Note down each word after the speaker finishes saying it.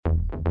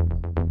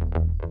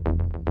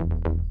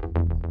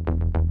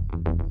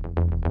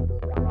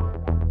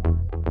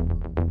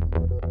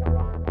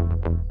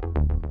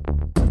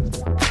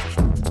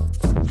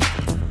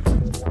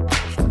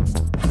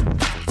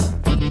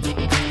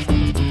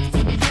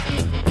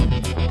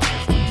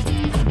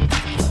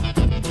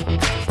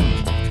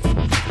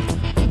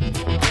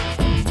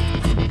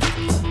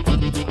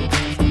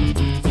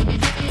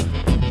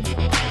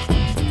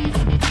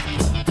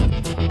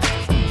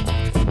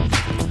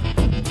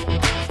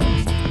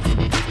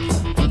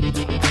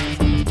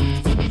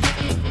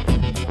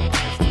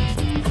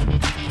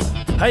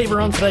Hey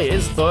everyone, today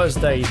is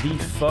Thursday, the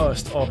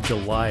 1st of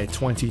July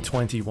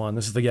 2021.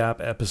 This is The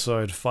Gap,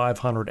 episode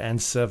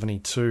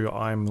 572.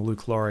 I'm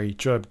Luke Laurie.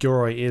 Job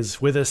Gilroy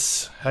is with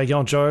us. How you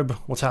going, Job?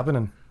 What's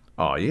happening?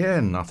 Oh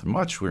yeah, nothing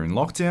much. We're in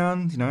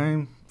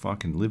lockdown,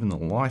 fucking living the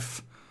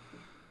life.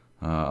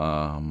 That's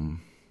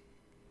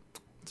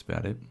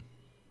about it.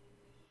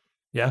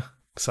 Yeah,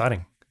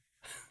 exciting.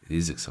 It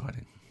is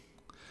exciting.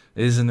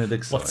 Isn't it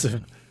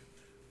exciting?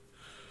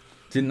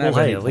 Didn't have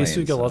well, any hey, at least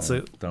we've got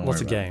plans,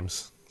 lots of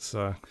games.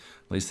 So at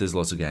least there's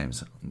lots of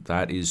games.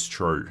 That is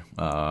true.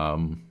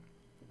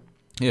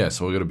 Yeah,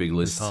 so we've got a big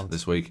list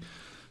this week.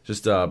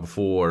 Just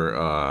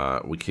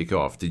before we kick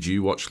off, did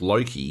you watch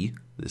Loki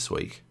this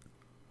week?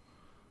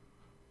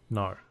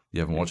 no. You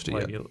haven't watched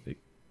it yet?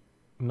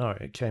 No,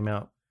 it came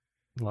out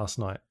last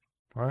night,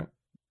 right?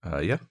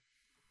 Yeah?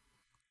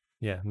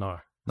 Yeah,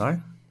 no.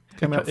 No?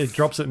 Came out It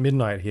drops at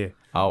midnight here.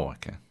 Oh,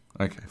 okay.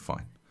 Okay,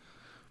 fine.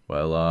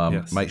 Well,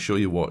 Yes. make sure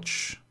you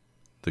watch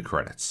the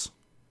credits.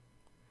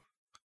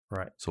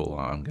 Right. That's all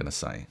I'm going to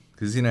say.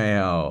 Because you know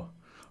how...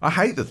 I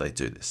hate that they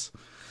do this.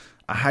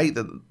 I hate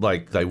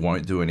that they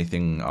won't do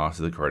anything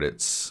after the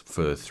credits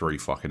for 3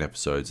 fucking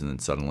episodes and then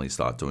suddenly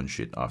start doing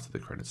shit after the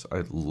credits.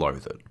 I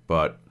loathe it.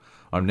 But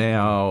I'm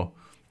now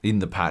in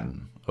the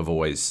pattern of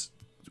always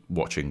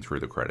watching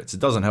through the credits. It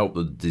doesn't help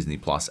the Disney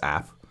Plus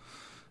app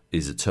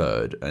is a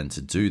turd, and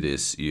to do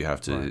this you have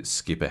to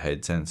skip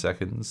ahead 10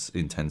 seconds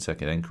in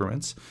 10-second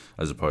increments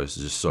as opposed to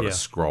just sort of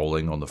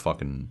scrolling on the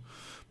fucking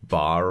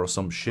bar or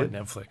some shit.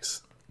 Like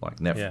Netflix. Like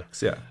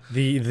Netflix, yeah.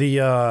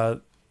 The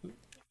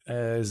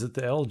is it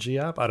the LG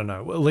app? I don't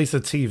know. Well, at least the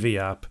TV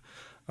app,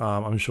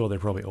 I'm sure they're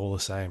probably all the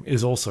same,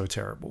 is also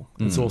terrible.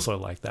 It's also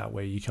like that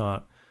where you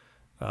can't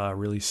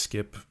really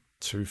skip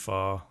too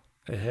far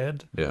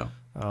ahead. Yeah.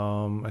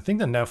 I think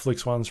the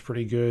Netflix one's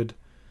pretty good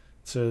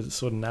to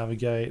sort of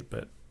navigate,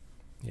 but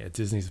yeah,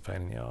 Disney's a pain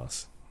in the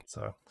ass.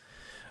 So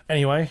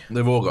anyway,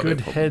 They've all got good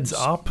their problems. heads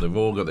up. They've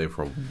all got their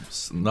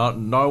problems.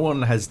 No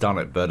one has done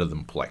it better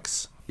than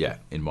Plex. Yeah,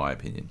 in my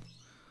opinion.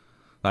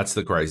 That's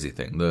the crazy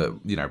thing.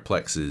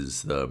 Plex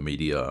is the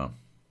media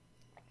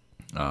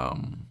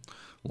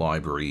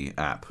library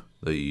app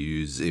that you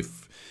use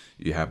if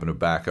you happen to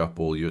back up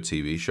all your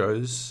TV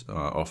shows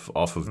off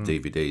of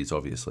DVDs,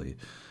 obviously,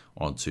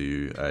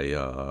 onto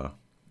a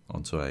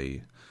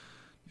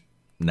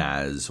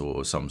NAS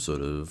or some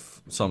sort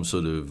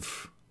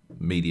of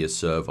media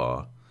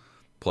server.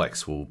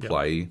 Plex will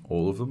play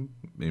all of them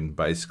in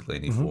basically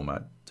any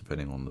format,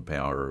 depending on the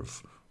power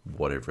of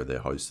whatever they're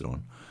hosted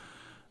on.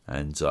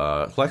 And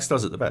Plex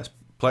does it the best.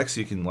 Plex,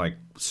 you can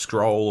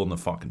scroll on the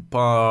fucking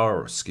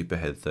bar or skip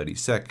ahead 30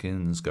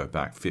 seconds, go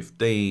back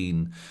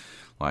 15,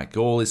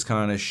 all this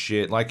kind of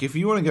shit. If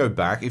you want to go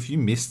back, if you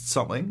missed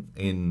something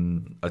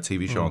in a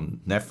TV show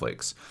on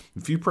Netflix,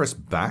 if you press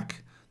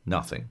back,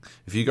 nothing.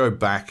 If you go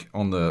back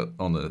on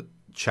the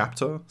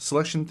chapter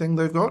selection thing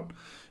they've got,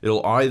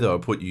 it'll either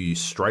put you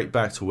straight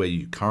back to where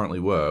you currently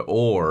were,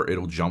 or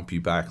it'll jump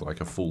you back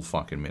a full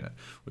fucking minute,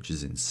 which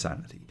is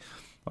insanity.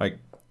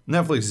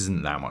 Netflix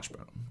isn't that much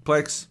better.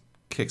 Plex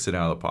kicks it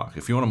out of the park.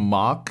 If you want to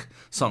mark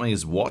something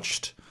as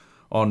watched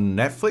on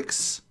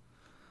Netflix,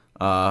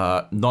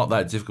 not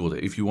that difficult.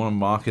 If you want to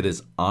mark it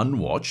as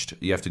unwatched,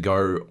 you have to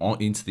go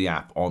into the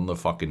app on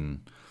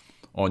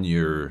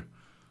your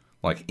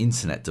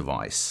internet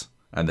device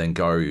and then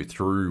go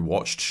through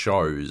watched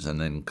shows and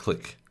then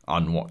click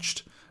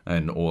unwatched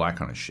and all that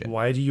kind of shit.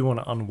 Why do you want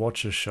to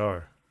unwatch a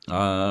show?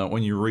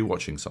 When you're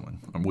rewatching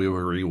something. And we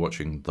were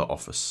rewatching The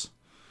Office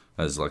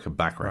as a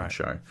background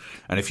show.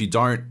 And if you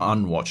don't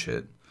unwatch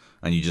it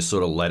and you just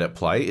sort of let it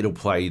play, it'll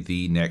play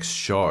the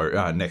next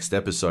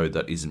episode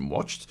that isn't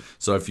watched.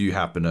 So if you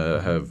happen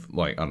to have,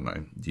 I don't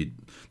know,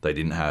 they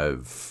didn't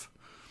have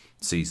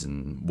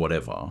season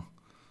whatever,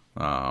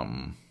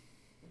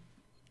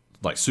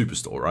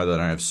 Superstore, right? They don't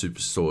have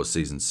Superstore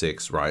season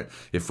 6, right?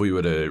 If we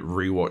were to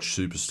rewatch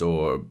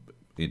Superstore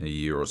in a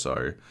year or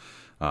so,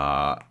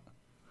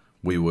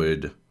 we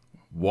would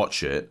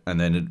watch it, and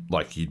then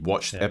you'd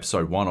watch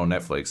episode 1 on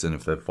Netflix, and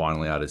if they've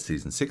finally added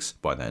season 6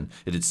 by then,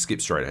 it'd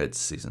skip straight ahead to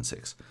season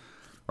 6.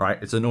 Right?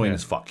 It's annoying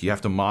as fuck. You have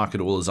to mark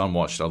it all as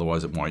unwatched,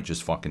 otherwise it won't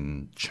just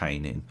fucking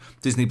chain in.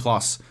 Disney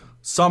Plus,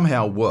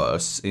 somehow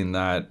worse in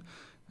that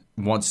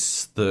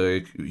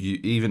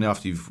even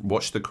after you've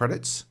watched the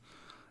credits,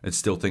 it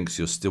still thinks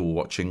you're still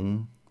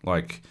watching.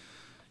 If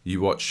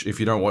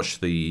you don't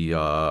watch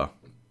the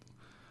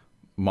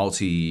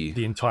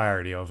the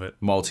entirety of it,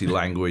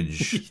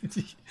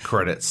 multi-language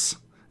credits,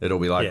 it'll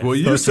be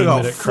you still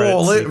got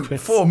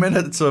 4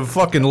 minutes of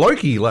fucking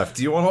Loki left.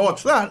 Do you want to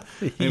watch that?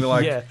 And you're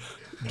like, yeah.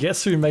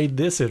 Guess who made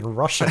this in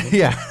Russian?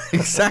 Yeah,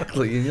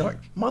 exactly. And you're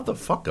like,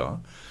 motherfucker,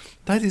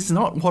 that is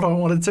not what I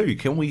want to do.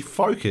 Can we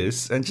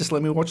focus and just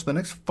let me watch the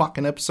next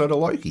fucking episode of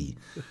Loki?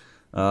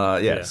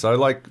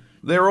 So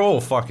they're all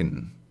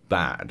fucking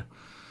bad.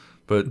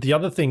 But the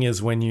other thing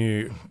is when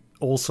you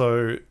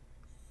also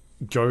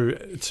go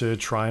to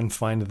try and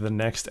find the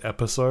next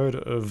episode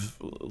of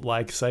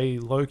say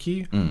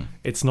Loki,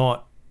 it's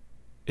not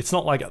at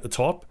the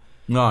top.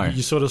 No.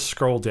 You sort of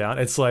scroll down.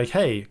 It's like,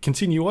 hey,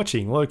 continue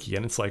watching Loki,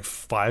 and it's like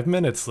 5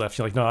 minutes left.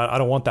 You're like, no, I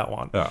don't want that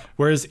one. Yeah.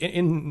 Whereas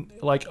in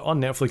like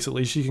on Netflix, at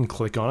least you can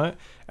click on it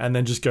and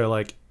then just go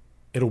like,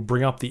 it'll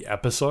bring up the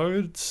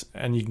episodes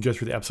and you can go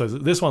through the episodes.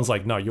 This one's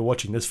like, no, you're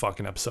watching this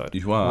fucking episode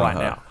right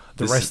now.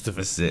 The rest of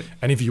it. This is it.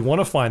 And if you want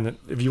to find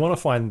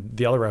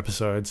the other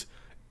episodes,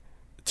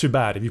 too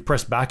bad. If you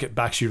press back, it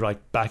backs you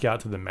like back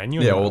out to the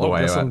menu. Yeah, all the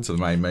way out to the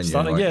main menu.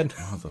 Start again.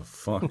 What the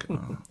fuck?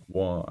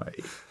 Why?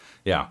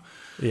 Yeah.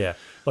 Yeah.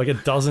 Like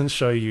it doesn't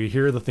show you,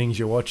 here are the things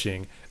you're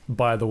watching.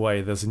 By the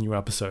way, there's a new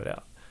episode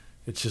out.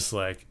 It's just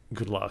like,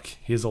 good luck.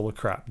 Here's all the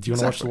crap. Do you want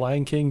to watch The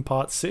Lion King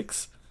Part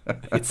 6?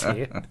 It's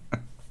here.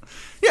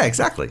 Yeah,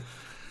 exactly.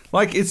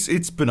 Like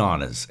it's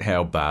bananas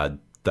how bad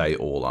they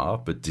all are,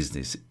 but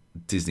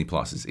Disney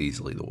Plus is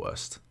easily the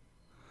worst.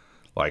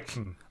 Like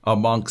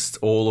amongst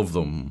all of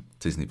them,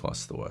 Disney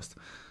Plus is the worst,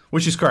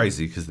 which is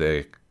crazy because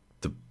they're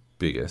the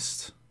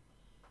biggest,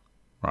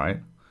 right?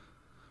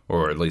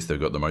 Or at least they've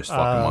got the most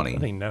fucking money. I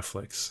think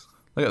Netflix.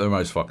 They got the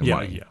most fucking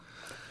money. Yeah.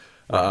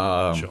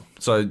 Right. Sure.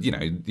 So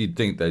you'd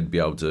think they'd be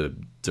able to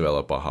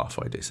develop a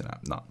halfway decent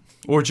app. No,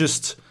 or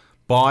just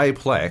buy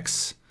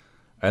Plex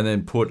and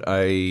then put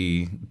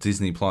a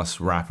Disney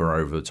Plus wrapper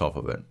over the top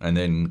of it, and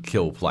then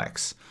kill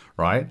Plex,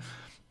 right?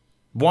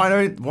 Why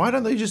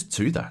don't they just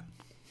do that?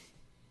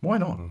 Why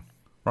not?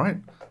 Right?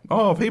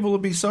 Oh, people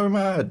would be so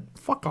mad.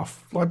 Fuck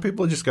off. Like,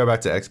 people would just go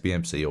back to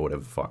XBMC or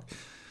whatever the fuck.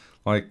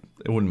 Like,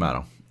 it wouldn't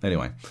matter.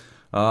 Anyway.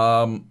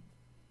 Don't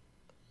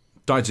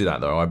do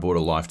that, though. I bought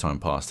a lifetime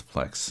pass to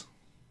Plex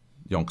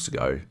yonks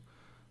ago,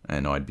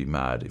 and I'd be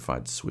mad if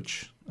I'd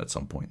switch at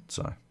some point,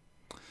 so...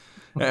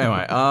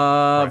 Anyway,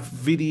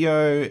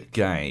 video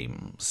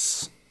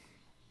games.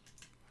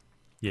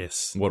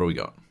 Yes. What do we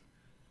got?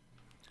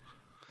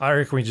 I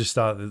reckon we just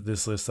start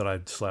this list that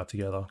I slapped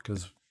together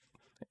because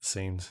it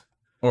seems,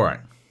 All right.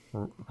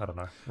 I don't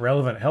know,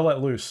 relevant. Hell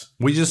let loose.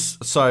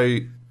 So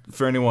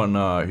for anyone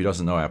who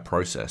doesn't know our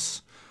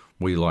process,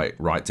 we like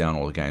write down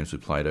all the games we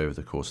played over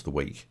the course of the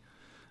week,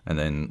 and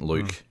then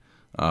Luke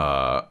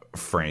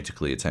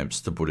frantically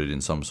attempts to put it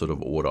in some sort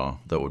of order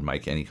that would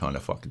make any kind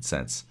of fucking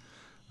sense.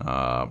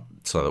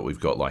 So that we've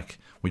got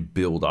we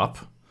build up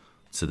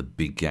to the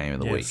big game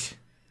of the week.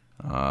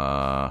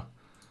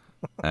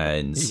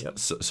 And Yep.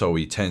 so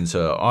we tend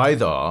to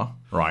either,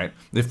 right,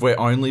 if we're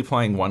only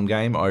playing one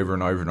game over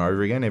and over and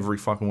over again every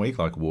fucking week,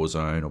 like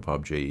Warzone or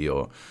PUBG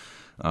or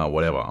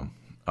whatever,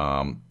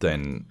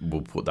 then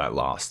we'll put that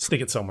last. Stick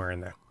it somewhere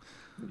in there.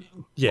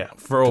 Yeah.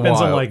 For a Depends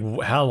while. on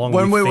how long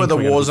When we were think the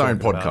we're gonna be Warzone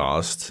talking about.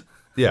 podcast,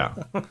 yeah,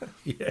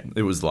 Yeah.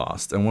 it was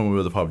last. And when we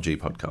were the PUBG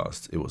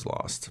podcast, it was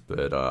last.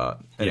 But anyway.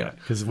 Yeah,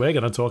 because we're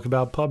going to talk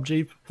about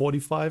PUBG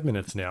 45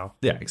 minutes now.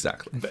 Yeah,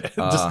 exactly.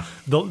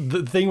 Just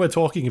the thing we're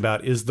talking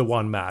about is the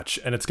one match,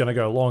 and it's going to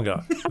go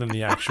longer than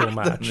the actual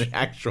match. The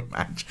actual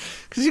match,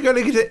 because you got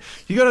to get it.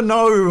 You got to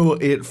know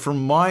it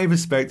from my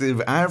perspective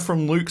and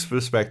from Luke's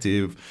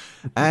perspective,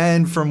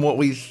 and from what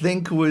we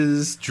think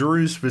was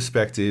Drew's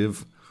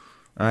perspective,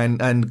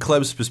 and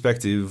Kleb's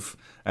perspective.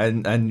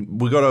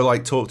 And we got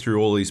to talk through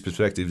all these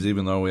perspectives,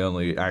 even though we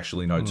only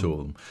actually know two of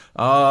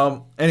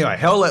them. Anyway,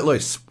 Hell Let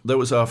Loose. There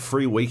was a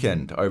free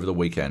weekend over the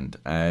weekend,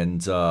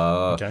 and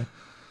Okay.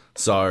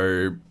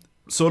 so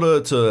sort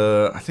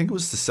of I think it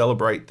was to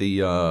celebrate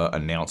the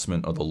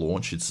announcement of the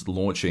launch. It's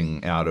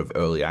launching out of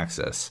early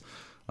access,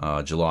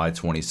 July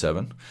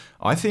 27.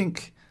 I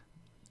think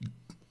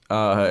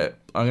I'm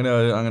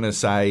gonna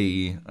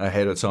say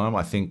ahead of time,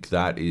 I think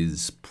that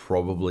is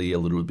probably a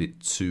little bit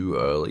too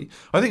early.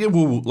 I think it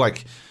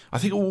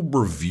will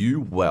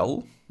review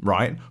well,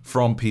 right,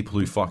 from people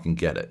who fucking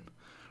get it,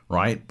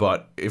 right?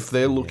 But if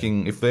they're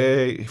looking, if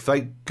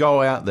they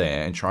go out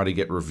there and try to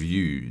get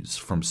reviews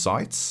from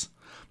sites,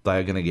 they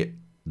are gonna get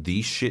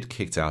the shit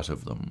kicked out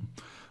of them,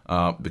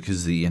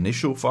 because the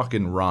initial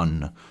fucking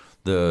run,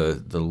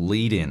 the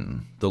lead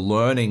in, the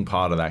learning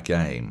part of that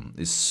game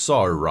is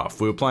so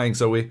rough. We were playing,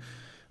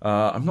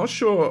 I'm not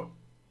sure.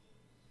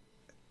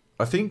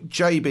 I think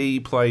Johnny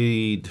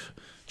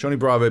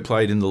Bravo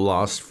played in the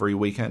last free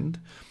weekend,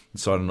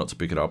 decided not to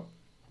pick it up.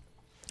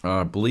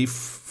 I believe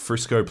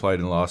Frisco played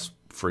in the last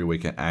free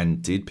weekend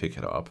and did pick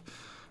it up.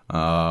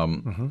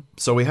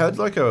 So we had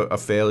a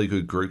fairly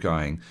good group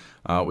going.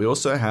 We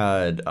also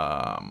had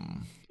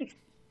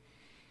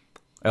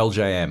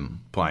LJM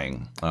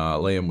playing.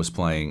 Liam was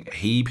playing.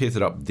 He picked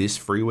it up this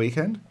free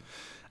weekend.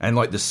 And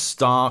the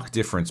stark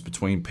difference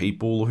between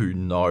people who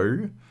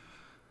know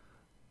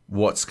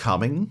what's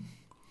coming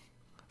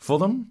for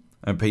them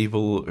and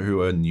people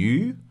who are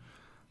new,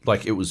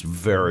 it was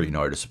very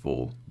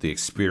noticeable, the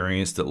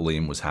experience that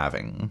Liam was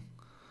having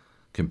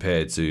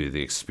compared to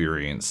the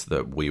experience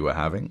that we were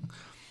having.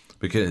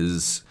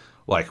 Because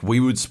we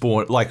would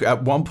spawn,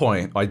 at one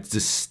point, I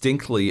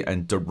distinctly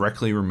and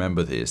directly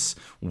remember this,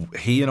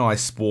 he and I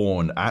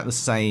spawned at the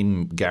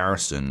same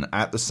garrison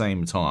at the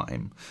same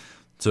time.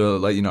 To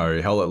let you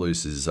know, Hell Let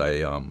Loose is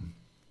a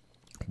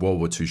World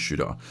War II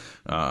shooter,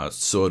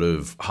 sort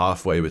of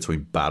halfway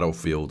between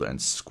Battlefield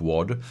and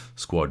Squad.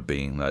 Squad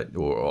being that,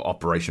 or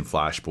Operation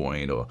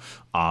Flashpoint, or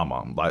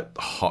Armor,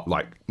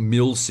 like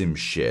milsim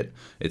shit.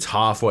 It's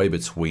halfway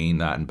between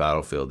that and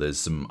Battlefield. There's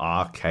some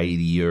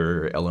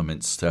arcadier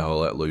elements to Hell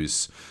Let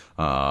Loose,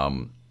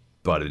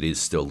 but it is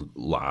still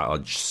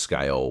large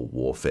scale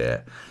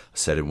warfare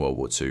set in World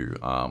War II,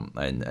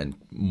 and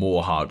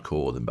more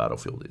hardcore than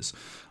Battlefield is.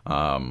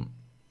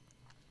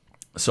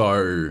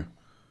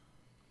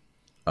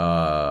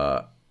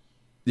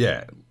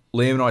 Yeah,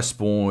 Liam and I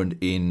spawned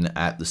in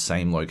at the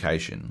same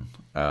location,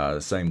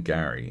 the same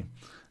Gary,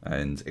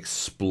 and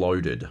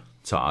exploded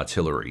to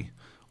artillery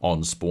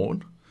on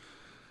spawn.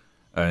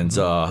 And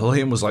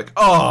Liam was like,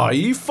 "Oh, are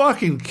you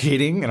fucking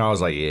kidding?" And I was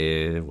like,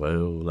 "Yeah,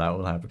 well, that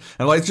will happen."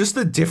 And like, just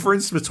the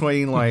difference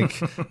between like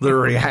the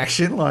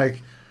reaction,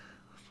 like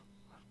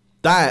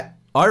that.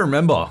 I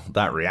remember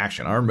that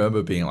reaction. I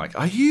remember being like,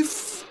 "Are you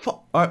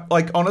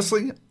like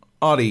honestly?"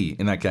 Arty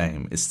in that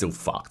game is still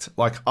fucked.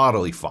 Like,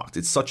 utterly fucked.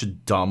 It's such a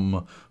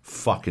dumb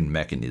fucking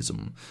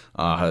mechanism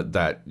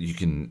that you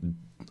can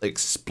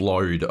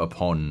explode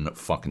upon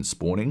fucking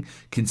spawning,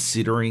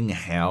 considering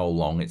how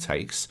long it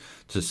takes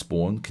to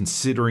spawn,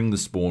 considering the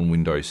spawn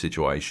window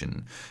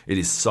situation. It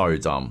is so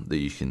dumb that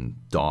you can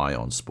die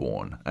on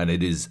spawn, and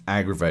it is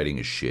aggravating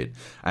as shit.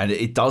 And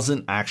it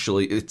doesn't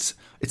actually... It's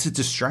a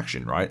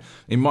distraction, right?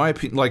 In my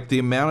opinion, like, the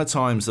amount of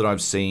times that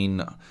I've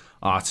seen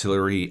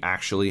artillery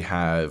actually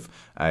have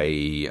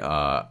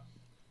a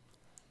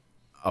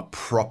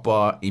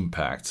proper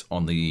impact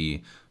on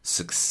the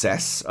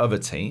success of a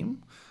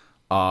team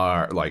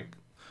are like,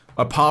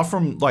 apart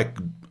from like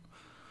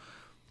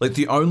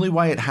the only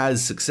way it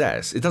has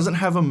success, it doesn't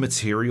have a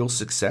material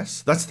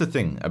success. That's the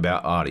thing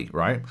about Arty,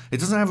 right? It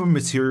doesn't have a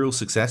material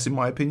success, in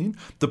my opinion.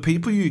 The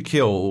people you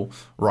kill,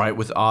 right,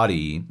 with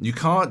Arty, you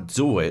can't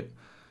do it.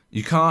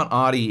 You can't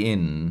Arty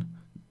in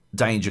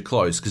danger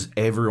close because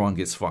everyone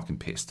gets fucking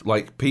pissed.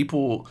 Like,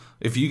 people,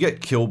 if you get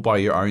killed by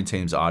your own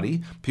team's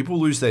arty, people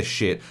lose their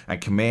shit.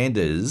 And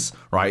commanders,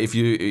 right, if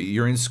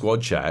you're in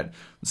squad chat,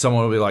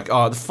 someone will be like,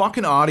 "Oh, the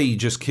fucking arty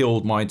just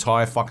killed my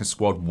entire fucking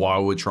squad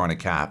while we're trying to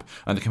cap,"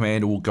 and the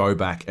commander will go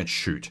back and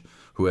shoot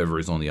whoever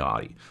is on the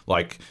arty.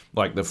 Like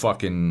the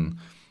fucking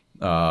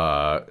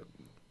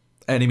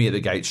enemy at the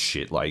gates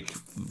shit, like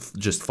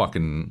just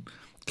fucking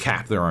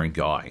cap their own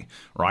guy,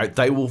 right?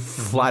 They will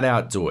flat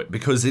out do it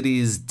because it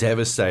is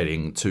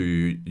devastating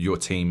to your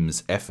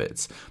team's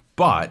efforts.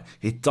 But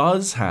it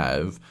does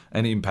have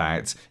an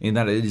impact in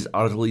that it is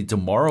utterly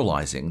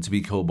demoralizing to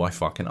be killed by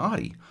fucking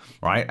Arty,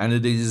 right? And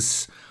it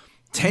is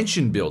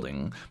tension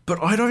building,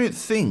 but I don't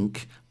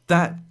think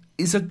that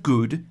is a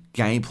good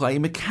gameplay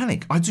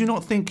mechanic. I do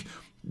not think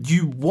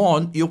you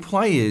want your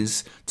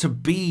players to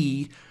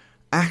be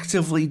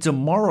actively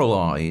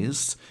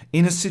demoralized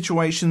in a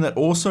situation that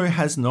also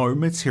has no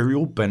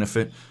material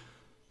benefit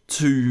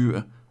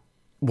to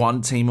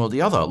one team or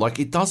the other. Like,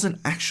 it doesn't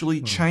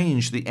actually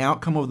change the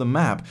outcome of the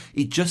map.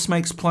 It just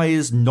makes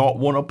players not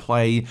want to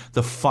play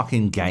the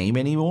fucking game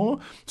anymore.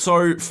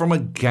 So from a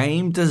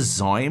game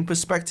design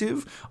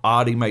perspective,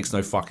 Arty makes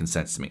no fucking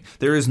sense to me.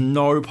 There is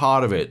no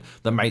part of it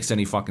that makes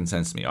any fucking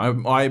sense to me.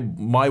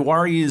 My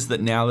worry is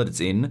that now that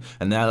it's in,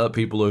 and now that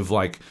people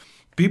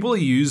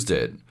have used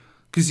it,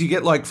 because you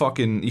get like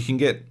fucking, you can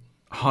get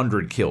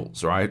 100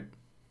 kills, right?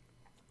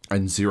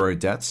 And 0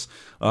 deaths.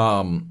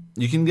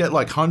 You can get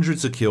like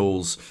hundreds of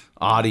kills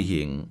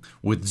artying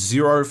with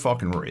 0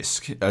 fucking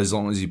risk as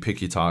long as you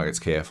pick your targets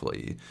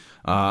carefully.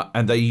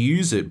 And they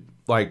use it,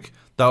 like,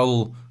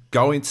 they'll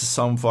go into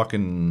some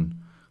fucking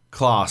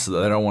class that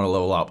they don't want to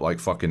level up, like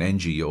fucking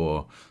NG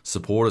or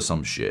support or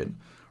some shit,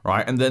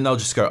 right? And then they'll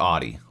just go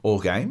arty all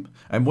game.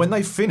 And when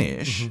they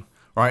finish...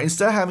 Right,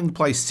 instead of having to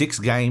play 6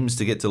 games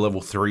to get to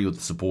level 3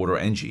 with support or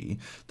NG,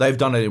 they've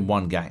done it in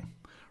 1 game,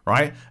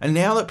 right? And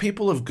now that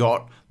people have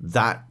got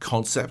that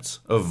concept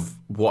of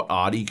what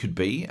Arty could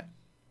be,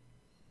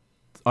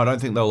 I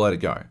don't think they'll let it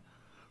go,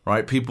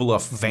 right? People are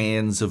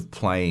fans of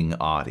playing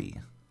Arty,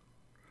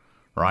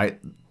 right?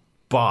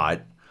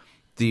 But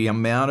the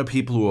amount of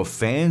people who are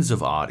fans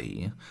of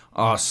Arty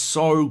are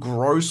so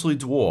grossly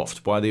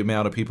dwarfed by the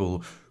amount of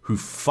people who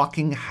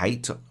fucking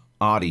hate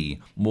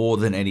Arty more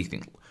than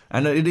anything.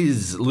 And it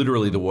is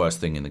literally the worst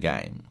thing in the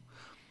game,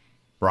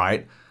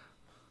 right?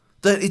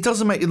 That it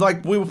doesn't make...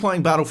 Like, we were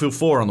playing Battlefield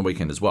 4 on the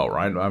weekend as well,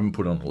 right? I haven't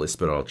put it on the list,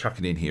 but I'll chuck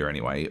it in here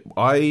anyway.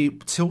 I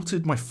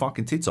tilted my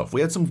fucking tits off. We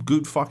had some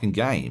good fucking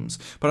games,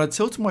 but I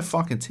tilted my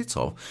fucking tits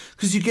off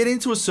because you get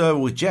into a server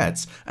with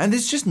jets, and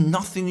there's just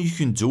nothing you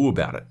can do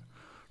about it,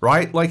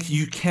 right? Like,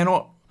 you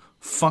cannot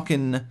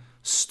fucking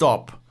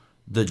stop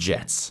the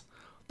jets.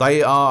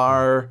 They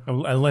are...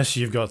 Unless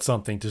you've got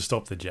something to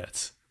stop the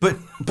jets. But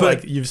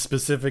like, you've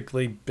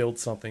specifically built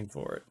something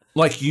for it.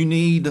 Like, you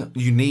need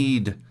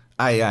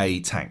AA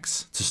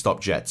tanks to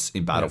stop jets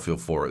in Battlefield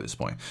 4 at this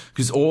point,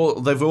 because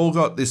they've all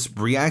got this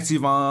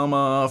reactive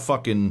armor,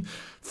 fucking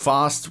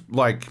fast,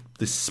 like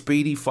this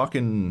speedy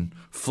fucking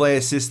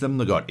flare system.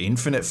 They got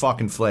infinite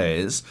fucking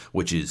flares,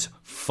 which is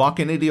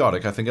fucking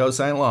idiotic. I think I was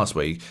saying last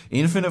week,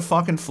 infinite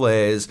fucking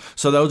flares.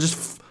 So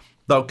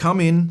they'll come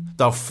in,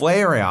 they'll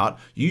flare out,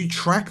 you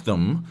track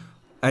them,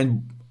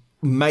 and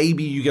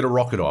maybe you get a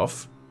rocket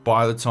off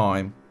by the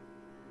time.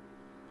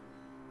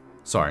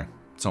 Sorry,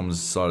 someone's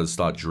decided to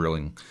start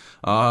drilling.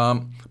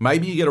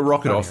 Maybe you get a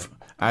rocket off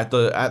at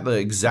the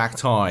exact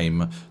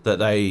time that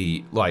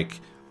they like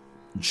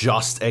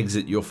just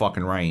exit your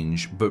fucking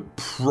range, but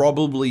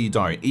probably you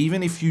don't.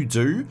 Even if you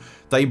do,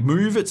 they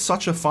move at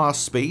such a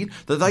fast speed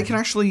that they can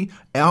actually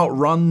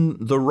outrun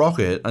the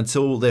rocket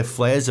until their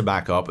flares are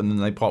back up, and then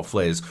they pop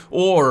flares.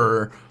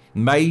 Or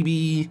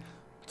maybe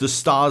the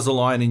stars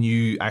align and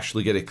you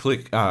actually get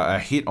a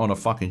hit on a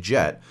fucking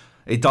jet.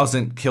 It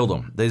doesn't kill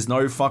them. There's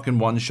no fucking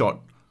one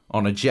shot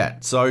on a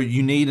jet. So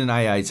you need an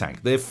AA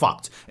tank. They're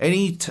fucked.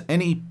 Any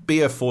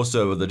BF4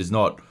 server that is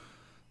not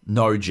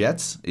no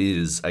jets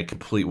is a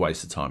complete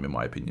waste of time, in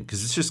my opinion,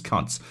 because it's just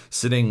cunts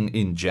sitting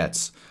in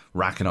jets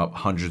racking up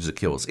hundreds of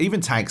kills.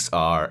 Even tanks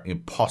are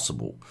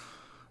impossible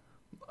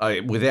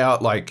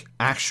without like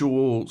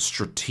actual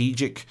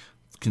strategic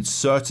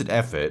concerted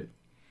effort.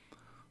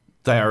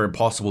 They are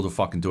impossible to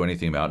fucking do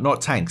anything about.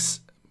 Not tanks,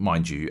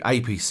 mind you,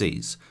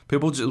 APCs.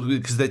 People just,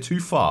 because they're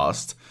too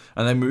fast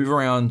and they move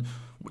around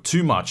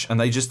too much, and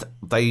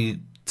they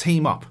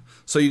team up.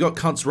 So you got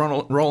cunts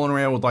rolling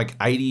around with like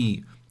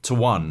 80 to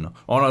 1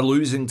 on a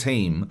losing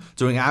team,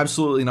 doing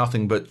absolutely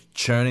nothing but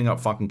churning up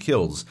fucking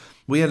kills.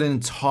 We had an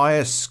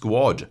entire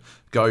squad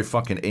go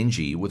fucking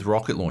NG with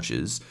rocket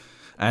launchers,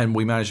 and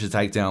we managed to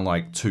take down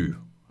like 2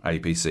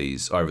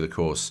 APCs over the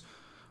course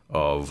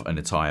of an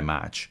entire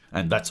match.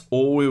 And that's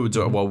all we were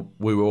doing. Well,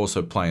 we were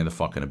also playing the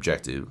fucking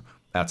objective.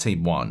 Our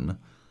team won.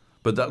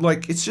 But that,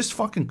 like, it's just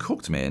fucking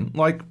cooked, man.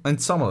 Like,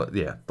 and some of it,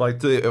 yeah.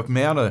 Like, the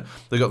amount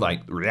of, they've got,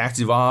 like,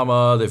 reactive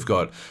armor, they've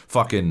got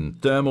fucking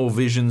thermal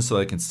vision so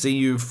they can see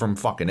you from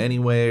fucking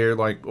anywhere,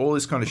 like, all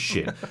this kind of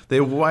shit.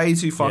 They're way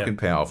too fucking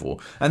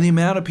powerful. And the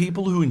amount of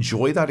people who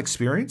enjoy that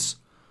experience,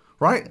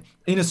 right?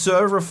 In a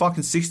server of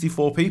fucking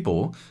 64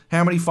 people,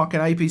 how many fucking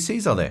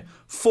APCs are there?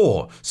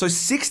 4. So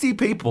 60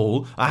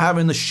 people are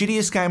having the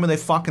shittiest game of their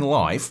fucking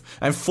life,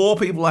 and 4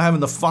 people are having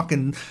the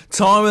fucking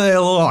time of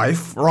their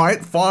life,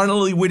 right?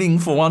 Finally winning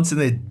for once in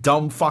their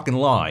dumb fucking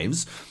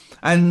lives.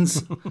 And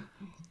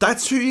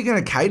that's who you're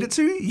going to cater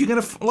to? You're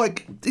going to,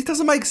 like, it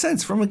doesn't make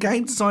sense from a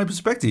game design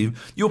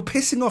perspective. You're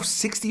pissing off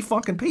 60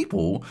 fucking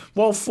people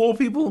while 4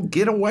 people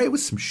get away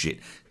with some shit.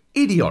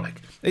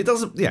 Idiotic. It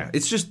doesn't,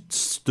 it's just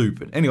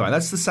stupid. Anyway,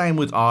 that's the same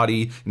with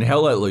Artie and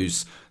Hell Let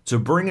Loose. To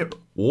bring it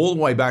all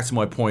the way back to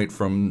my point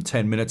from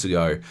 10 minutes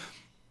ago,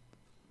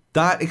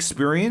 that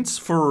experience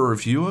for a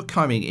reviewer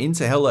coming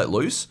into Hell Let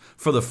Loose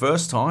for the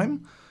first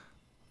time,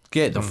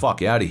 get the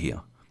fuck out of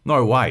here.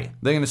 No way.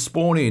 They're going to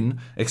spawn in,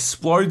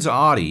 explode to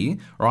Artie,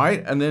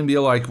 right? And then be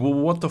like, well,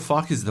 what the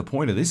fuck is the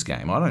point of this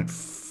game? I don't,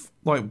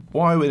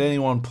 why would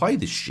anyone play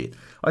this shit?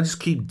 I just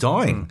keep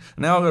dying.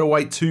 Now I've got to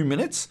wait 2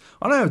 minutes.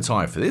 I don't have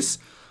time for this.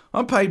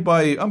 I'm paid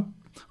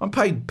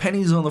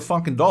pennies on the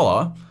fucking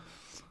dollar,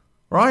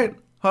 right?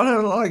 I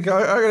don't like.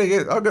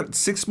 I've got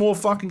 6 more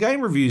fucking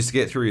game reviews to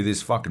get through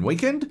this fucking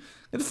weekend.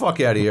 Get the fuck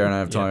out of here! I don't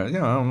have time. You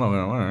know, I'm not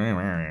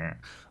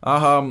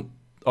gonna.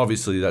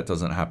 Obviously that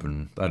doesn't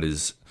happen. That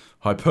is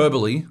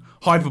hyperbole.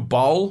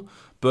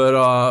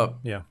 But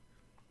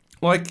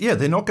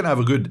they're not going to have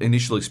a good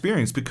initial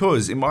experience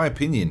because, in my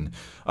opinion,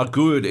 a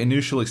good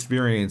initial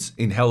experience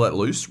in Hell Let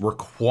Loose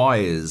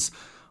requires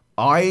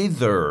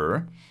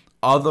either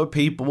other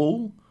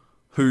people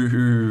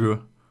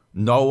who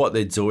know what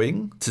they're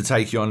doing to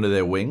take you under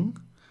their wing,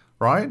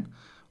 right?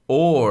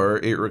 Or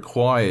it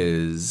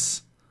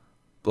requires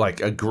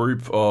like a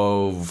group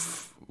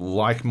of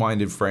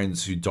like-minded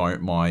friends who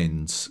don't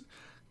mind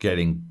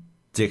getting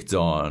dicked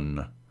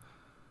on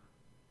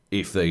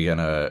if they're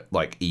gonna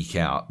like eke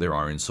out their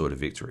own sort of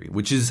victory,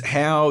 which is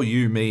how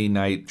you, me,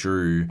 Nate,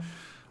 Drew,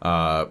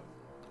 like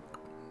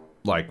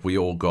we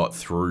all got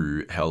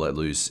through Hell Let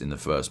Loose in the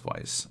first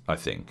place. I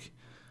think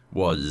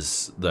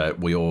was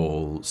that we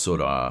all sort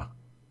of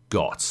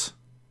got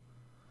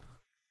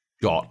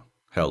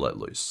Hell Let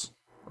Loose,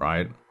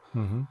 right?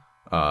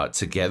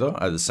 Together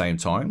at the same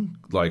time.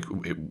 Like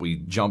we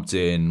jumped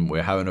in,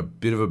 we're having a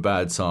bit of a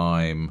bad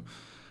time.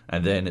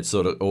 And then it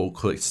sort of all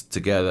clicked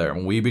together,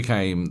 and we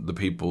became the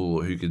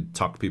people who could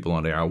tuck people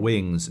under our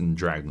wings and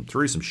drag them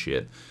through some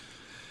shit.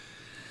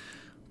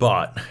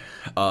 But,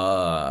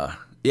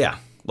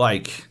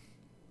 like,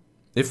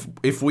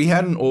 if we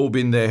hadn't all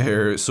been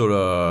there sort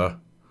of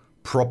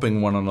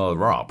propping one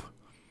another up,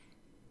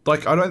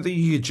 like, I don't think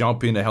you could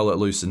jump into Hell Let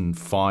Loose and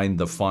find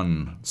the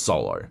fun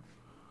solo.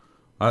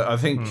 I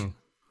think,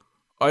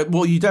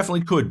 well, you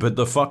definitely could, but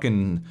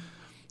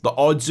the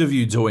odds of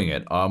you doing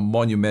it are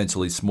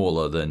monumentally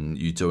smaller than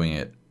you doing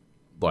it,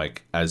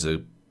 like, as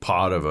a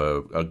part of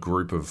a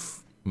group of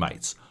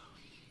mates.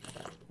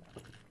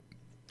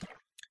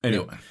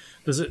 Anyway.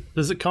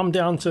 Does it come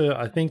down to,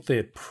 I think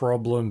the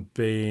problem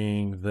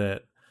being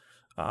that,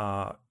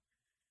 A,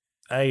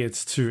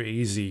 it's too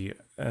easy,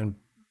 and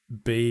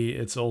B,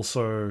 it's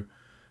also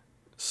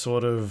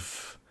sort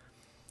of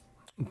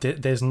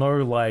there's no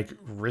like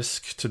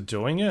risk to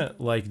doing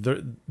it. Like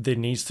there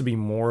needs to be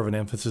more of an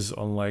emphasis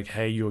on like,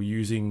 hey, you're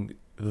using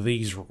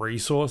these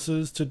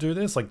resources to do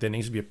this. Like there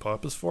needs to be a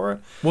purpose for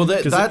it. Well,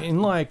 that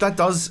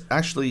does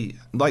actually,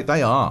 like,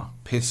 they are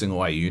pissing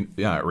away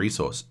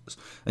resources,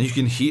 and you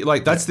can hear,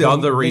 like, that's the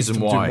other reason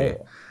why.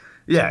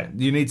 Yeah,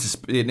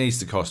 it needs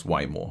to cost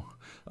way more.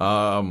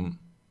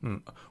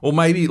 Or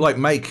maybe like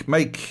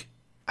make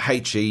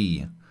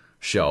HE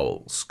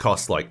shells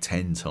cost like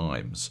 10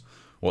 times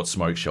what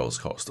smoke shells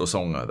cost, or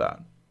something like that.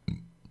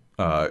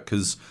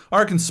 Because I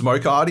reckon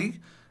Smoke Arty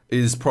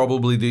is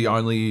probably the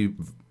only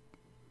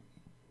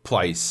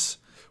place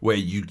where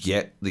you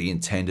get the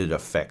intended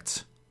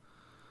effect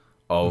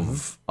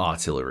of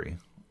artillery,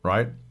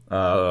 right?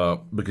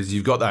 Because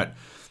you've got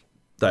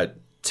that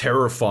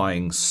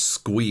terrifying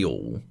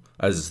squeal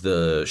as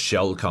the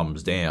shell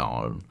comes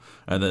down,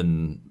 and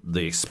then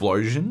the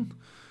explosion,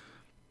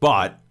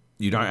 but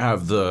you don't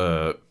have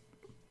the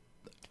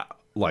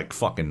like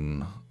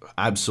fucking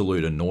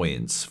absolute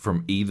annoyance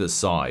from either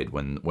side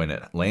when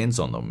it lands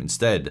on them.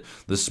 Instead,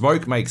 the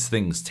smoke makes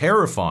things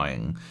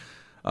terrifying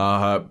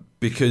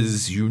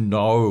because you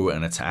know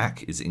an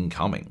attack is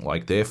incoming.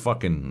 Like they're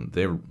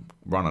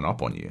running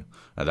up on you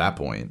at that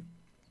point.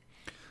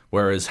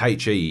 Whereas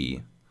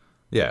HE,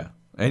 yeah,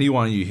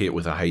 anyone you hit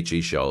with a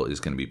HE shell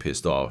is going to be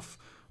pissed off,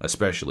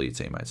 especially your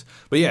teammates.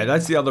 But yeah,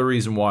 that's the other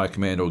reason why a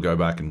commander will go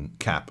back and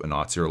cap an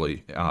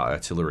artillery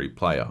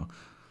player,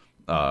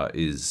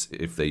 is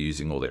if they're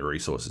using all their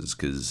resources,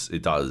 because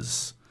it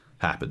does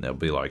happen. They'll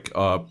be like,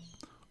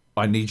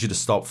 I need you to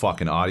stop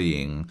fucking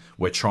artying.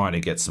 We're trying to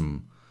get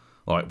some,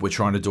 like, we're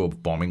trying to do a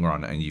bombing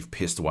run and you've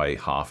pissed away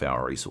half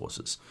our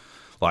resources.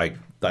 Like,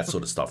 that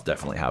sort of stuff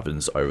definitely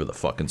happens over the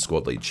fucking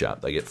squad lead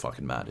chat. They get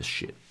fucking mad as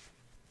shit.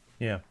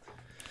 Yeah.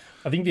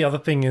 I think the other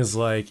thing is,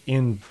 like,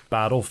 in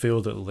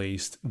Battlefield at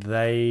least,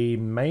 they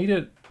made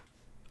it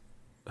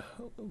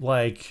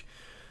like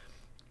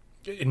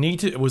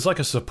it was like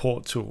a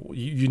support tool.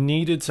 You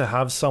needed to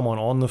have someone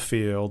on the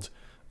field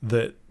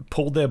that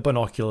pulled their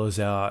binoculars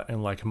out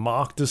and like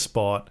marked a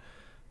spot,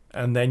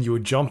 and then you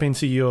would jump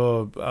into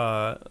your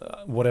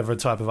whatever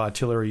type of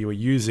artillery you were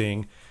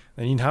using,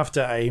 and you'd have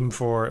to aim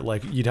for it.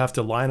 Like you'd have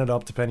to line it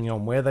up depending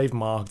on where they've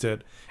marked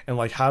it, and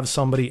like have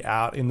somebody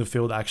out in the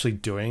field actually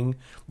doing,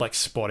 like,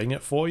 spotting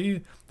it for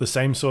you. The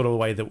same sort of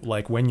way that,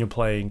 like, when you're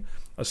playing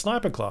a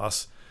sniper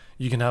class,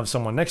 you can have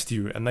someone next to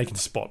you and they can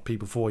spot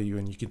people for you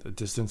and you get the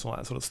distance and all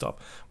that sort of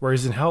stuff.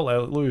 Whereas in Hell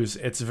Let Loose,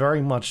 it's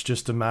very much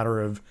just a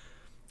matter of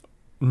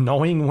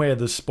knowing where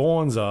the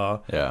spawns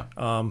are,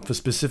 for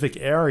specific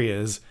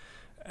areas,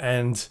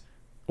 and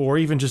or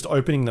even just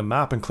opening the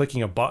map and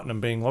clicking a button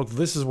and being like,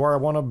 this is where I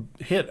want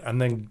to hit, and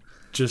then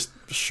just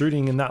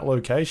shooting in that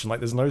location. Like,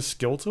 there's no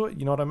skill to it,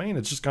 you know what I mean?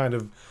 It's just kind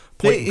of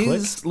point and click. There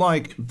is,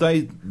 like,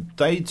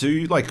 they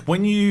do, like,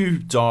 when you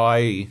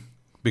die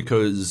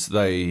because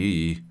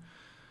they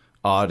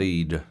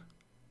artied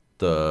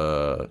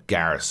the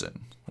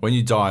garrison, when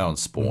you die on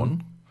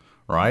spawn,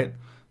 right,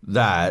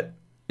 that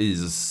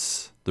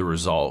is the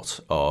result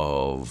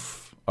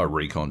of a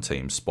recon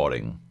team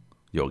spotting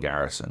your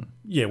garrison.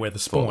 Yeah, where the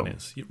spawn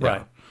is.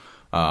 Right.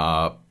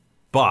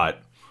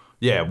 But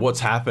yeah, what's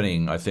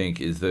happening, I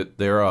think, is that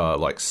there are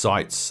like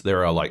sites,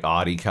 there are like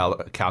arty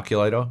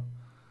calculator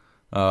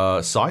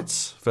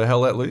sites for Hell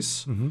Let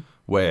Loose,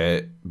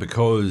 where,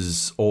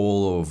 because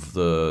all of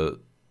the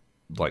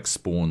like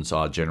spawns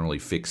are generally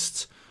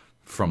fixed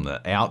from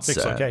the outset,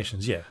 fixed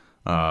locations,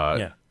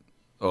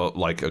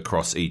 like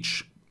across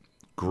each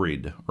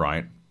grid,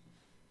 right?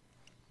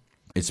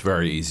 It's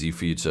very easy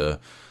for you to,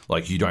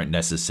 like, you don't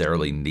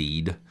necessarily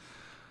need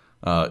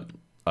a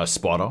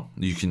spotter.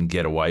 You can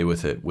get away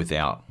with it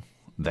without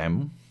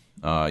them.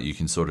 You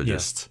can sort of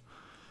just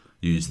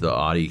use the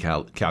arty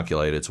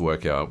calculator to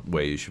work out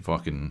where you should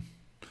fucking,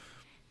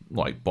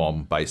 like,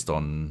 bomb based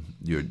on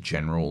your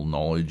general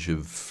knowledge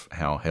of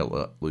how Hell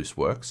Let Loose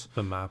works.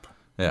 The map.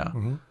 Yeah.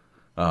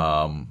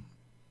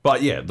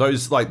 But yeah,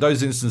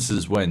 those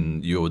instances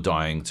when you're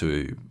dying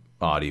to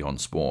arty on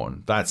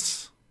spawn,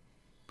 that's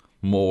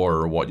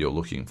more what you're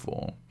looking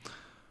for.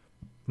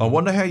 I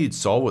wonder how you'd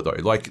solve it,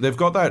 though. Like, they've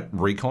got that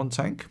recon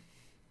tank,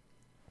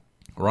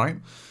 right?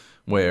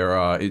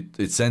 Where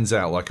it sends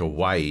out like a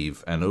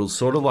wave, and it'll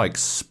sort of like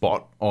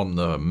spot on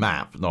the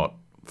map, not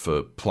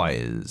for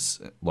players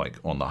like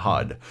on the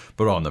HUD,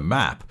 but on the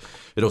map,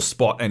 it'll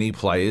spot any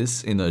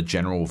players in the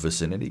general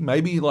vicinity.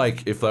 Maybe,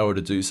 like, if they were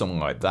to do something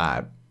like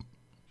that,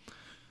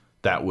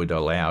 that would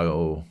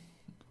allow,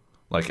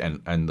 like,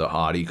 and the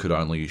arty could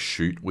only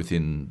shoot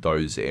within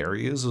those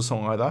areas or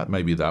something like that.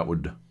 Maybe that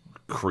would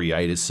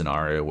create a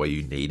scenario where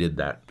you needed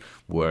that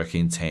work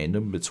in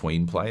tandem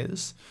between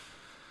players.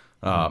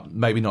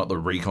 Maybe not the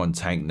recon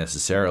tank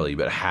necessarily,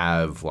 but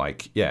have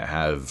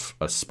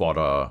a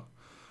spotter,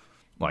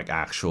 like,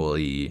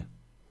 actually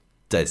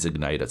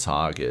designate a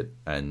target,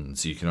 and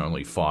so you can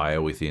only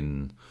fire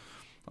within,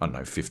 I don't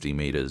know, 50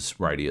 meters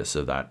radius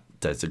of that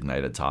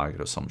designated target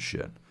or some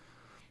shit.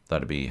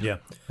 That'd be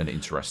an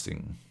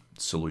interesting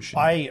solution?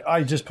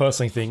 I just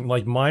personally think,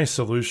 like, my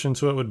solution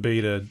to it would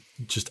be to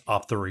just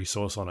up the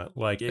resource on it.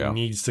 Like, it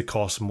needs to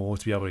cost more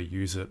to be able to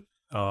use it,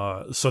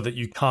 so that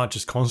you can't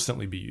just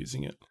constantly be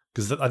using it.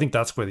 Because I think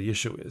that's where the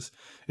issue is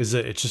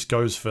that it just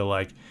goes for,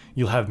 like,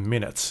 you'll have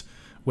minutes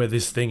where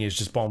this thing is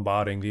just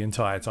bombarding the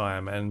entire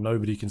time and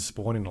nobody can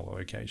spawn in a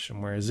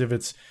location. Whereas if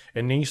it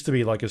needs to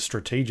be like a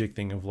strategic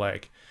thing of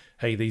like,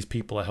 hey, these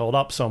people are held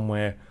up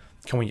somewhere.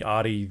 Can we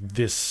arty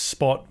this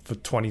spot for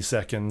 20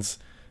 seconds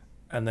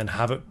and then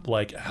have it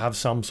like have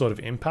some sort of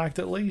impact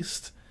at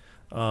least?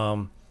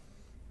 But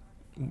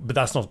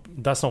that's not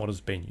what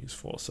it's being used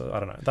for. So I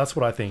don't know. That's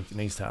what I think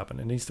needs to happen.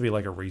 It needs to be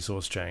like a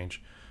resource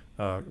change,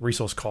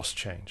 resource cost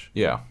change.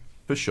 Yeah,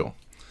 for sure.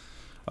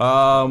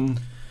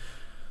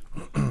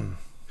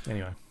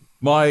 Anyway,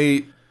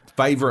 my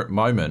favorite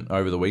moment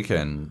over the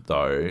weekend,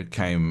 though,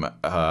 came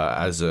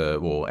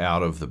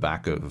out of the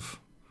back of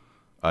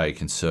a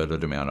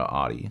concerted amount of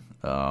arty.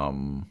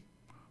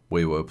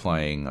 We were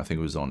playing, I think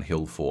it was on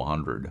Hill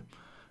 400,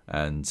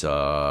 and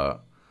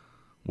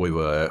we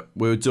were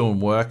doing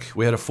work.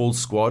 We had a full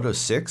squad of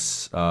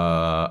 6,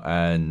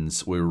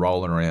 and we were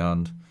rolling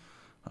around,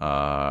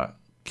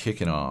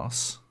 kicking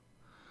ass,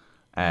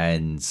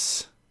 and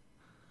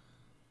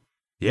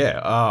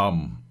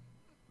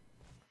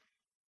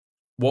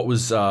What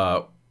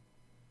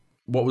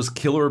was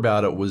killer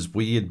about it was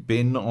we had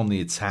been on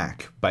the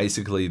attack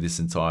basically this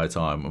entire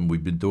time, and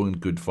we'd been doing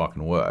good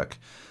fucking work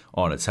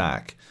on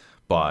attack,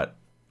 but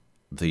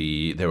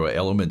there were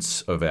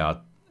elements of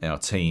our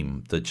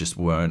team that just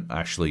weren't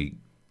actually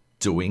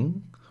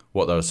doing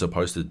what they were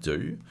supposed to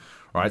do,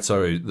 right?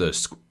 So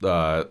there's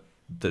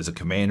a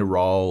commander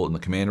role, and the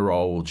commander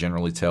role will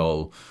generally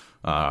tell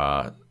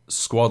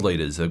squad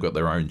leaders, they've got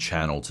their own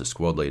channel to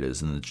squad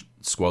leaders, and the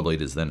squad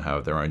leaders then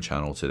have their own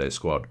channel to their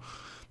squad.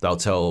 They'll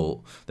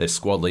tell their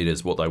squad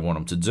leaders what they want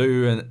them to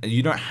do, and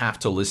you don't have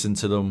to listen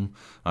to them.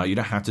 You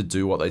don't have to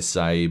do what they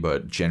say,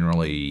 but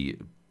generally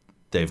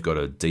they've got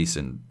a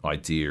decent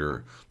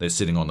idea. They're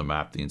sitting on the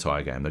map the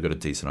entire game. They've got a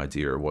decent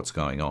idea of what's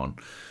going on.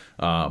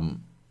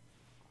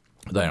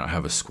 They don't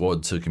have a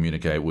squad to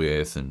communicate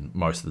with, and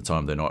most of the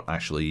time they're not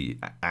actually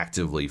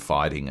actively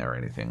fighting or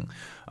anything.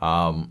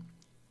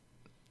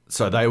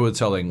 So they were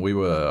telling,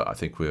 I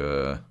think we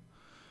were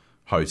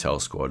Hotel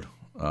Squad,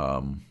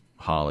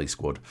 Harley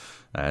Squad,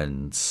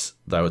 and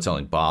they were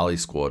telling Barley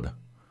Squad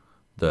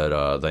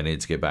that they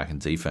needed to get back in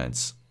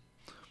defense.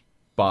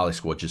 Barley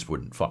Squad just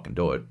wouldn't fucking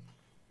do it.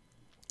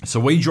 So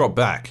we dropped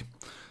back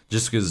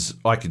just because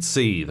I could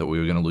see that we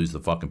were going to lose the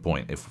fucking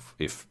point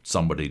if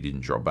somebody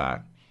didn't drop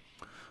back.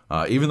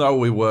 Even though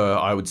we were,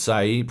 I would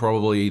say,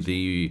 probably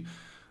the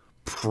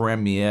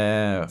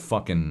premier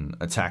fucking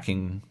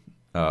attacking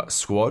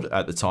squad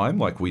at the time.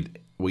 Like we'd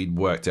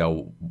worked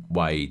our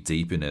way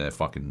deep into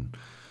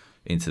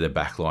their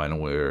back line,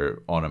 and we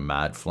were on a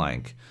mad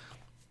flank.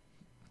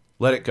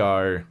 Let it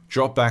go,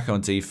 drop back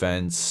on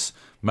defense,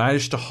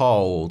 managed to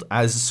hold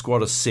as a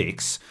squad of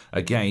 6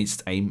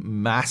 against a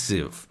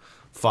massive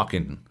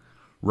fucking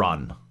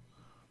run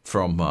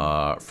from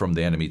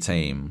the enemy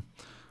team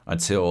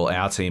until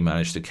our team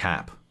managed to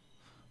cap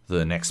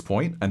the next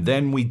point, and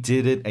then we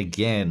did it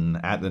again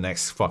at the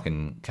next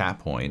fucking cap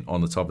point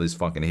on the top of this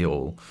fucking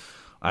hill,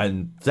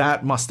 and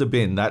that must have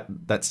been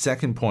that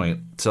second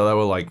point. So they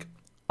were like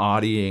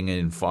artying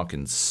in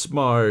fucking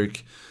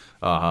smoke,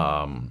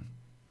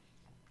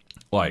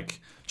 like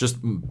just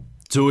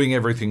doing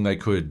everything they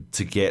could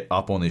to get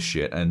up on this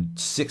shit, and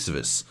 6 of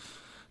us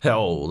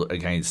held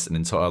against an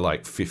entire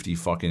like 50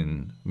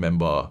 fucking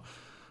member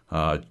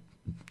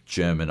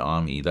German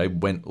army. They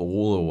went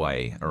all the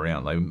way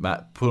around. They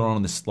put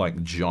on this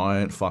like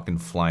giant fucking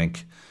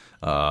flank,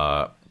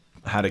 had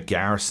a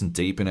garrison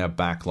deep in our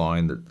back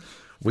line that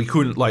we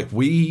couldn't, like,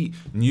 we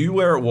knew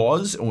where it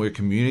was, and we were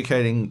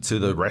communicating to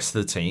the rest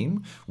of the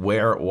team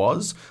where it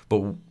was,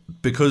 but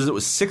because it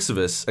was 6 of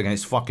us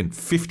against fucking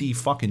 50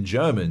 fucking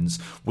Germans,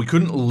 we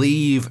couldn't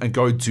leave and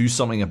go do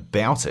something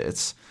about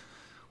it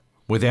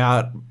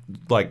without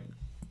like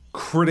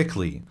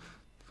critically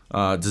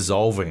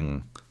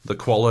dissolving the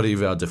quality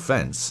of our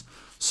defense.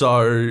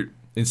 So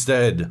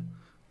instead,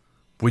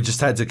 we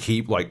just had to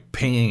keep like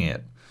pinging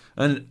it.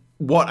 And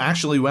what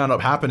actually wound up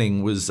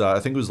happening was, I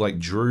think it was like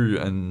Drew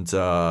and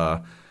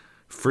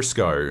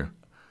Frisco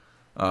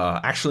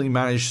actually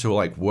managed to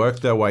like work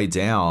their way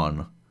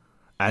down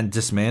and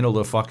dismantle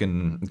the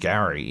fucking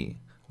Gary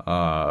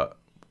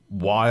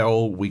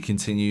while we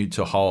continued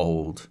to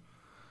hold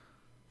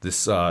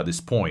this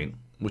point,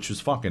 which was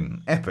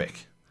fucking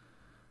epic.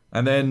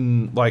 And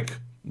then like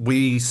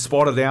we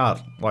spotted out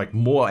like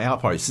more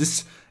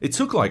outposts. It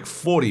took like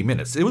 40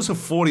 minutes. It was a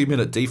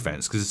 40-minute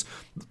defense because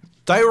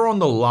they were on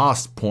the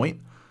last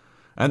point,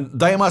 and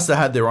they must have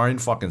had their own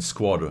fucking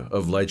squad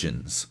of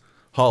legends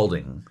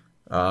holding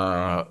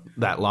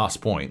that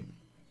last point.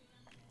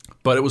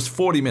 But it was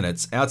 40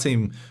 minutes. Our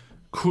team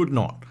could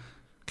not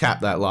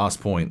cap that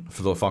last point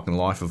for the fucking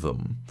life of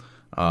them.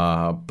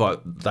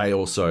 But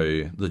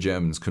the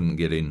Germans couldn't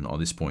get in on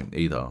this point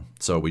either.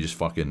 So we just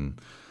fucking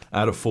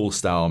at a full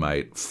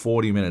stalemate,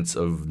 40 minutes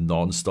of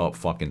non-stop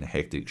fucking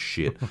hectic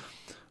shit.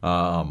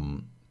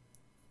 The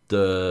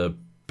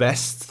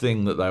best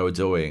thing that they were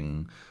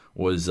doing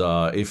was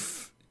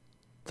if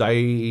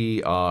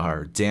they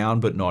are down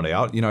but not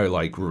out,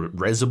 like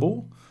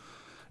Reservoir.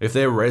 If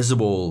they're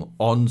Reservoir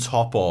on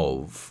top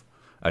of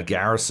a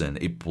garrison,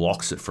 it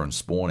blocks it from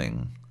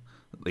spawning.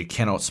 It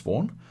cannot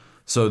spawn.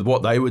 So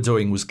what they were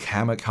doing was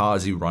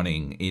kamikaze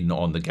running in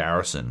on the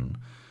garrison.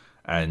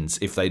 And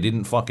if they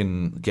didn't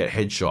fucking get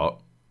headshot,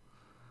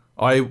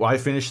 I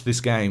finished this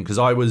game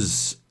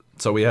because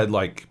so we had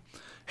like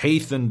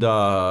Heath and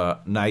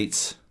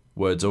Nate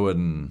were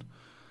doing,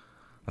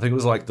 I think it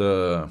was like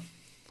I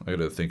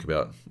gotta think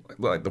about,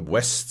 like the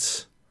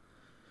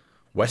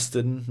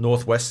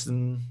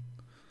northwestern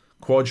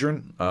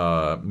quadrant.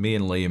 Me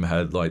and Liam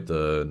had like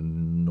the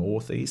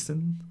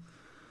northeastern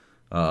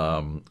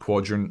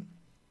quadrant.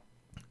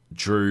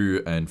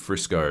 Drew and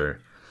Frisco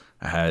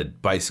had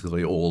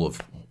basically all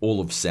of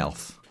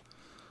South,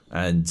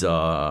 and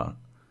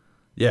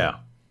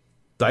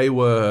they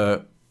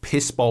were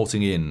piss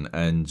bolting in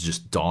and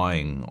just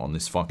dying on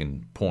this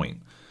fucking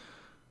point.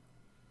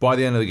 By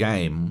the end of the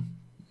game,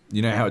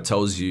 you know how it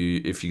tells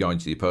you if you go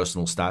into your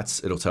personal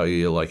stats, it'll tell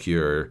you like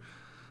your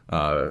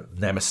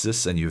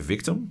nemesis and your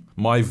victim.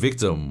 My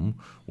victim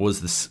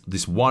was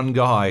this one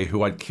guy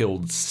who I'd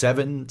killed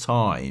 7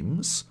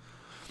 times.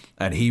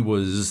 And he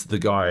was the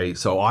guy,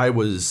 so I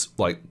was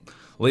like,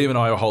 Liam and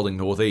I were holding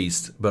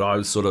northeast, but I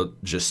was sort of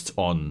just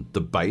on the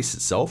base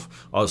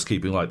itself. I was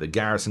keeping like the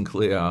garrison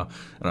clear, and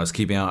I was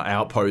keeping our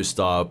outpost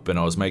up, and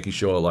I was making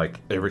sure like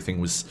everything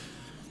was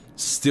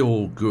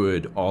still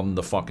good on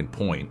the fucking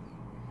point.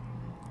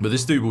 But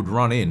this dude would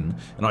run in,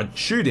 and I'd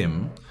shoot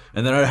him,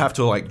 and then I'd have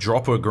to like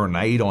drop a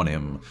grenade on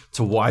him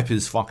to wipe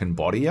his fucking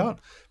body out.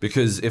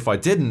 Because if I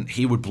didn't,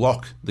 he would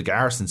block the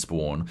garrison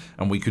spawn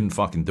and we couldn't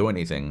fucking do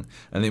anything.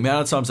 And the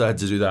amount of times I had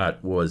to do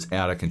that was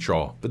out of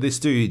control. But this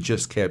dude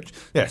just kept,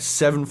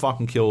 7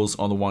 fucking kills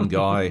on the one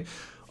guy.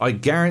 I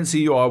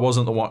guarantee you I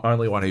wasn't the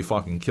only one who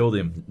fucking killed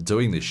him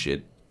doing this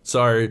shit.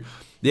 So,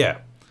 yeah,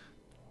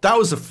 that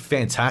was a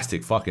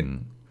fantastic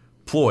fucking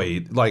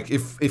ploy. Like,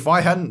 if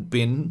I hadn't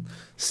been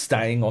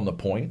staying on the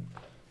point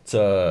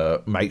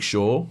to make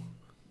sure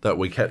that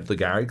we kept the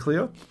Gary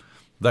clear,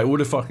 they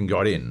would have fucking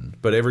got in.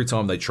 But every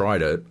time they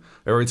tried it,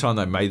 every time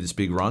they made this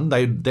big run,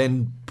 they'd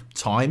then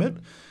time it.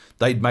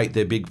 They'd make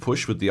their big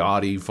push with the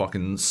arty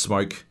fucking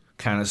smoke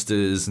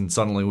canisters, and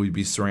suddenly we'd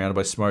be surrounded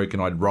by smoke,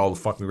 and I'd roll the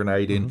fucking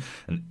grenade in,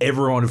 and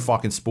everyone would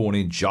fucking spawn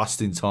in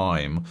just in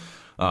time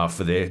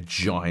for their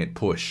giant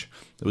push.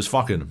 It was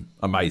fucking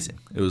amazing.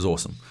 It was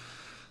awesome.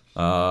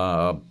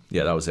 That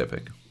was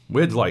epic. We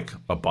had like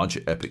a bunch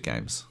of epic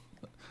games.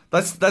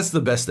 That's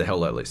the best of Hell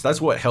Let Loose. That's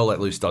what Hell Let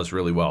Loose does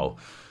really well.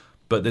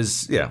 But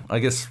there's, I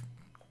guess,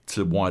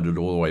 to wind it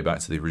all the way back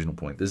to the original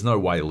point, there's no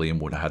way Liam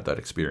would have had that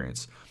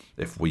experience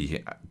if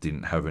we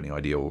didn't have any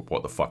idea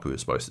what the fuck we were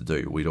supposed to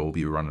do. We'd all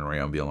be running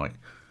around being like,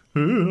 I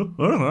don't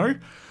know.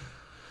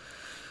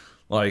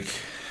 Like,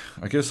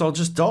 I guess I'll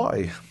just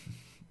die.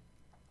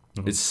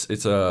 Mm-hmm.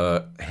 It's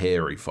a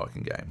hairy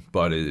fucking game,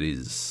 but it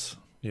is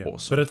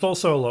awesome. But it's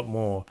also a lot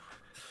more.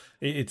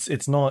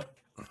 It's not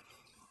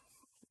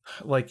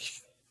like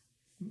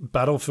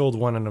Battlefield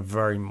 1 in a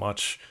very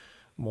much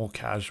more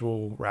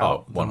casual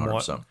route than 100%.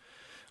 what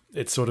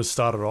it sort of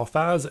started off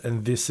as,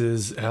 and this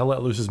is Hell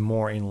Let Loose is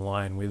more in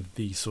line with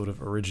the sort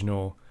of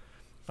original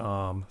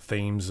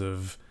themes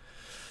of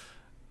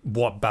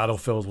what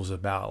Battlefield was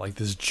about, like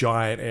this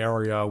giant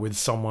area with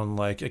someone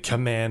like a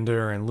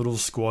commander and little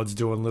squads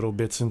doing little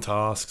bits and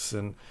tasks,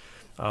 and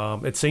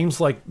it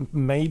seems like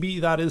maybe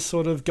that is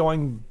sort of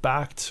going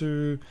back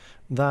to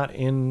that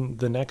in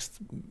the next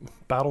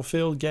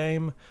Battlefield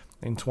game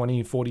in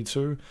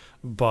 2042,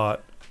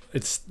 but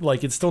it's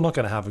like it's still not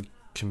going to have a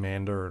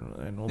commander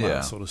and all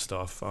that sort of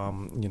stuff.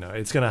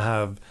 It's going to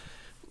have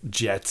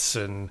jets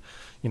and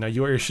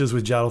your issues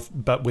with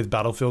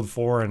Battlefield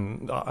 4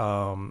 and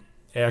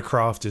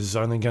aircraft is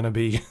only going to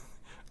be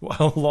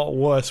a lot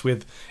worse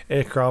with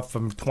aircraft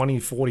from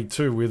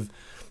 2042 with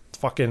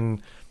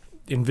fucking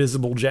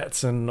invisible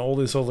jets and all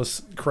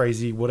this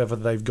crazy whatever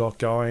they've got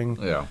going.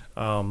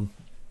 But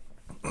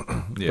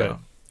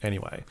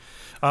anyway,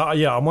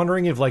 I'm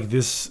wondering if like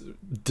this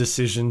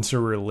decision to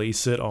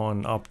release it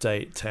on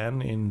update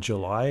 10 in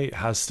July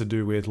has to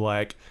do with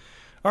like,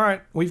 all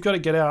right, we've got to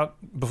get out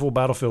before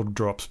Battlefield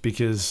drops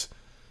because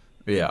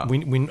we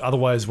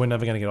otherwise we're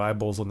never going to get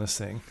eyeballs on this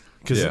thing,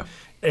 because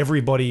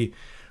everybody,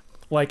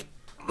 like,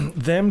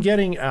 them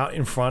getting out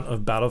in front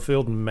of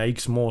Battlefield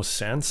makes more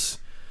sense.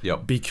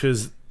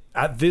 Because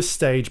at this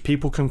stage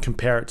people can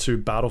compare it to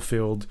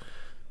Battlefield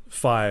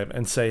 5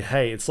 and say,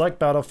 hey, it's like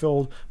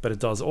Battlefield, but it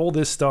does all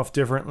this stuff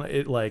differently.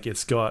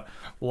 It's got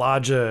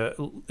larger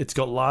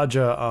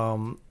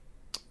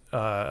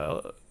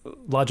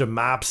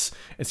maps.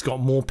 It's got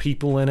more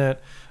people in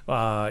it.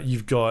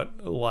 You've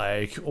got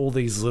like all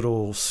these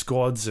little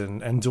squads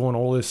and doing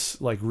all this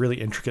like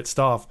really intricate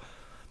stuff.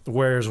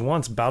 Whereas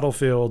once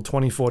Battlefield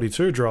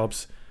 2042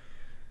 drops,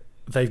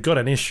 they've got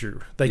an issue.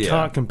 They Yeah.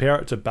 can't compare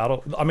it to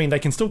Battle. I mean, they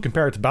can still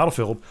compare it to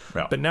Battlefield,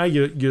 Yeah. but now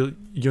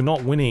you're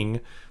not winning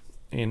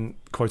in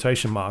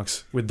quotation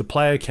marks with the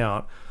player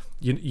count.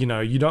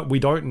 We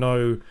don't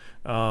know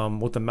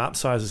what the map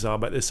sizes are,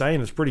 but they're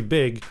saying it's pretty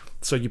big,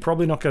 so you're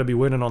probably not going to be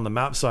winning on the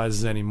map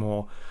sizes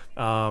anymore.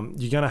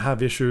 You're going to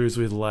have issues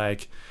with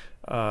like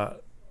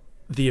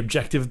the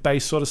objective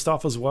based sort of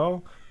stuff as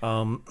well,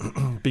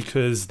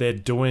 because they're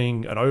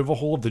doing an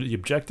overhaul of the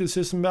objective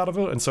system out of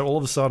it, and so all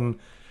of a sudden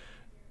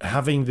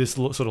having this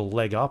sort of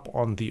leg up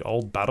on the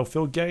old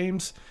Battlefield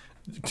games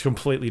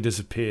completely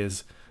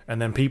disappears,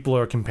 and then people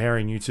are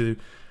comparing you to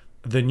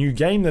the new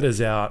game that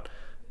is out,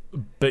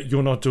 but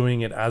you're not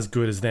doing it as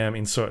good as them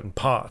in certain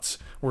parts.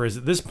 Whereas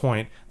at this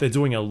point, they're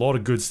doing a lot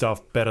of good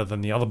stuff better than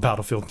the other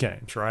Battlefield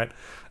games, right?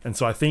 And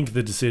so I think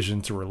the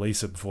decision to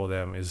release it before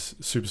them is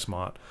super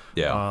smart.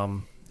 Yeah.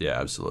 Yeah,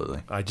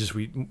 absolutely.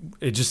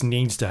 It just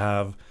needs to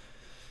have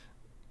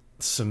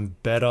some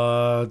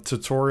better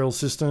tutorial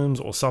systems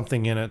or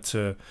something in it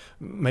to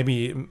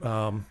maybe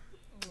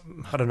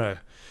I don't know,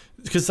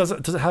 because does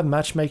it have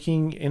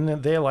matchmaking in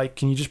it there? Like,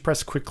 can you just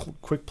press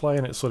quick play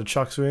and it sort of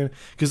chucks you in?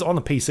 Because on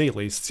the PC at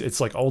least, it's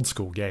like old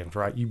school games,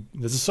 right?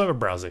 There's a server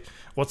browser.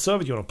 What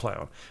server do you want to play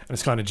on? And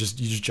it's kind of you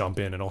just jump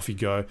in and off you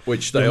go.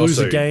 Which they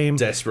also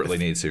desperately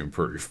need to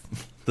improve.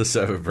 The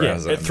server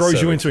browser. Yeah, it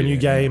throws you into a new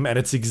game and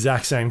it's the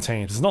exact same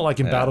teams. It's not like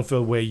in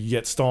Battlefield where you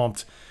get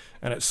stomped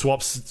and it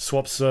swaps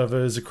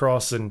servers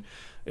across and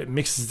it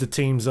mixes the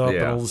teams up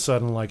and all of a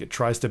sudden like it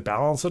tries to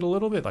balance it a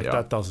little bit. Like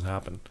that doesn't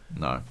happen.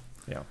 No.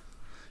 Yeah.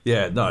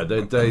 Yeah, no,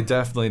 they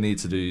definitely need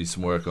to do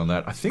some work on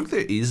that. I think there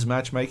is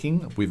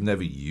matchmaking. We've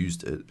never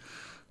used it.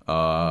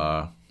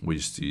 We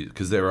just use,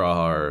 because there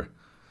are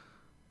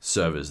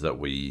servers that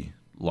we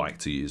like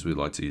to use. We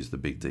like to use the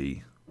Big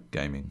D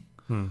gaming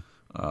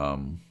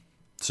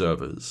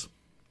servers.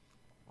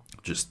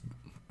 Just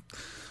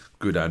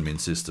good admin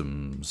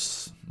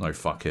systems, no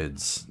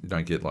fuckheads. You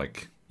don't get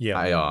like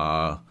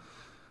AR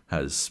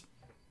has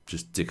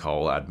just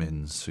dickhole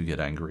admins who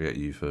get angry at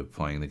you for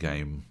playing the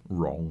game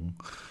wrong.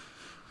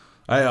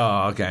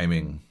 AR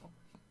gaming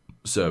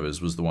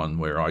servers was the one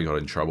where I got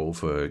in trouble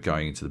for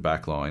going into the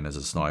back line as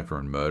a sniper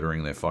and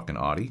murdering their fucking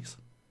arties.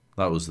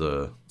 That was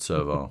the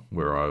server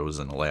where I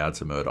wasn't allowed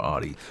to murder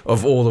arty.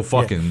 Of all the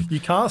fucking... You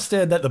can't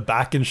stand at the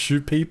back and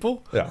shoot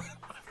people? Yeah.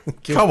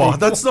 Come on,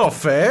 that's not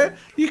fair.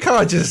 You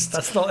can't just...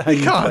 That's not how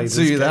you play this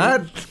do game.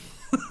 that.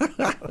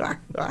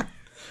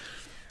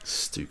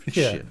 Stupid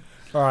shit.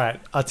 All right,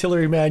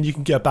 artillery man, you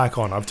can get back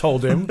on. I've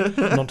told him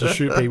not to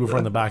shoot people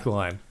from the back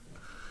line.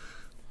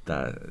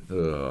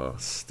 That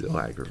still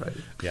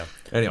aggravated. Yeah.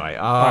 Anyway,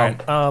 all right.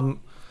 Do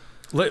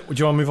you want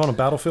to move on to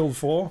Battlefield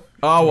 4?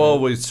 Oh well,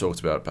 we've talked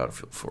about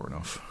Battlefield 4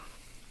 enough.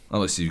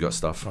 Unless you've got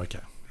stuff. Okay.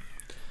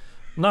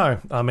 No,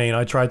 I mean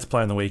I tried to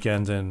play on the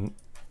weekend and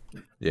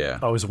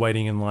I was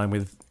waiting in line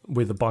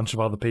with a bunch of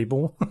other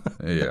people.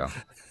 Yeah.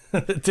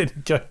 It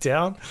didn't go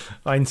down.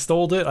 I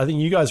installed it. I think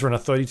you guys were in a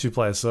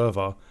 32-player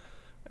server.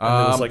 And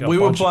there was like a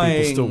bunch of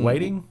people still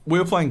waiting. We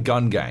were playing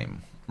Gun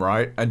Game,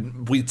 right?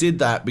 And we did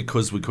that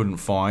because we couldn't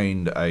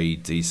find a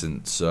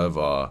decent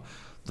server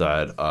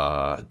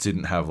that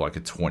didn't have like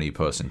a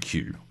 20-person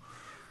queue.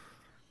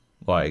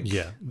 Like,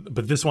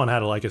 but this one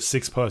had like a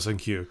 6-person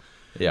queue.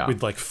 Yeah.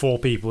 With like 4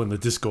 people in the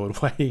Discord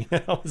waiting.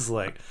 I was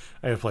like,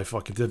 I gotta play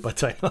fucking Dead by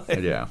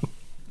Daylight. Yeah.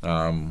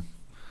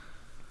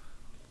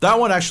 That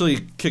one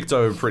actually kicked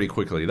over pretty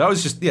quickly. That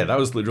was that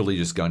was literally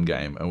just Gun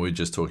Game, and we were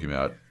just talking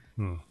about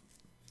we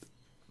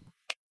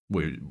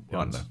were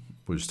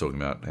just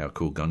talking about how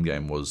cool Gun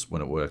Game was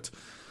when it worked.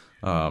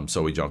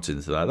 So we jumped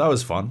into that. That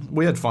was fun.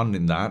 We had fun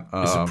in that.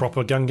 Is it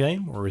proper Gun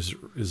Game, or is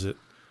it?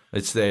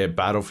 It's their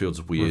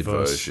Battlefield's weird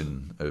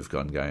version of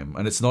Gun Game,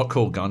 and it's not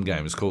called Gun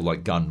Game. It's called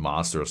like Gun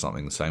Master or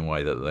something. The same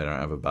way that they don't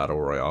have a Battle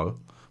Royale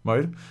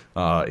mode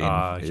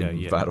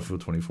in Battlefield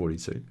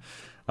 2042.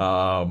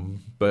 No,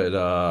 we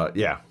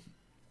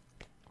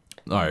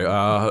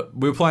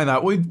were playing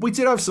that. We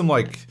did have some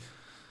like,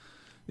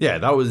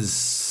 that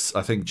was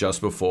I think just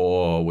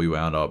before we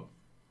wound up,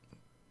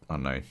 I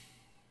don't know,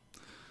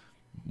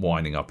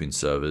 winding up in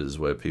servers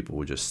where people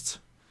were just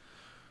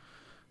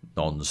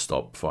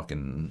non-stop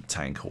fucking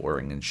tank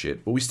whoring and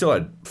shit. But we still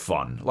had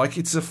fun. Like,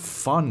 it's a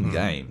fun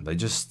game. It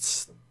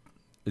just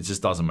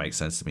doesn't make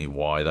sense to me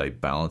why they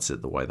balance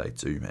it the way they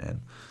do,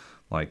 man.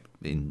 Like,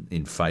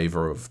 in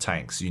favor of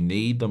tanks. You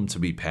need them to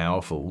be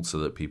powerful so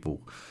that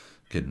people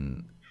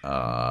can,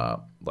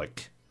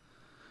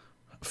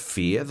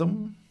 fear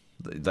them.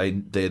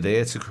 They're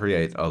there to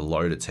create a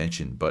load of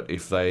tension. But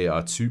if they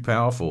are too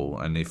powerful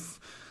and if,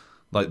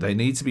 they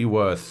need to be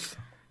worth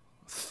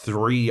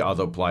 3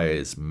 other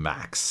players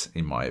max,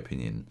 in my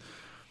opinion.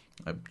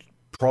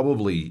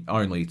 Probably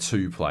only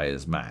 2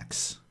 players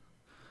max.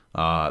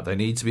 They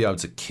need to be able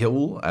to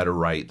kill at a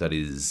rate that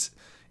is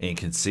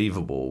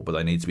inconceivable, but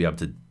they need to be able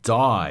to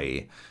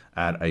die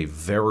at a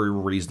very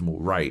reasonable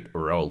rate,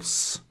 or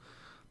else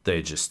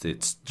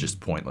it's just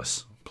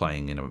pointless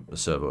playing in a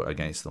server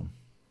against them.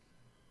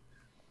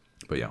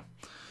 But yeah.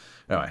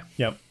 Anyway.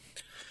 Yep.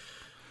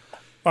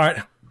 All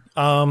right.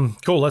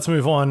 Cool. Let's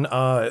move on.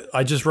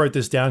 I just wrote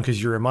this down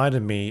because you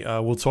reminded me.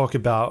 We'll talk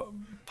about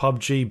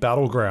PUBG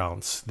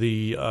Battlegrounds,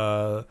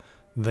 the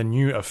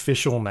new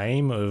official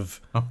name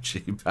of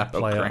PUBG Battlegrounds.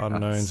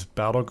 PlayerUnknown's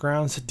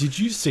Battlegrounds. Did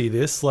you see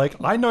this? Like,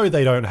 I know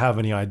they don't have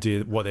any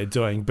idea what they're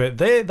doing, but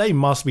they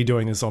must be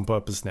doing this on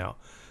purpose now.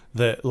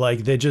 That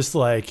like they're just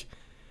like,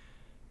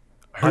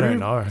 I don't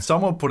know.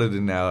 Someone put it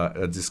in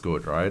our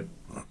Discord, right?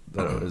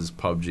 That it was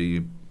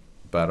PUBG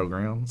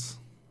Battlegrounds.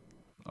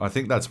 I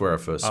think that's where I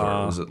first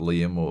saw it. Was it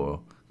Liam or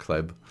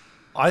Kleb?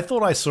 I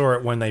thought I saw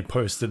it when they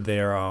posted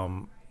their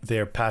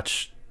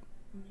patch.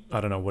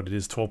 I don't know what it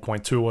is,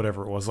 12.2 or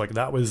whatever it was. Like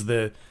that was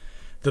the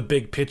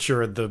big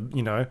picture of the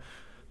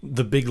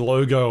big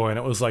logo, and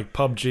it was like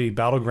PUBG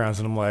Battlegrounds,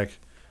 and I'm like,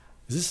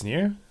 is this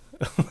new?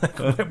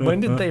 Like, when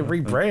did they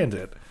rebrand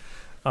it?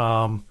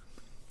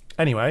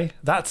 Anyway,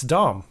 that's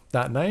dumb.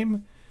 That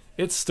name,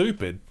 it's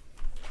stupid.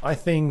 I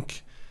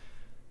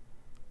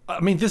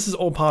mean, this is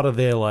all part of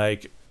their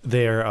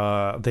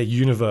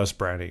universe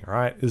branding,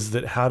 right? Is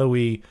that how do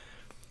we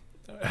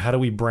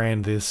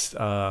brand this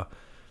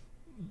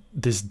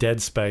this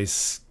Dead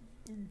Space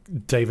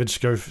David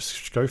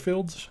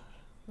Schofield's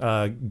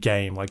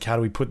game? Like, how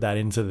do we put that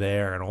into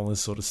there and all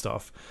this sort of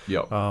stuff?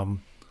 Yep. All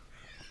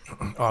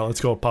right,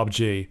 let's go with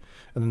PUBG.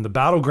 And then the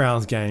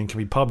Battlegrounds game can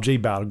be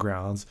PUBG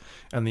Battlegrounds,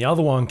 and the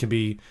other one can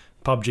be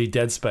PUBG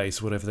Dead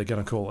Space, whatever they're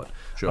going to call it.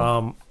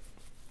 Sure.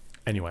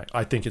 Anyway,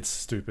 I think it's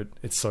stupid.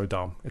 It's so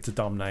dumb. It's a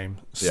dumb name.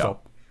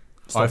 Stop.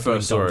 I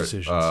first saw it.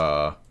 It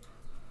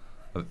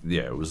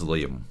was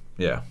Liam.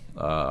 Yeah.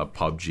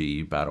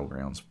 PUBG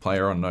Battlegrounds.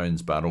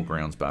 PlayerUnknown's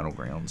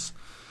Battlegrounds.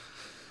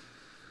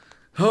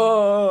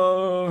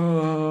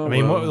 I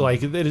mean,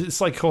 like it's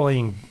like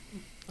calling.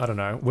 I don't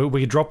know.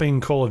 We're dropping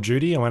Call of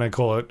Duty. I'm going to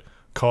call it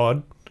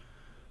COD.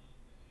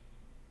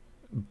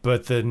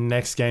 But the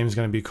next game is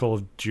going to be Call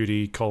of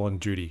Duty: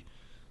 Duty.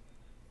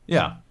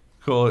 Yeah.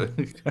 Call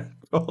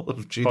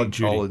of Duty: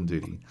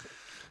 Duty.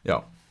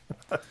 Yeah.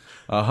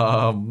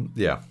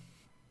 Yeah.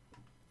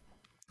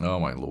 Oh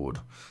my lord.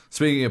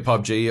 Speaking of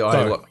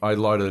PUBG, I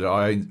loaded it.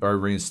 I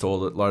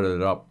reinstalled it, loaded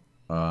it up.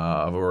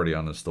 I've already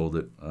uninstalled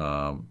it.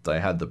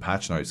 They had the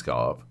patch notes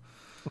go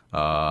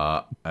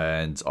up,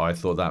 and I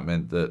thought that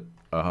meant that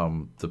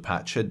the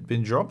patch had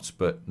been dropped,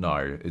 but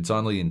no, it's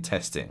only in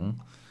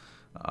testing,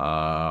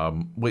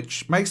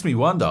 which makes me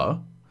wonder.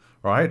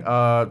 Right?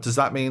 Does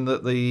that mean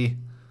that I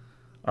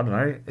don't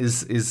know,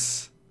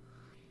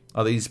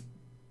 are these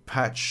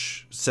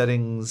patch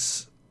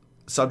settings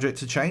subject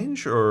to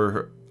change,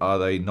 or are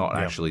they not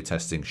actually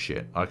testing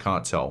shit? I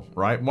can't tell,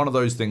 right? One of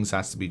those things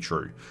has to be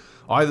true.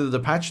 Either the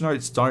patch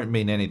notes don't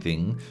mean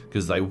anything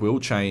because they will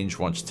change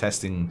once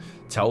testing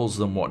tells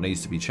them what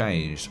needs to be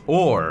changed,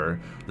 or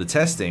the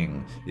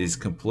testing is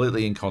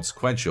completely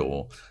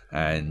inconsequential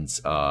and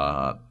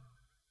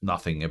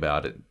nothing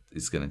about it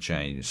is going to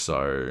change.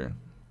 So,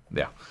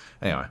 yeah.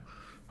 Anyway,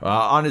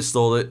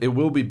 uninstalled it. It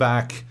will be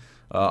back.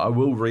 I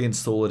will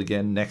reinstall it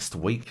again next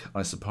week,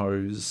 I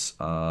suppose.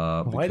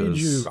 Why did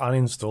you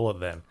uninstall it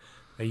then?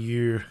 Are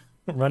you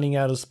running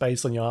out of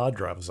space on your hard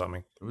drive or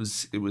something?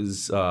 It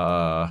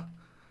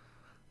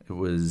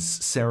was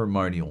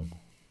ceremonial.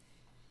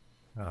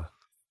 Ah.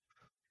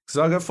 Because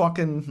I got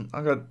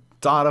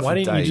data. Why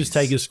didn't you just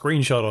take a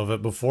screenshot of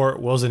it before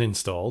it wasn't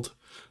installed?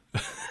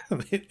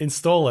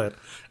 Install it,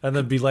 and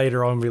then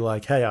later on be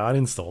like, hey, I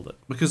uninstalled it.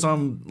 Because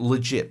I'm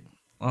legit.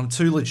 I'm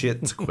too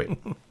legit to quit.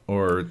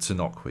 Or to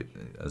not quit,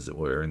 as it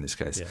were, in this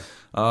case.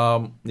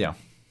 Yeah.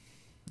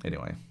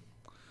 Anyway.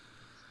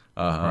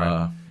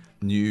 Right.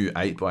 New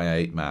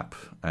 8x8 map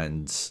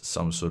and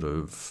some sort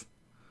of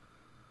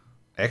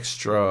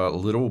extra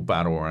little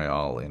battle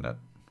royale in it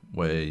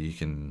where you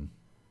can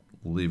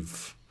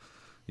live.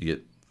 You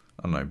get,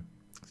 I don't know,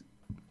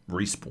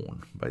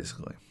 respawn,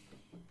 basically.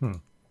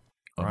 I'm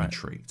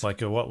intrigued.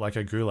 Like a what? Like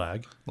a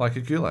gulag? Like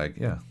a gulag,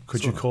 yeah.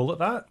 Could you call it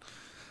that?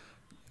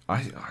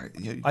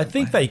 I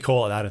think they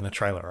call it that in the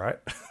trailer, right?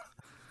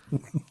 Do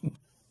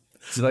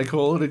they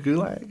call it a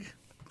gulag?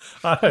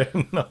 I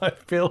don't know. I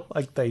feel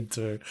like they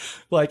do.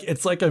 Like,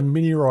 it's like a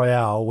mini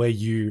royale where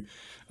you,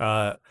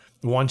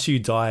 once you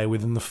die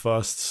within the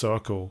first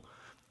circle,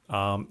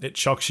 it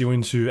chucks you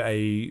into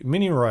a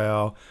mini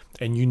royale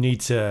and you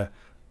need to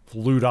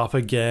loot up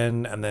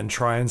again and then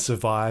try and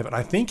survive. And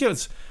I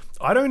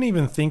don't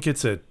even think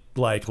it's a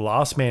like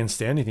last man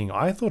standing thing.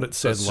 I thought it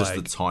said just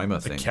the timer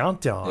thing.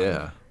 Countdown.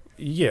 Yeah.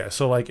 Yeah,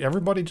 so like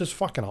everybody just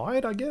fucking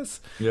hide, I guess.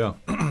 Yeah.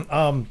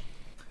 And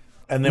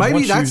then maybe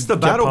once that's you the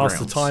get battlegrounds. past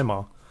the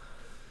timer.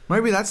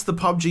 Maybe that's the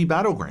PUBG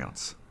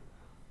Battlegrounds.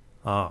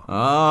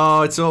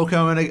 Oh, it's all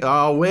coming.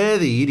 We're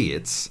the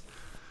idiots.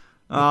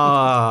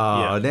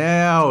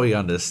 Now we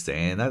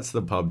understand. That's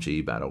the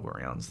PUBG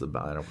Battlegrounds. The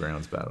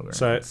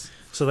Battlegrounds.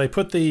 So they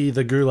put the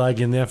gulag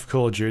in there for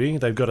Call of Duty.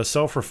 They've got a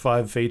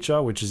self-revive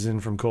feature, which is in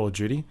from Call of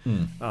Duty.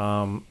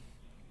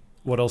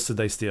 What else did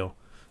they steal?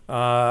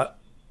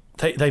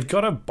 They've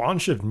got a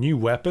bunch of new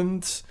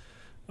weapons.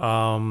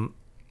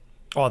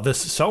 This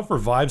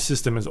self-revive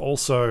system is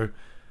also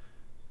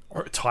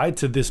tied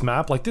to this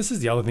map. Like, this is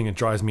the other thing that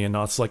drives me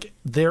nuts. Like,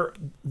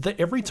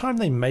 every time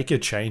they make a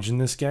change in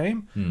this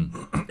game,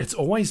 it's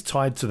always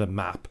tied to the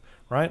map,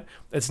 right?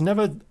 It's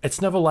never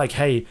like,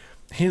 hey,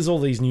 here's all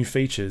these new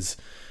features,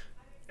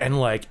 and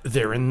like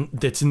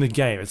that's in the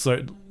game. It's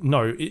like,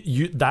 no,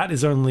 that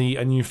is only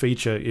a new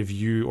feature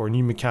or a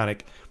new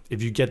mechanic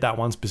if you get that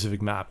one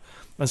specific map.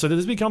 And so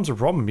this becomes a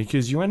problem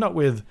because you end up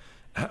with,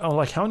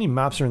 like, how many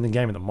maps are in the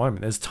game at the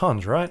moment? There's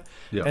tons, right?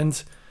 Yeah.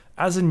 And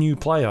as a new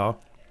player,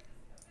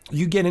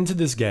 you get into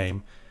this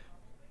game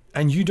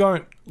and you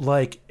don't,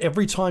 like,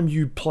 every time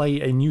you play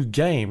a new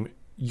game,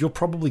 you're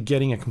probably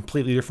getting a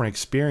completely different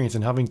experience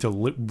and having to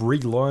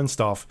relearn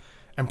stuff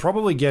and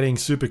probably getting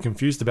super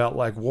confused about,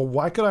 like, well,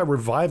 why could I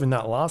revive in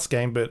that last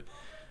game, but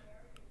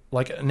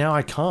like now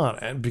I can't,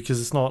 and because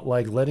it's not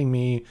like letting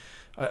me,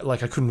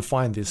 like, I couldn't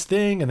find this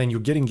thing. And then you're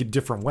getting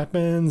different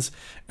weapons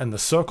and the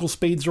circle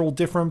speeds are all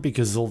different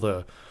because all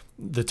the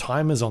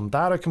timers on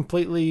that are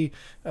completely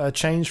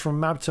changed from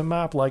map to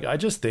map. Like, I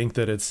just think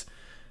that it's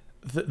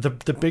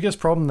the biggest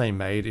problem they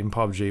made in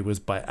PUBG was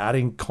by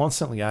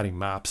constantly adding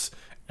maps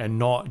and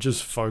not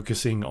just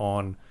focusing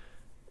on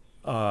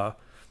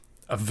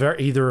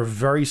either a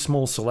very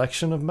small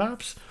selection of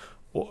maps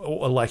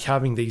or like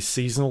having these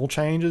seasonal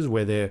changes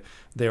where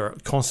they're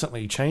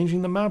constantly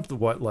changing the map,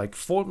 what like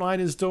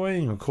Fortnite is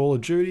doing or Call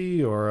of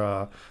Duty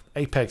or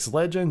Apex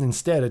Legends.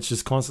 Instead, it's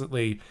just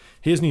constantly,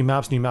 here's new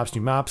maps,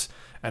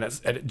 and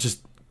it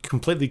just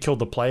completely killed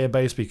the player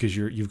base because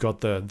you've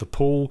got the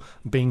pool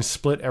being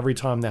split every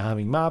time they're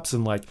having maps,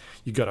 and like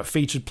you got a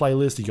featured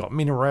playlist, you got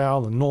mini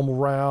rail and normal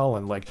rail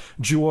and like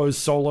duos,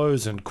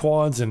 solos, and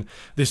quads. And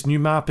this new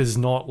map is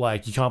not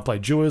like you can't play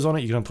duos on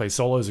it, you can play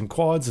solos and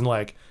quads, and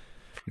like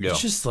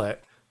it's just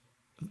like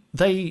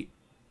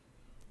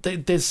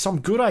there's some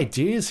good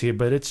ideas here,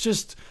 but it's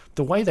just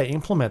the way they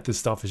implement this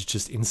stuff is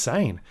just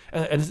insane,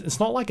 and it's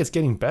not like it's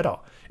getting better.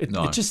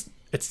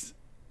 It's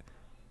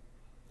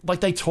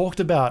like they talked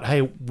about,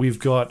 hey, we've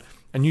got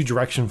a new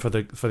direction for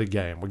the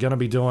game. We're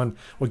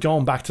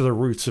going back to the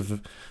roots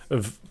of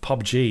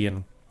PUBG,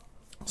 and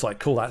it's like,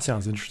 cool, that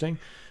sounds interesting.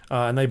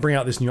 And they bring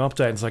out this new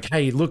update, and it's like,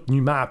 hey, look,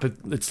 new map.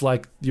 It's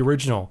like the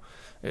original,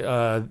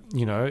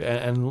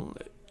 and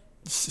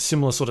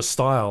similar sort of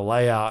style,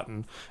 layout,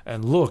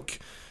 and look.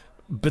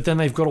 But then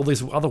they've got all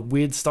this other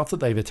weird stuff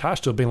that they've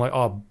attached to it, being like,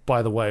 oh,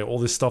 by the way, all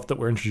this stuff that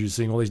we're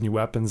introducing, all these new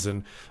weapons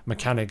and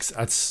mechanics,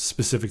 that's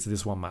specific to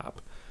this one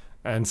map.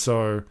 And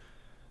so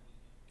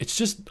it's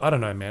just, I don't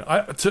know, man.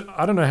 I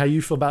don't know how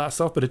you feel about that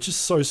stuff, but it's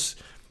just so,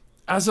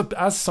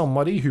 as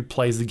somebody who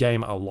plays the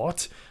game a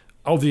lot,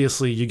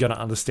 obviously you're going to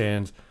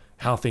understand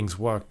how things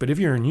work. But if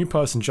you're a new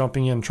person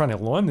jumping in trying to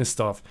learn this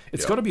stuff,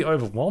 it's got to be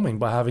overwhelming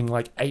by having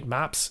like 8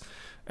 maps,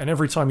 and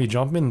every time you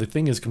jump in, the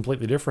thing is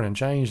completely different and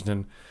changed,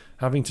 and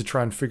having to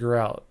try and figure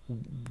out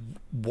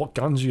what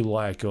guns you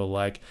like, or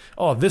like,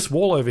 oh, this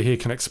wall over here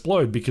can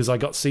explode because I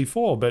got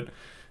C4, but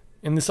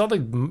in this other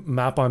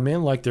map I'm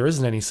in, like, there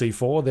isn't any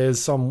C4. There's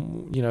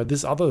some,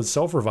 this other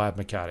self-revive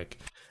mechanic.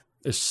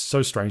 It's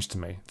so strange to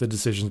me, the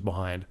decisions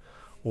behind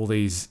all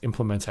these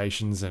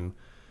implementations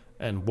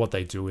and what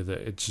they do with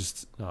it. It's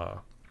just,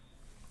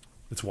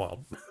 it's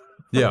wild.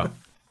 Yeah.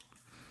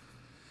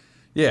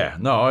 Yeah,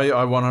 no, I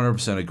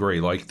 100%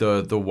 agree. Like,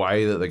 the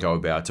way that they go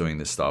about doing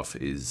this stuff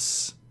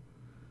is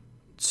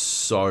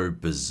so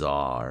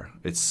bizarre.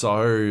 It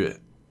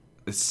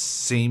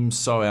seems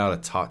so out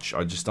of touch.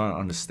 I just don't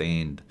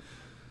understand.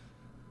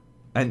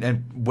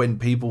 And when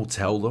people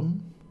tell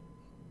them,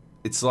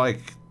 it's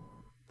like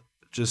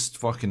just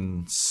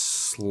fucking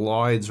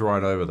slides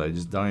right over. They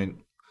just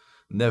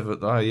never.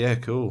 Oh yeah,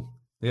 cool.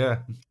 Yeah,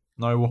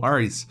 no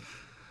worries.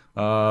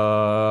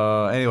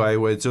 Anyway,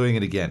 we're doing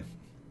it again.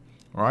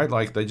 Right?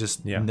 Like, they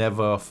just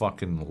never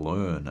fucking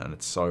learn, and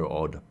it's so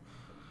odd.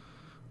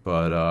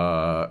 But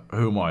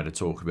who am I to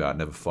talk about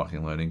never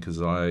fucking learning? Because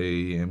I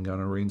am going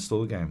to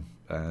reinstall the game.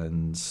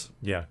 And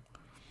yeah.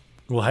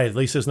 Well, hey, at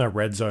least there's no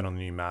red zone on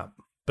the new map.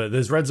 But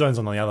there's red zones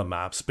on the other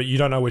maps, but you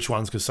don't know which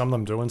ones because some of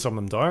them do and some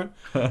of them don't.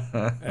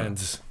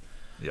 And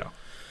yeah.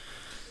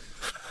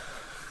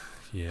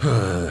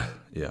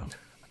 Yeah.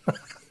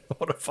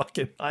 What a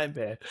fucking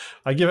nightmare.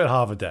 I give it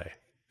half a day.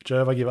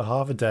 Jove, I give it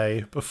half a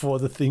day before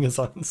the thing is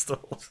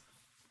uninstalled.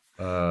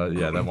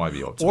 Yeah, that might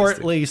be optimistic. Or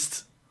at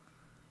least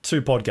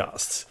 2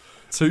 podcasts.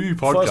 2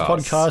 podcasts.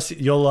 First podcast,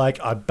 you're like,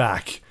 I'm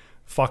back.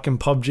 Fucking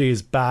PUBG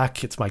is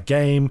back. It's my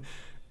game.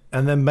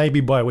 And then maybe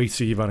by week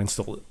 2, you've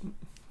uninstalled it.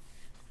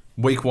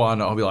 Week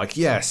 1, I'll be like,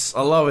 yes,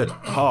 I love it.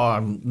 Oh,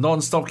 I'm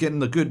non-stop getting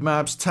the good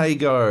maps.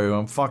 Tago.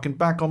 I'm fucking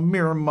back on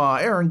Miramar.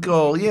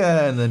 Erangel.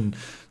 Yeah. And then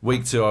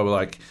week 2, I'll be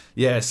like,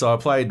 yeah, so I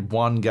played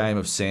 1 game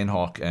of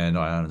Sandhawk and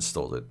I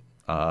uninstalled it.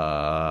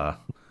 I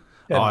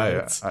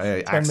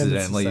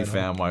accidentally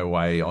found my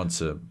way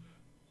onto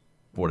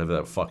whatever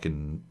that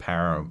fucking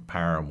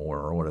Paramore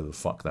or whatever the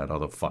fuck that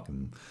other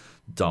fucking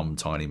dumb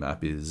tiny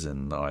map is,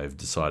 and I've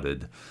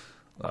decided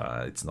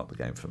it's not the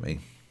game for me.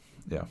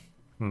 Yeah.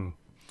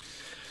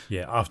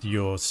 Yeah, after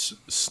you're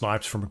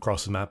sniped from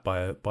across the map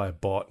by a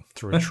bot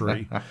through a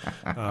tree.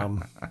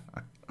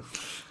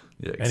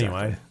 Yeah, exactly.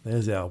 Anyway,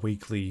 there's our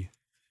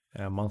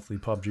monthly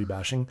PUBG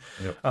bashing.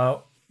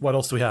 Yep. What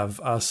else do we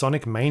have?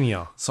 Sonic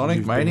Mania.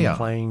 Sonic Mania. Been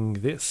playing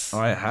this?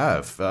 I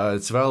have.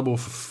 It's available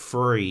for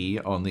free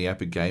on the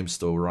Epic Game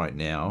Store right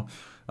now.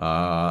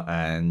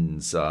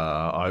 And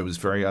I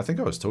think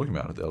I was talking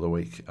about it the other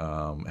week,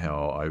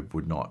 how I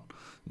would not,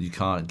 you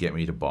can't get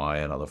me to buy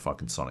another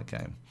fucking Sonic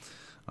game.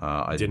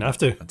 I didn't have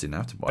to. I didn't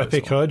have to buy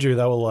Epic heard you.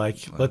 They were like,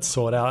 let's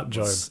sort out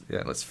Job.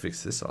 Let's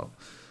fix this up.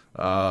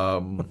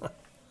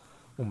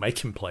 We'll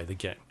make him play the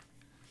game.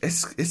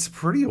 It's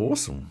pretty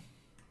awesome.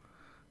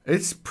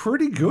 It's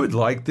pretty good.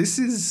 Like, this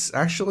is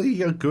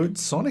actually a good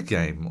Sonic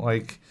game.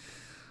 Like,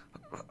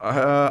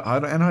 I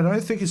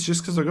don't think it's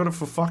just because I got it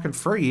for fucking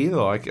free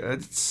either. Like,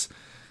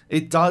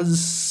 it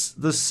does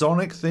the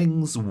Sonic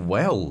things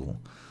well,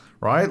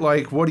 right?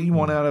 Like, what do you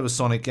want out of a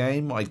Sonic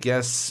game? I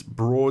guess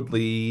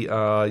broadly,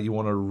 you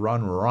want to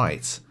run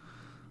right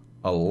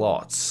a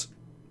lot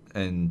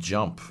and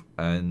jump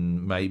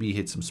and maybe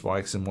hit some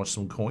spikes and watch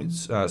some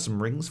coins,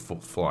 some rings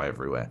fly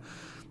everywhere.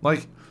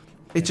 Like,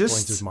 it just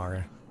Coins is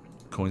Mario.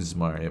 Coins is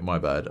Mario. My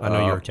bad. I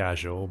know you're a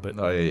casual, but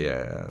oh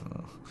yeah.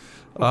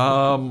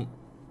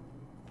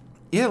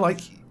 Yeah,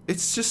 like,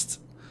 it's just,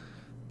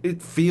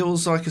 it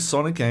feels like a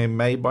Sonic game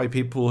made by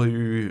people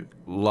who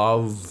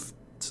loved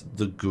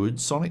the good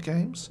Sonic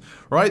games,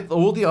 right?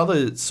 All the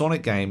other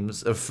Sonic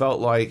games have felt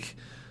like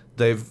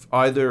they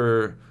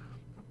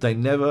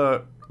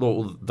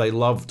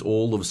loved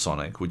all of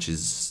Sonic, which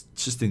is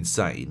just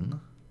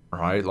insane,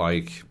 right?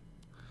 Like,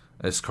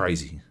 it's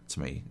crazy to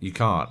me. You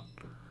can't.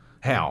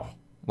 How?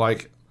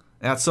 Like,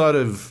 outside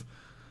of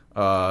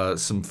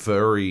some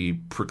furry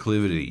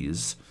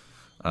proclivities,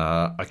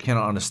 I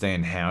cannot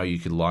understand how you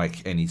could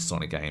like any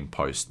Sonic game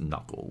post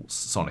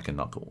Sonic and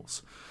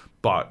Knuckles.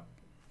 But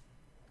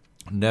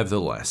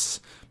nevertheless,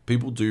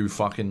 people do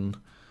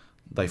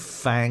they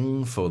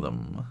fang for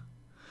them,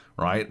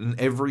 right? And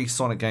every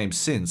Sonic game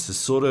since has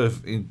sort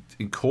of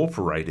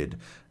incorporated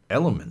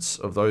elements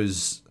of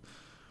those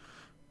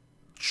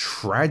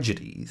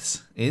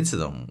tragedies into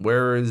them,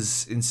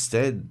 whereas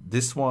instead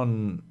this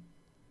one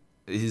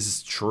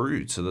is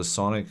true to the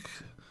Sonic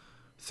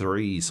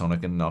 3,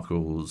 Sonic and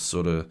Knuckles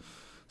sort of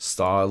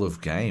style of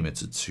game.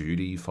 It's a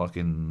 2D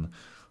fucking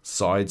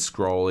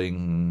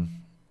side-scrolling,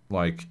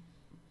 like,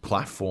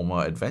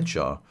 platformer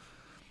adventure.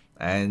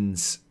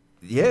 And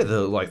yeah,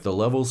 the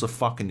levels are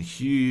fucking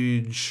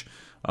huge.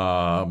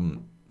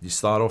 You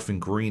start off in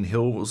Green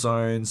Hill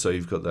Zone, so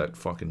you've got that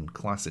fucking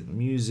classic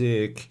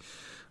music.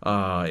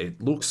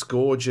 It looks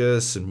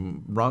gorgeous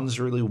and runs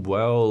really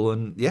well,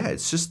 and yeah,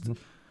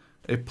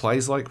 it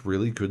plays like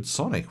really good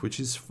Sonic, which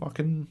is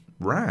fucking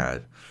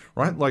rad,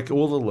 right? Like,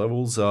 all the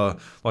levels are,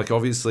 like,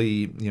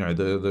 obviously, you know,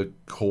 the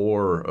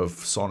core of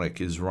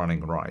Sonic is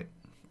running right?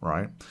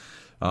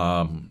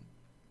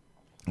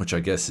 Which I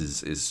guess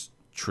is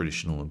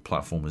traditional in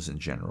platformers in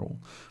general.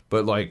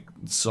 But, like,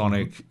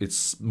 Sonic,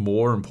 it's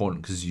more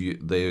important because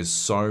there's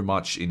so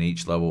much in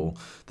each level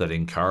that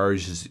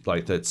encourages,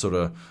 like, that sort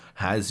of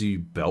has you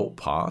belt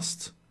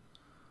past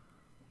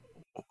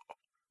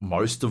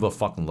most of a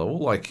fucking level.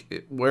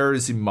 Like,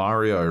 whereas in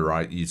Mario,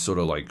 right, you sort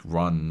of, like,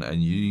 run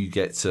and you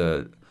get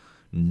to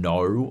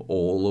know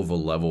all of a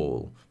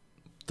level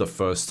the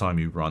first time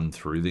you run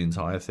through the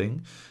entire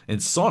thing.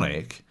 In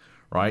Sonic,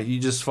 right, you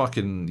just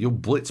you'll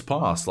blitz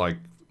past, like,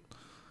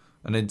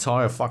 an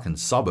entire fucking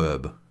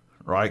suburb,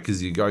 right?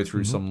 Because you go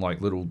through some,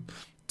 like, little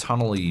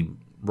tunnely,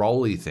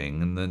 rolly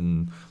thing, and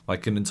then,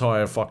 like, an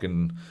entire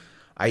fucking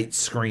 8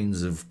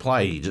 screens of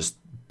play just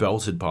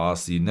belted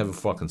past. You never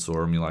fucking saw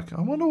them. You're like,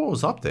 I wonder what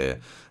was up there.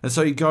 And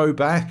so you go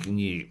back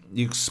and you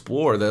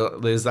explore.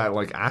 There's that,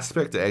 like,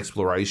 aspect of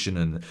exploration,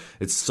 and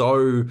it's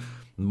so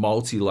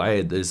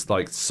multi-layered. There's,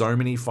 like, so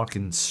many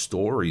fucking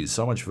stories,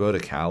 so much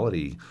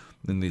verticality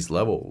in these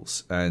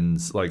levels, and,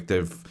 like,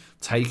 they've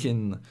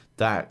taken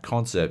that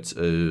concept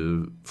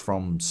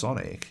from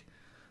Sonic,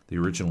 the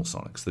original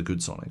Sonics, the good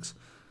Sonics,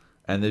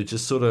 and they've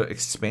just sort of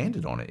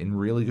expanded on it in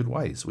really good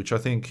ways, which I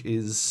think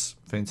is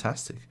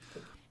fantastic.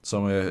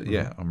 So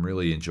I'm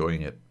really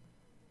enjoying it.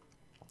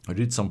 I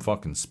did some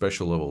fucking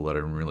special level that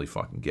I didn't really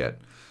fucking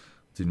get.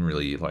 Didn't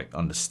really, like,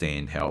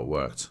 understand how it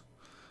worked.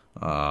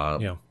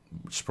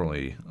 Which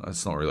probably,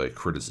 it's not really a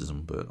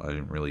criticism, but I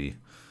didn't really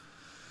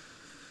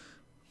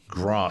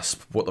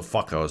grasp what the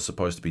fuck I was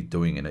supposed to be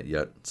doing in it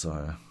yet.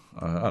 So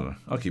I don't know.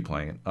 I'll keep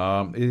playing it.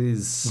 It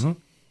is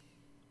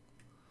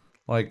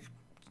like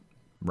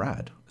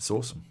rad. It's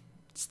awesome.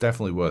 It's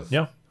definitely worth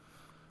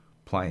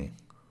playing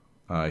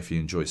if you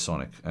enjoy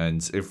Sonic.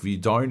 And if you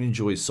don't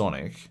enjoy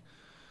Sonic,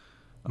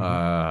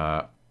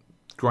 grab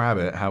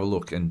it, have a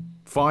look, and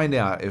find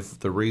out if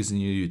the reason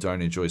you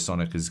don't enjoy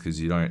Sonic is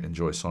because you don't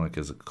enjoy Sonic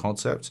as a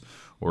concept,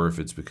 or if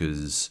it's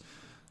because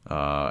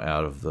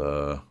out of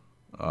the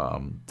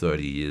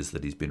 30 years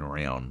that he's been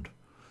around,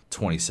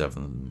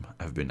 27 of them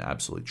have been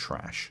absolute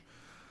trash.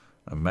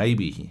 And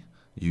maybe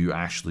you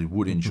actually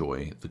would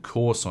enjoy the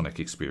core Sonic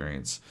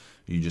experience.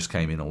 You just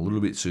came in a little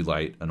bit too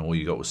late and all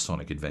you got was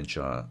Sonic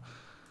Adventure,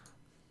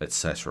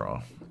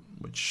 etc.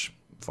 Which,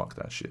 fuck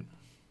that shit.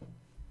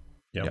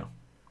 Yep. Yeah.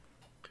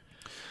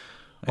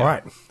 All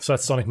right, so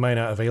that's Sonic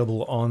Mania,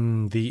 available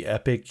on the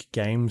Epic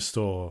Game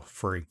Store,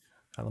 free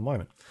at the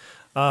moment.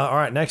 All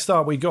right, next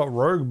up we got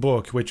Rogue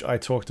Book, which I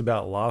talked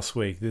about last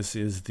week. This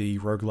is the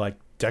roguelike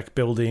deck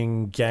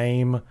building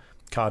game,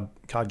 card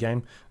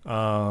game,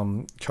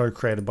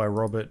 co-created by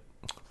Richard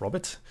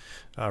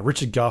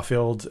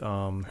Garfield,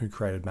 who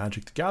created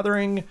Magic the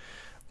Gathering.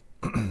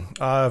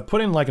 I've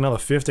put in like another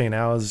 15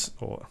 hours,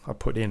 or I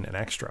put in an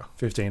extra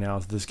 15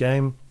 hours of this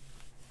game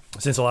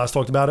since I last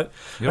talked about it.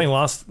 Yep. I mean,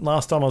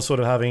 last time I was sort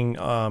of having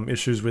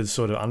issues with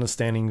sort of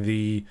understanding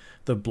the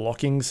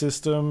blocking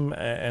system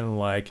and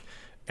like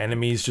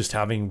enemies just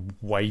having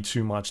way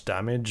too much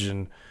damage,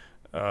 and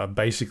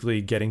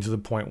basically getting to the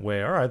point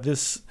where, all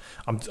right,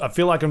 I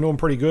feel like I'm doing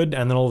pretty good,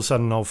 and then all of a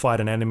sudden I'll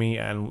fight an enemy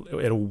and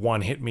it'll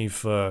one hit me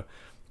for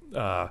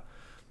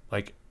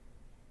like,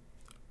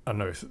 I don't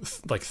know,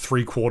 like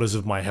 3/4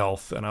 of my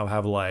health, and I'll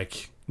have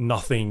like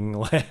nothing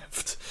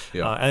left.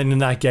 Yeah. And in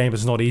that game,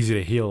 it's not easy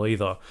to heal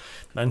either.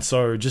 And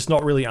so just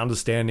not really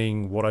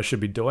understanding what I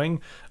should be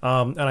doing.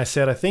 And I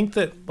think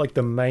that like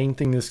the main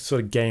thing this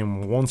sort of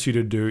game wants you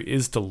to do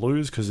is to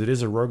lose, because it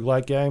is a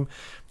roguelike game.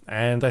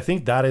 And I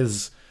think that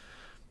was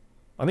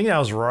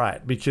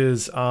right,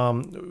 because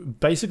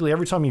basically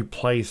every time you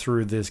play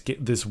through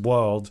this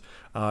world,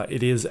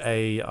 it is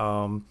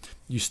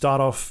you start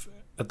off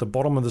at the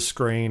bottom of the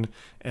screen,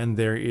 and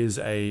there is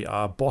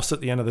a boss at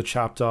the end of the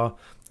chapter,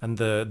 and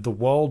the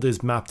world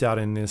is mapped out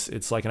in this.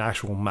 It's like an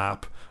actual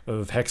map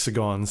of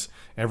hexagons.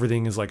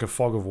 Everything is like a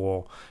fog of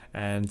war,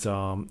 and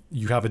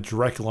you have a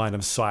direct line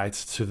of sight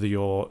to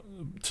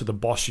the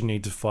boss you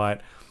need to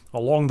fight.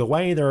 Along the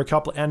way, there are a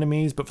couple of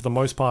enemies, but for the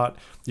most part,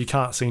 you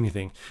can't see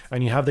anything.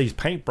 And you have these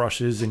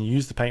paintbrushes, and you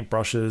use the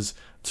paintbrushes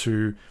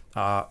to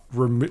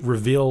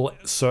reveal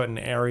certain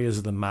areas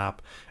of the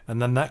map.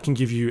 And then that can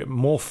give you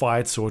more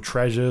fights or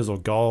treasures or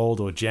gold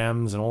or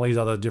gems and all these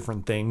other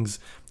different things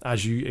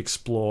as you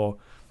explore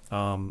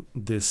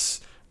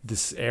this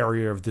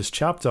area of this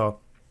chapter.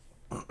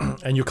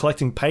 And you're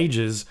collecting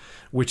pages,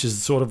 which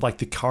is sort of like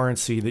the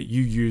currency that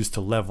you use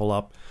to level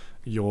up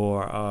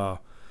your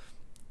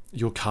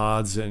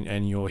cards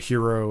and your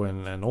hero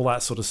and all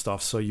that sort of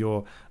stuff.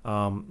 So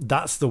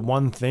that's the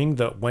one thing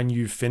that when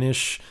you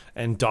finish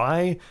and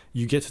die,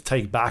 you get to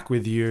take back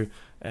with you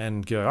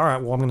and go, all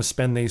right, well, I'm going to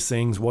spend these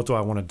things. What do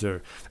I want to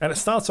do? And it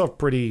starts off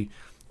pretty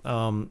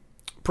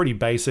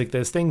basic.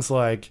 There's things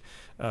like,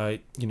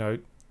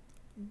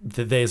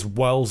 there's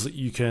wells that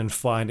you can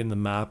find in the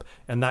map,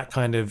 and that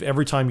kind of,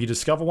 every time you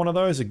discover one of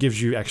those, it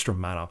gives you extra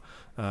mana,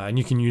 and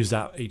you can use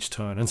that each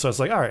turn. And so it's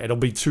like, all right, it'll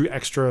be 2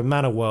 extra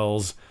mana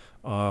wells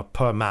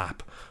per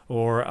map,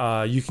 or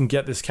you can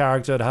get this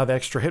character to have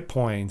extra hit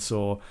points,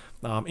 or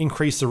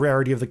increase the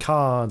rarity of the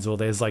cards, or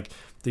there's like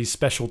these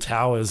special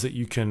towers that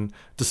you can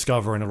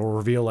discover, and it'll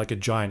reveal like a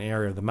giant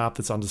area of the map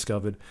that's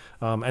undiscovered.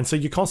 And so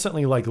you're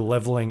constantly like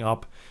leveling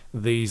up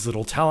these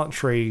little talent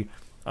tree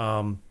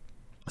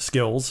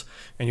skills,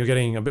 and you're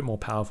getting a bit more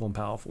powerful and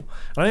powerful.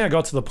 And I think I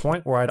got to the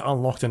point where I'd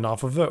unlocked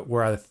enough of it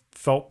where I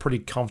felt pretty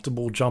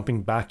comfortable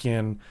jumping back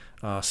in,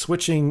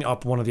 switching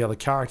up one of the other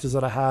characters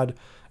that I had.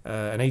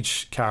 And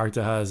each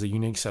character has a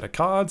unique set of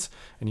cards,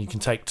 and you can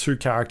take 2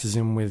 characters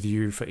in with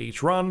you for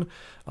each run.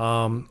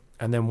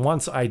 And then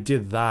once I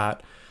did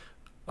that,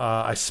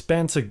 I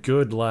spent a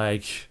good,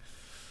 like,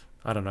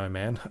 I don't know,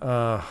 man,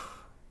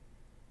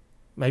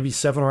 maybe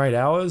 7 or 8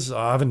 hours.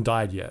 I haven't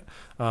died yet.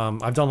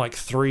 I've done like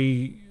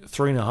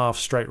 3.5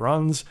 straight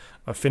runs.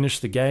 I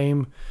finished the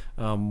game.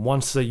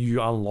 Once that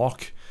you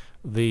unlock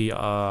the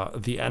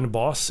end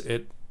boss,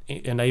 it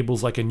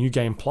enables like a new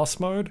game plus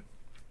mode.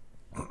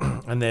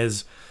 And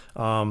there's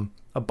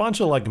a bunch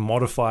of like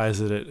modifiers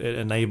that it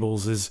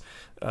enables. Is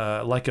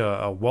like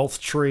a wealth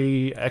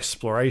tree,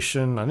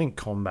 exploration, I think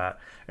combat,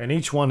 and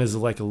each one is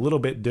like a little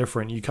bit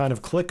different. You kind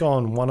of click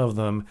on one of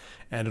them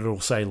and it'll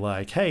say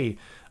like, hey,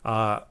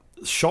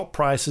 shop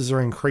prices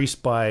are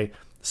increased by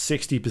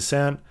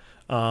 60%,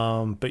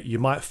 but you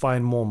might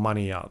find more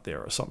money out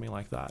there, or something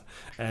like that.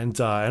 And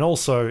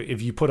also,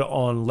 if you put it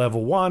on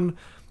level 1,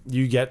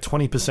 you get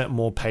 20%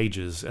 more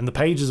pages, and the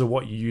pages are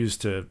what you use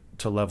to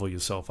level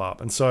yourself up.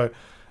 And so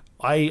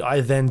I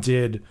then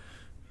did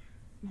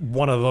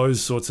one of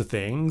those sorts of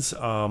things.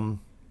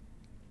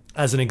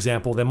 As an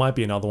example, there might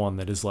be another one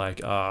that is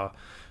like,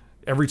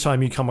 every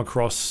time you come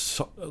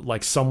across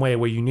like somewhere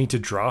where you need to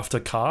draft a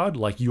card,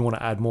 like you want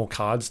to add more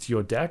cards to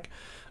your deck,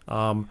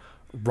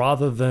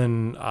 rather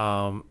than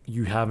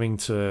you having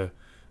to,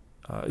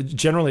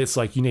 generally it's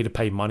like you need to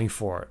pay money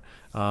for it.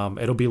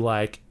 It'll be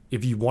like,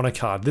 if you want a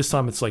card, this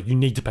time it's like you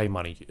need to pay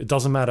money. It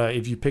doesn't matter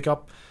if you pick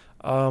up,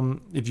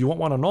 if you want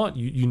one or not,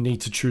 you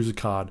need to choose a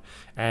card.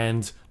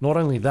 And not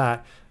only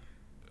that,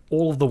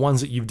 all of the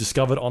ones that you've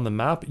discovered on the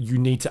map, you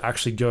need to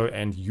actually go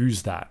and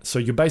use that. So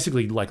you're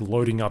basically like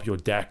loading up your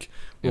deck,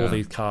 all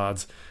these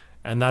cards.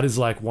 And that is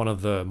like one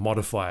of the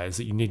modifiers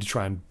that you need to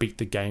try and beat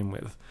the game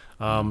with.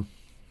 And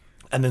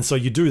then so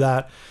you do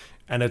that,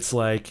 and it's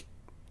like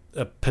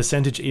a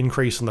percentage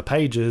increase on the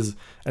pages.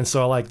 And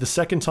so like the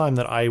second time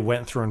that I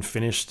went through and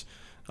finished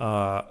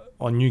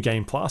on New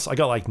Game Plus, I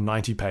got like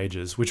 90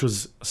 pages, which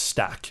was a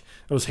stack.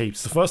 It was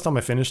heaps. The first time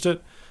I finished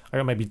it, I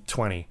got maybe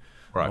 20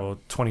 or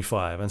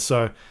 25. And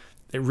so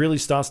it really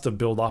starts to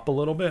build up a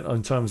little bit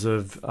in terms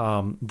of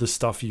the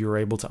stuff you were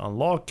able to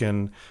unlock.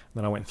 And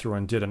then I went through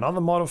and did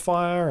another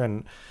modifier.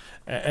 And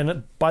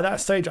by that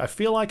stage, I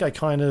feel like I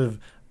kind of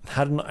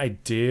had an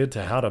idea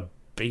to how to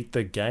beat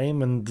the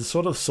game. And the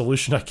sort of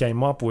solution I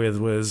came up with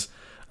was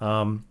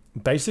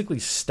basically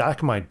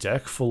stack my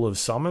deck full of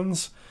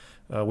summons,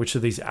 which are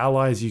these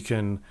allies you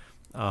can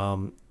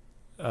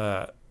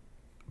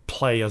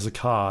play as a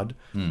card.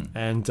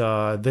 And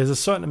there's a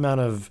certain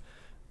amount of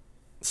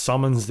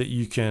summons that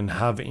you can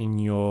have in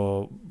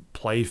your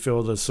play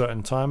field at a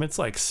certain time. It's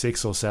like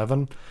 6 or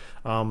 7.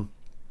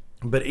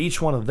 But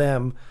each one of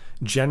them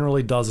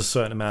generally does a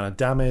certain amount of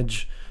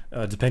damage,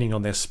 depending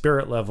on their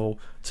spirit level,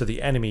 to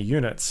the enemy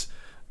units.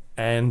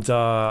 And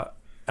I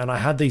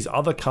had these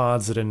other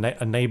cards that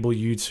enable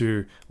you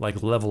to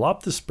like level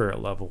up the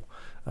spirit level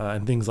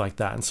and things like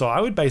that. And so I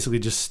would basically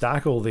just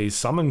stack all these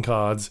summon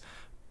cards,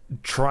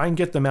 try and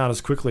get them out as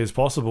quickly as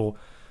possible.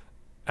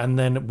 And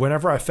then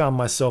whenever I found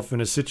myself in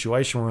a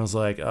situation where I was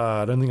like,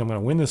 I don't think I'm going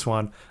to win this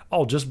one,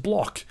 I'll just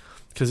block.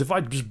 Because if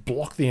I just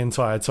block the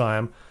entire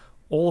time,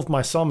 all of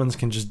my summons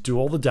can just do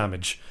all the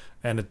damage.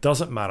 And it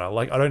doesn't matter.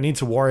 Like, I don't need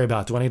to worry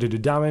about, do I need to do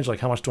damage? Like,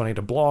 how much do I need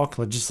to block?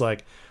 Like, just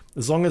like,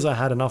 as long as I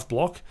had enough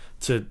block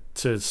to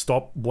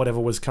stop whatever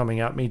was coming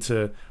at me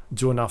to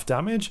do enough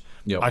damage,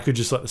 I could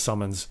just let the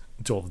summons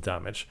do all the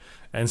damage.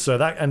 And so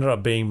that ended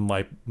up being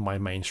my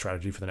main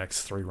strategy for the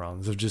next 3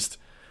 runs of just,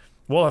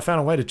 well, I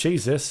found a way to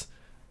cheese this.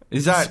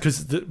 Is that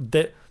because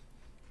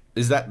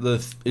is that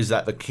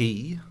the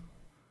key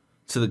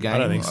to the game? I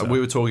don't think so. We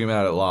were talking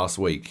about it last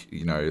week.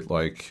 You know,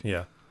 like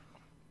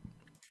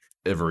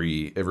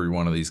every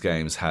one of these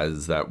games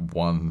has that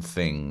one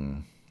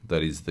thing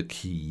that is the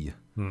key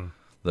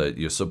that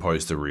you're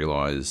supposed to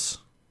realize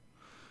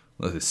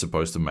that it's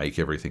supposed to make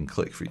everything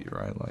click for you,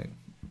 right?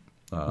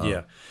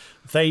 Like,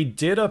 they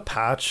did a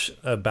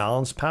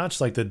balance patch,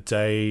 like the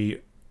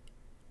day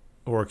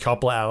or a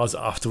couple of hours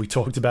after we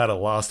talked about it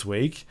last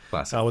week,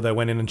 where they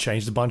went in and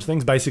changed a bunch of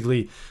things.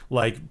 Basically,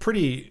 like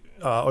pretty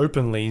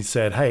openly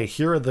said, hey,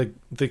 here are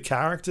the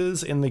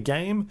characters in the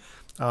game.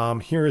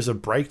 Here is a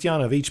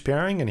breakdown of each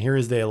pairing, and here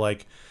is their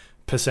like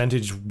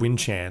percentage win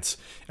chance,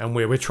 and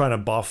we're trying to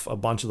buff a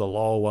bunch of the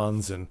lower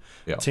ones and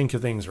tinker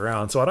things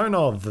around. So I don't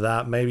know if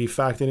that maybe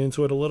factored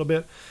into it a little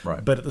bit,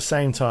 right? But at the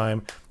same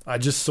time, I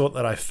just thought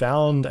that I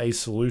found a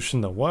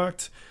solution that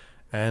worked,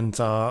 and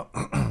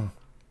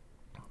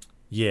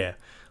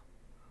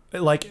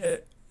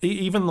like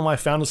even though I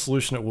found a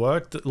solution that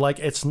worked, like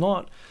it's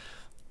not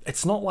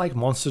like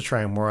Monster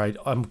Train where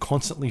I'm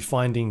constantly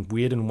finding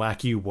weird and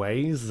wacky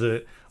ways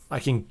that I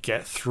can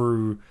get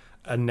through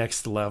a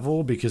next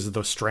level because of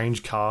the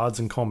strange cards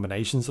and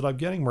combinations that I'm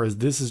getting. Whereas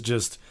this is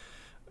just,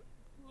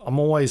 I'm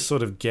always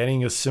sort of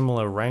getting a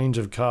similar range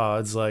of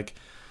cards. Like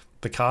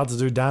the cards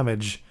do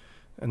damage,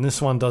 and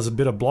this one does a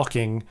bit of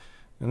blocking,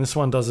 and this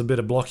one does a bit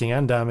of blocking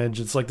and damage.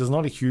 It's like there's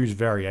not a huge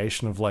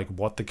variation of like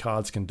what the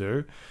cards can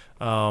do.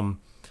 And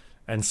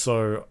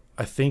so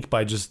I think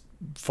by just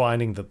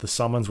finding that the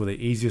summons were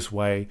the easiest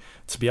way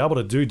to be able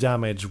to do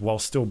damage while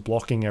still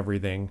blocking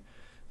everything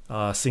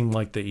seemed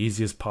like the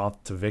easiest path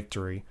to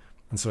victory.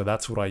 And so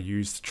that's what I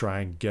used to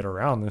try and get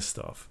around this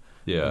stuff.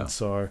 Yeah. And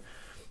so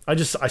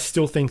I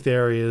still think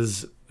there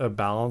is a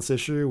balance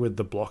issue with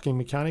the blocking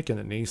mechanic, and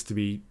it needs to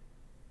be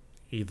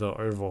either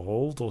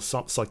overhauled or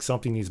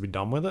something needs to be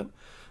done with it.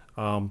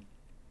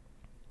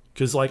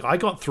 Because like I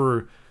got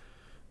through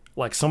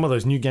like some of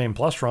those New Game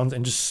Plus runs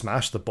and just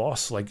smashed the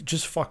boss, like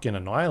just fucking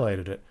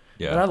annihilated it.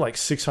 Yeah. And I had like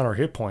 600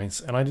 hit points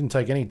and I didn't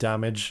take any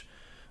damage.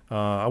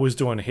 I was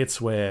doing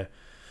hits where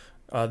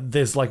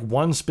there's like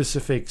one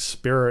specific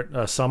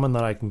spirit summon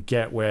that I can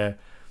get where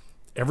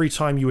every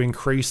time you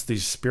increase the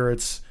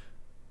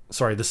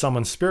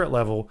summon spirit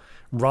level,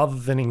 rather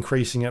than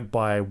increasing it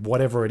by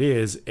whatever it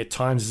is, it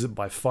times it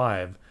by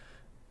 5.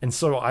 And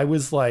so I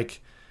was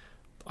like,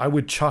 I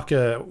would chuck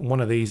one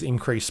of these,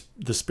 increase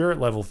the spirit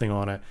level thing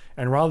on it,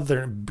 and rather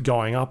than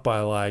going up by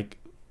like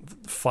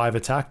 5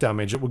 attack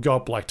damage, it would go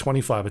up like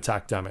 25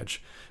 attack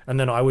damage. And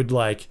then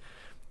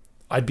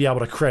I'd be able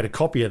to create a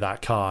copy of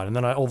that card, and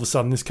then all of a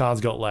sudden this card's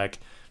got like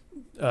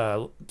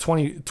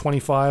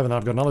 25, and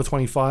I've got another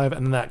 25,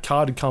 and then that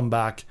card would come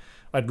back.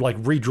 I'd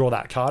like redraw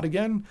that card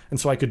again, and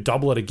so I could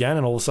double it again,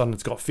 and all of a sudden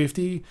it's got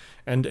 50,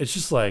 and it's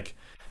just like,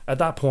 at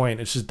that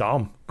point it's just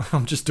dumb.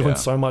 I'm just doing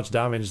so much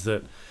damage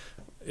that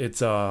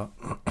it's it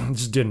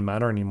just didn't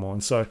matter anymore.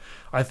 And so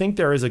I think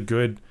there is a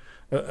good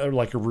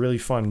like a really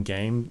fun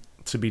game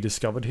to be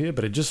discovered here,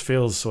 but it just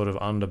feels sort of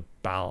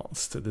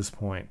underbalanced at this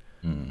point.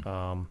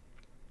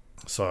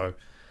 So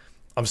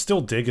I'm still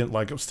digging,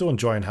 like I'm still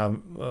enjoying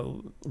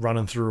having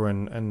running through,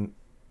 and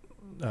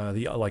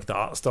the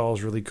art style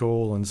is really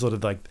cool, and sort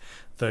of like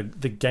the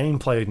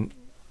gameplay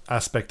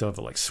aspect of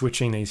it, like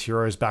switching these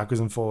heroes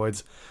backwards and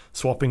forwards,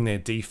 swapping their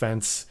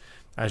defense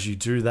as you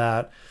do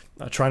that,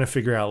 trying to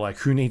figure out like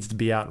who needs to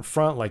be out in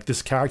front. Like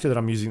this character that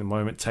I'm using at the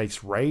moment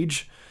takes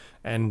rage,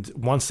 and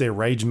once their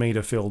rage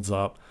meter fills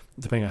up,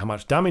 depending on how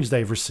much damage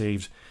they've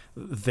received,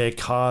 their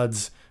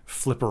cards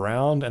flip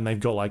around and they've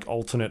got like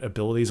alternate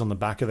abilities on the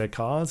back of their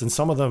cards. And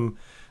some of them,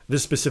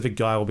 this specific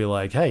guy will be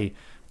like, hey,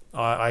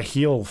 I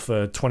heal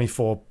for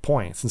 24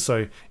 points. And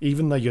so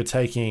even though you're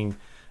taking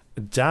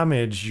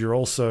damage, you're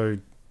also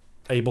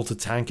able to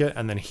tank it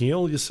and then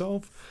heal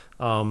yourself.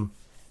 So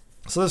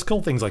there's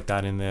cool things like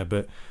that in there,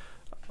 but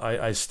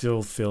I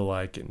still feel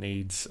like it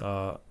needs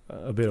a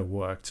bit of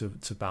work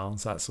to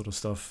balance that sort of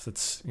stuff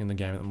that's in the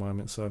game at the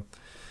moment. So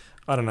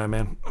I don't know,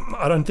 man.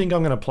 I don't think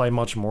I'm going to play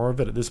much more of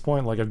it at this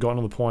point. Like, I've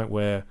gotten to the point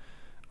where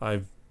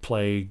I've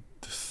played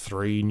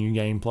 3 New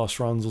Game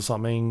Plus runs or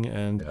something,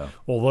 and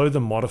although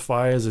the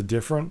modifiers are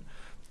different,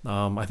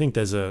 I think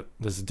there's a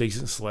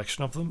decent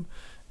selection of them.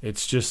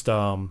 It's just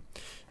the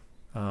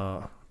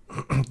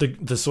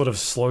sort of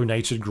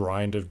slow-natured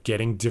grind of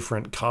getting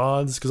different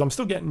cards, because I'm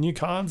still getting new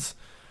cards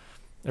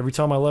every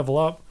time I level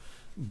up.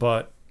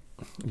 But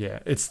yeah,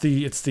 it's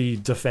the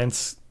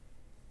defense,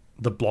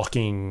 the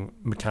blocking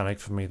mechanic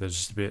for me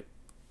that's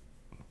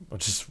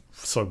just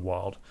so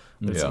wild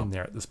that's in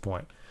there at this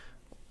point.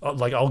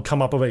 Like, I'll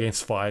come up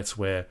against fights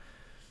where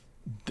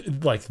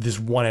like this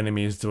one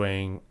enemy is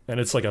doing, and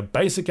it's like a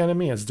basic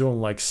enemy, it's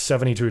doing like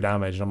 72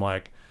 damage, and I'm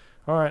like,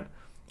 all right,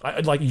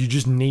 like, you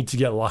just need to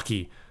get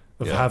lucky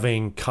of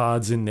having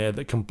cards in there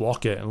that can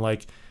block it. And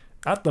like,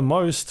 at the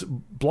most,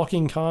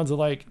 blocking cards are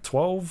like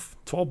 12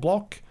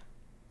 block.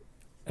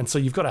 And so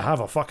you've got to have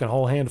a fucking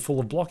whole hand full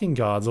of blocking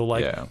cards, or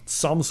like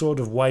some sort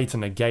of way to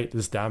negate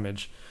this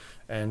damage.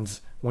 And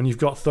when you've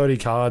got 30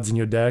 cards in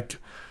your deck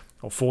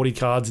or 40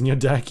 cards in your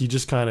deck, you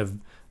just kind of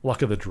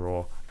luck of the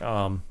draw.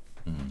 So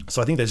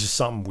I think there's just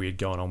something weird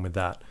going on with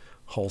that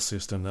whole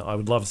system that I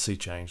would love to see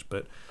change.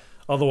 But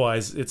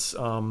otherwise, it's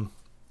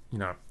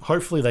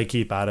hopefully they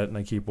keep at it and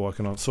they keep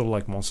working on it, sort of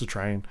like Monster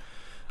Train.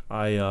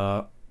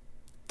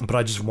 But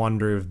I just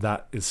wonder if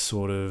that is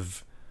sort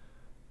of,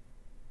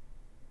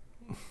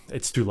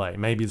 it's too late.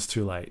 Maybe it's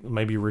too late.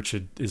 Maybe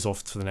Richard is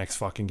off to the next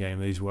fucking game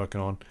that he's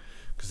working on,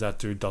 because that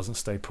dude doesn't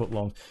stay put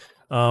long.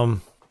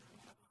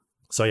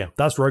 So yeah,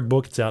 that's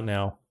Roguebook. It's out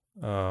now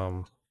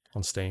on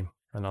Steam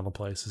and other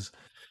places.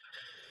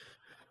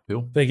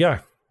 Cool. There you go.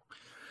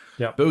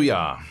 Yeah.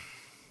 Booyah.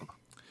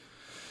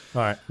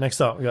 All right, next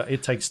up, we got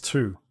It Takes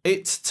Two.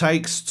 It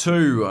Takes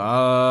Two.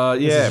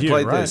 This is you,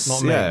 played right? this.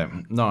 Not me. Yeah,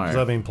 no. Because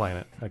I've been playing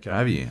it. Okay.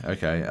 Have you?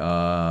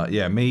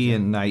 Okay. Me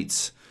and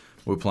Nate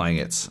were playing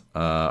it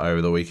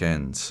over the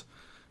weekend,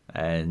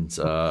 and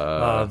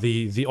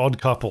the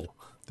odd couple.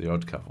 The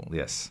odd couple.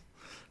 Yes,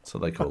 that's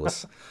what they call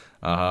us.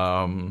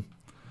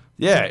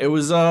 It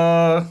was.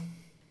 I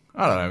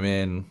don't know,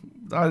 man.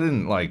 I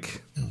didn't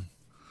like.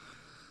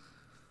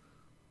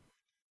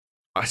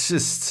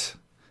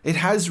 It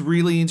has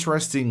really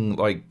interesting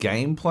like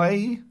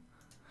gameplay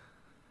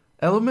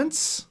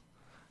elements,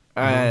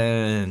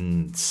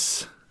 and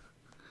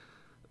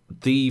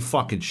the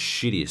fucking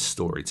shittiest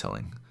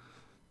storytelling.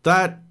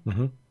 That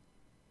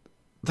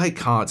they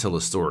can't tell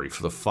a story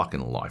for the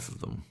fucking life of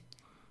them.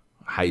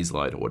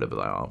 Hazelight or whatever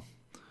they are.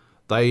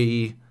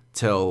 They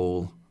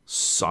tell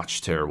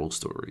such terrible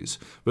stories.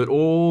 But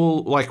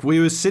all, like, we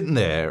were sitting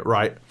there,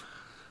 right?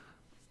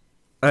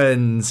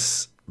 And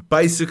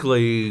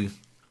basically,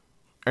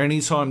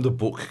 anytime the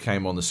book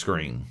came on the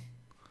screen,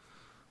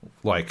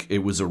 like, it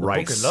was a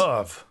race. Book of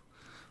Love.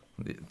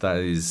 That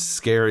is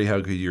scary how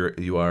good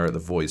you are at the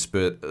voice.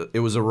 But it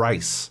was a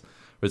race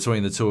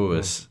between the two of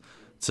us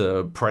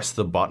to press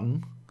the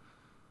button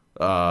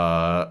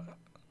to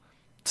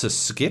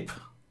skip,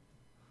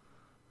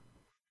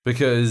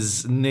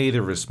 because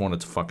neither of us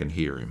wanted to fucking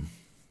hear him.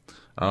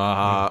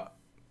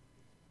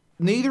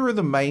 Neither of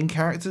the main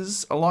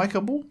characters are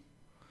likable,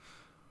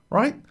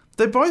 right?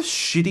 They're both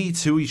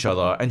shitty to each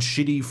other and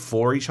shitty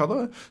for each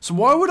other. So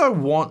why would I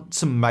want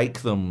to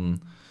make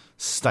them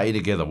stay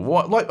together?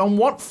 On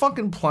what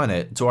fucking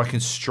planet do I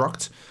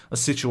construct a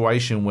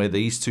situation where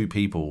these two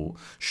people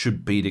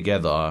should be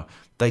together?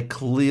 They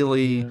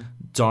clearly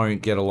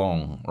don't get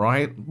along,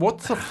 right?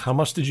 How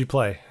much did you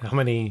play? How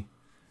long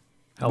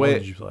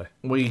did you play?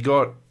 We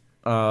got,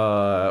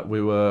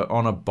 we were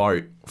on a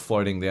boat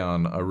floating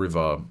down a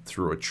river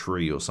through a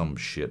tree or some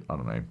shit. I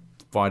don't know.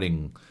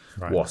 Fighting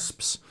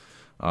wasps.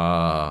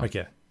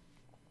 Okay.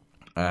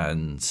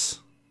 And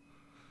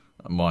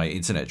my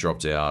internet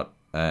dropped out,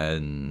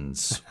 and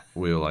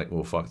we were like,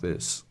 well, fuck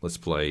this. Let's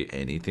play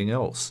anything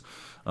else.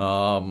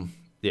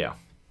 Yeah.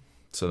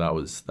 So that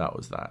was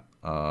that.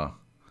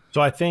 So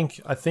I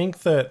think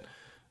that,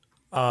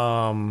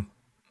 I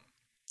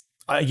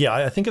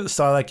think at the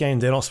start of that game,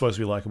 they're not supposed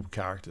to be likable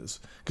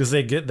characters, because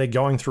they're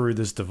going through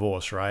this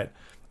divorce, right?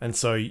 And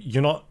so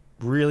you're not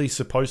really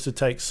supposed to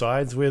take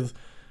sides with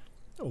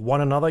one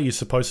another. You're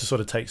supposed to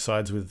sort of take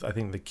sides with, I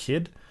think, the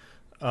kid.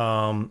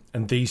 And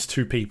these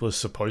two people are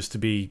supposed to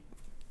be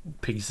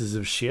pieces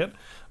of shit.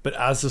 But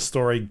as the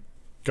story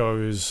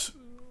goes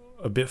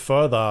a bit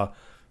further,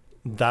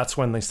 that's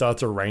when they start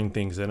to rein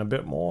things in a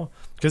bit more,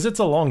 because it's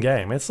a long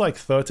game. It's like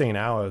 13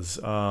 hours,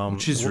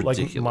 which is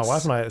ridiculous. Like, my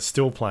wife and I are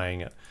still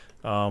playing it,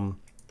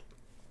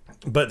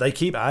 but they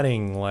keep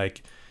adding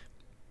like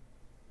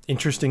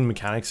interesting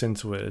mechanics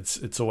into it.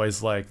 It's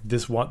always like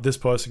this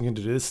person can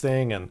do this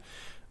thing, and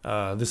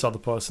this other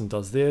person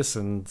does this,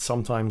 and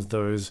sometimes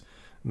those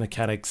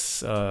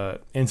mechanics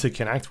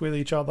interconnect with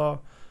each other.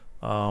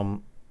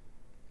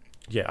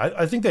 Yeah,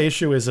 I think the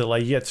issue is that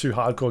like you get two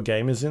hardcore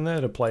gamers in there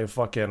to play a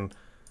fucking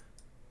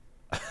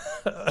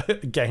a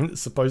game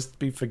that's supposed to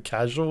be for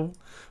casual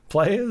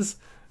players.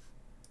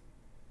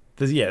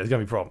 There's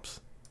gonna be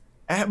problems.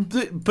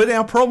 But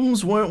our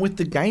problems weren't with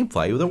the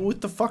gameplay; they were with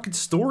the fucking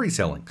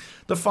storytelling.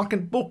 The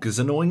fucking book is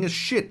annoying as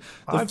shit.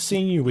 I've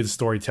seen you with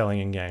storytelling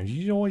in games.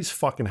 You're always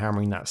fucking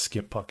hammering that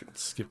skip button.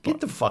 Get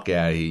the fuck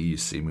out of here! You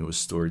see me with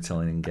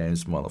storytelling in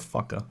games,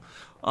 motherfucker.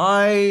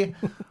 I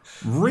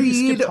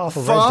read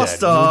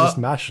faster. You were just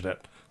mashing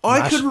it.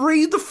 I could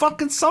read the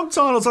fucking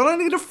subtitles. I don't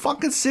need to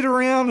fucking sit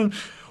around and.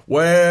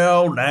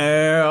 Well,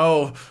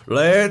 now,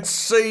 let's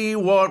see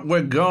what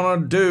we're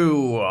gonna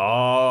do,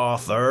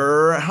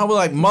 Arthur. I'll be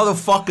like,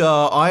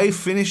 motherfucker, I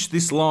finished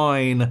this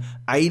line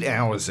 8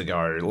 hours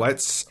ago.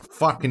 Let's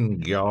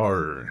fucking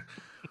go.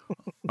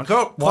 I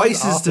got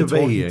places to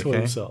be,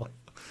 okay?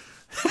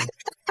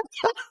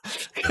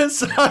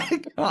 Because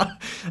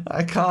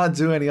I can't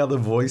do any other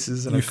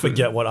voices. And you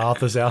forget what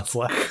Arthur sounds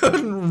like. I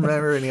couldn't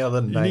remember any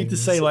other names. You need to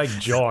say, like,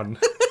 John.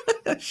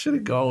 I should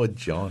have gone with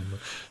John.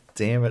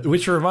 Damn it.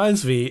 Which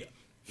reminds me,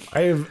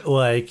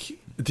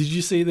 did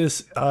you see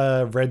this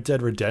Red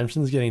Dead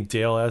Redemption's getting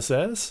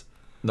DLSS?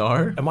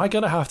 No. Am I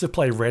going to have to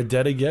play Red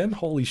Dead again?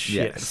 Holy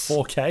shit. Yes.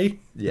 4K?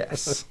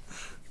 Yes.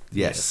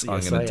 Yes,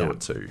 I'm going to do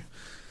it too.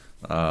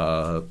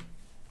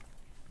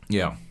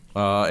 Yeah.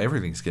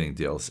 Everything's getting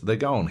DLC. They're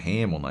going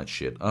ham on that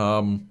shit.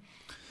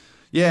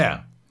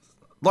 Yeah.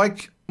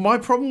 Like, my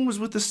problem was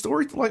with the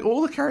story. Like,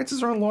 all the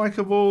characters are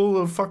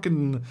unlikable. The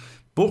fucking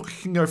book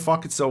can go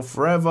fuck itself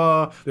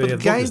forever. But the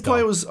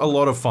gameplay was a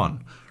lot of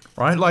fun,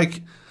 right?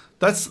 Like,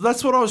 that's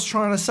what I was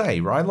trying to say,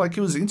 right? Like,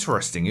 it was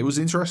interesting. It was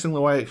interesting the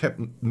way it kept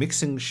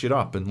mixing shit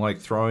up and, like,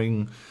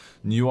 throwing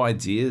new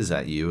ideas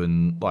at you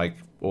and, like,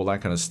 all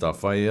that kind of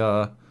stuff.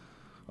 I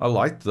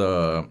liked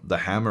the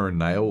hammer and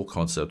nail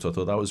concept. I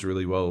thought that was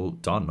really well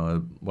done.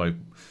 We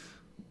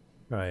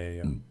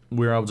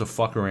were able to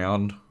fuck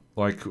around,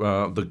 like,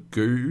 the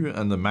goo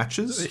and the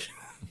matches.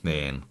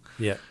 Man.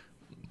 Yeah.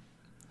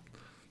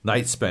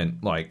 Nate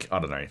spent, like, I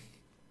don't know,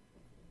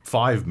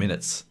 5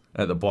 minutes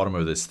at the bottom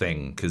of this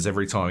thing, because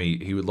every time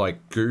he would,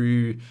 like,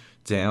 goo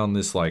down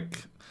this,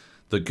 like,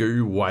 the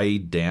goo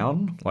weighed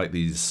down, like,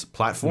 these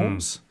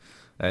platforms,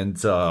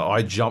 and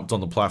I jumped on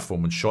the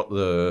platform and shot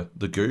the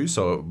goo,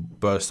 so it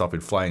burst up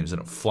in flames,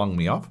 and it flung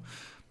me up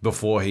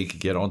before he could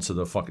get onto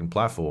the fucking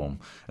platform,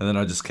 and then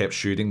I just kept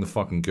shooting the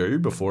fucking goo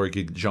before he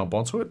could jump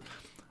onto it.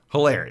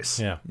 Hilarious.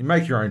 Yeah. You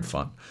make your own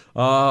fun.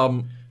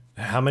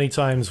 How many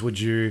times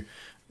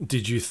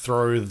did you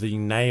throw the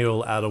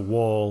nail at a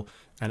wall,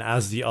 and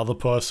as the other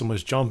person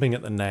was jumping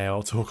at the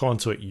nail to hook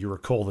onto it, you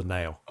recall the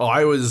nail?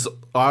 I was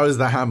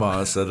the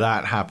hammer, so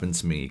that happened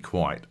to me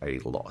quite a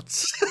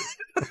lot.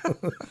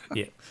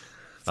 Yeah.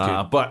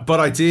 But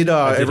I did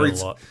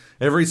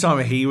every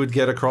time he would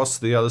get across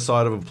the other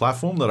side of a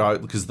platform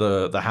because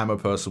the hammer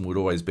person would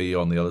always be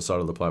on the other side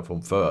of the platform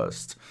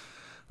first.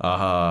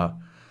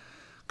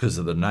 Because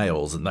of the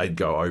nails, and they'd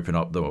go open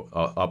up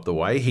the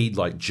way. He'd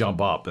like jump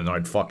up, and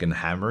I'd fucking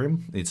hammer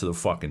him into the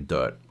fucking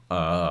dirt.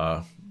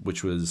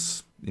 Which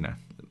was,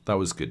 that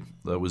was good.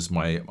 That was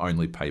my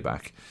only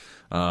payback.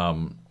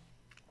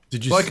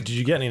 Did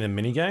you get any of the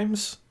mini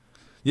games?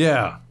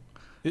 Yeah.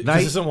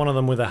 Isn't one of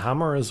them with a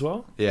hammer as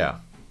well? Yeah.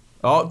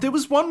 Oh, there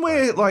was one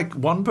where like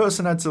one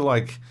person had to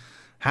like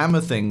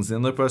hammer things,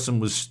 and the other person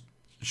was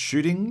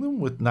shooting them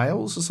with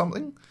nails or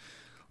something,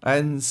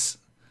 and.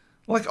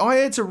 Like, I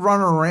had to run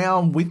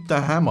around with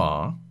the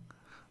hammer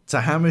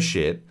to hammer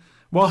shit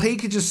while he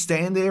could just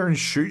stand there and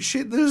shoot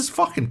shit. This was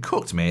fucking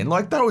cooked, man.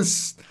 Like, that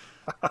was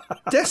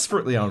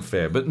desperately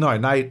unfair. But no,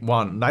 Nate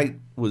won. Nate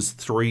was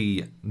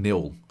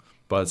 3-0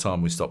 by the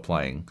time we stopped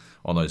playing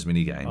on those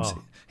mini games.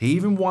 Oh. He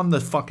even won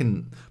the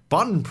fucking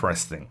button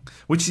press thing,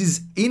 which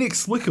is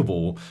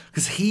inexplicable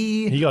because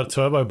he got a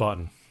turbo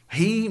button.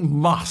 He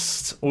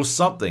must, or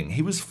something.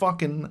 He was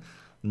fucking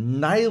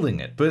nailing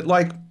it. But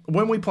like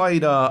when we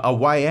played A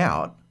Way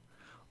Out,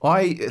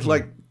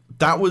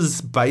 that was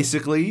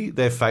basically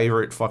their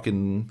favorite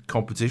fucking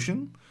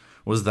competition,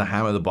 was the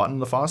hammer the button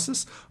the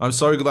fastest. I'm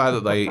so glad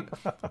that they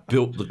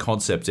built the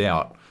concept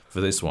out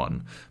for this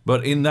one.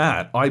 But in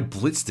that, I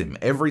blitzed him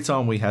every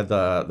time we had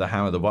the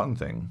hammer the button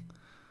thing.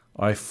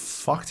 I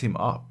fucked him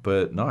up,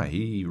 but no,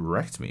 he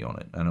wrecked me on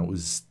it, and it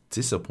was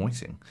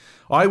disappointing.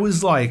 I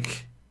was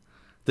like,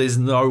 there's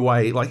no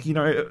way, like,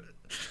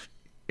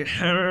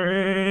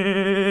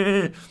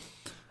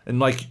 and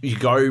like you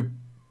go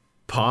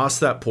past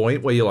that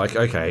point where you're like,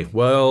 okay,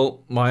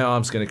 well, my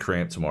arm's gonna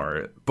cramp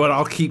tomorrow, but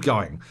I'll keep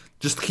going.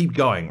 Just keep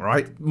going,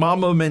 right?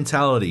 Mama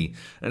mentality,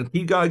 and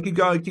keep going,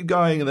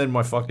 and then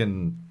my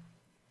fucking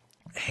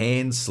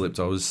hand slipped.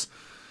 I was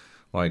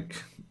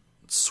like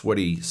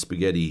sweaty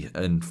spaghetti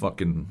and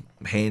fucking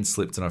hand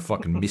slipped and I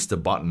fucking missed a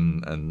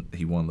button and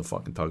he won the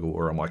fucking tug of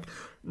war. I'm like,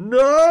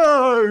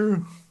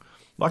 no!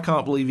 I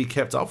can't believe he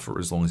kept up for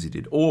as long as he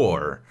did.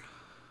 Or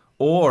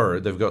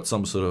they've got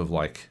some sort of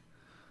like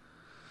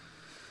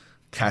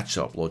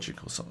catch-up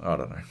logic or something. I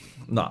don't know.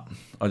 Nah,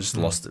 I just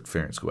lost it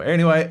fair and square.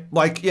 Anyway,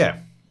 like, yeah.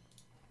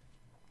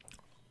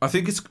 I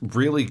think it's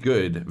really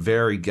good,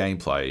 varied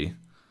gameplay,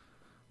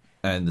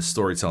 and the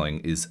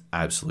storytelling is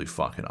absolute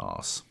fucking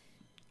ass.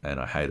 And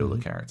I hate all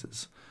the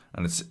characters.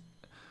 And it's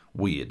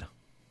weird,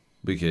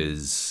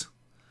 because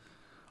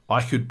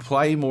I could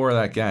play more of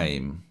that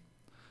game,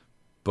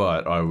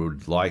 but I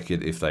would like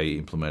it if they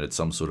implemented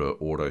some sort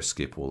of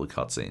auto-skip all the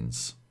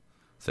cutscenes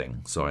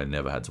thing, so I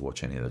never had to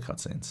watch any of the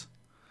cutscenes.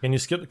 Can you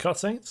skip the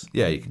cutscenes?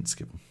 Yeah, you can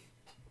skip them.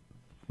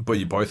 But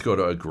you both got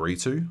to agree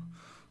to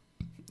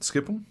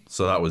skip them.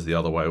 So that was the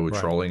other way we're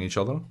trolling each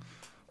other.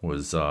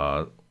 Was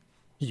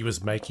he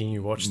was making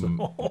you watch them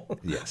all.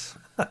 Yes.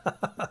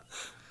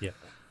 Yeah.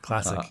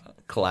 Classic.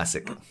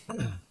 Classic.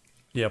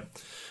 Yep.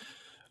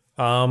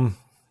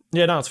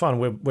 Yeah, no, it's fun.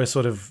 We're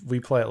sort of, we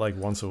play it like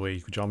once a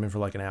week. We jump in for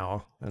like an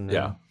hour and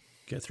then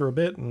get through a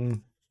bit,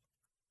 and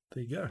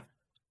there you go.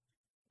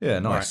 Yeah,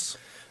 nice.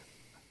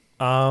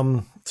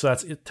 Right. So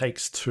that's It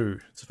Takes Two.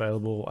 It's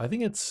available. I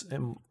think it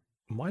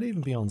might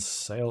even be on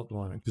sale at the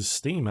moment because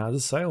Steam has a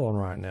sale on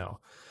right now.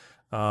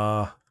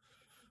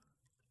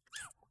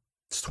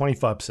 It's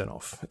 25%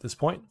 off at this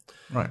point.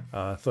 Right.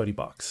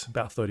 $30,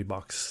 about $30,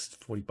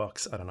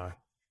 $40. I don't know,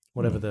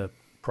 whatever the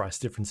price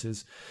difference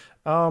is.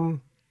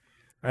 And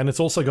it's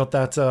also got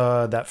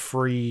that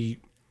free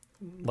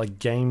like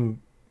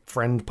game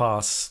friend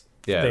pass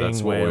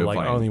thing where like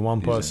only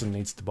one person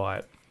needs to buy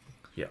it.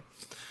 Yeah.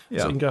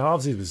 So you can go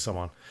halvesies with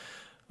someone.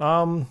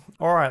 All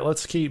right,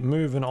 let's keep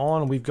moving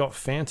on. We've got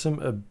Phantom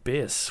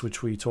Abyss,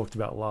 which we talked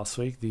about last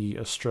week, the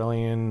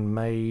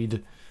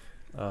Australian-made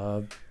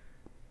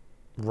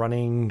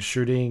running,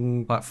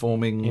 shooting,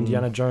 platforming,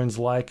 Indiana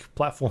Jones-like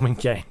platforming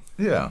game.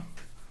 Yeah.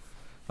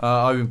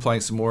 I've been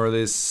playing some more of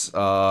this.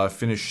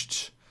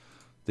 Finished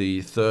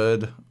the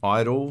third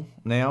Idol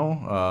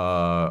now.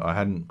 I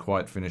hadn't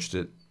quite finished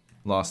it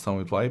last time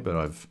we played, but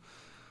I've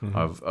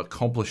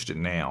accomplished it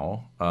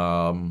now.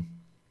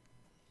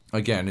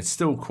 Again, it's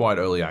still quite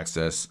early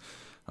access,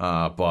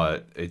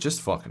 but it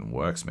just fucking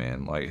works,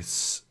 man. Like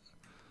it's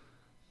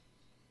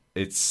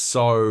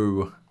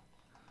so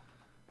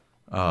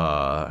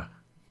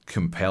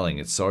compelling.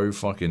 It's so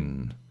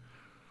fucking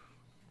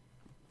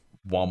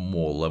one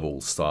more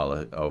level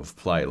style of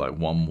play, like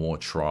one more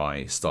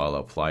try style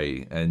of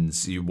play, and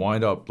you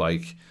wind up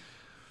like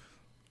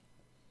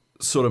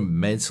sort of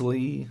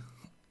mentally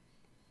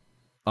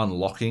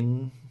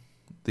unlocking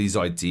these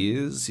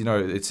ideas. You know,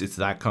 it's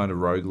that kind of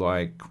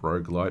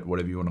roguelite,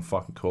 whatever you want to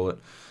fucking call it,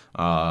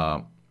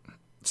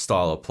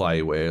 style of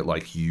play where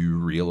like you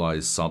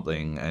realize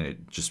something and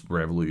it just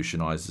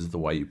revolutionizes the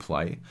way you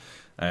play.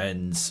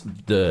 And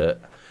the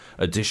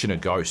addition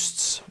of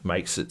ghosts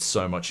makes it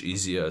so much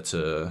easier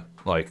to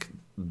like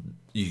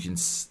you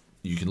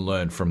can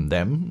learn from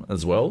them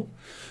as well.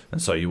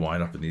 And so you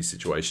wind up in these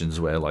situations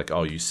where like,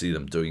 oh, you see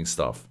them doing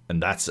stuff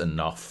and that's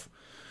enough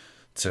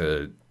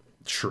to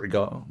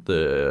trigger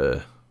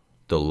the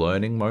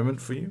learning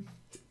moment for you.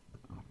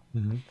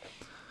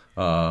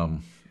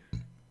 I've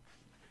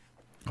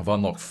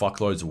unlocked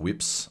fuckloads of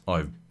whips.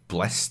 I've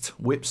blessed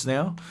whips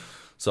now.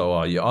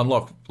 So you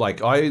unlock,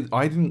 like, I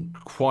didn't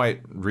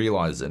quite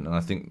realize it, and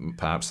I think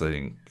perhaps they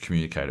didn't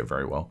communicate it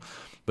very well.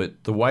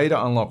 But the way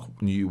to unlock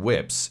new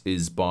whips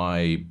is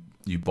by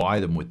you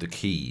buy them with the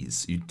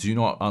keys. You do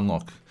not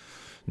unlock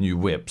new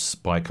whips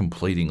by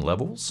completing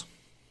levels.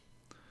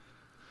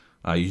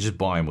 You just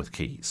buy them with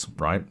keys,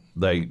 right?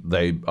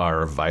 They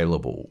are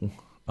available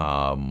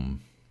on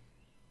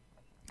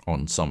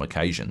some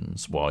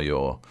occasions while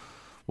you're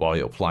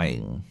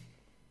playing.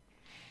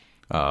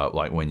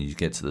 Like when you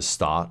get to the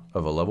start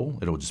of a level,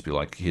 it'll just be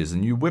like, here's a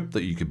new whip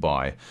that you could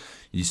buy.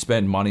 You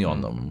spend money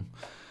on them.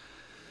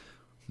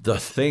 The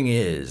thing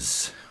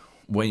is,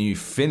 when you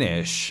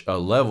finish a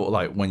level,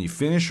 like when you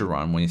finish a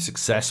run, when you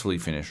successfully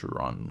finish a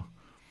run,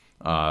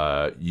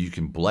 you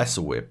can bless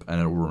a whip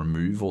and it will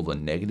remove all the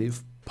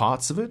negative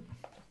parts of it.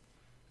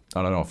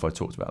 I don't know if I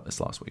talked about this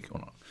last week or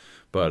not,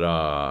 but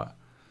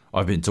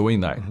I've been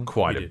doing that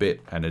quite a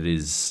bit, and it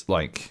is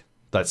like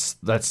that's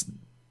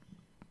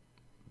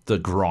the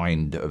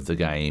grind of the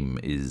game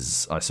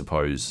is, I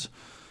suppose,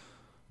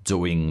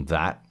 doing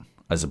that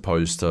as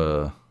opposed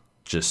to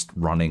just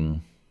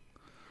running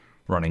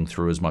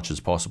through as much as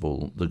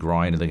possible. The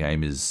grind of the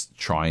game is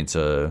trying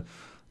to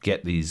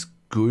get these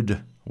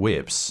good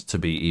whips to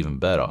be even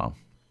better.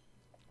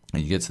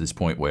 And you get to this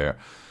point where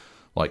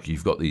like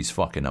you've got these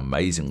fucking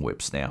amazing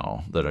whips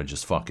now that are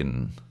just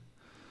fucking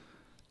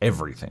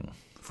everything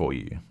for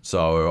you.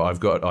 So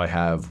I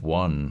have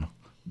one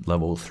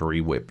level 3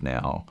 whip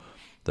now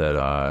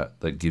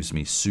that gives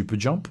me super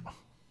jump,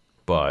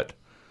 but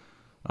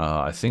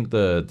I think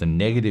the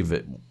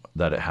negative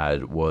that it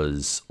had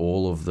was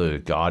all of the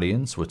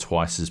guardians were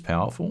twice as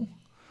powerful,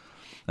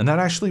 and that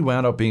actually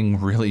wound up being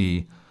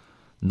really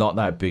not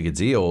that big a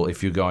deal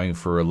if you're going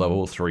for a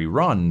level 3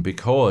 run,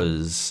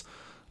 because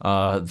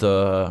by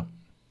the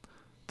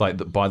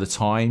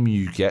time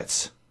you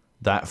get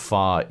that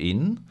far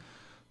in,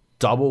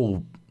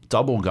 double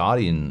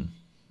Guardian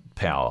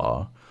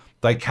power,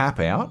 they cap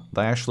out.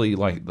 They actually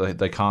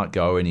they can't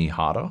go any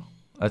harder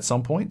at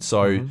some point.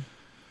 So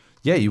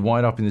yeah, you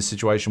wind up in this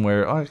situation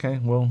where, okay,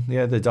 well,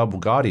 yeah, they're double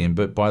Guardian,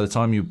 but by the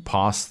time you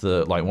pass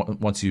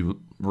once you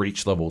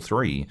reach level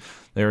 3,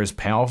 they're as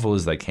powerful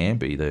as they can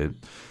be. They're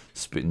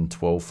spitting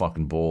 12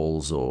 fucking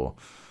balls or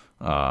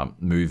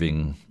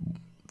moving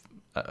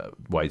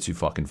way too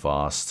fucking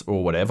fast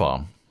or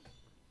whatever.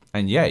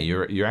 And yeah,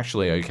 you're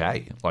actually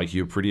okay. Like,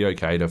 you're pretty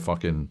okay to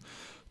fucking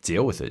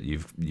deal with it.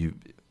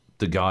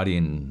 The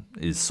Guardian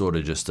is sort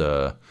of just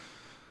a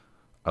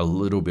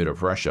little bit of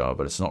pressure,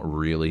 but it's not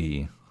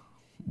really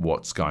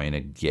what's going to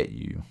get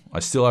you. I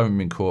still haven't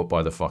been caught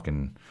by the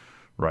fucking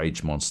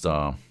rage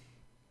monster.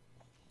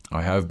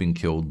 I have been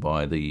killed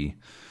by the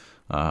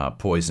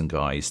poison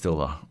guy. He's still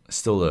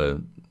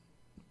the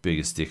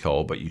biggest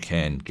dickhole, but you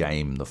can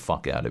game the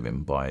fuck out of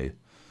him by,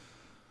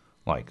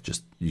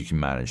 you can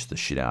manage the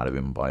shit out of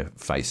him by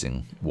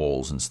facing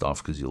walls and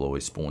stuff, because you'll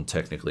always spawn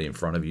technically in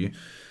front of you.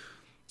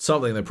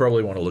 Something they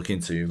probably want to look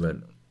into, but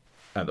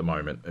at the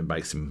moment it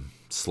makes him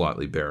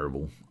slightly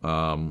bearable.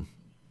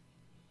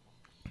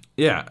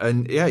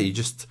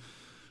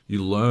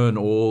 You learn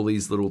all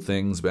these little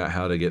things about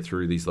how to get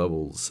through these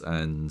levels,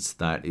 and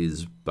that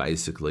is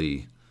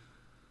basically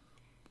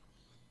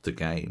the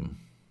game.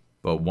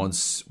 But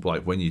once,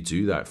 when you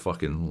do that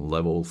fucking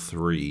level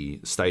 3,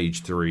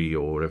 stage 3,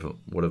 or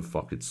whatever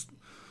fuck it's,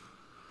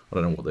 I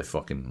don't know what they're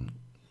fucking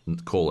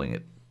calling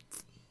it.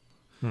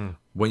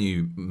 When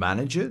you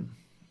manage it,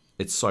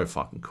 it's so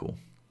fucking cool.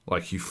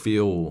 You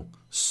feel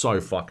so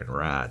fucking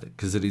rad,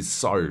 because it is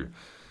so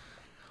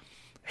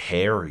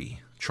hairy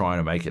trying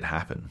to make it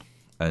happen.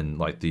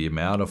 And the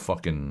amount of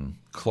fucking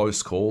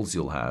close calls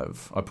you'll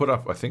have. I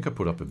think I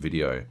put up a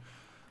video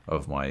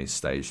of my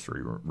stage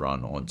 3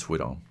 run on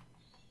Twitter.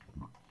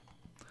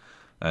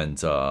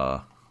 And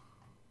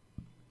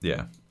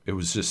yeah, it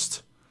was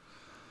just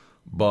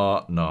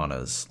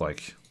bananas. I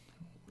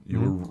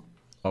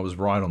was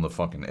right on the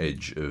fucking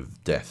edge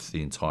of death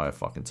the entire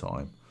fucking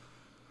time.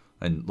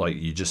 And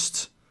you're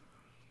just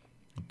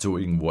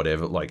doing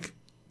whatever,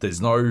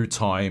 there's no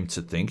time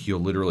to think. You're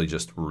literally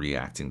just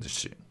reacting to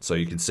shit. So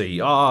you can see,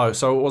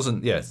 so it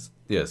wasn't,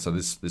 so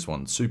this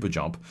one, super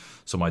jump.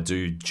 So my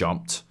dude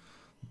jumped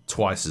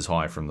twice as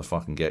high from the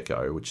fucking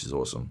get-go, which is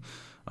awesome.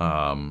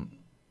 And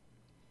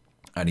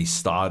he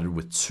started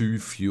with 2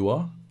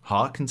 fewer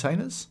heart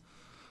containers.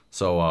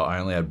 So I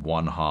only had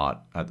 1 heart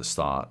at the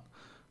start.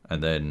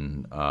 And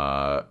then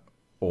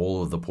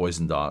all of the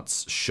poison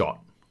darts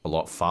shot a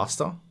lot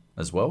faster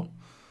as well.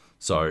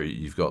 So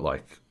you've got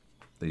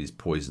these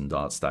poison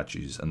dart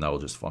statues, and they'll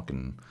just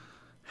fucking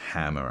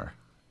hammer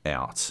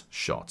out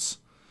shots.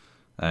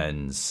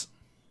 And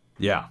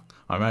yeah,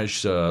 I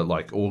managed to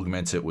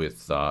augment it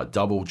with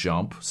double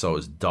jump, so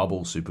it's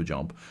double super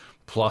jump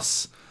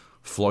plus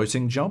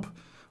floating jump.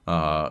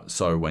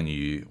 So when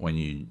you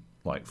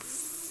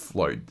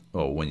float,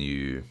 or when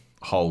you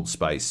hold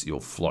space, you'll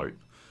float.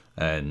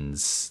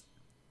 And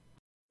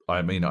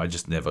I mean, I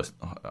just never,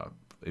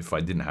 if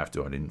I didn't have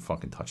to, I didn't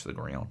fucking touch the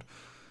ground.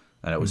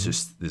 And it was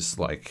just this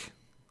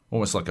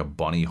almost like a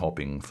bunny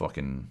hopping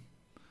fucking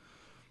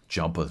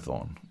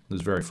jumpathon. It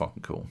was very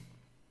fucking cool.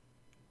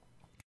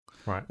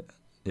 Right.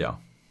 Yeah.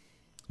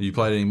 Have you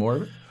played any more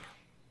of it?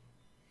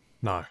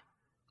 No.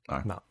 No.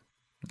 I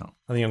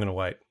think I'm going to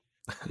wait.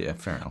 Yeah,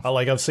 fair enough.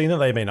 I've seen that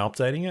they've been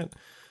updating it,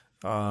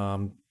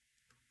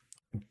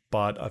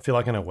 but I feel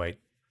like I'm going to wait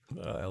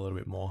a little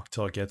bit more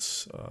till it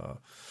gets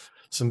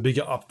some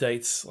bigger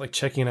updates,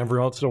 checking every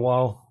once in a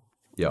while.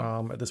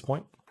 Yeah. At this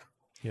point.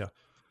 Yeah.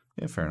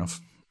 Yeah, fair enough.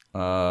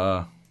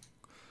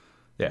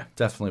 Yeah,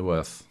 definitely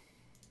worth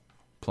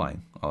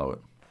playing. I love it.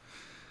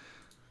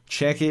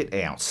 Check it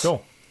out.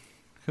 Cool.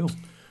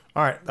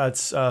 All right,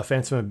 that's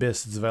Phantom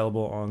Abyss. It's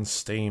available on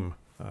Steam,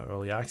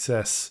 early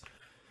access.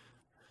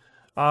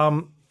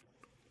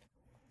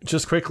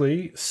 Just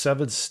quickly,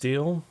 Severed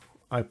Steel.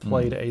 I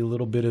played a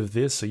little bit of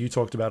this. So you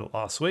talked about it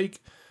last week.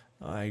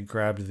 I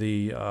grabbed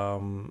the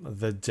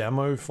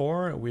demo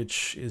for it,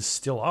 which is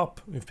still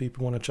up if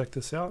people want to check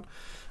this out.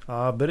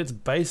 But it's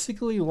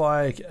basically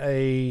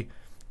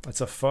it's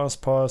a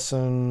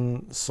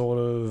first-person sort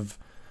of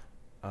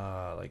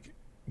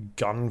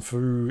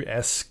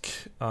gun-fu-esque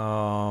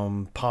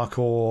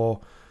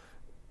parkour,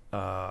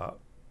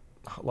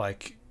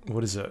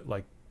 what is it,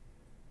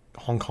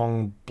 Hong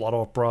Kong blood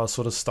opera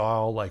sort of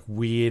style,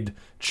 weird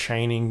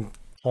chaining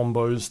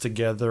combos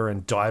together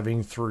and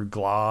diving through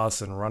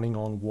glass and running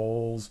on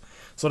walls,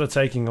 sort of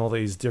taking all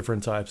these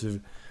different types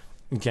of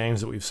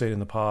games that we've seen in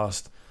the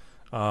past,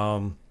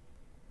 and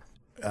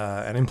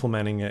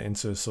implementing it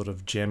into sort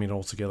of jamming it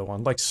all together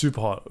one.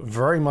 Super Hot,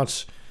 very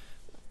much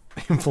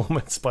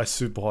influenced by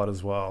Super Hot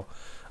as well.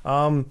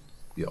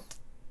 Yep.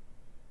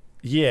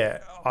 Yeah,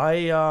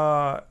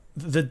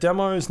 the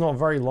demo is not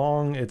very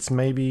long. It's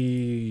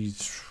maybe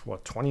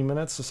 20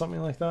 minutes or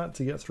something like that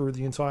to get through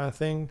the entire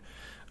thing.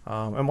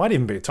 It might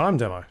even be a time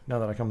demo now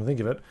that I come to think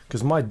of it,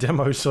 because my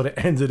demo sort of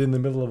ended in the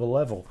middle of a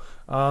level.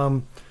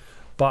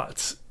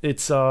 But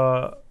it's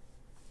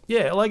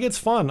it's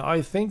fun.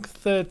 I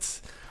think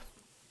that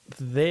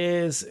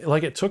there's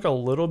it took a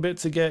little bit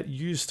to get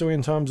used to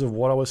in terms of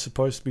what I was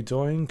supposed to be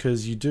doing,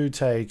 because you do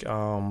take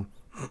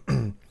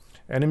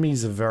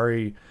enemies are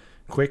very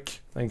quick.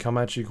 They come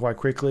at you quite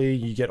quickly.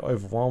 You get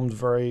overwhelmed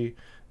very,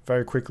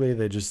 very quickly.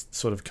 They're just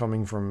sort of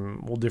coming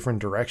from all different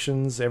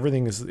directions.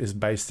 Everything is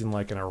based in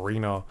like an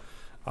arena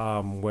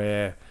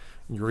where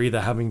you're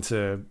either having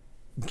to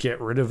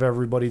get rid of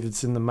everybody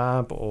that's in the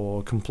map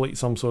or complete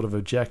some sort of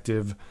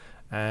objective.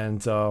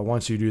 And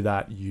once you do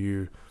that,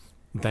 you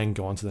then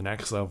go on to the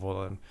next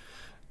level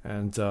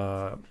and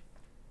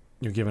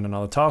you're given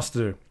another task to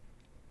do.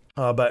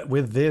 But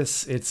with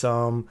this, it's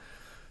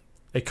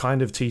it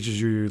kind of teaches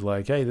you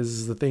like, hey, this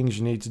is the things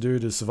you need to do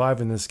to survive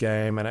in this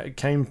game. And it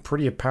came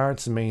pretty apparent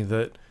to me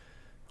that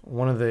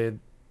one of the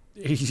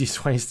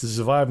easiest ways to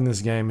survive in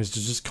this game is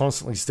to just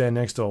constantly stand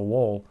next to a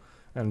wall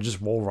and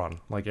just wall run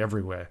like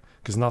everywhere,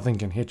 because nothing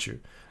can hit you.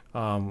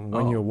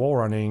 When you're wall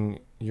running,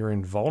 you're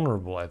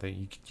invulnerable. I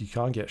think you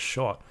can't get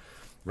shot.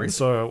 Really? And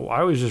so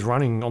I was just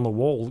running on the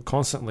wall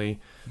constantly.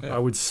 Yeah. I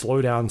would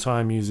slow down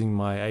time using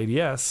my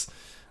ADS,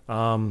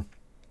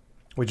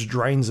 which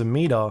drains a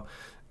meter.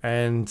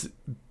 And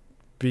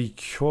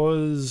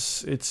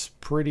because it's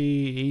pretty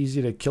easy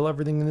to kill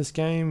everything in this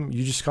game,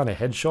 you just kind of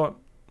headshot.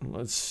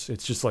 It's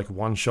just like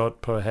one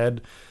shot per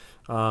head,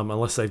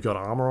 unless they've got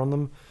armor on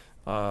them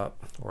or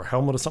a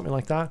helmet or something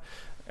like that.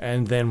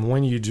 And then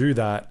when you do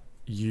that,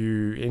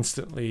 you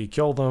instantly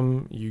kill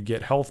them, you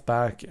get health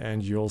back,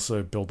 and you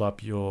also build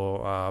up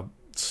your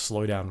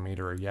slowdown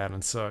meter again.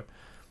 And so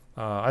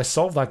I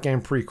solved that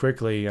game pretty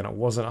quickly, and it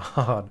wasn't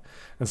hard.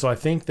 And so I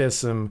think there's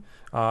some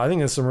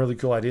really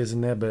cool ideas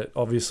in there, but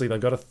obviously they've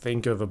got to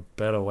think of a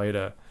better way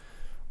to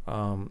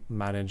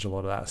manage a lot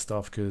of that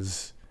stuff,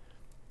 because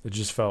it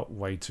just felt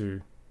way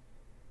too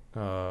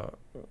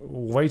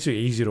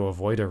easy to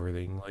avoid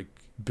everything. Like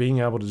being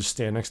able to just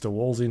stand next to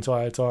walls the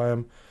entire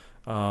time,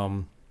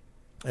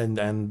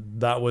 and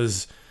that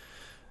was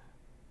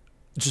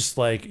just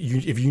like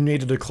if you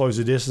needed to close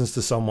a distance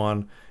to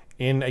someone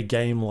in a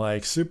game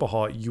like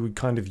Superhot, you would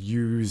kind of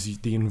use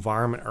the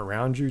environment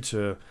around you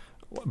to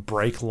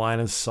break line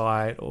of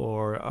sight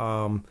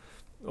or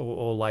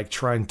like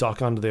try and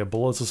duck under their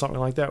bullets or something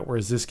like that.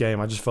 Whereas this game,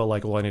 I just felt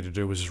like all I needed to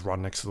do was just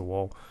run next to the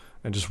wall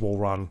and just wall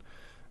run,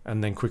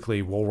 and then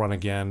quickly wall run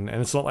again.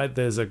 And it's not like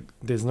there's no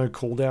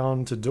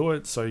cooldown to do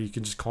it, so you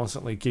can just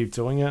constantly keep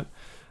doing it,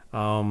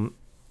 and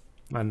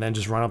then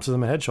just run up to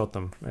them and headshot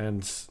them.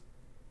 And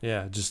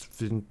yeah,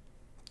 it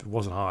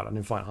wasn't hard. I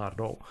didn't find it hard at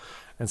all.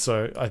 And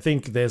so I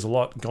think there's a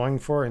lot going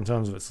for it in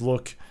terms of its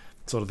look,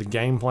 sort of the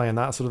gameplay and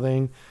that sort of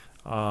thing.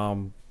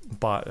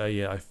 But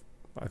I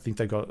think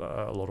they got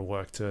a lot of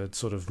work to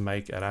sort of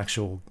make an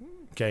actual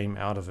game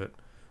out of it.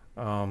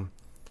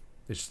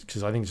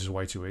 Because I think it's just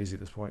way too easy at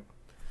this point.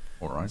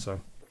 All right. So,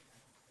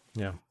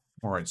 yeah.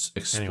 All right,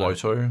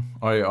 Exploito.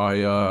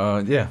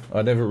 Anyway.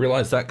 I never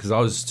realized that because I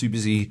was too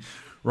busy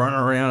running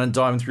around and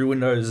diving through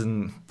windows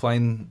and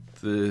playing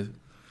the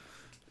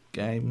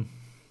game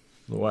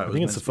the way it was. I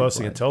think it's the first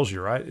thing it tells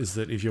you, right? Is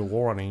that if you're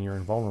wall running, you're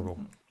invulnerable.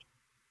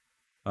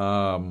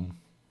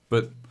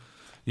 But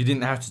you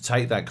didn't have to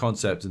take that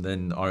concept and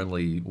then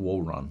only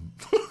wall run.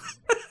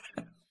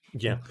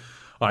 Yeah.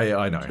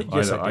 I know.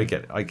 Yes, I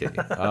get it.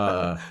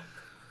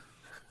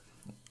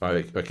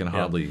 I can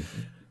hardly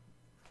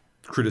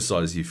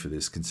criticize you for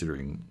this,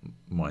 considering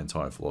my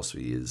entire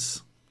philosophy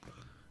is,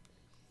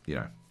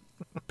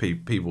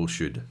 people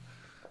should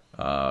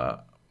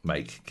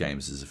make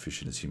games as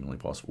efficient as humanly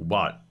possible.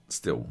 But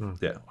still,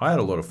 I had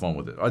a lot of fun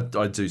with it.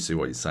 I do see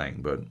what you're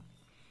saying, but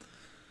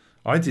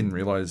I didn't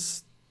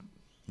realize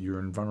you're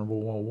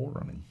invulnerable while wall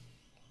running.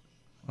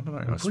 I don't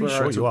know. I'm pretty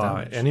sure you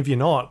are. And if you're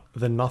not,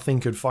 then nothing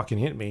could fucking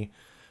hit me.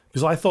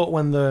 Because I thought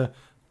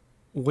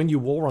when you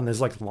wall run,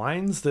 there's like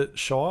lines that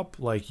show up,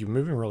 like you're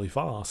moving really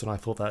fast, and I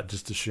thought that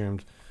just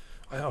assumed.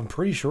 I'm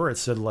pretty sure it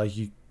said like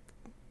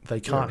they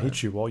can't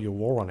hit you while you're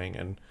wall running,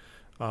 and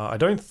I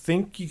don't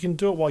think you can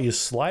do it while you're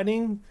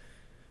sliding.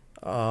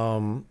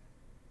 Right.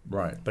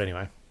 But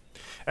anyway,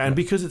 and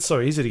because it's so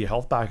easy to get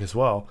health back as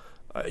well,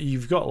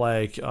 you've got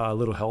like a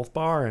little health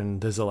bar, and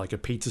there's like a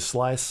pizza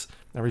slice.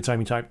 Every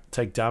time you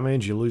take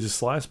damage, you lose a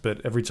slice,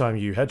 but every time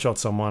you headshot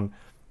someone,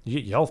 you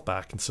get your health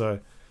back, and so.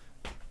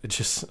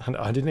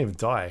 I didn't even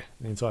die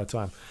the entire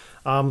time.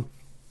 All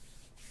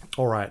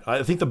right.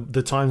 I think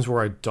the times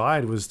where I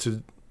died was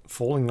to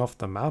falling off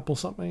the map or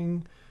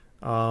something.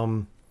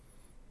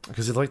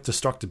 Because it's like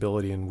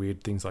destructibility and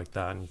weird things like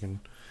that, and you can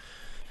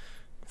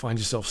find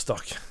yourself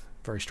stuck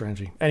very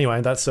strangely.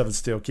 Anyway, that's Severed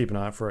Steel. Keep an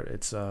eye out for it.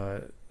 It's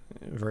a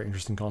very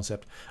interesting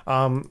concept.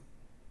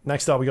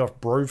 Next up, we got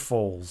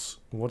Brofalls.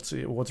 What's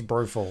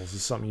Brofalls? This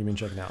is something you've been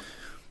checking out.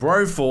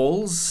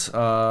 Brofalls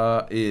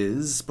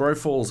is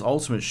Brofalls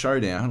Ultimate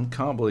Showdown.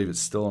 Can't believe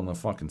it's still on the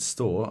fucking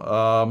store.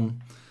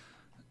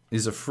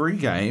 is a free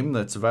game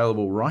that's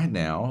available right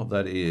now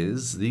that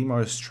is the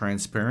most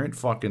transparent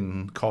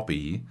fucking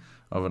copy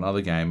of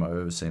another game I've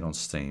ever seen on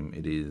Steam.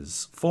 It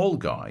is Fall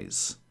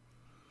Guys.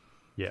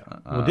 Yeah.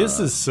 Well, this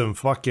is some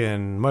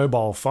fucking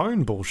mobile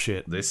phone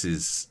bullshit. This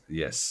is,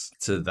 yes,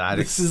 to that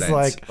This extent is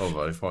like of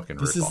a fucking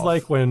This rip-off. is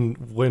like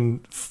when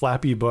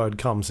Flappy Bird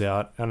comes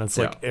out and it's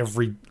like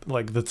every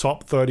the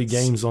top 30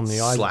 games on the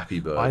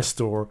Slappy Bird.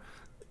 iStore.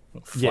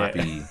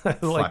 Flappy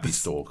Like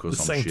Stalk or the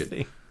some same shit.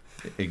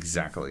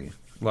 thing.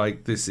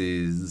 Like this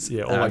is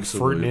Yeah, or like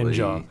Fruit absolutely-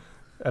 Ninja.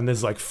 And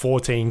there's like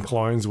 14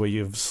 clones where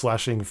you're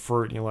slashing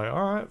fruit and you're like,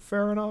 all right,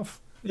 fair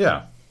enough.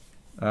 Yeah.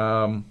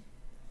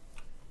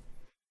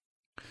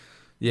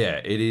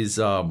 Yeah, it is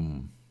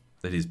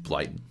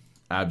blatant.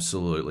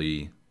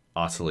 Absolutely,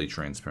 utterly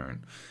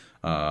transparent.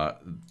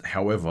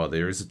 However,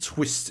 there is a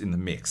twist in the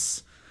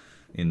mix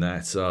in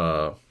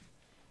that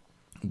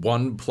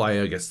one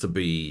player gets to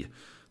be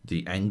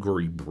the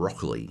angry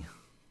broccoli.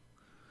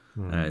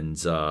 And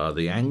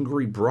the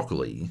angry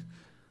broccoli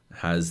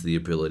has the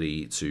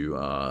ability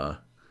to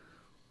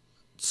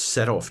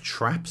set off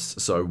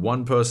traps. So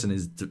one person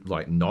is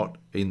like not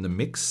in the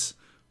mix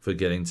for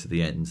getting to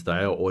the end. They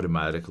are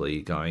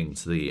automatically going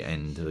to the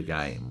end of the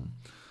game,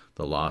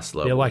 the last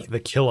level. They're like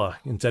the killer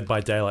in Dead by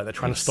Daylight. They're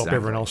trying to stop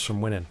everyone else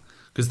from winning.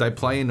 Because they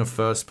play in a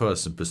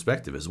first-person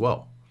perspective as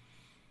well.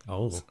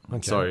 Oh,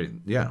 okay. So,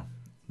 yeah,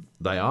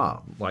 they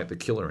are like the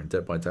killer in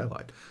Dead by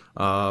Daylight.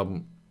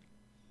 And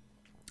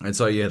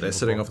so, yeah, they're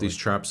setting off these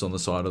traps on the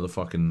side of the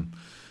fucking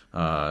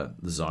the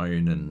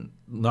zone, and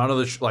none of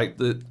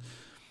the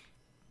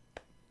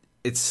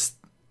it's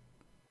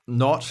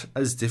not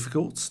as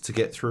difficult to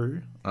get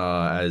through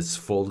as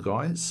Fall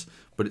Guys,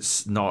 but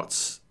it's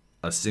not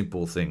a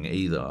simple thing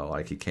either.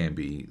 Like, it can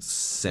be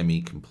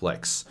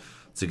semi-complex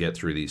to get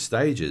through these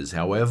stages.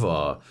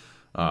 However,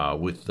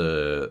 with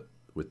the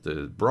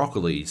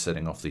broccoli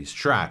setting off these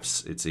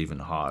traps, it's even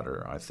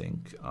harder, I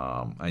think.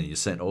 And you're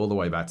sent all the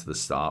way back to the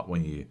start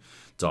when you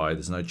die.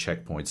 There's no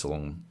checkpoints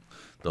along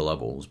the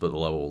levels, but the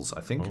levels,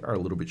 I think, are a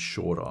little bit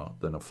shorter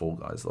than a Fall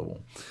Guys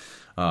level.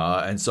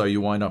 And so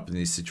you wind up in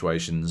these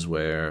situations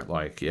where,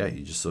 like, yeah,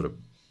 you just sort of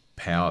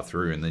power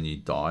through and then you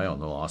die on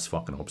the last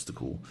fucking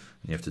obstacle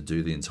and you have to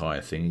do the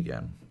entire thing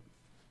again,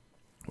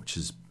 which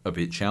is a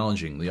bit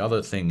challenging. The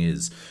other thing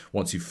is,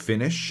 once you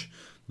finish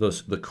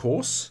the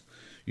course,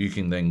 you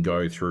can then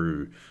go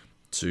through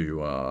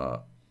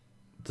to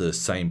the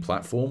same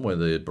platform where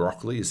the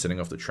broccoli is setting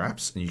off the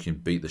traps, and you can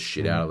beat the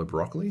shit out of the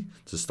broccoli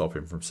to stop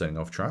him from setting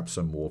off traps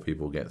so more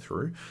people get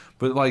through.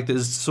 But, like,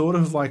 there's sort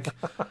of, like...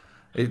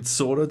 It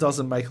sort of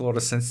doesn't make a lot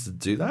of sense to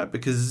do that,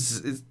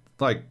 because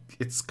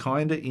it's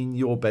kind of in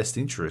your best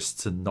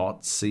interest to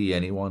not see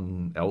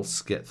anyone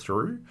else get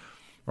through,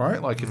 right?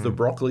 Like, if the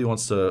broccoli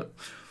wants to...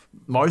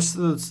 Most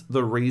of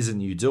the reason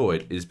you do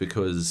it is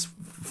because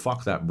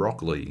fuck that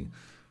broccoli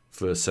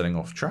for setting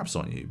off traps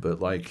on you.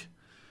 But, like,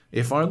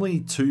 if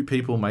only 2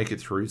 people make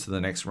it through to the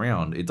next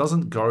round, it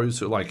doesn't go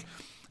to, like...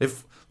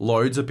 If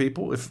loads of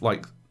people... If,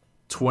 like...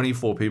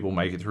 24 people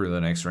make it through the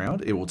next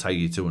round, it will take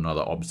you to another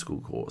obstacle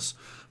course.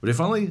 But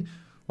if only,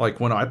 like,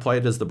 when I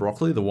played as the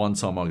broccoli, the one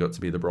time I got to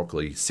be the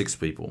broccoli, 6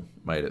 people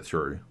made it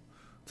through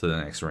to the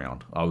next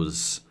round. I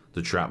was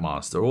the trap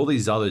master. All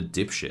these other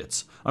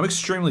dipshits. I'm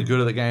extremely good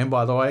at the game,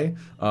 by the way.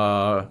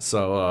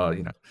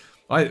 You know,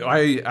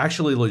 I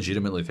actually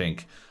legitimately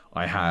think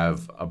I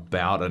have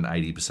about an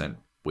 80%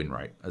 win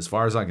rate. As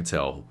far as I can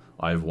tell,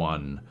 I've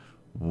won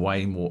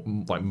way more,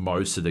 like,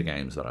 most of the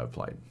games that I've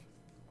played.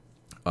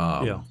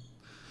 Yeah.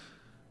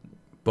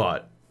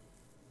 But,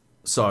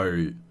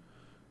 so,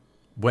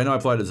 when I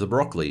played as the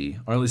broccoli,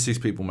 only 6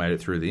 people made it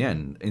through the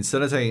end.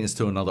 Instead of taking us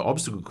to another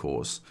obstacle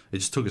course, it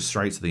just took us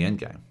straight to the end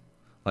game.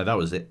 Like, that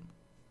was it.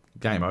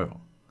 Game over.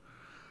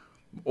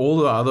 All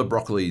the other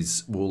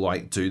broccolis will,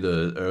 like, do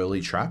the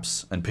early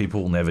traps, and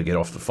people will never get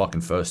off the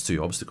fucking first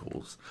 2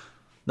 obstacles.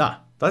 Nah,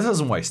 that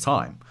doesn't waste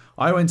time.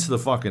 I went to the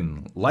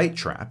fucking late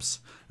traps,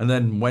 and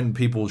then when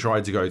people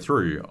tried to go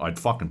through, I'd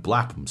fucking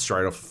blap them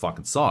straight off the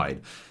fucking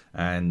side.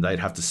 And they'd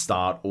have to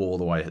start all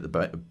the way at the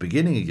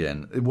beginning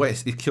again.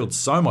 It killed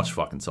so much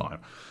fucking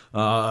time.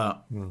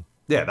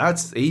 Yeah,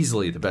 that's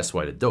easily the best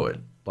way to do it.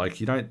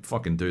 Like, you don't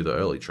fucking do the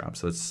early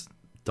traps. That's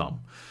dumb.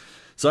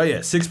 So,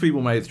 yeah, 6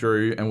 people made it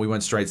through, and we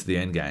went straight to the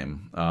end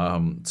game.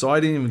 So I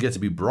didn't even get to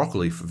be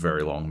broccoli for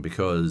very long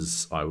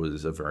because I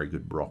was a very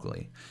good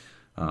broccoli.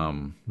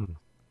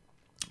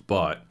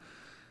 But,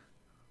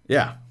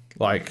 yeah,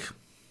 like...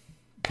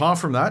 Apart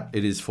from that,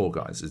 it is Fall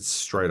Guys. It's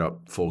straight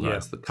up Fall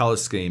Guys. Yeah. The color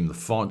scheme, the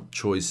font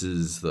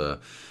choices, the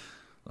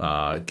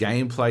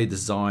gameplay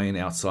design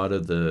outside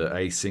of the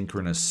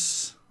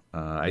asynchronous,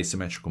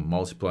 asymmetrical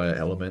multiplayer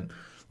element.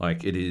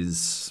 Like, it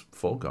is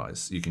Fall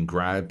Guys. You can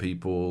grab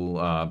people.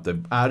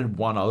 They've added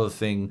one other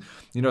thing.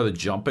 You know, the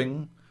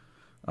jumping?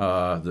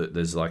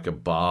 There's like a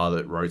bar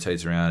that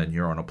rotates around and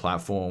you're on a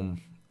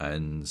platform.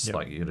 And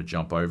like, you got to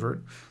jump over it.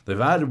 They've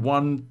added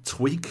one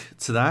tweak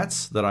to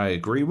that I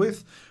agree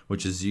with,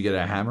 which is you get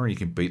a hammer and you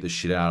can beat the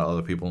shit out of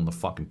other people on the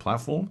fucking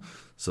platform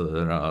so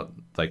that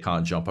they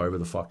can't jump over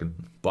the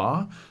fucking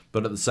bar.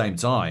 But at the same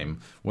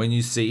time, when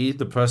you see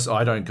the person,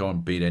 I don't go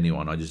and beat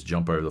anyone. I just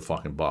jump over the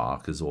fucking bar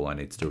because all I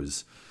need to do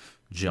is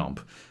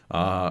jump.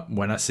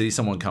 When I see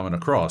someone coming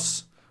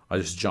across, I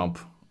just jump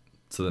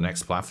to the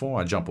next platform.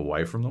 I jump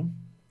away from them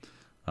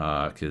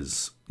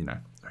because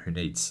who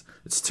needs?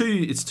 It's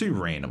too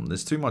random.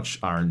 There's too much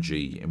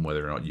RNG in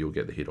whether or not you'll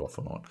get the hit off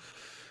or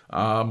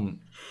not.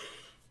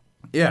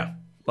 Yeah,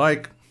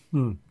 like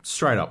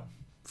straight up,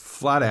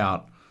 flat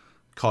out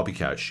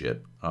copycat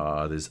shit.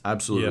 There's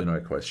absolutely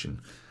no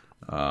question.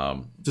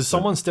 Does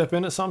someone step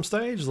in at some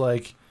stage?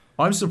 Like,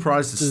 I'm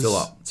surprised it's still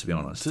up, to be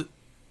honest.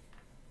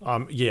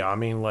 Yeah, I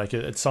mean, like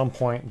at some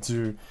point,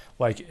 I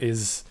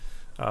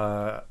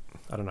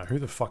don't know who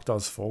the fuck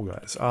does Fall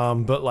Guys.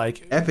 But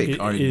like, Epic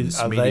owns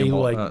are Media they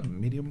like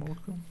Media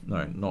Monocle?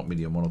 No, not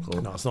Media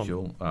Monocle. No, it's not.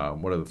 Fuel.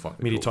 Whatever the fuck.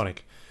 Mediatonic.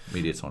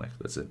 Mediatonic.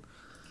 That's it.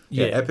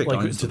 Yeah, Epic like,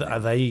 owns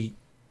them.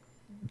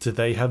 Do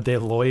they have their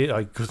lawyer?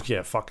 Like,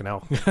 yeah, fucking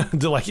hell.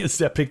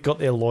 Has Epic got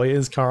their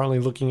lawyers currently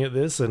looking at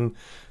this and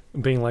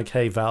being like,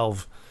 "Hey,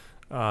 Valve,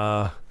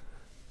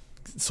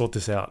 sort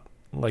this out."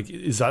 Like,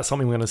 is that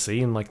something we're gonna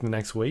see in like the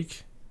next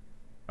week?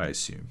 I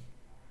assume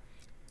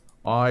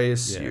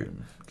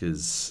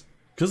because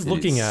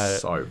looking at it,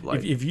 so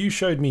if you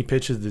showed me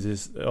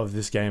pictures of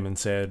this game and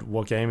said,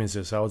 "What game is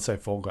this?" I would say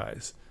Fall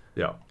Guys.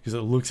 Yeah, because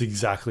it looks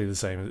exactly the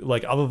same.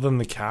 Like, other than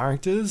the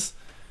characters,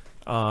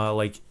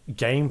 like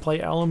gameplay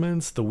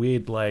elements, the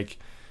weird like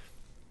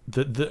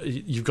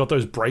you've got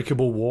those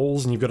breakable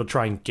walls, and you've got to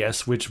try and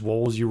guess which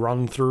walls you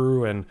run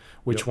through and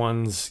which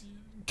ones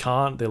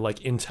can't. They're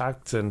like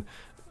intact, and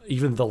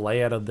even the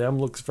layout of them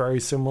looks very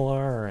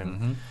similar.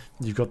 And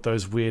you've got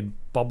those weird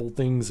bubble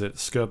things that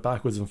skirt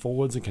backwards and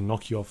forwards and can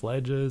knock you off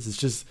ledges. It's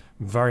just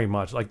very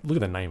much like, look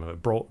at the name of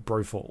it,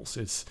 Bro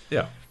Falls.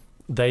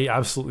 They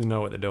absolutely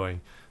know what they're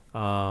doing.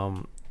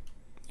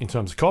 In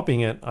terms of copying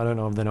it, I don't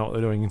know if they know what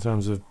they're doing in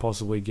terms of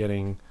possibly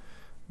getting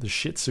the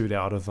shit suit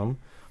out of them.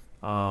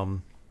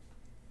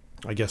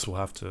 I guess we'll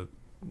have to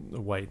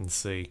wait and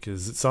see,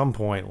 because at some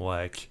point,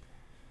 like,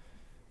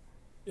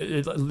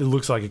 it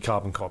looks like a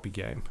carbon copy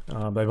game.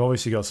 They've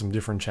obviously got some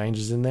different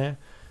changes in there,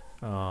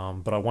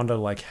 but I wonder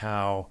like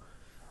how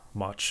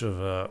much of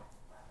a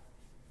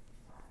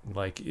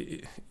like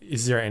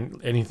is there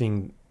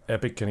anything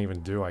Epic can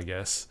even do, I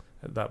guess,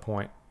 at that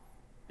point.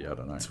 Yeah, I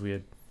don't know. It's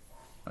weird.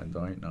 I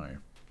don't know.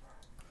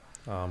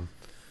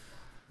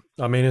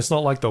 I mean, it's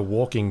not like the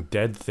Walking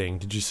Dead thing.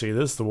 Did you see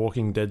this? The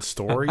Walking Dead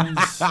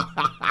stories,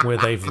 where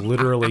they've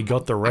literally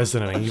got the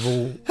Resident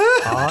Evil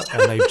art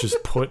and they've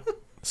just put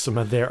some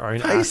of their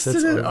own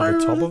assets over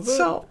the top of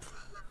it.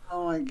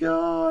 Oh my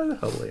god,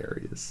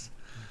 hilarious.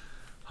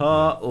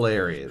 Yeah.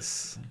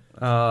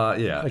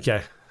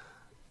 Okay.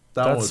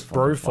 That's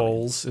Bro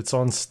Falls. It's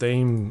on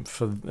Steam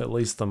for at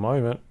least the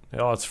moment.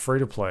 Oh, it's free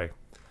to play.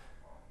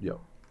 Yep.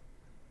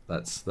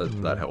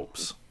 That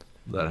helps.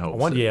 That helps.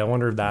 I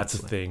wonder if that's a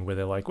thing where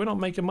they're like, we're not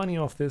making money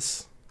off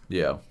this.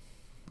 Yeah.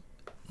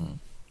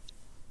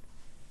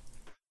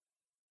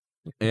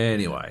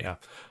 Anyway. Yeah.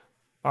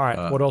 All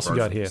right. What else we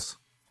got here?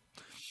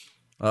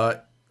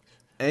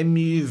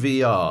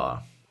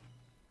 MUVR.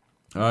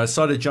 I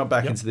started to jump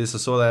back into this. I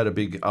saw they had a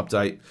big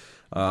update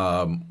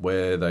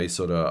where they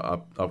sort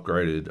of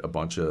upgraded a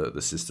bunch of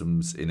the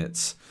systems in it.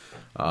 So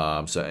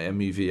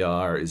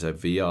MUVR is a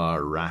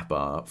VR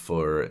wrapper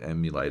for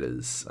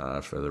emulators,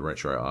 for the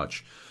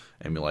RetroArch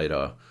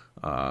emulator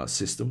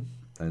system.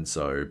 And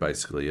so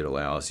basically it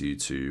allows you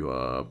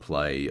to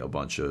play a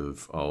bunch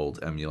of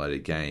old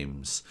emulated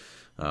games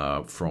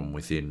from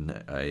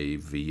within a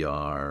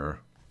VR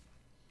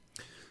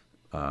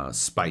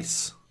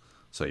space.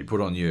 So you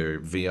put on your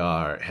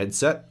VR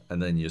headset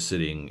and then you're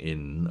sitting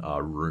in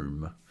a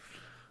room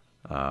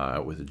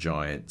with a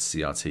giant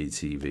CRT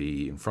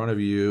TV in front of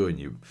you, and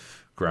you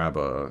grab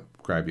your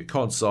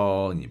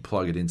console and you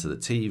plug it into the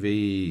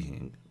TV,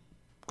 and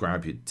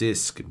grab your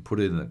disc and put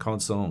it in the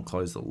console and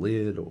close the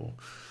lid, or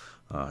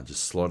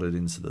just slot it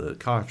into the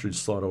cartridge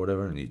slot or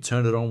whatever, and you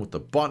turn it on with the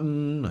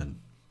button and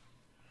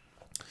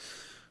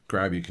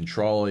grab your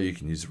controller. You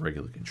can use a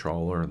regular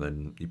controller, and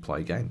then you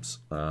play games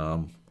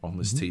on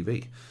this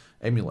TV,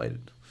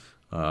 emulated.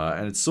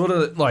 And it's sort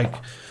of like,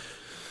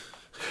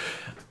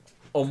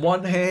 on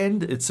one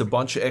hand, it's a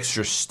bunch of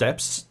extra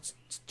steps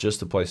just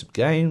to play some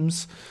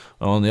games.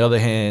 On the other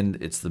hand,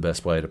 it's the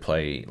best way to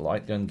play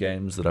light gun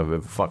games that I've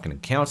ever fucking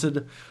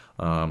encountered,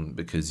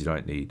 because you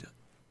don't need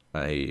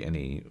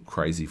any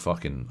crazy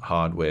fucking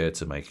hardware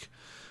to make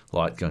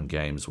light gun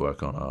games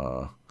work on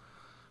a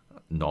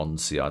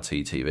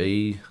non-CRT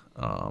TV,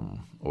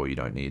 or you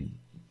don't need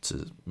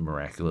to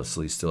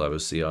miraculously still have a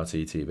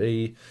CRT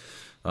TV.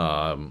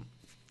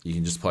 You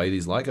can just play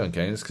these light gun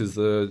games because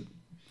the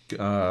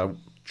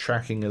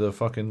tracking of the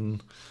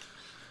fucking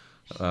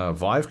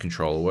Vive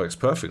controller works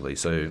perfectly.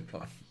 So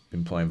I've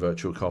been playing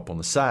Virtual Cop on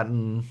the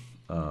Saturn,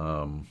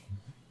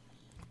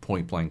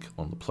 Point Blank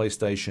on the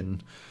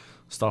PlayStation,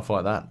 stuff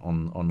like that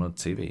on the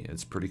TV.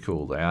 It's pretty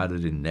cool. They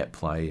added in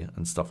NetPlay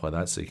and stuff like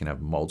that, so you can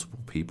have multiple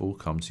people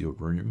come to your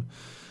room.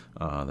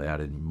 They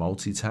added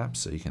multi-tap,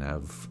 so you can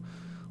have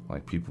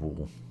like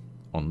people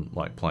on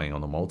like playing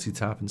on the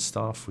multi-tap and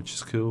stuff, which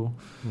is cool.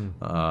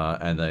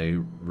 And they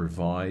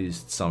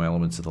revised some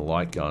elements of the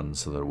light gun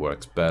so that it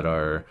works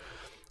better.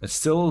 It's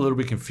still a little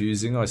bit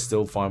confusing. I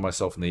still find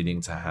myself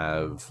needing to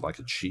have like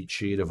a cheat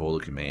sheet of all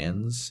the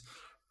commands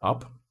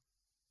up,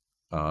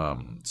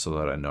 so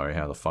that I know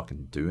how to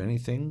fucking do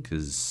anything,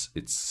 because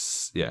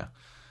it's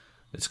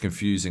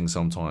confusing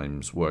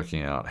sometimes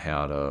working out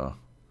how to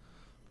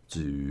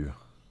do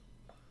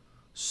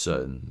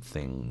certain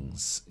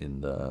things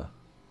in the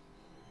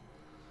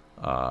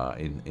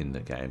in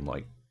the game.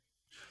 Like,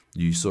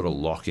 you sort of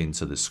lock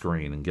into the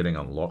screen, and getting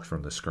unlocked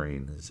from the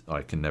screen is,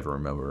 I can never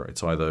remember.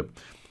 It's either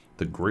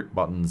the grip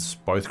buttons,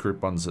 both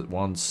grip buttons at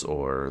once,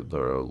 or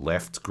the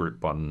left grip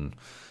button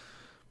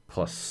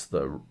plus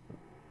the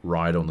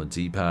right on the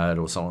D-pad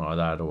or something like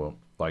that. Or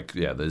like,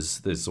 yeah,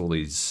 there's all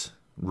these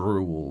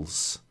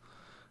rules.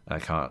 I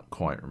can't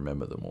quite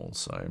remember them all,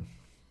 so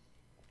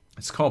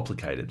it's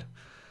complicated.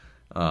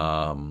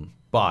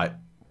 But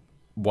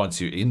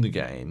once you're in the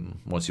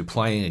game, once you're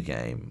playing a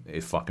game,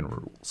 it fucking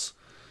rules.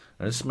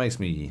 And it just makes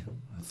me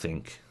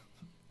think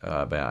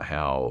about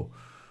how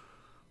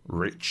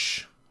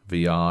rich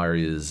VR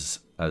is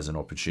as an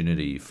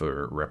opportunity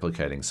for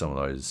replicating some of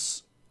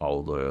those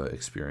older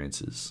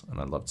experiences. And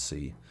I'd love to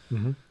see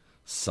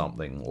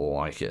something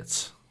like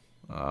it.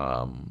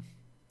 I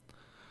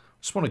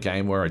just want a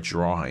game where I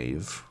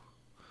drive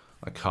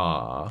a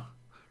car,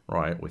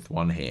 right, with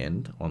one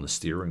hand on the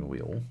steering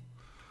wheel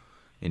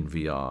in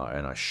VR,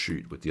 and I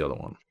shoot with the other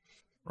one,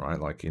 right,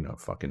 like in a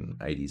fucking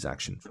 80s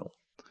action film.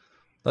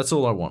 That's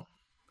all I want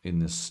in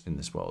this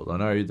world. I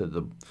know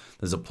that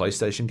there's a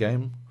PlayStation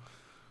game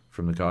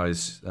from the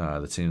guys,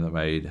 the team that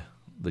made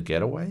The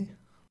Getaway,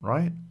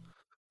 right?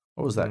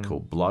 What was that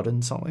called? Blood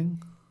and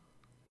something?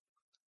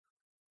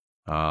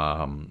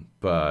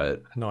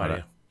 But No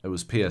idea. It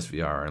was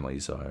PSVR only,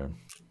 so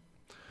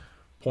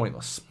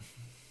pointless.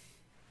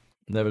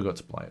 Never got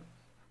to play it,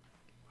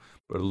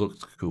 but it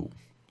looked cool.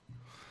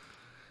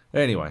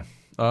 Anyway,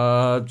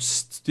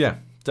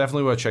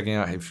 definitely worth checking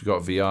out if you've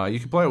got VR. You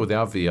can play it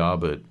without VR,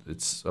 but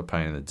it's a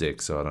pain in the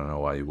dick, so I don't know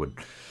why you would.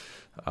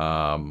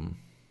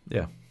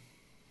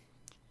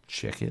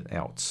 Check it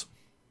out.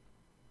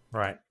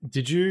 Right.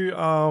 Did you,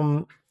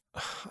 I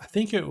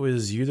think it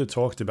was you that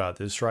talked about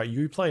this, right?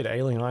 You played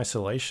Alien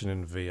Isolation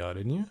in VR,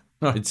 didn't you?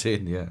 I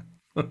did, yeah.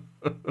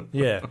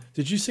 Yeah.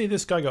 Did you see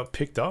this guy got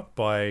picked up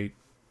by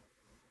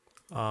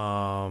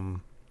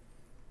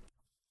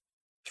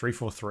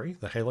 343?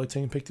 The Halo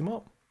team picked him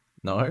up.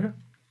 No?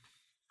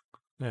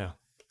 Yeah.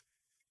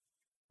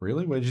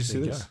 Really? Where did you see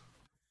this?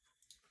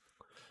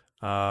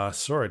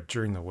 Saw it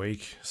during the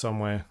week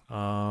somewhere.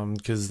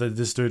 Because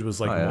this dude was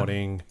like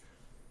modding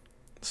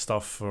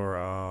stuff for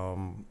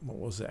what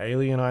was it?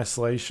 Alien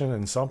Isolation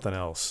and something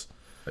else.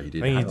 Oh, he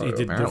did. I think he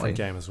did a different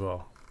game as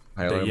well.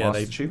 Halo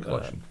Master Chief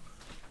Collection.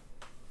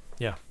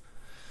 Yeah.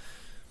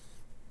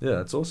 Yeah,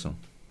 that's awesome.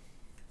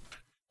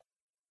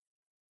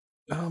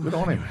 Good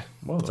on him.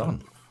 Well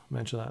done.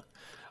 Mention that.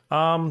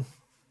 All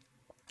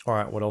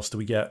right, what else do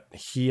we get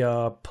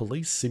here?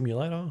 Police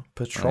Simulator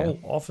Patrol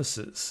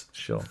Officers.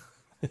 Sure.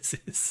 I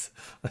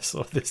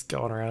saw this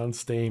going around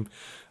Steam.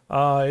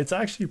 It's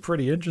actually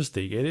pretty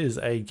interesting. It is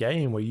a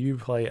game where you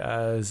play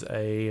as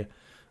a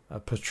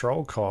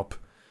patrol cop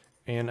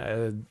in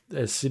a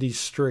city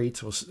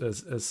street, or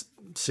a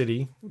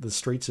city, the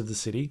streets of the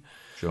city.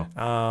 Sure.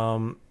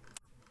 And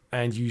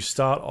you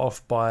start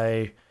off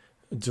by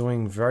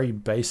doing very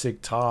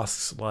basic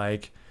tasks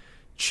like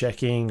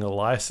checking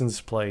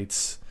license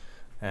plates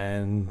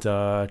and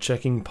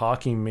checking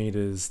parking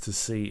meters to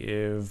see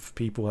if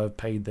people have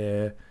paid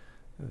their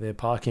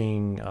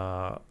parking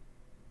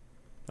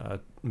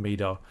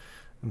meter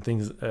and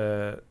things.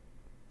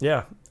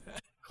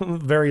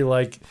 Very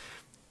like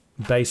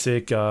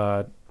basic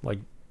like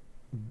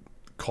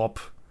cop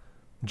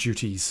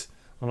duties.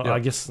 I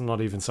guess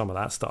not even some of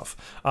that stuff.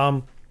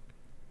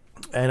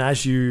 And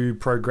as you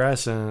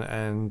progress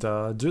and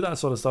do that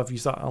sort of stuff, you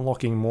start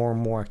unlocking more and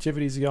more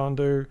activities you go and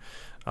do.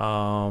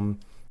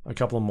 A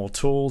couple of more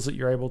tools that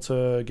you're able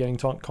to get in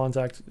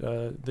contact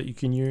that you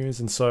can use.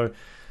 And so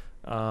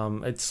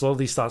it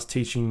slowly starts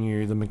teaching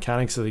you the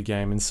mechanics of the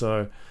game. And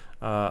so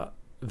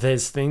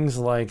there's things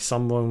like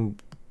someone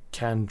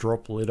can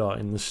drop litter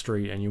in the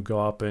street and you go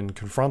up and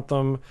confront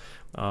them.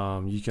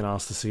 You can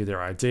ask to see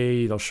their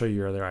ID. They'll show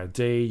you their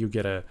ID. You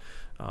get a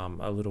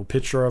little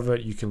picture of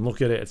it. You can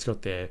look at it. It's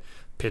got their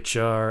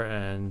picture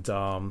and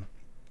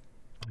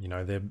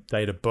their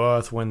date of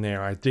birth, when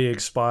their ID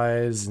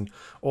expires, and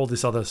all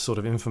this other sort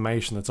of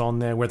information that's on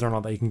there, whether or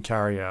not they can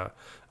carry a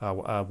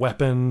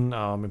weapon,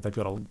 if they've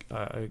got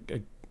a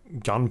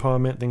gun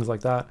permit, things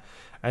like that.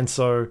 And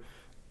so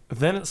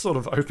then it sort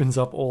of opens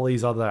up all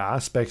these other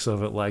aspects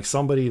of it, like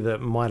somebody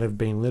that might have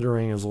been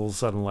littering is all of a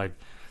sudden like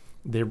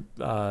they're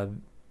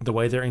the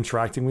way they're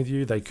interacting with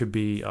you, they could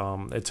be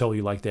they tell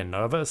you like they're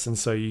nervous, and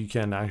so you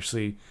can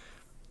actually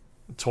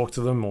talk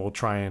to them or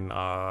try and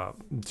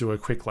do a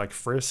quick like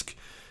frisk,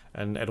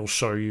 and it'll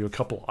show you a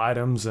couple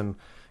items, and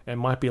It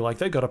might be like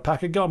they got a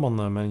pack of gum on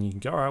them, and you can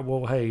go, all right,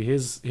 well, hey,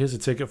 here's a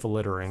ticket for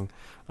littering,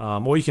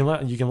 or you can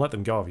let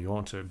them go if you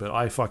want to. But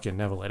I fucking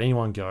never let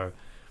anyone go.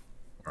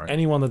 Right.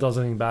 Anyone that does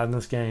anything bad in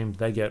this game,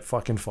 they get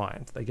fucking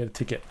fined. They get a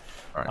ticket.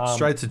 All right,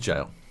 straight to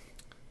jail.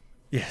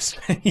 Yes,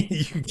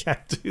 you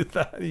can't do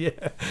that.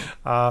 Yeah,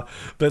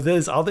 but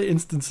there's other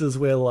instances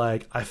where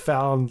like I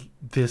found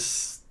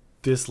this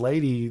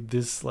lady,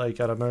 this like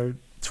I don't know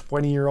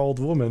 20-year-old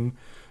woman.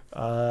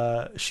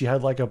 She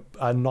had like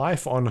a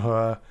knife on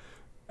her,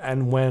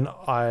 and when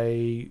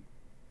I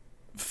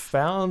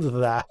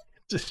found that,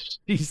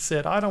 she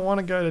said, "I don't want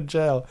to go to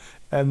jail,"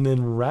 and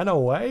then ran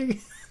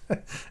away.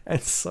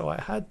 And so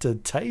I had to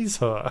tase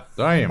her.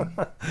 Damn.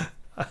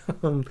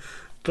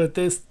 But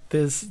there's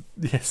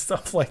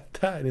stuff like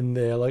that in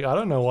there. Like, I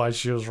don't know why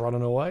she was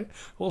running away.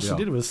 All she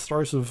did was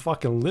throw some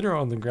fucking litter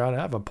on the ground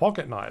and have a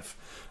pocket knife.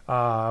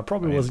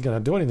 Probably wasn't going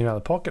to do anything with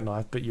a pocket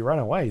knife, but you ran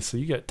away, so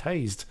you get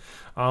tased.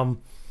 But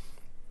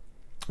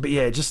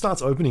yeah, it just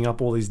starts opening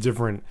up all these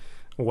different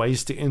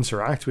ways to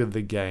interact with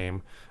the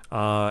game.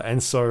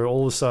 And so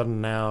all of a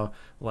sudden now,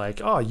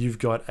 like, oh, you've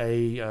got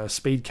a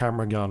speed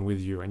camera gun with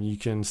you, and you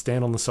can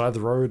stand on the side of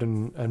the road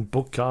and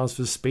book cars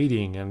for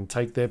speeding and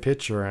take their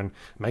picture and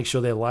make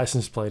sure their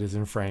license plate is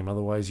in frame.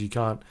 Otherwise, you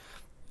can't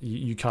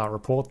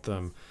report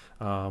them.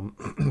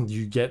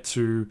 You get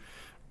to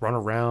run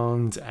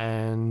around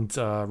and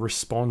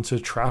respond to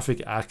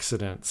traffic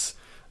accidents,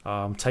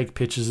 take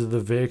pictures of the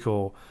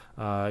vehicle,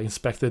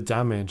 inspect the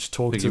damage,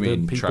 talk to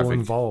the people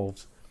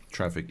involved.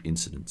 Traffic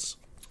incidents.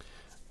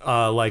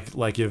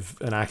 Like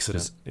if an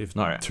accident,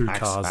 two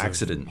cars have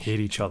hit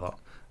each other.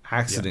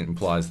 Accident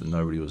implies that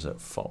nobody was at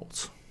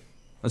fault.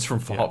 That's from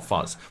Hot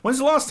Fuzz. When's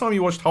the last time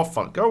you watched Hot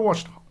Fuzz? Go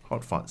watch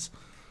Hot Fuzz.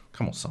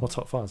 Come on, son. What's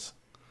Hot Fuzz?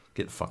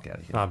 Get the fuck out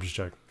of here. No, I'm just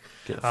joking.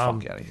 Get the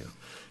fuck out of here.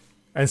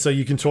 And so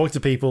you can talk to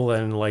people,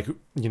 and like,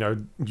 you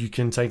know, you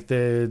can take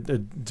do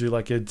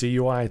like a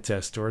DUI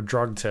test or a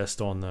drug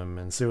test on them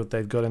and see what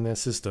they've got in their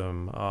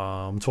system.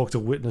 Talk to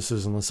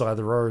witnesses on the side of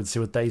the road, see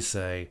what they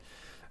say.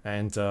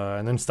 And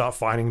then start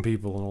finding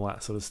people and all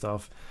that sort of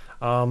stuff.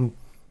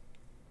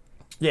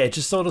 Yeah, it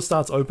just sort of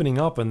starts opening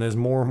up, and there's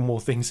more and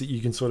more things that you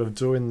can sort of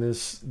do in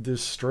this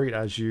street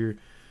as you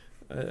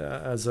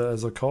as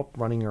a cop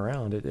running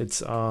around.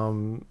 It's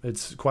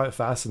quite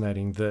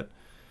fascinating that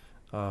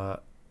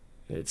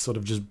it sort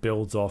of just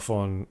builds off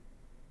on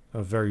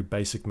a very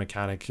basic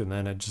mechanic, and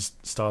then it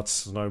just starts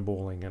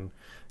snowballing and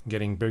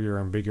getting bigger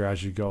and bigger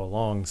as you go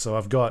along. So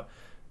I've got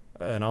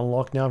an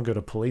unlock now. I've got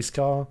a police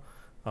car.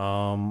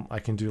 I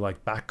can do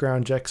like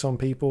background checks on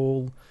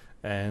people,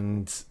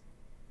 and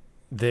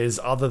there's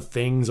other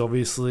things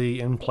obviously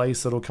in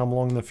place that'll come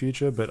along in the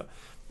future, but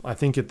I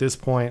think at this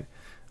point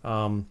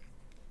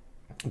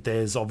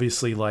there's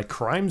obviously like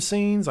crime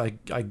scenes. I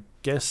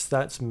guess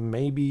that's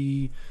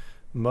maybe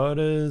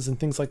murders and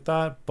things like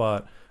that,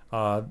 but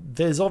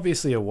there's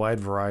obviously a wide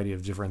variety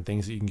of different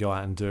things that you can go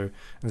out and do. And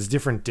there's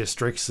different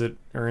districts that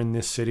are in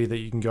this city that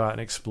you can go out and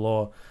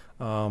explore.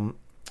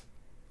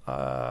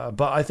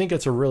 But I think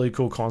it's a really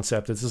cool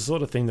concept. It's the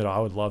sort of thing that I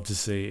would love to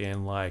see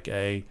in like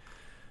the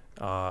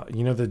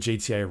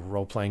GTA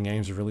role-playing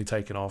games have really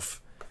taken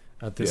off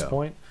at this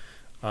point.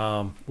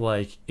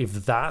 Like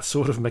if that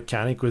sort of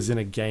mechanic was in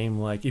a game,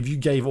 like if you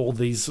gave all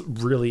these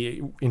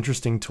really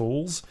interesting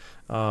tools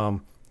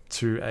to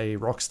a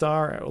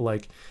Rockstar,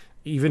 like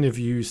even if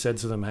you said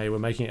to them, hey, we're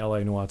making LA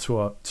Noire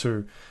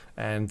 2,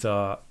 and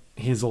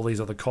here's all these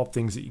other cop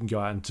things that you can go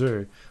out and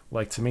do.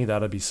 Like, to me,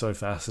 that'd be so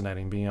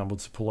fascinating, being able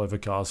to pull over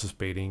cars for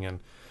speeding and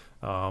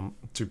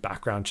do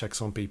background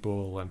checks on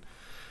people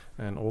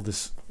and all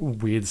this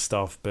weird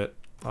stuff. But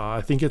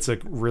I think it's a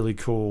really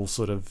cool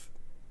sort of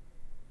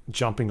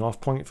jumping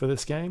off point for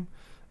this game.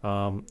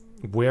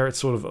 Where it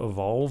sort of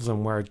evolves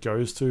and where it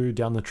goes to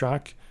down the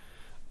track,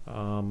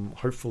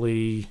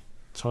 hopefully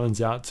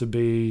turns out to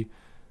be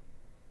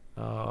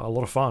a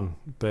lot of fun.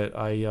 But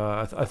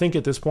I think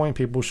at this point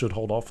people should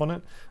hold off on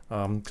it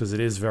because it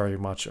is very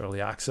much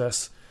early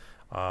access.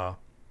 But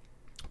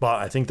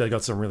I think they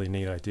got some really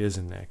neat ideas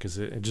in there because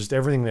it just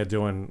everything they're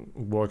doing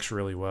works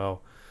really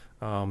well.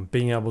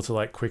 Being able to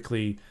like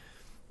quickly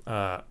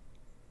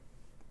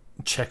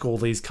check all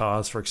these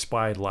cars for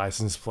expired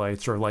license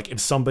plates, or like if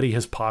somebody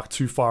has parked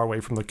too far away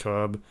from the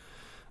curb,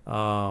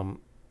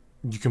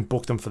 you can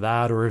book them for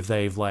that. Or if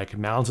they've like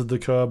mounted the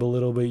curb a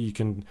little bit, you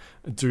can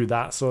do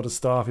that sort of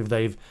stuff. If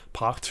they've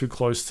parked too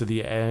close to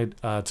the end,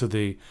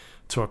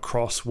 to a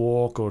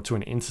crosswalk or to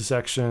an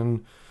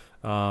intersection,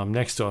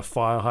 next to a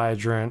fire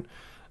hydrant,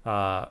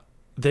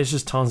 there's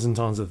just tons and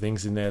tons of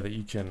things in there that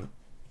you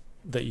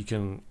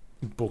can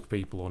book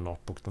people or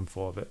not book them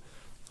for. But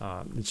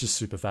it's just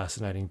super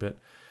fascinating. But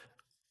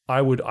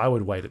I would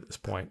wait at this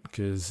point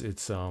because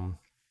it's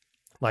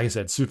like I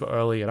said, super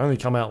early. It only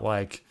come out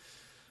like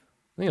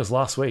I think it was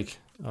last week.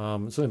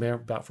 It's only been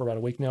about a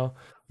week now,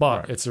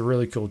 but It's a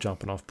really cool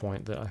jumping off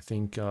point that I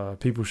think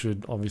people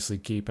should obviously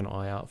keep an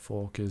eye out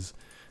for because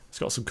it's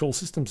got some cool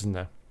systems in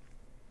there.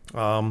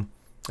 And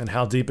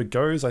how deep it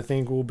goes, I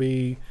think, will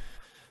be,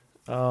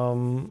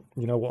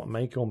 what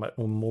make or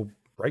more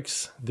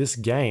breaks this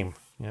game.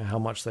 how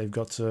much they've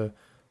got to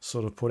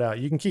sort of put out.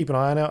 You can keep an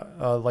eye on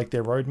it, like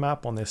their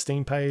roadmap on their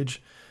Steam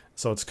page.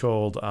 So it's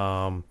called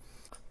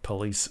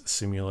Police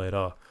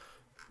Simulator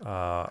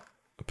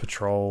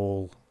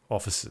Patrol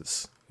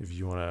Officers, if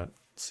you want to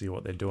see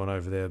what they're doing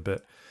over there.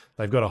 But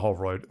they've got a whole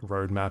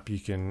roadmap you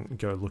can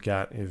go look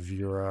at if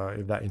you're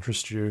if that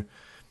interests you,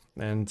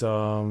 and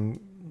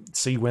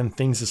see when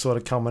things are sort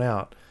of coming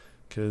out,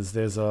 because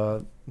there's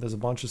a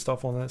bunch of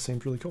stuff on there that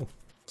seems really cool.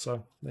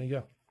 So there you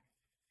go.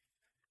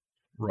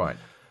 Right.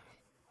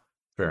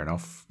 Fair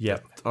enough.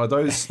 Yep.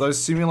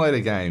 Those simulator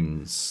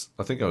games,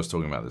 I think I was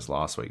talking about this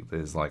last week.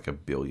 There's like a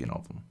billion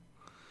of them.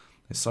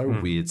 They're so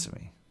weird to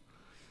me.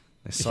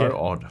 They're so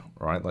odd,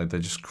 right? Like they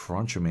just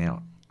crunch them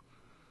out.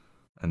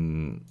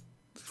 And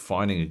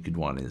finding a good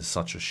one is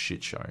such a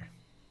shit show.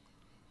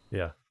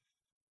 Yeah.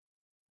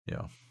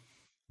 Yeah.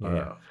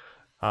 Yeah.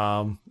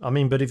 I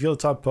mean, but if you're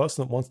the type of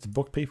person that wants to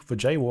book people for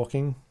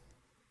jaywalking,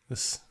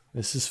 this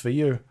is for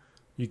you.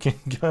 You can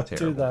go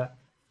do that.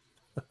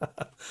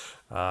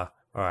 All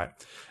right.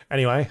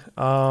 Anyway,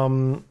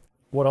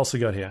 what else we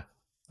got here?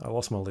 I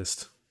lost my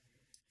list.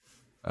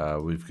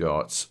 We've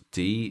got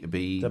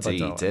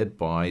DBD, Dead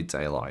by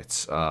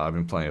Daylight. I've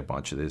been playing a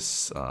bunch of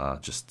this.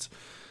 Just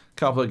a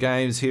couple of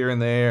games here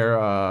and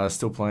there.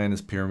 Still playing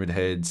as Pyramid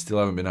Head. Still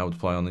haven't been able to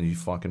play on the new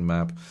fucking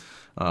map.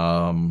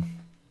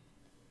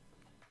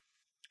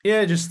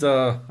 Yeah, just,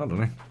 I don't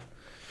know.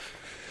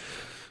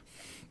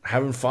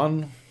 Having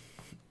fun.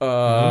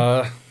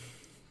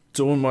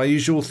 Doing my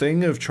usual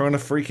thing of trying to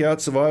freak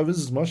out survivors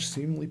as much as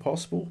humanly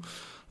possible.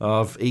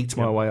 I've eked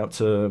my way up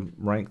to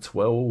rank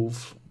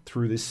 12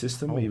 through this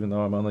system, even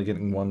though I'm only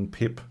getting 1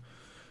 pip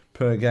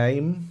per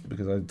game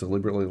because I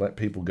deliberately let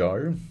people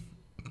go.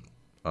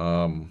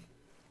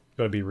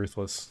 Gotta be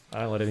ruthless.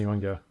 I don't let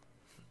anyone go.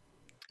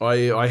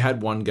 I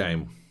had one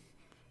game.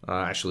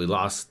 Actually,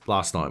 last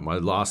night, my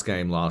last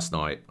game last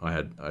night, I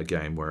had a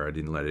game where I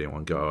didn't let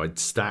anyone go. I'd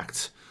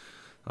stacked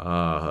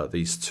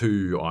these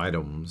 2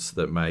 items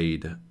that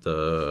made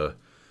the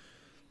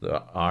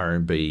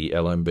RMB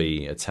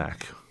LMB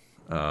attack,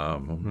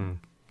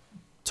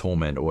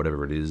 Torment or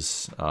whatever it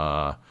is,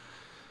 like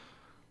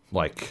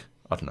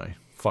I don't know,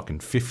 fucking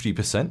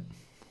 50%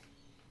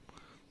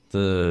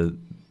 the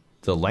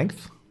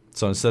length.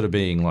 So instead of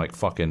being like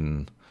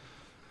fucking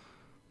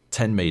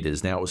 10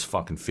 meters, now it was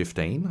fucking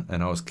 15,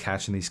 and I was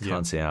catching these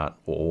cunts out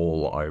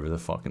all over the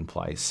fucking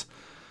place.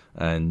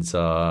 And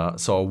so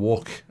I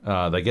walk.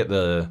 They get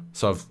the.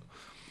 So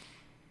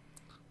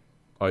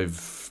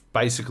I've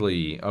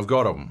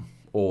got them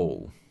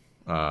all.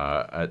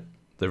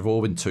 They've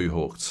all been 2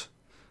 hooked.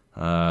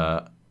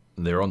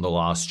 They're on the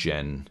last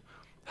gen.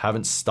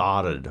 Haven't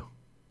started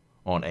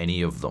on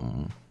any of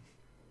them.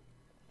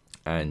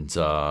 And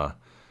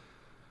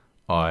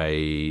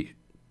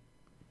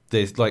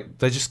they're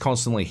just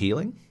constantly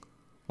healing,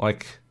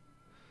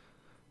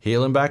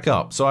 healing back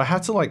up. So I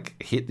had to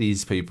hit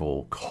these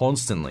people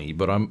constantly,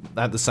 but I'm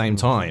at the same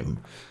time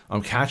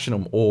I'm catching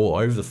them all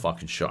over the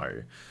fucking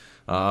show.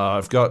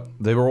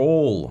 They were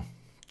all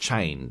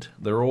chained.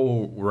 They're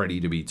all ready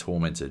to be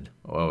tormented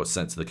or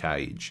sent to the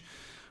cage.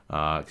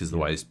 Because the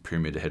way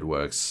Pyramid Head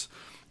works,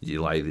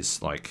 you lay this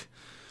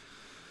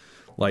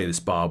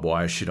barbed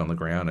wire shit on the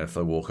ground if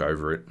they walk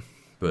over it.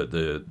 But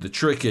the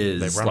trick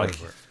is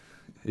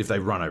if they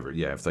run over it,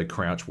 if they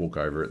crouch, walk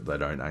over it, they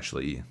don't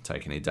actually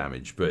take any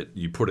damage. But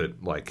you put it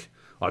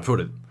I put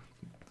it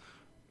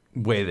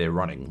where they're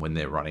running when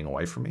they're running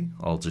away from me.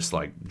 I'll just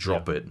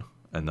drop it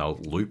and they'll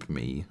loop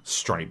me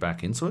straight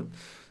back into it.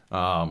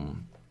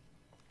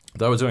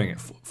 They were doing it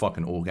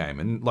fucking all game,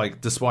 and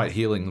despite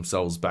healing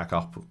themselves back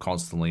up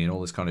constantly and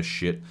all this kind of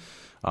shit,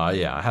 I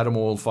had them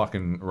all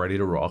fucking ready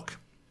to rock.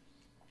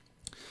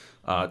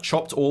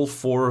 Chopped all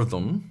 4 of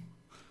them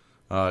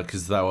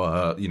because they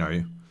were,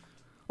 I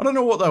don't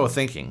know what they were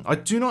thinking. I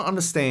do not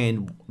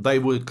understand. They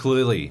were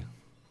clearly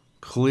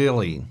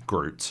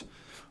grouped.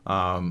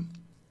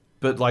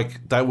 But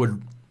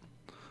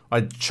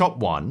I'd chop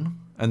one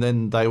and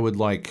then they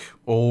would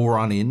all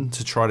run in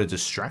to try to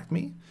distract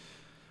me.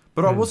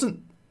 But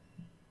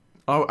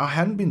I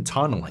hadn't been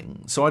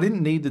tunneling, so I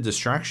didn't need the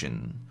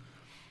distraction.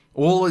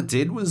 All it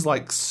did was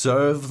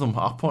serve them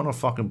up on a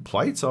fucking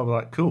plate. So I was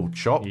like, cool,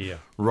 chop,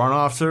 run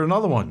after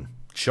another one,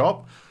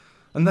 chop.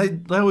 And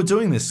they were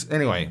doing this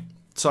anyway.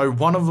 So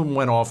one of them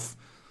went off,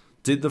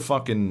 did the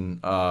fucking,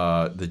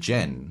 the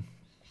gen,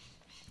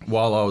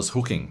 while I was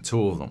hooking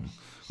 2 of them.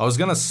 I was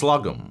going to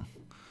slug them,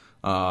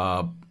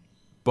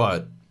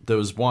 but there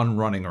was one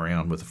running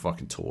around with a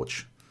fucking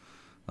torch.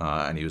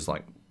 And he was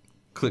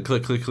click,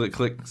 click, click, click,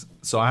 click.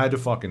 So I had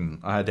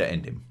to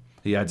end him.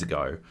 He had to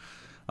go.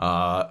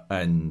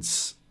 And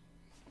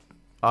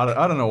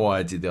I don't know why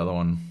I did the other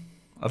one.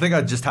 I think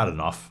I just had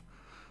enough.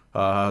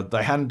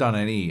 They hadn't done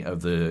any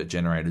of the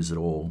generators at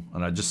all,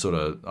 and I was just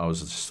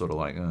sort of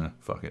like,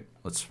 fuck it,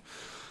 let's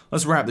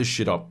wrap this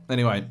shit up.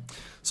 Anyway,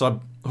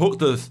 so I hooked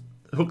the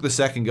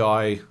second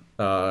guy,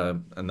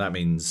 and that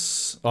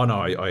means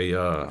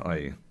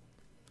I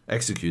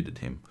executed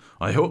him.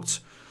 I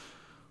hooked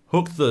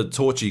the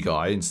torchy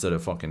guy instead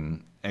of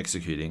fucking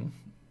executing,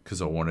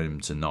 because I wanted him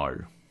to know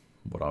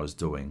what I was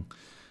doing.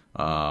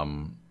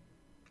 And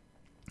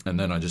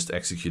then I just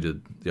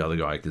executed the other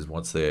guy because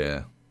once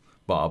they're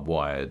barbed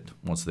wired,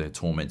 once they're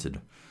tormented,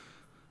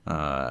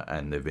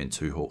 and they've been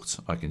two hooked,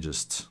 I can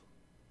just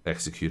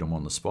execute them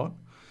on the spot.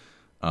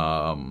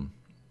 And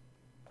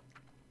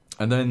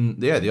then,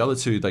 yeah, the other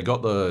two, they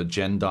got the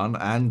gen done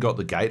and got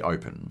the gate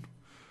open.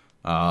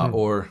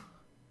 Or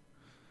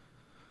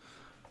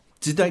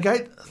did they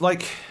gate,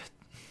 like,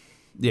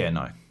 yeah,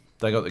 no.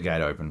 They got the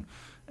gate open.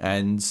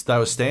 And they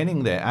were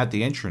standing there at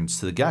the entrance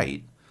to the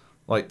gate,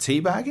 like,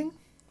 teabagging.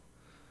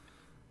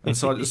 And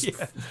so I just,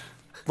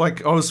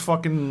 like, I was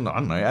fucking, I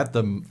don't know, at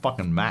the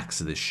fucking max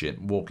of this shit,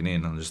 walking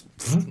in and just,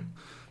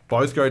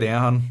 both go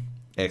down,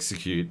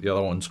 execute. The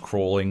other one's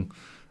crawling,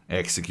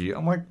 execute.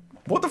 I'm like,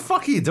 what the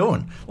fuck are you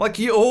doing? Like,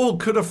 you all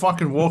could have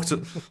fucking walked it.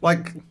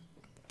 Like,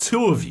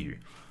 two of you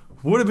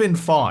would have been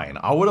fine.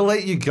 I would have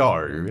let you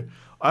go.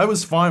 I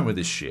was fine with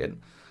this shit.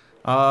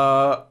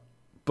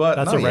 But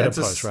that's a Reddit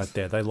post right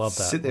there. They love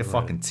that. Sit there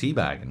fucking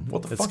teabagging.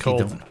 What the fuck are you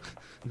doing?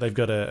 They've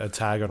got a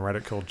tag on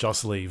Reddit called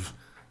Just Leave.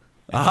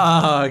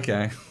 Ah,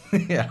 okay.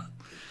 Yeah.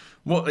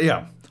 Well,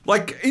 yeah.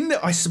 Like,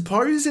 I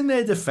suppose in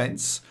their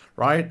defense,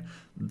 right,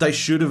 they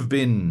should have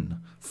been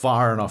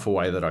far enough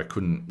away that I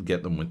couldn't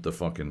get them with the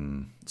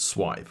fucking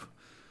swipe,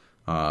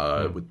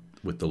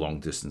 with the long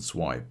distance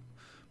swipe.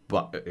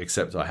 But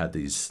except I had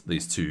these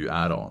two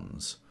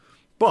add-ons.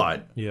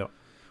 But yeah,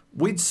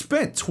 we'd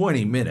spent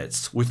 20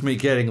 minutes with me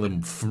getting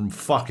them from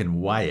fucking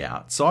way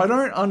out. So I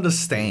don't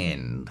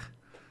understand.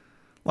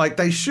 Like,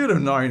 they should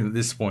have known at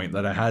this point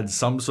that I had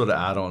some sort of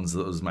add-ons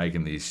that was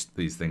making these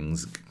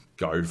things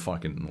go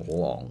fucking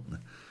long.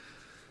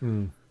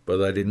 But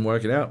they didn't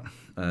work it out,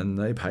 and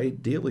they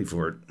paid dearly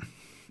for it.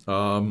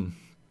 And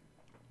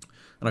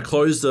I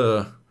closed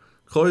a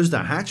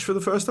hatch for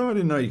the first time. I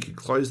didn't know you could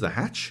close the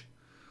hatch.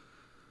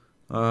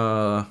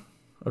 I've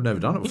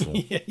never done it before.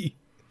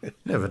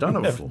 Never done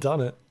it before. Never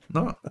done it.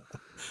 No.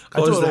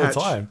 I do it all the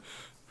time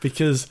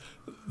because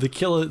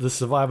the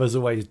survivor's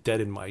always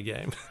dead in my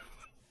game.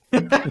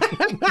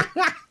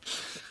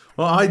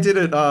 Well, I did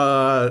it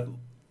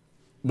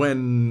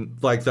when,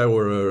 like, they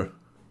were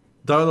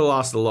the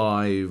last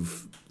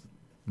alive.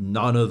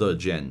 None of the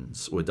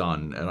gens were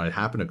done, and I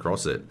happened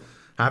across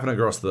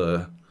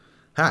the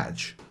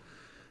hatch,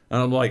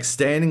 and I'm like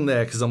standing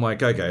there because I'm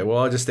like, okay, well,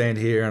 I'll just stand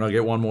here and I'll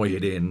get one more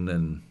hit in,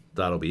 and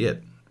that'll be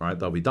it, right?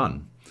 They'll be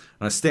done.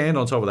 And I stand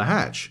on top of the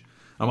hatch.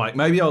 I'm like,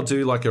 maybe I'll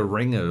do like a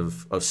ring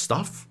of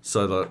stuff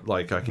so that,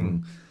 like, I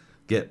can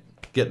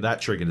get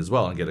that triggered as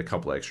well and get a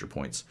couple of extra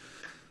points.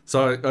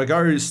 So I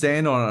go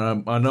stand on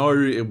it. I know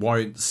it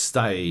won't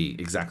stay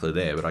exactly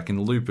there, but I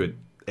can loop it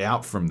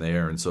out from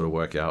there and sort of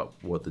work out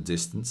what the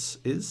distance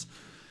is.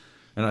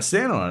 And I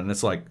stand on it and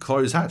it's like,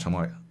 close hatch. I'm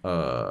like,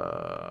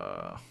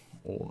 all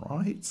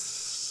right.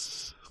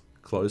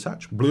 Close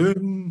hatch.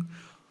 Bloom.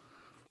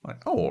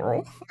 Like,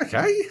 oh,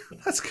 okay.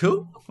 That's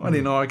cool. I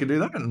didn't know I could do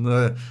that.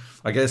 And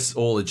I guess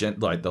all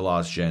the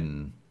last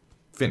gen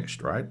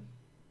finished, right?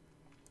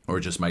 Or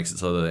it just makes it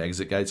so that the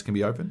exit gates can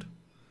be opened?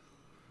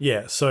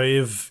 Yeah, so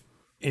if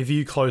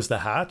you close the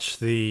hatch,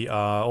 the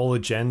all the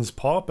gens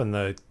pop and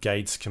the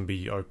gates can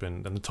be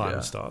opened and the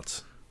timer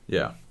starts.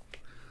 Yeah.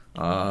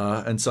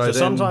 And so then,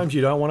 sometimes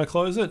you don't want to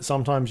close it.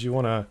 Sometimes you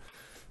want to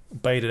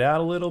bait it out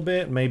a little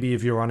bit. Maybe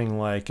if you're running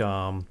like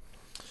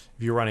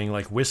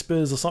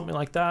whispers or something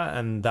like that,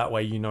 and that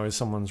way you know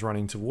someone's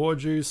running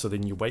towards you, so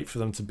then you wait for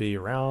them to be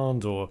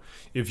around. Or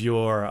if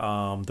you're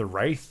the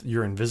Wraith,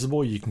 you're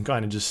invisible, you can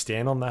kind of just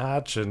stand on the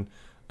hatch and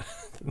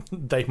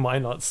they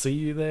might not see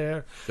you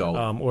there.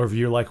 Or if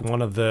you're like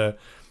one of the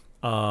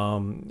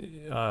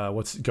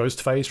what's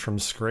Ghostface from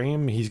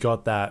Scream, he's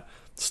got that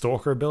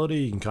stalker ability,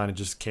 you can kind of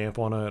just camp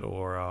on it.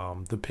 Or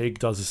the pig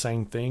does the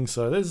same thing.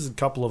 So there's a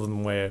couple of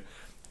them where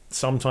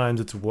sometimes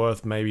it's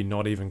worth maybe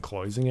not even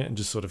closing it and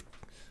just sort of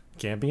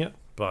camping it.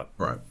 But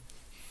right,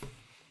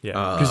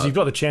 yeah, because you've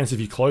got the chance if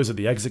you close it,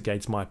 the exit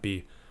gates might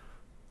be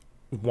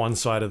one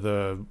side of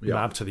the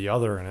map to the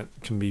other, and it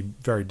can be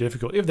very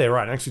difficult. If they're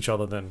right next to each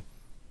other, then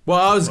well,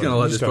 I was going to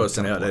let this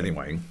person out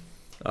anyway.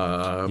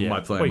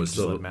 My plan was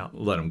to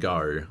let him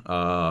go.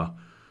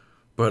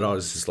 But I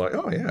was just like,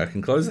 oh yeah, I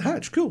can close the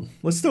hatch. Cool,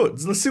 let's do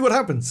it. Let's see what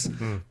happens.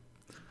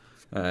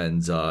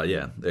 And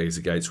the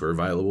exit gates were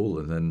available,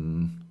 and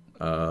then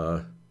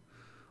I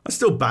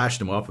still bashed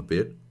them up a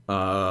bit.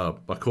 I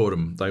caught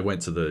them. They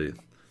went to the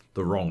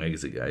wrong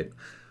exit gate,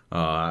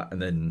 and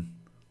then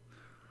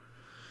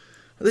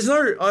there's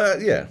no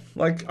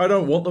like I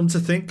don't want them to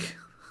think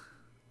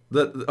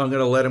that I'm going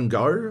to let them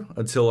go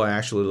until I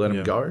actually let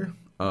them go.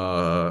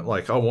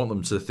 Like I want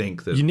them to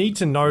think that you need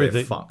to know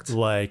that fucked.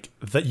 Like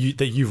that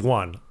you've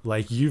won.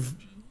 Like you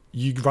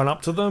run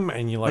up to them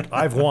and you're like,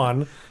 I've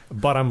won,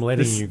 but I'm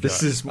letting you go.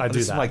 This is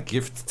my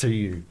gift to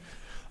you.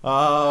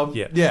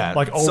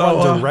 Like I'll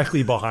run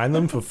directly behind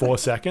them for 4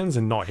 seconds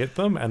and not hit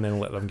them, and then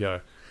let them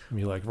go. And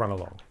you're like, run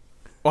along.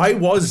 I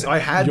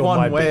had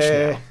one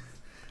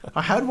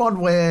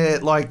where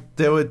like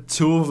there were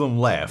two of them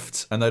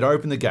left, and they'd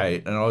opened the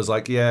gate, and I was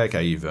like, yeah,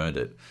 okay, you've earned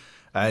it.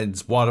 and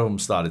one of them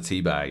started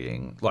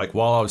teabagging. Like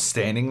while I was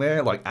standing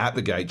there, like at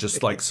the gate,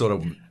 just like sort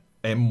of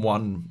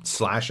M1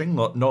 slashing,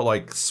 not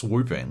like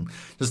swooping,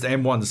 just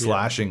M1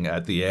 slashing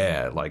at the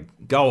air.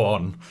 Like, go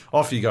on,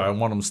 off you go. And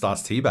one of them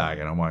starts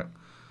teabagging. I'm like,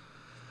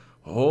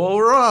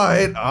 all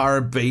right,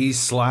 R&B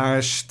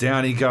slash,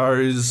 down he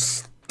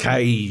goes,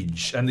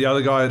 cage. And the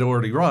other guy had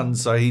already run,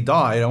 so he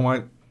died. I'm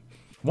like,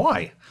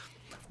 why?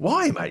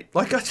 Why, mate?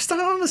 Like, I just don't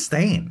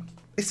understand.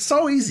 It's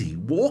so easy.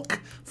 Walk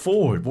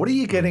forward. What are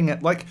you getting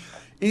at? Like,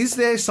 is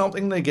there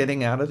something they're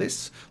getting out of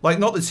this? Like,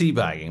 not the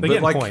teabagging,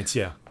 but like points,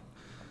 yeah.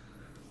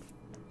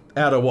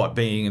 Out of what?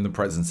 Being in the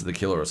presence of the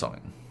killer or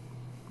something?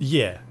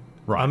 Yeah.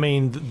 Right. I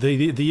mean,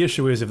 the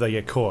issue is if they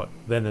get caught,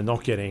 then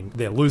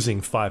they're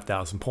losing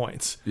 5,000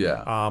 points.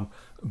 Yeah.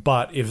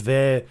 But if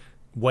they're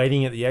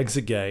waiting at the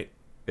exit gate,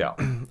 yeah.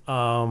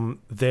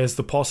 There's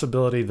the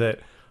possibility that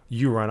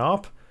you run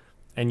up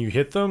and you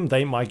hit them.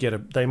 They might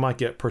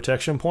get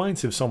protection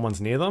points if someone's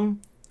near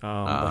them.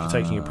 Like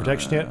taking a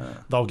protection hit,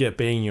 they'll get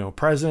being in your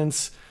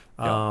presence.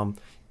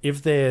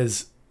 If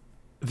there's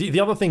the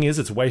other thing is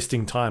it's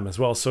wasting time as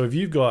well. So if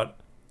you've got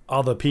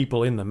other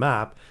people in the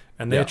map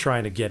and they're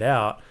trying to get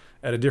out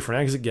at a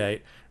different exit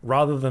gate,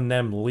 rather than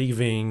them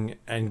leaving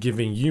and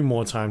giving you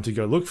more time to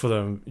go look for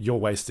them, you're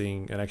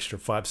wasting an extra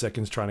 5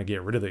 seconds trying to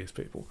get rid of these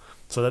people.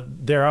 So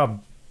that there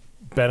are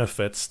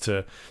benefits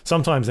to,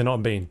 sometimes they're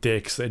not being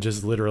dicks, they're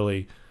just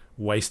literally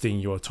wasting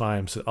your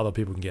time so other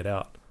people can get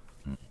out.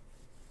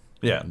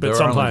 Yeah. But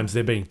sometimes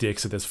they're being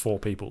dicks so there's 4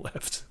 people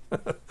left.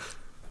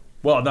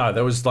 Well, no,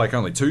 there was like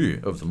only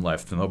 2 of them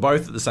left, and they were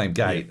both at the same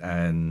gate. Yeah.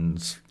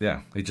 And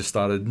he just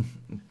started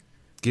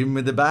giving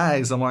me the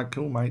bags. I'm like,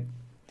 cool, mate.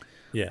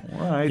 Yeah.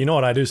 Right. You know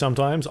what I do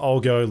sometimes? I'll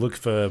go look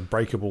for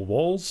breakable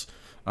walls.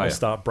 I'll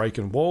start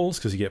breaking walls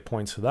because you get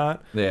points for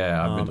that.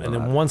 Yeah, I've been doing and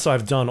then that. once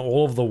I've done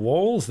all of the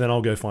walls, then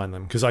I'll go find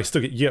them because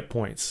you get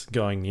points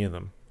going near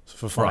them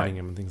for finding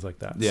them and things like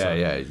that.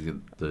 Yeah, you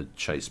get the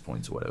chase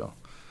points or whatever.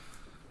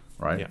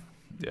 Right?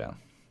 Yeah.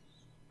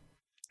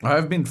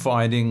 I've been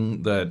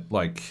finding that,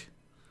 like,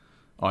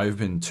 I've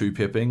been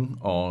 2-pipping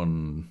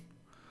on,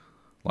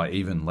 like,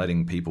 even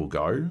letting people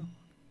go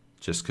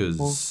just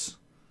because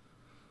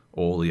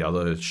all the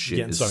other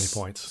shit is so many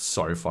points.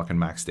 So fucking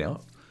maxed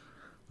out,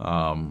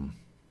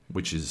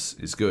 which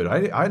is good.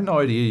 I had no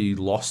idea you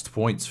lost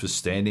points for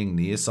standing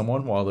near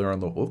someone while they're on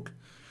the hook.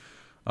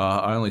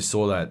 I only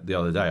saw that the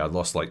other day. I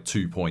lost like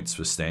 2 points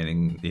for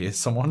standing near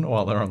someone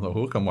while they're on the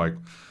hook. I'm like,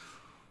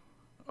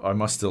 I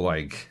must have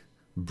like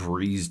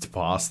breezed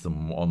past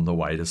them on the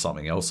way to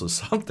something else or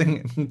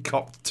something and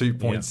copped 2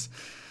 points.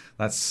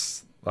 Yeah.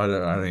 I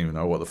don't even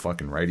know what the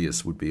fucking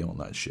radius would be on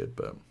that shit,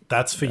 but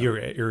that's for your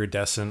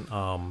iridescent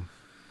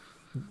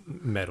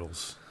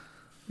medals.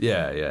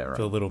 Yeah, right.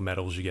 For the little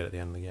medals you get at the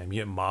end of the game.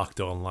 You get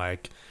marked on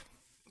like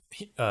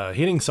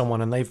hitting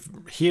someone and they've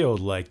healed,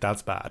 like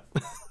that's bad.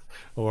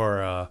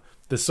 Or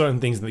there's certain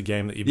things in the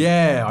game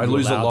that I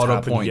lose a lot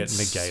of points.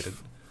 Get negated.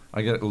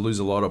 I lose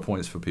a lot of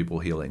points for people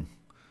healing,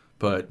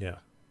 but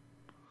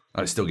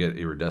I still get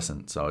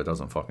iridescent, so it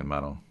doesn't fucking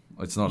matter.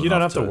 It's not. You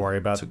don't have to worry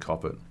about to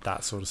cop it.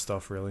 That sort of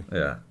stuff, really.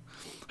 Yeah.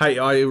 Hey,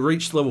 I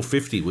reached level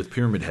 50 with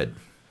Pyramid Head,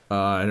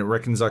 and it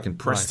reckons I can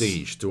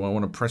prestige. Nice. Do I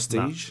want to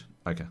prestige?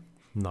 No. Okay.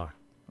 No.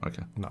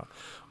 Okay. No.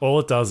 All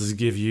it does is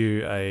give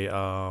you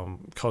a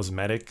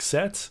cosmetic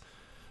set,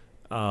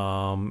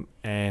 and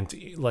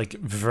like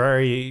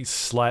very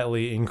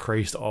slightly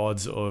increased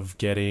odds of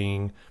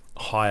getting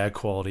higher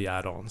quality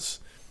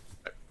add-ons.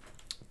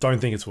 Don't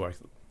think it's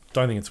worth it.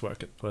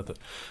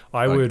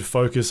 I would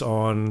focus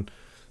on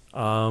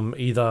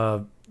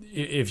either,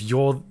 if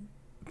you're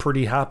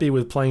pretty happy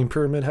with playing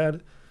Pyramid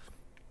Head,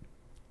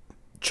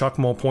 chuck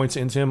more points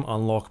into him,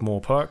 unlock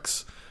more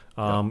perks.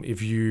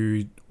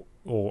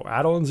 Or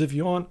add-ons if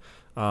you want.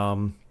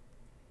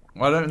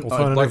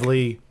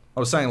 Alternatively, I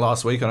was saying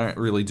last week, I don't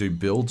really do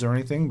builds or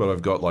anything, but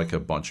I've got like a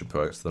bunch of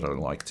perks that I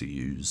like to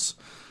use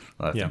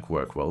that I think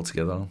work well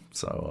together.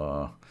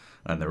 So,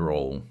 and they're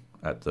all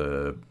at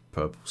the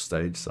purple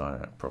stage, so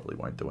I probably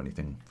won't do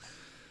anything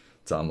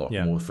to unlock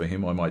more for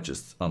him. I might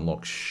just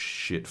unlock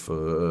shit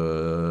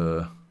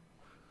for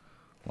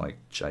like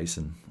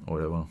Jason or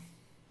whatever.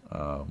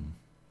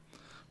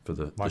 For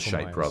the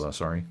Shape Brother,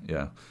 sorry.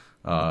 Yeah.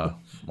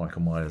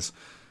 Michael Myers,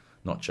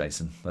 not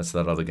Jason. That's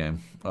that other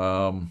game.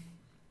 I'll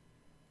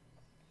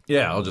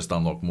just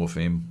unlock more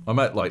for him. I'm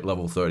at like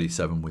level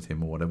 37 with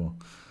him or whatever,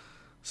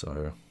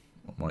 so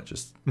I might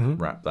just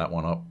wrap that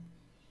one up.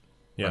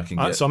 Yeah,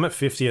 so I'm at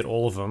 50 at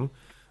all of them,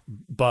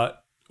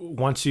 but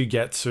once you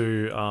get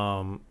to,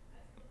 I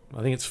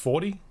think it's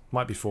 40,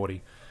 might be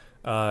 40.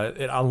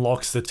 It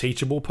unlocks the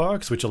teachable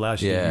perks, which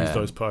allows you to use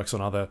those perks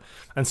on other.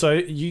 And so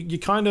you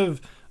kind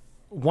of,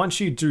 once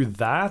you do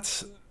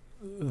that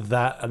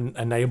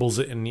enables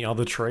it in the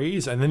other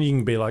trees, and then you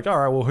can be like, all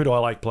right, well, who do I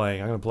like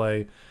playing? I'm going to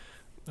play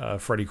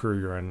Freddy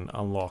Krueger and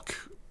unlock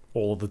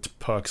all of the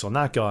perks on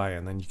that guy,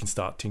 and then you can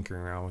start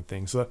tinkering around with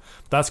things. So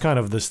that's kind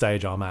of the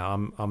stage I'm at.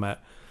 I'm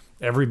at,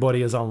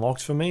 everybody is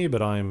unlocked for me,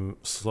 but I'm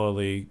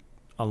slowly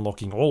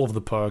unlocking all of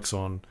the perks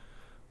on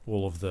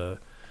all of the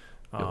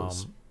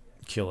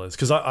killers,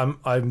 because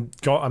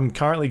I'm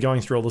currently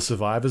going through all the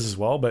survivors as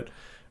well, but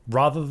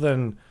rather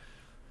than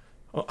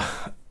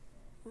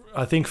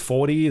I think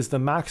 40 is the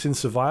max in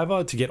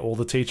survivor to get all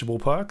the teachable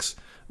perks,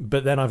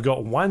 but then I've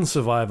got one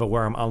survivor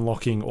where I'm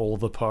unlocking all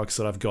the perks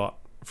that I've got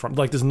from,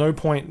 like, there's no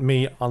point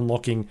me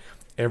unlocking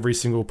every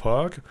single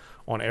perk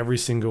on every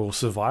single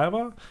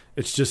survivor.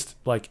 It's just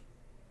like,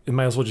 you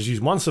may as well just use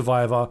one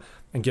survivor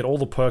and get all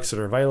the perks that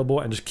are available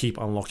and just keep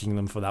unlocking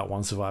them for that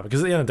one survivor,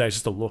 because at the end of the day it's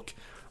just a look,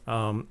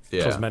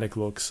 cosmetic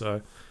look.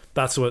 So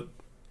that's what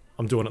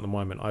I'm doing at the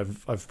moment.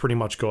 I've pretty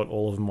much got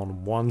all of them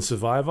on one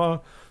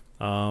survivor,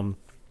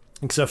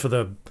 except for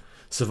the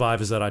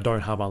survivors that I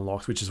don't have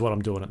unlocked, which is what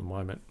I'm doing at the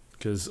moment,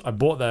 because I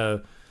bought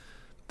the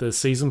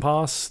season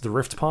pass, the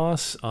Rift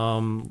pass,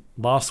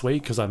 last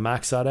week, because I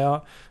maxed that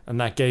out, and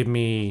that gave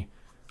me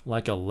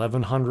like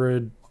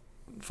 1,100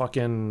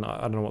 fucking,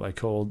 I don't know what they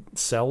called,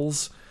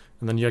 cells,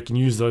 and then you can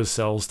use those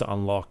cells to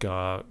unlock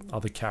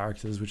other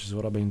characters, which is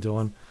what I've been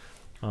doing.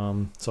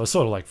 So I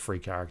sort of like free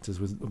characters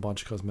with a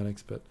bunch of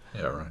cosmetics, but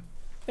yeah, right.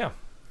 Yeah.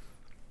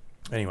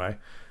 Anyway,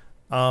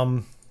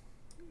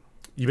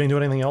 you been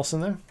doing anything else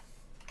in there?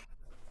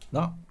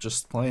 No,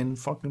 just playing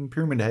fucking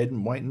Pyramid Head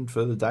and waiting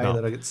for the day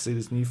that I get to see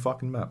this new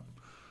fucking map.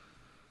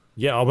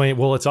 Yeah, I mean,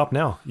 well, it's up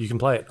now. You can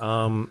play it.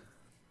 Can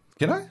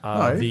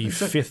I? The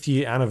 5th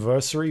year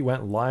anniversary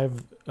went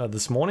live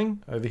this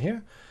morning over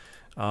here.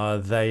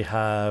 They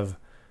have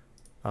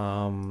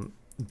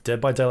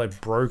Dead by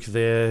Daylight broke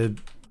their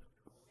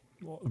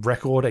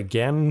record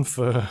again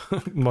for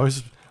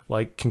most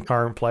like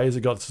concurrent players.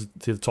 It got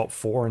to the top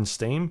 4 in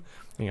Steam.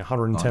 I think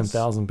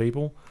 110,000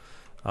 people.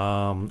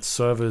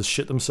 Servers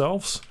shit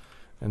themselves,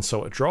 and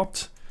so it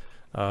dropped.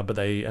 But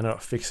they ended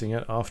up fixing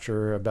it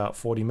after about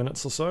 40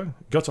 minutes or so.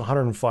 It got to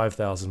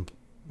 105,000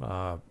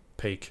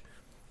 peak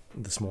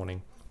this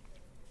morning.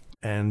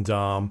 And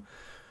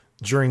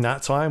during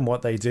that time,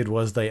 what they did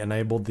was they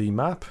enabled the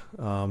map,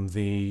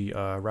 the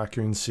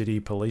Raccoon City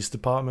Police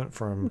Department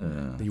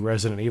from the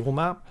Resident Evil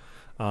map.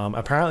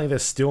 Apparently, they're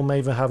still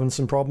maybe having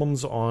some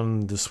problems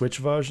on the Switch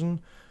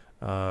version.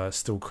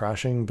 Still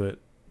crashing, but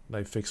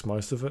they fixed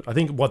most of it. I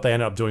think what they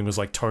ended up doing was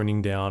like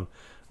toning down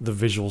the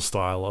visual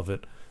style of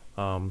it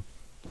for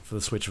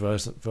the Switch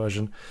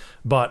version.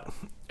 But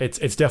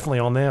it's definitely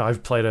on there.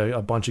 I've played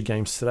a bunch of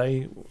games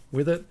today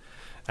with it.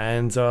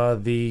 And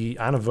the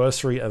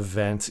anniversary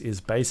event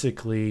is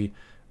basically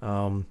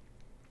a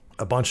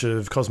bunch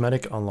of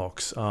cosmetic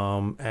unlocks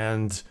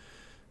and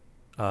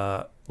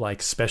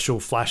like special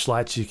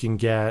flashlights you can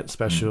get,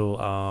 special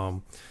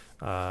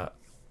I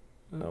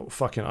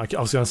was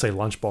going to say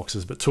lunch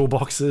boxes, but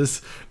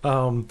toolboxes.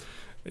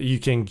 You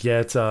can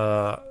get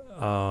as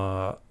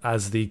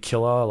the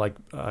killer,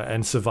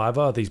 and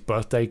survivor, these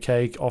birthday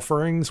cake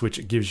offerings,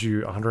 which gives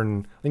you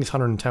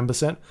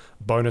 110%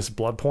 bonus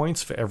blood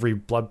points for every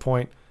blood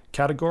point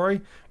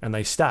category, and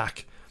they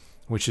stack,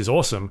 which is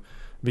awesome,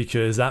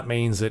 because that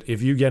means that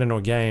if you get into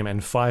a game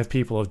and 5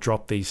 people have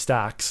dropped these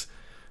stacks,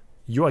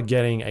 you are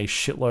getting a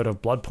shitload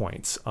of blood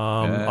points.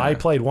 I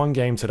played one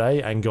game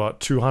today and got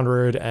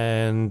 200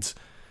 and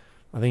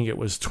I think it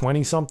was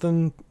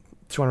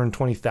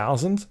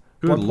 220,000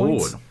 blood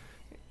points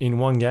in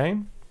one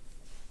game,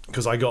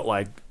 because I got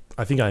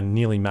I think I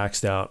nearly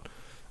maxed out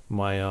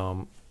my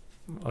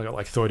I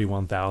got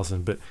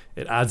 31,000, but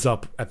it adds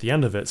up at the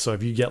end of it. So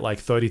if you get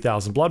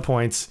 30,000 blood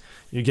points,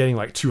 you're getting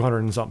 200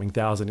 and something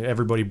thousand.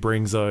 Everybody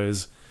brings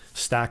those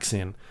stacks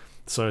in.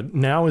 So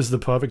now is the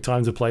perfect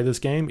time to play this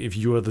game if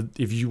you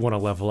want to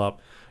level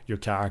up your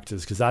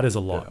characters, because that is a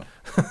lot.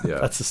 Yeah.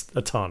 That's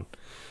a ton.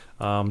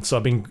 So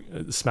I've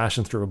been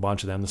smashing through a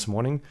bunch of them this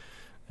morning,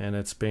 and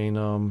it's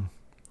been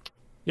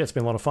it's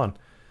been a lot of fun.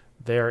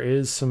 There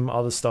is some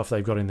other stuff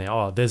they've got in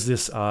there. There's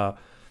this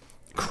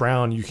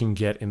crown you can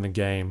get in the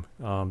game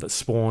that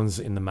spawns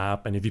in the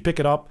map, and if you pick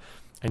it up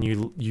and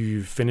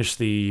you finish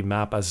the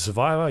map as a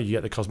survivor, you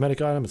get the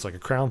cosmetic item. It's like a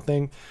crown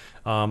thing.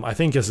 I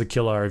think as a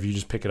killer, if you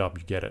just pick it up,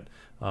 you get it.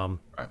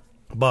 Right.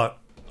 But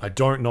I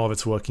don't know if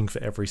it's working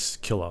for every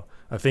killer.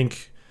 I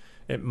think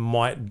it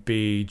might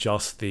be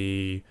just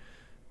the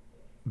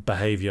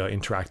behavior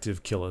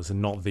interactive killers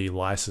and not the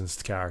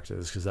licensed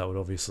characters, because that would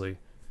obviously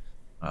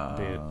be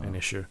an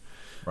issue.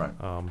 Right.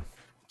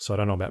 So I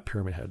don't know about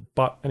Pyramid Head.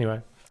 But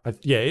anyway,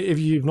 if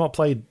you've not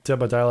played Dead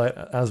by Daylight,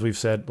 as we've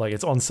said,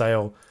 it's on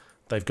sale.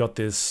 They've got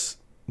this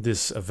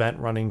event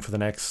running for the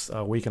next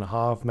week and a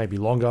half, maybe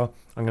longer.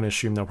 I'm going to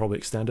assume they'll probably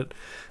extend it.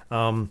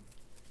 And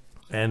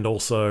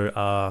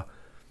also,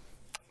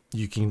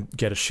 you can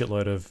get a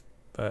shitload of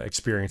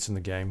experience in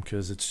the game,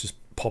 because it's just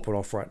popping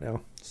off right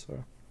now.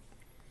 So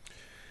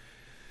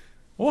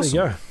awesome.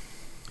 There you go.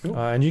 Cool.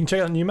 And you can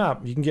check out the new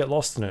map. You can get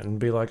lost in it and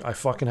be like, I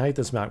fucking hate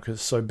this map because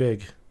it's so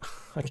big.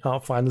 I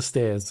can't find the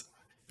stairs.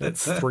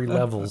 It's 3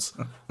 levels.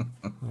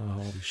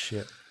 Holy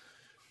shit.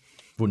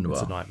 Wunderbar.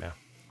 It's a nightmare.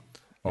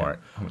 All right.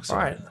 I'm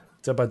excited. All right.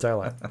 Dead by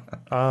Daylight.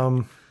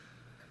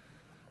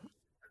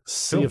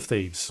 Sea of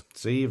Thieves.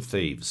 Sea of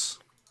Thieves.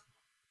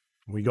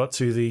 We got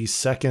to the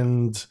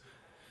second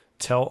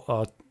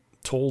tall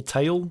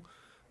tale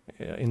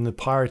in the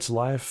Pirates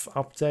Life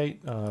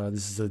update.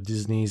 This is a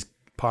Disney's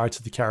Pirates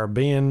of the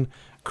Caribbean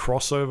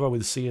crossover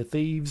with Sea of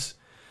Thieves.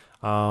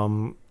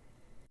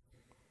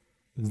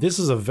 This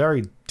is a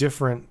very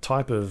different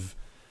type of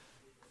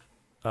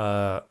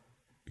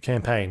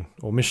campaign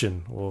or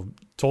mission or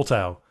tall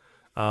tale,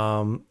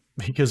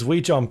 because we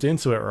jumped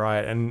into it,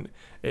 right, and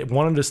it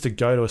wanted us to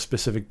go to a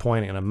specific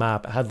point in a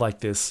map. It had like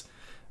this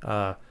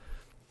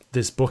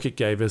book it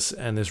gave us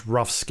and this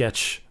rough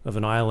sketch of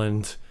an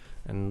island,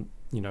 and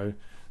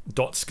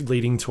dots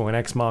leading to an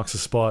X marks a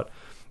spot,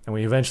 and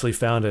we eventually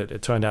found it.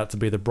 It turned out to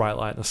be the bright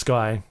light in the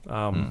sky.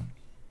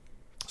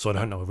 So I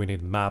don't know if we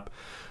need a map,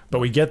 but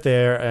we get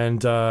there,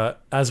 and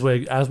as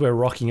we're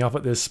rocking up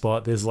at this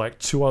spot, there's like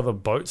 2 other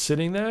boats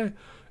sitting there,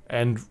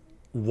 and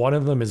one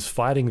of them is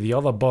fighting the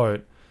other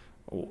boat.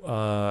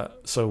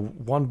 So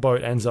one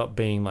boat ends up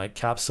being like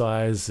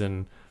capsized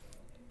and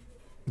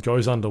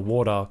goes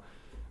underwater,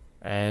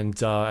 and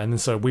then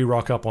so we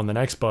rock up on the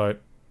next boat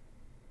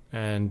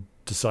and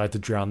decide to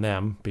drown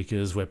them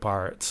because we're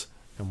pirates,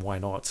 and why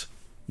not?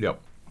 Yep.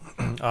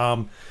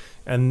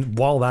 And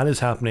while that is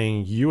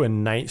happening, you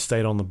and Nate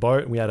stayed on the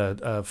boat. We had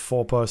a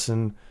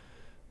 4-person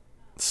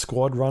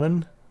squad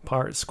running,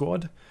 pirate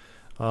squad.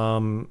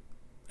 And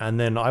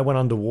then I went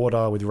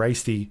underwater with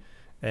Raisty,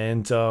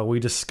 and we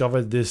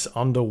discovered this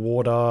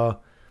underwater,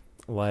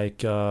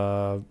 like,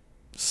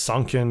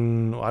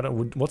 sunken...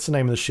 what's the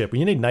name of the ship?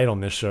 You need Nate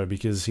on this show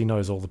because he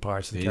knows all the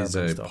Pirates of the Caribbean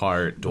stuff. He's a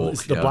pirate dork.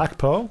 Is it the Black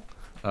Pearl?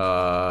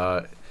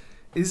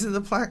 Is it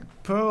the Black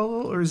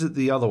Pearl, or is it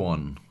the other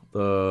one?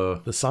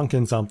 The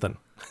sunken something.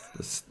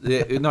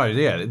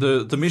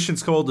 The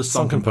mission's called the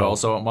Sunken Pearl,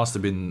 so it must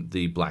have been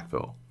the Black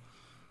Pearl.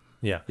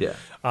 Yeah.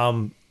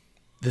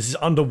 This is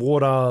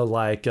underwater,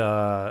 like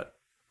I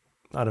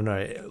don't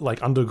know,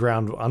 like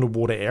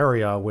underwater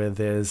area where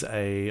there's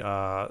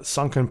a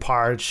sunken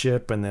pirate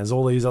ship, and there's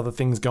all these other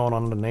things going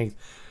on underneath.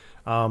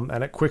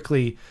 And it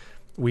quickly,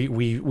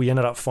 we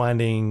ended up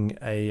finding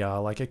a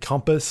like a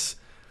compass,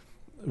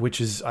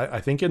 which is I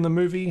think in the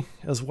movie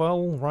as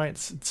well, right?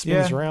 It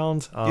spins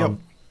around.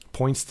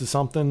 Points to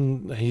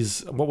something.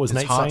 What was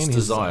Nate saying?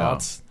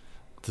 Heart's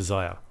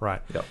desire, right?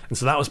 Yep. And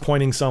so that was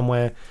pointing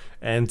somewhere,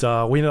 and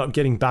we ended up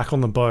getting back on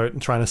the boat and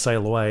trying to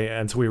sail away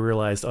until we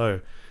realized,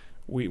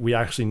 we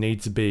actually need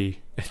to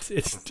be.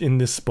 It's in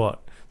this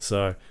spot.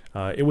 So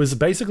it was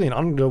basically an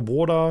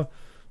underwater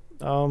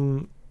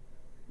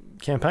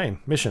campaign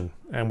mission,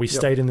 and we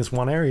stayed in this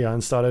one area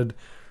and started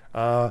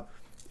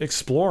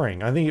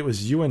exploring. I think it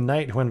was you and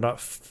Nate who ended up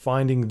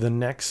finding the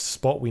next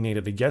spot we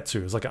needed to get to.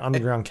 It was like an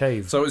underground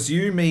cave. So it was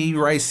you, me,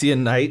 Racy,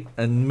 and Nate,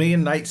 and me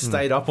and Nate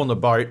stayed up on the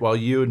boat while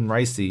you and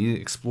Racy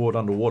explored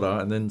underwater,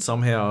 and then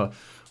somehow,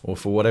 or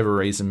for whatever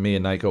reason, me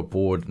and Nate got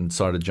bored and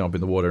decided to jump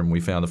in the water, and we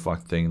found the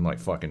fucking thing like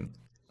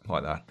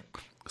that.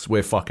 Because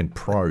we're fucking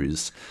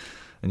pros.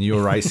 And you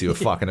and Racy were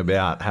fucking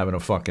about having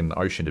a fucking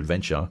ocean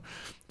adventure,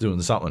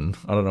 doing something.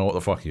 I don't know what the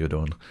fuck you were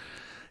doing.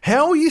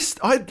 How are you...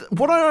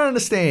 what I don't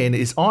understand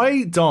is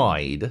I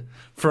died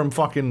from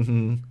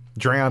fucking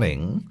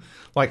drowning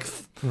like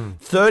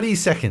 30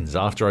 seconds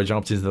after I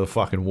jumped into the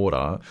fucking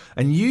water,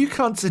 and you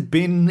cunts had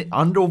been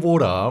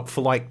underwater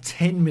for like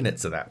 10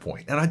 minutes at that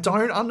point. And I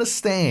don't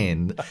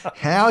understand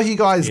how you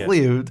guys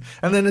lived.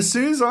 And then as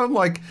soon as I'm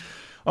like,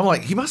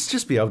 you must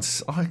just be able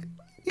to...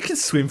 you can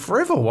swim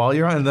forever while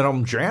you're... And then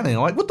I'm drowning.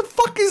 I'm like, what the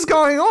fuck is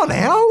going on?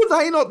 How are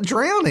they not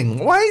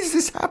drowning? Why is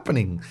this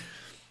happening?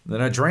 Then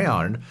I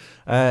drowned,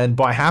 and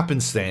by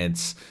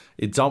happenstance,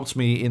 it dumped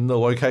me in the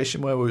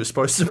location where we were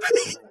supposed to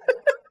be.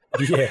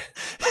 Yeah.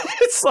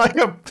 It's like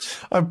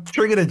I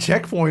triggered a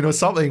checkpoint or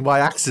something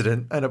by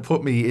accident, and it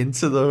put me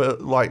into the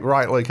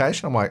right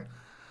location. I'm like,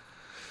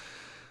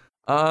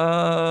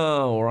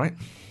 all right.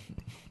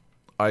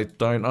 I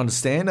don't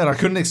understand, and I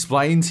couldn't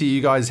explain to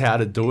you guys how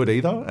to do it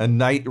either. And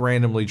Nate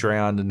randomly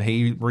drowned, and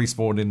he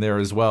respawned in there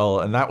as well,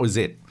 and that was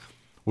it.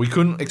 We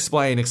couldn't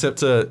explain except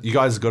to you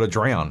guys got to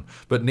drown,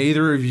 but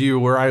neither of you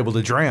were able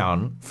to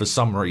drown for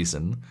some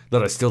reason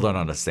that I still don't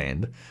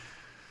understand.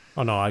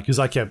 Oh no, because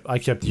I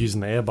kept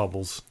using the air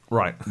bubbles.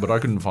 Right, but I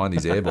couldn't find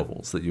these air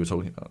bubbles that you were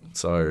talking about.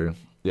 So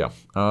yeah,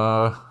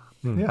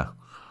 yeah.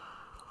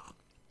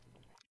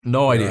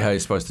 No idea how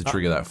you're supposed to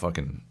trigger that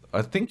fucking.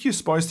 I think you're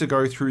supposed to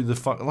go through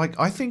the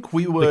I think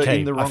we were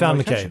in the wrong. I found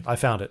location. the cave. I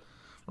found it.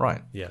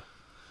 Right. Yeah.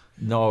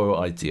 No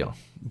idea.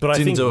 But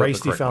I think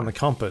Raisty found the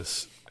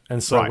compass.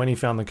 And so when he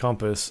found the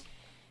compass,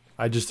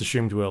 I just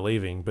assumed we were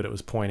leaving, but it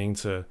was pointing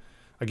to...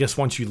 I guess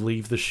once you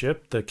leave the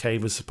ship, the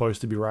cave is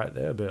supposed to be right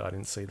there, but I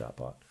didn't see that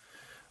part.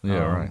 Yeah,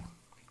 right.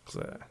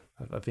 So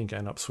I think I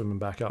ended up swimming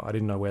back up. I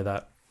didn't know where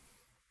that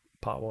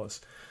part was.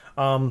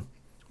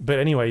 But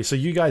anyway, so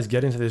you guys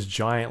get into this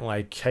giant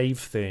like cave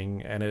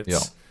thing, and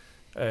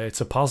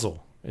it's a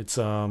puzzle. It's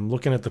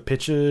looking at the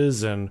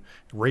pictures and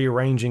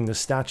rearranging the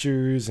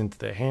statues into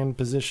their hand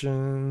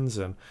positions.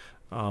 And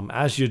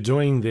as you're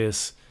doing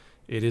this...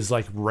 It is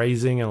like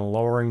raising and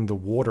lowering the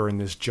water in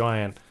this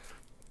giant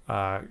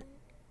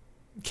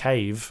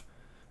cave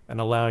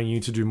and allowing you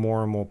to do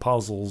more and more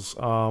puzzles.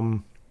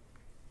 And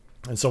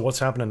so what's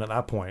happening at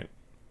that point?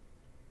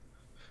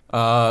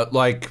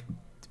 Like,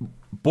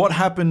 what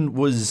happened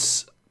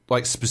was,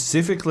 like,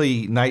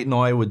 specifically, Nate and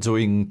I were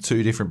doing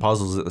 2 different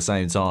puzzles at the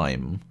same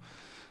time.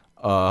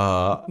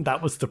 That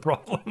was the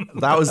problem.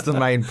 That was the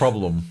main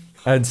problem.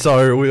 And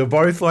so we were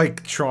both,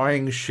 like,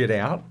 trying shit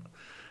out.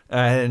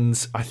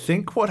 And I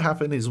think what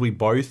happened is we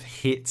both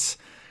hit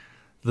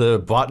the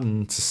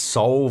button to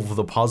solve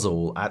the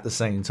puzzle at the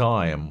same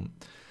time.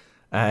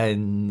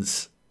 And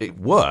it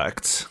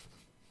worked,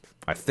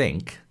 I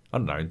think. I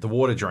don't know. The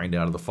water drained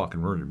out of the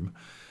fucking room.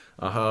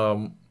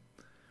 And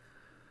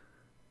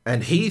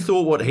he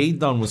thought what he'd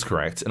done was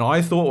correct. And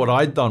I thought what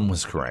I'd done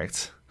was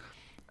correct.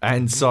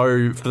 And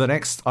so for the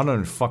next, I don't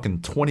know,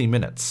 fucking 20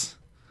 minutes,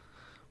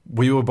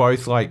 we were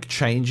both, like,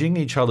 changing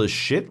each other's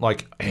shit.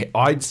 Like,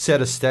 I'd set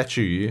a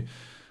statue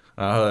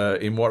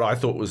in what I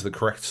thought was the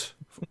correct,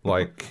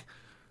 like,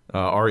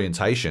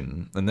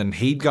 orientation. And then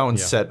he'd go and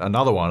set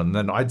another one. And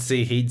then I'd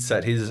see he'd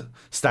set his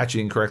statue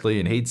incorrectly.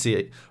 And he'd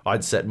see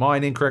I'd set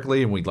mine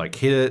incorrectly. And we'd, like,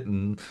 hit it.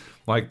 And,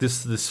 like,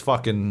 this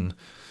fucking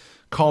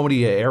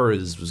comedy of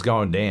errors was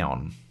going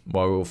down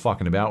while we were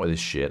fucking about with this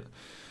shit.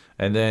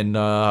 And then,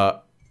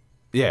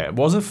 it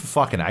wasn't for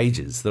fucking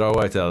ages that I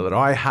worked out that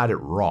I had it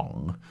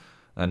wrong.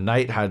 And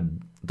Nate had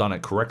done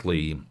it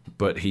correctly,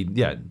 but he,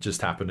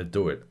 just happened to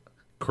do it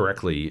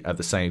correctly at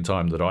the same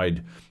time that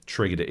I'd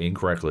triggered it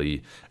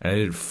incorrectly, and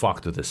it had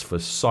fucked with us for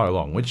so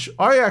long, which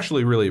I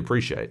actually really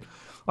appreciate.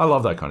 I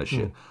love that kind of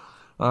shit.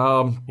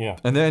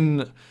 And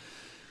then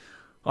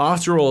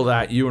after all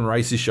that, you and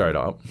Racy showed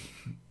up.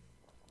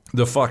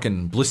 The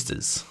fucking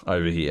blisters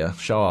over here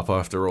show up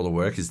after all the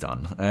work is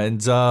done.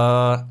 And,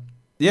 I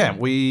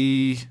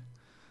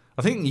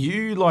think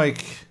you,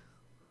 like,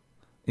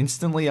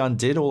 instantly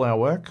undid all our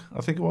work,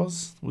 I think it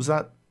was. Was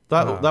that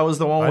was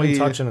the one I where didn't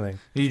touch anything.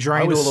 You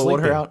drained all the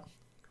water out?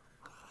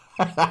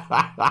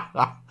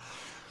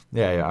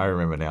 Yeah, I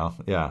remember now.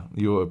 Yeah,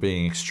 you were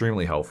being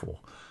extremely helpful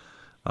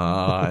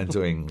and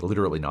doing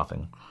literally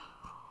nothing.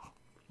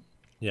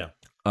 Yeah.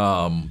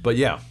 But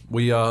yeah,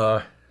 we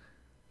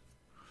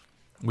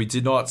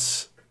did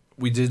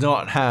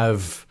not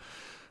have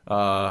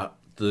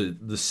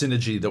the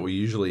synergy that we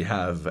usually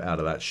have out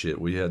of that shit.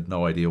 We had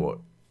no idea what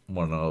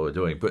one another were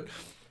doing, but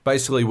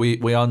basically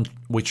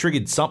we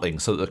triggered something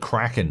so that the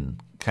Kraken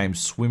came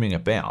swimming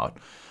about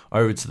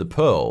over to the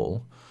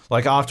Pearl.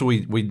 Like, after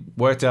we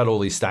worked out all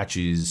these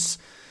statues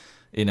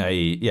in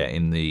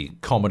the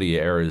comedy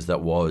errors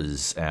that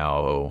was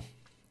our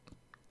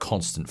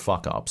constant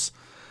fuck ups,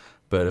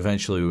 but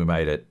eventually we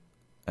made it.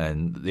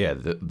 And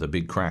the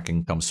big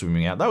Kraken comes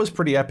swimming out. That was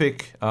pretty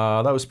epic.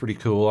 That was pretty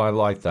cool. I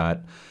like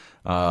that.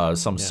 Siren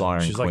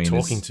she's Queen like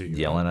talking is to you,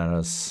 yelling at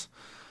us.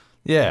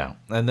 Yeah,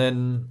 and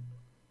then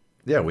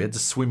we had to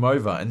swim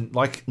over, and,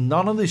 like,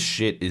 none of this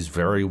shit is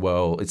very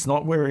well. It's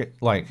not well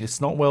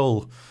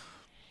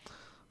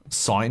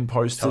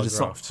signposted.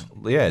 Telegraphed.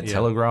 It's not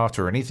telegraphed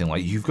or anything.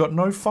 Like, you've got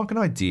no fucking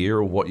idea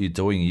of what you're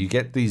doing. You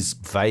get these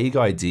vague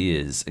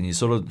ideas, and you're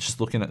sort of just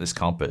looking at this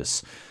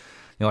compass.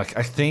 You're like,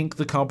 I think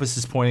the compass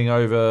is pointing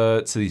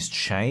over to these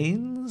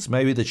chains.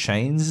 Maybe the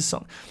chains is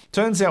something.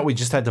 Turns out we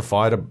just had to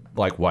fight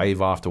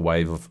wave after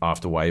wave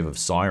after wave of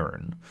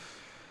Siren.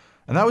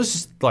 And that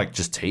was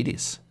just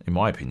tedious, in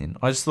my opinion.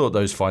 I just thought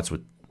those fights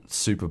were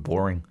super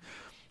boring.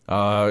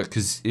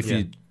 Because if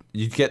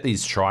you get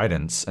these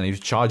tridents, and if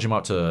you charge them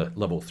up to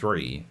level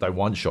 3, they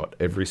one-shot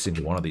every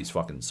single one of these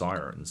fucking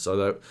Sirens. So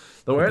there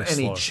weren't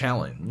any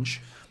challenge.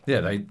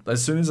 Yeah,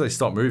 as soon as they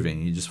stop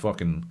moving, you just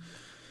fucking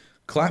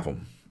clap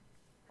them.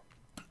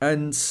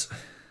 And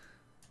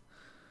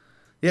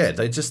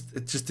it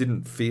just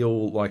didn't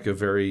feel like a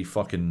very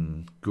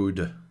fucking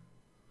good,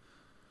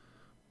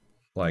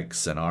 like,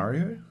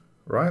 scenario,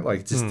 right?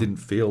 Like, it just didn't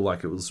feel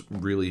like it was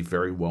really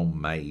very well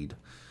made.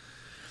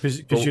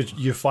 Because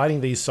you're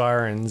fighting these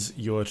Sirens,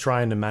 you're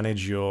trying to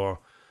manage your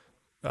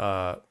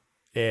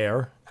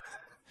air.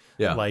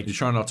 Yeah, like, you're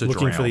trying not to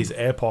looking drown. for these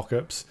air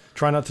pockets,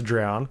 try not to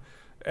drown,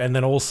 and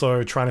then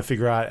also trying to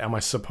figure out, am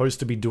I supposed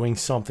to be doing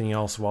something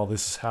else while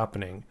this is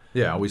happening?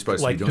 Yeah, are we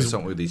supposed to be doing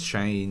something with these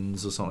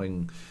chains or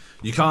something?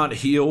 You can't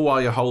heal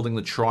while you're holding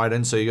the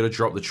trident, so you got to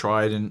drop the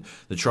trident.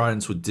 The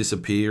tridents would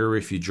disappear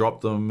if you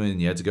dropped them,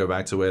 and you had to go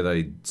back to where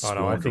they spawned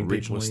originally. I think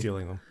people were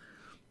stealing them.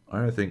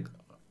 I don't think...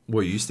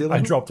 Were you stealing them?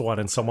 I dropped one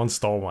and someone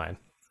stole mine.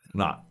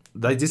 Nah,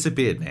 they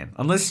disappeared, man.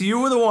 Unless you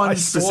were the one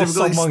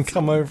specifically... I saw someone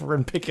come over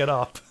and pick it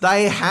up.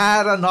 They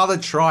had another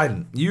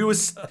trident.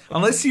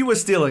 Unless you were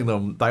stealing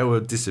them, they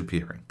were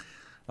disappearing.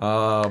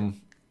 So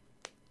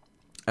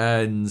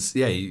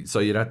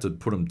you'd have to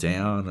put them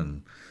down,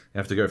 and you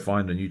have to go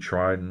find a new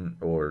trident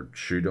or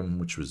shoot them,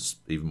 which was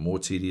even more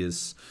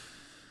tedious.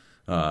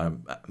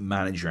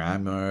 Manage your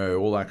ammo,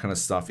 all that kind of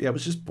stuff. Yeah, it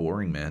was just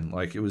boring, man.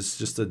 Like, it was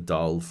just a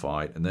dull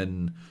fight. And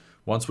then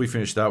once we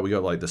finished that, we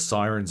got, like, the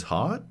Siren's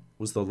Heart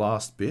was the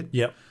last bit.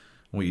 Yep.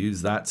 And we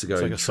used that to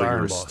go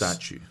trigger a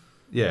statue.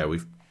 Yeah,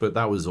 but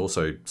that was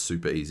also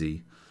super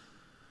easy.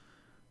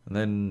 And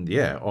then,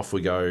 off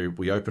we go.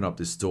 We open up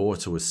this door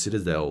to a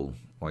citadel,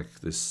 like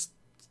this,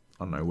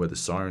 I don't know, where the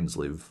Sirens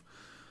live.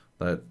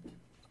 That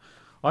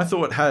I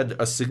thought had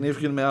a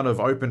significant amount of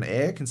open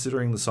air,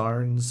 considering the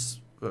sirens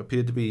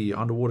appeared to be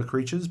underwater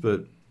creatures,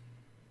 but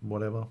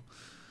whatever.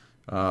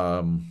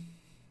 And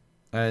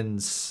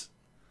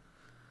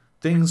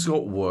things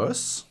got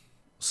worse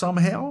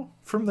somehow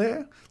from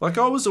there. Like,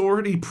 I was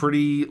already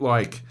pretty,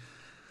 like,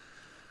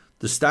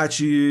 the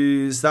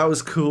statues, that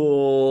was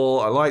cool.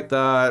 I like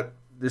that.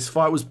 This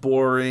fight was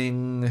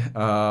boring,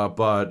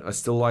 but I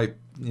still like,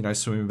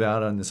 swimming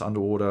about in this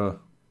underwater,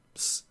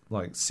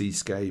 like,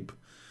 seascape.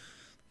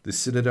 The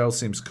Citadel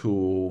seems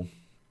cool.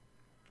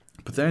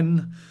 But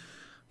then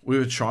we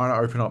were trying to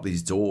open up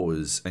these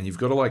doors, and you've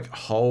got to, like,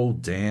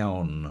 hold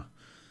down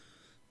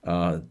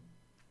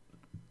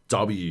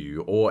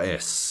W or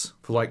S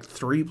for, like,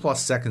 3+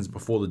 seconds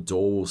before the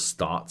door will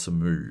start to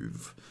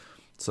move.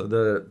 So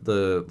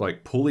the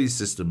like, pulley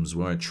systems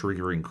weren't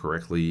triggering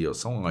correctly or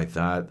something like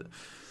that.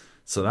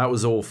 So that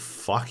was all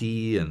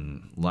fucky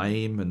and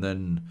lame. And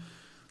then,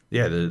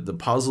 yeah, the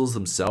puzzles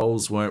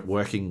themselves weren't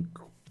working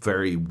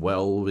very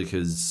well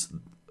because,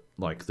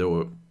 like, they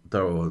were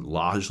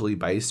largely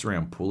based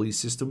around pulley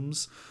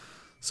systems.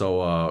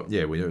 So,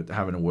 yeah, we were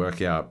having to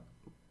work out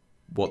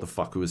what the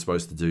fuck we were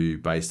supposed to do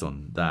based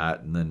on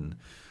that. And then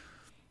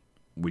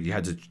we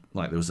had to,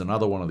 like, there was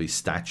another one of these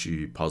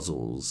statue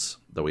puzzles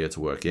that we had to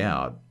work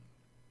out,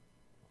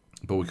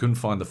 but we couldn't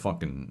find the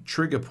fucking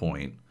trigger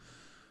point.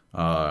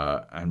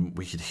 And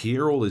we could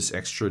hear all this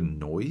extra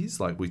noise.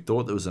 Like, we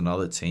thought there was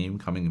another team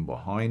coming in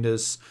behind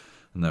us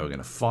and they were going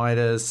to fight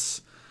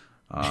us.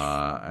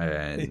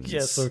 And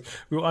yeah, so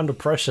we were under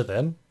pressure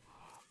then.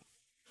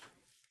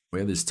 We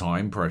had this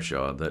time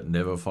pressure that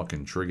never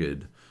fucking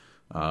triggered.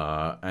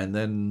 And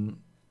then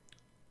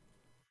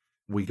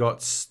we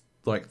got,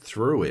 like,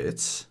 through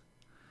it,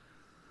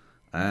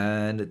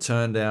 and it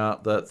turned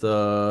out that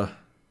the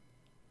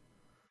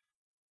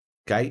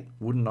gate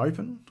wouldn't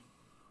open.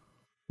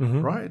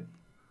 Mm-hmm. Right?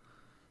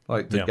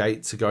 Like, the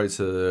gate to go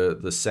to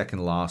the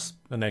second last...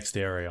 The next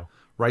area.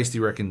 Raisty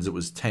reckons it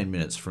was 10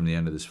 minutes from the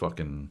end of this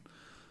fucking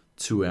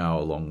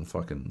 2-hour-long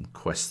fucking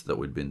quest that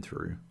we'd been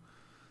through.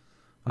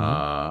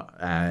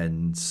 Mm-hmm.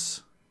 And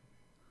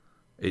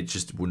it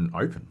just wouldn't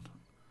open.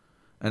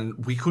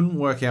 And we couldn't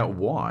work out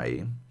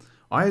why.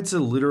 I had to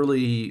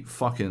literally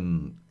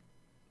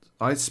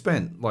I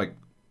spent, like,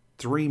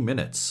 3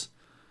 minutes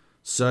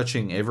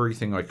searching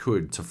everything I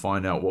could to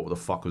find out what the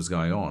fuck was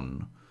going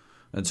on.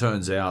 And it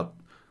turns out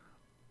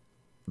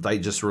they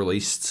just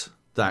released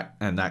that,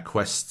 and that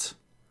quest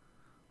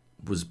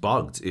was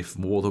bugged. If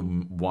more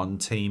than one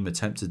team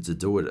attempted to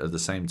do it at the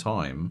same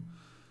time,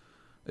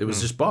 it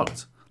was just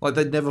bugged. Like,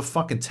 they'd never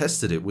fucking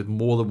tested it with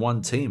more than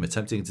one team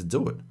attempting to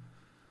do it.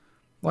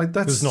 Like,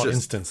 that's it's not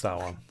instanced, that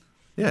one.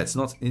 Yeah, it's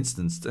not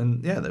instanced,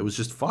 and yeah, that was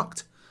just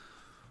fucked.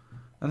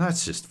 And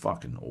that's just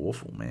fucking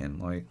awful, man.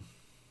 Like,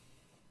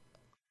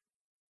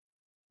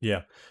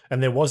 yeah.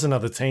 And there was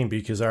another team,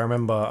 because I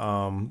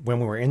remember when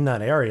we were in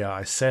that area,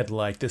 I said,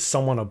 like, there's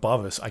someone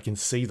above us. I can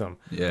see them.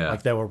 Yeah.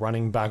 Like, they were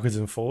running backwards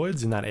and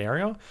forwards in that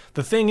area.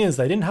 The thing is,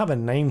 they didn't have a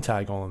name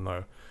tag on them,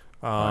 though.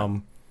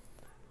 Right.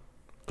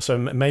 So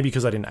maybe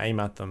because I didn't aim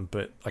at them,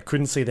 but I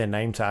couldn't see their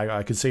name tag.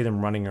 I could see them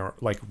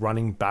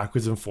running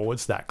backwards and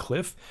forwards that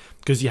cliff,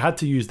 because you had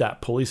to use that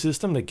pulley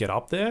system to get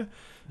up there.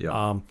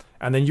 Yeah.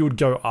 And then you would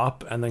go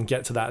up and then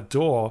get to that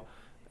door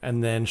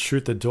and then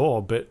shoot the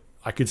door. But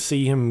I could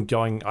see him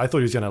going. I thought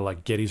he was going to,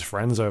 like, get his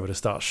friends over to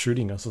start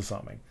shooting us or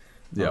something.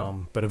 Yeah.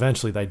 But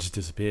eventually they just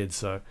disappeared.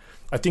 So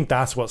I think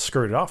that's what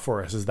screwed it up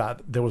for us, is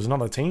that there was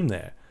another team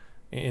there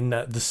in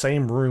the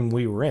same room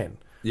we were in.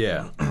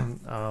 Yeah.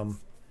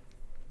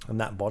 And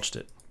that botched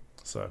it.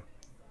 So,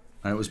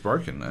 and it was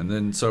broken. And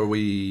then so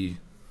we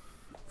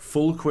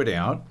full quit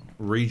out,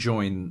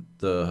 rejoined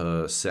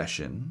the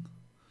session.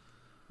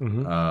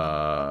 Mm-hmm.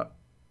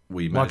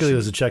 Luckily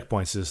there's a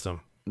checkpoint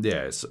system.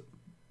 Yeah.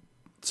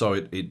 So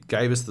it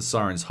gave us the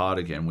Siren's Heart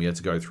again. We had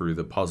to go through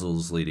the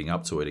puzzles leading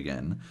up to it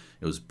again.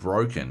 It was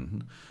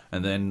broken.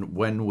 And then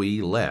when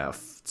we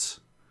left,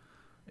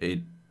 it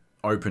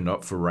opened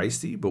up for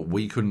Raisty, but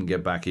we couldn't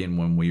get back in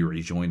when we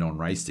rejoined on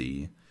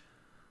Raisty,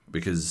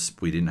 because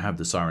we didn't have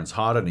the Siren's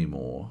Heart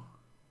anymore.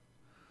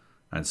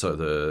 And so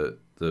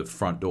the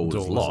front door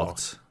was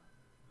locked.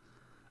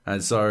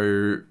 And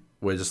so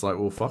we're just like,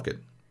 well, fuck it.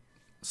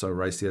 So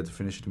Raisty had to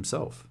finish it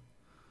himself.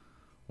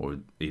 Or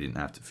he didn't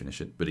have to finish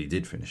it, but he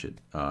did finish it.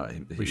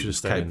 We should have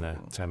stayed in there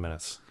 10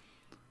 minutes.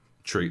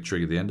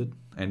 Trigger the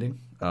ending.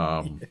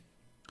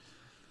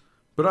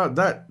 But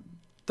that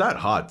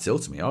hard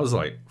tilts me. I was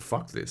like,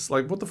 fuck this.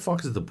 Like, what the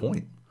fuck is the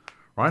point?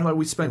 Right? Like,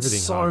 we spent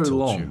so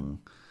long.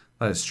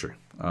 That's true.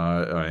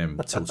 I am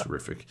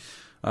tilt-terrific.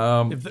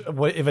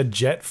 If a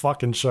jet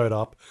fucking showed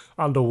up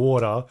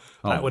underwater,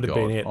 that would have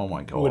been it. Oh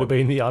my god! It would have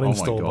been the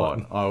uninstall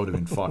button. I would have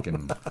been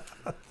fucking.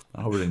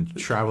 I would have been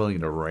traveling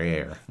to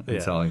Rare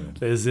and telling them.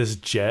 There's this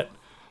jet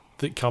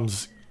that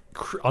comes.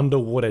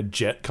 Underwater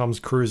jet comes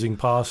cruising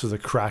past with a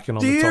kraken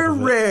on the top of it. Dear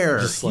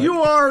Rare, like,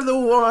 you are the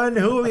one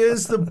who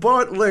is the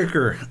butt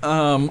licker.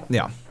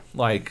 Yeah,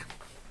 like,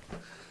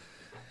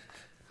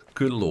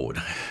 good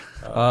lord.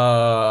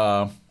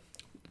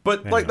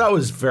 But like that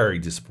was very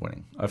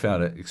disappointing. I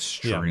found it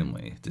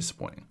extremely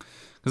disappointing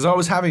because I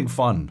was having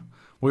fun.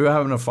 We were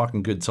having a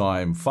fucking good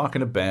time,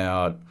 fucking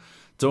about,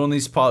 doing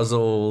these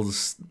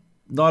puzzles,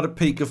 not at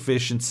peak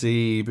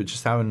efficiency, but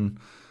just having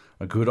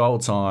a good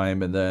old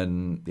time. And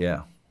then,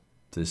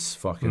 this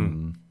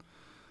fucking...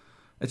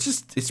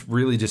 It's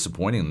really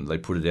disappointing that they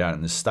put it out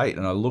in this state.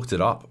 And I looked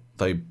it up.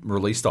 They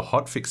released a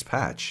hotfix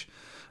patch.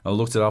 I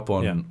looked it up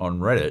on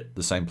Reddit,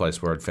 the same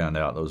place where I'd found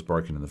out that it was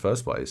broken in the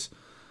first place.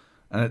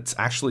 And it's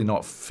actually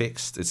not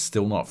fixed. It's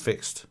still not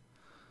fixed.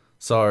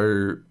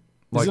 So...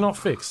 Is it not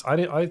fixed?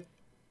 I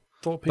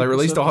thought people they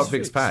released a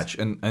hotfix patch,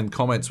 and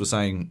comments were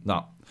saying,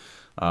 "No,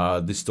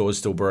 this door is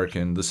still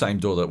broken. The same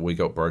door that we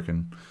got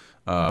broken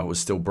was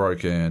still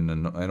broken,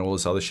 and all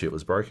this other shit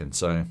was broken."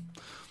 So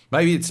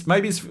maybe it's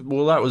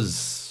well, that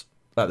was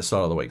at the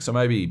start of the week. So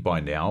maybe by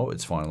now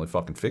it's finally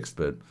fucking fixed.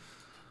 But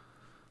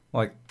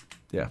like,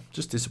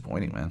 just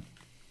disappointing, man,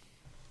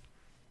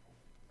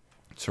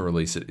 to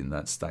release it in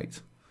that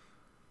state.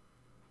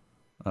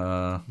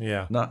 No,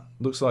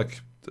 looks like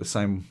the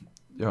same.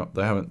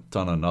 They haven't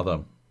done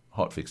another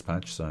hotfix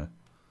patch, so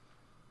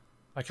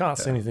I can't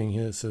see anything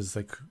here that says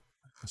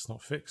it's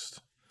not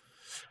fixed.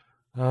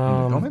 In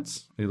the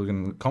comments? Are you looking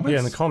in the comments? Yeah,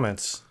 in the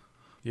comments.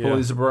 Yeah.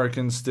 Pulleys are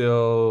broken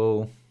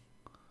still.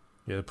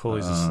 Yeah, the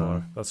pulleys are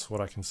slow. That's what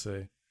I can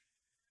see.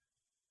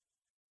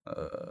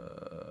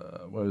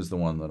 Where was the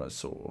one that I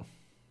saw?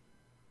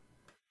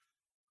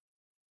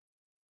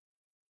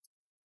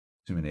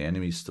 Too many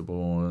enemy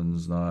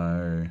spawns,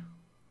 no.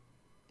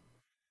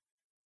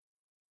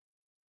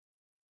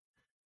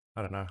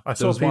 I don't know. I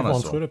saw people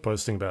on Twitter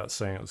posting about it,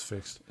 saying it was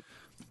fixed.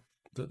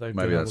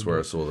 Maybe that's where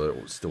I saw that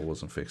it still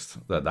wasn't fixed.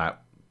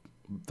 That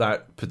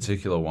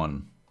particular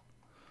one,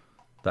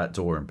 that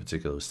door in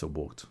particular, was still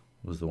booked.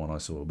 Was the one I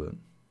saw, but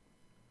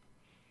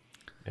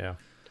yeah.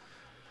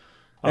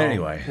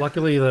 Anyway,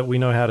 luckily that we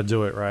know how to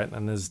do it, right?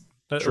 And there's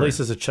at least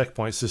there's a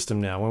checkpoint system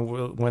now.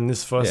 When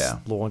this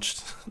first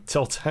launched,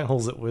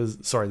 Telltales,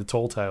 the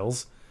Tall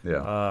Tales.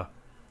 Yeah.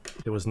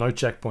 There was no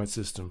checkpoint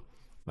system.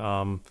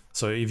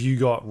 So if you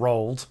got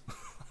rolled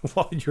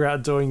while you're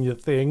out doing your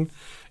thing,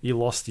 you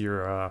lost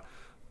your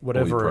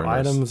whatever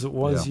items it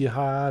was you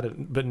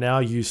had. But now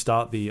you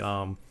start the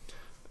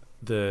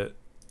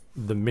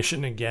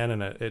mission again,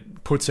 and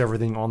it puts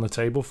everything on the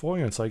table for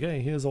you. It's like,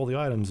 hey, here's all the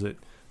items that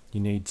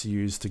you need to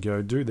use to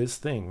go do this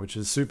thing, which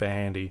is super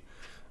handy.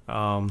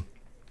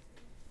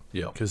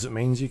 Because it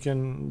means you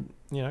can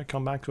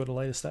come back to it at a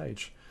later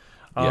stage.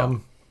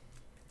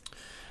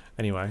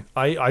 Anyway,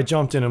 I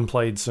jumped in and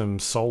played some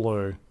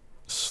solo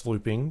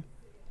slooping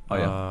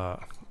a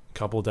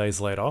couple of days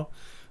later.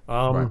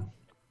 Like,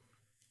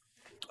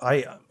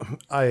 I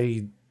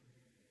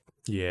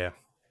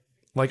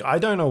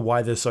don't know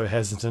why they're so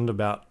hesitant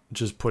about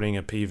just putting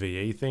a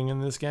PvE thing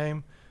in this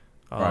game.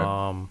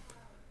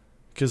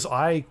 Because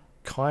I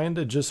kind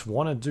of just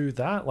want to do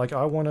that. Like,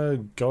 I want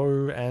to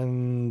go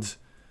and,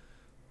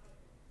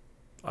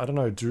 I don't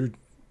know, do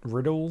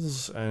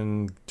riddles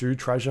and do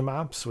treasure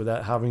maps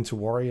without having to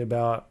worry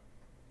about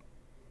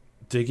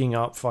digging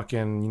up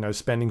fucking,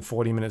 spending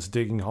 40 minutes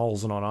digging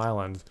holes on an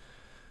island,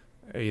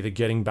 either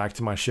getting back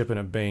to my ship and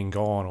it being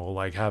gone, or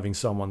like having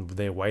someone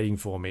there waiting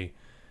for me,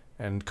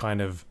 and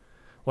kind of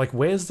like,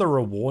 where's the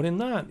reward in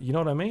that? You know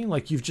what I mean?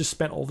 Like, you've just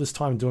spent all this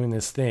time doing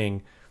this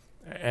thing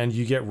and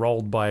you get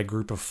rolled by a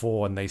group of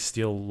 4 and they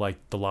steal like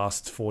the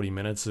last 40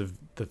 minutes of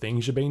the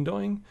things you've been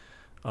doing.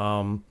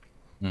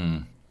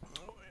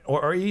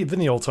 Or even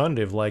the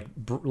alternative, like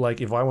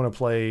if I want to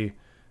play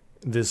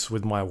this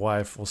with my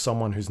wife or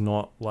someone who's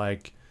not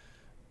like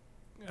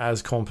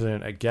as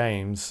competent at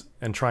games,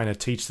 and trying to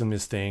teach them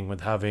this thing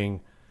with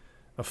having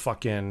a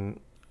fucking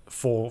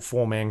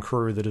four-man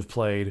crew that have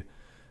played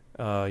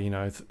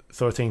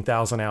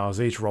 13,000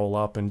 hours each roll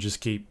up and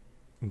just keep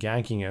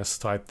ganking us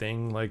type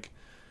thing. Like,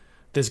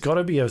 there's got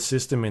to be a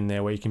system in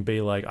there where you can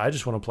be like, I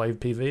just want to play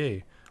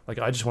PvE. Like,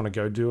 I just want to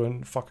go do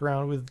and fuck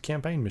around with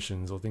campaign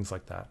missions or things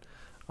like that.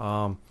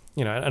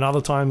 And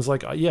other times,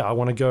 like, I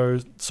want to go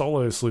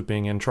solo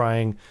slooping and try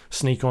and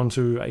sneak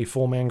onto a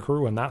 4-man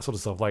crew and that sort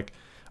of stuff. Like,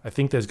 I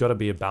think there's got to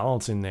be a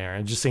balance in there.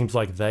 It just seems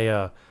like they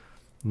are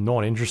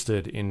not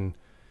interested in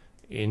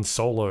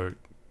solo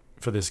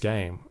for this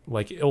game.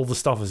 Like, all the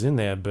stuff is in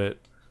there, but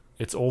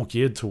it's all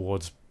geared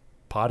towards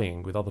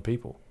partying with other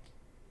people.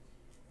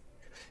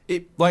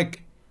 There's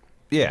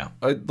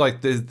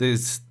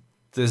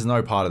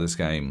no part of this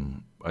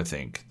game, I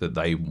think, that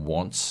they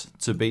want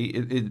to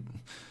be.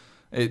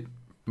 It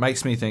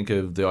makes me think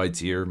of the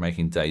idea of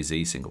making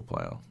DayZ single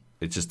player.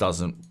 It just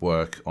doesn't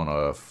work on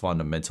a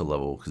fundamental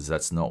level because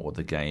that's not what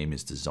the game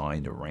is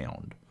designed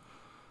around.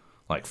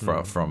 Like,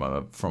 from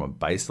a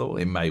base level,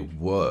 it may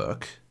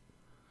work,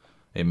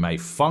 it may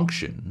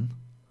function,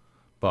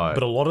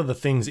 but a lot of the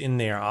things in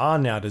there are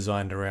now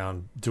designed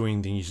around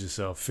doing things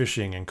yourself,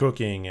 fishing and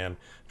cooking and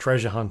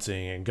treasure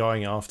hunting and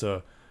going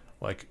after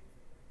like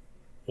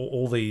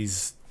all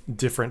these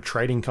different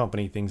trading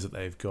company things that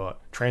they've got,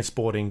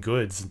 transporting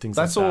goods and things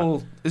That's like that.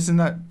 all,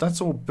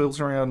 that's all built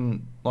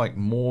around like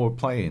more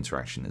player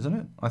interaction, isn't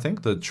it? I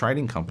think the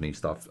trading company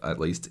stuff at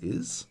least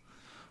is,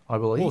 I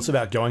believe. Well, it's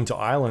about going to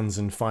islands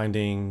and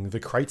finding the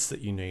crates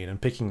that you need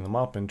and picking them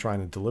up and trying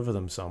to deliver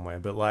them somewhere.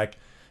 But like,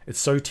 it's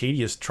so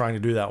tedious trying to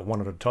do that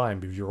one at a time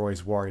because you're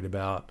always worried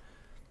about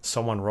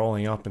someone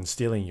rolling up and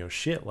stealing your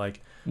shit.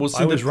 Like, Well,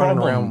 see, I was the running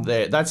problem around.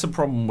 there, that's a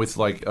problem with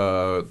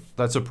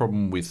that's a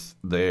problem with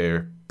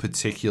their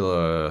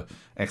particular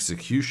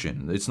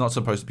execution. It's not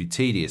supposed to be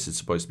tedious, it's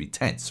supposed to be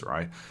tense,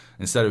 right?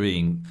 Instead of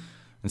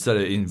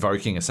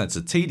invoking a sense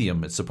of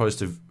tedium, it's supposed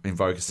to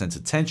invoke a sense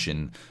of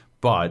tension,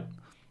 but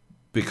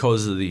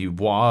because of the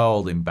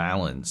wild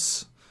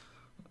imbalance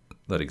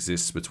that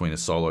exists between a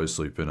solo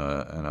sloop and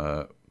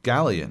a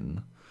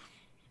galleon,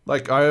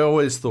 like, I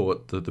always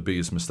thought that the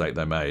biggest mistake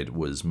they made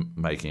was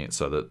making it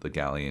so that the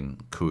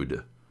galleon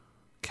could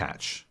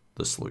catch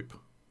the sloop,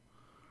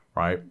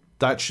 right?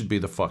 That should be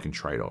the fucking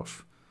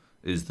trade-off,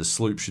 is the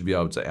sloop should be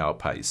able to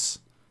outpace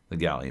the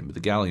galleon, but the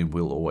galleon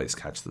will always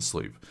catch the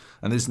sloop.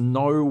 And there's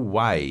no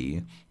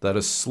way that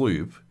a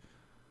sloop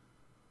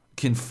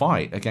can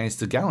fight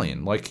against a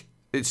galleon. Like,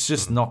 it's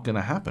just not going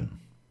to happen.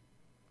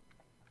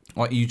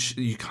 Like,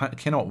 you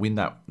cannot win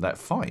that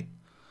fight,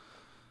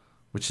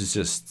 which is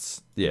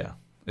just, yeah.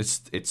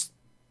 It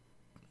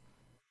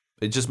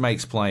just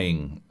makes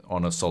playing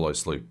on a solo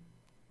sloop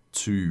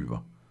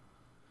too.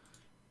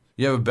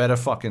 You have a better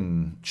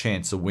fucking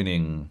chance of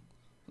winning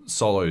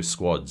solo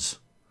squads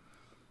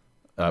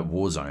at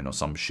Warzone or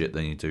some shit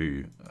than you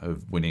do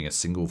of winning a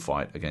single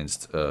fight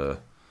against a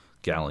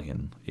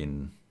galleon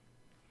in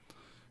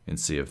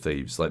Sea of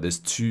Thieves. Like, there's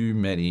too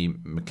many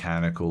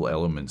mechanical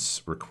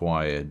elements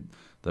required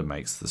that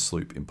makes the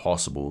sloop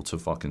impossible to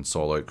fucking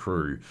solo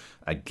crew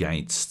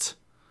against.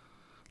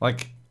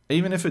 Like,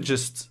 even if it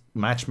just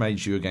match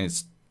made you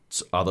against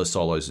other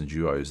solos and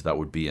duos, that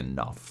would be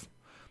enough.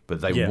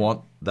 But they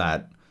want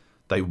that.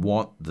 They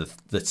want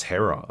the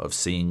terror of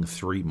seeing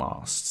 3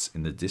 masts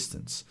in the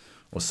distance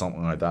or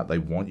something like that. They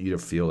want you to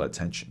feel that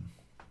tension.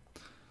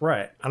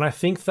 Right. And I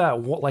think that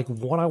what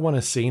I want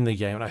to see in the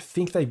game, and I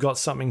think they've got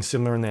something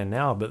similar in there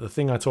now, but the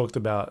thing I talked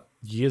about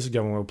years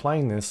ago when we were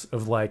playing this,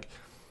 of like,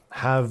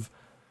 have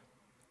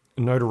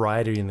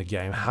notoriety in the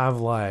game, have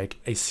like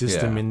a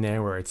system in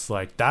there where it's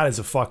like, that is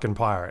a fucking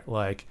pirate,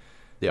 like,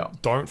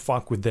 don't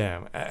fuck with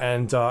them.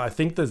 And I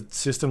think the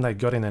system they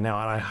got in there now,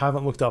 and I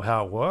haven't looked up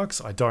how it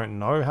works, I don't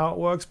know how it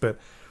works, but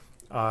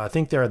I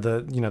think there are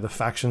the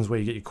factions where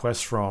you get your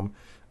quests from.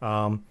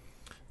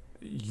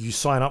 You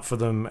sign up for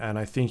them, and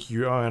I think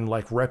you earn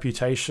like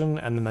reputation,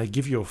 and then they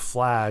give you a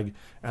flag,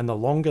 and the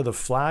longer the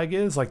flag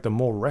is, like, the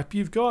more rep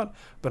you've got.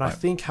 But I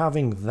think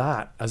having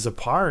that as a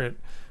pirate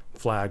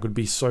flag would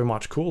be so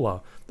much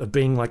cooler, of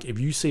being like, if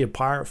you see a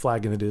pirate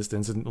flag in the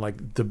distance, and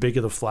like, the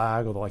bigger the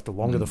flag, or like the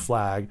longer the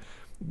flag,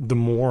 the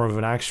more of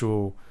an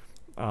actual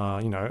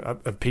a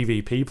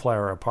PvP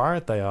player or a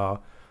pirate they are,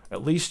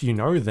 at least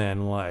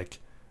then, like,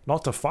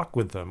 not to fuck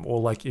with them,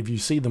 or like, if you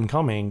see them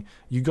coming,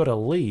 you gotta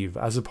leave,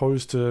 as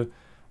opposed to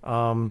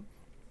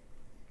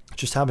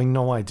just having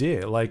no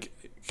idea. Like,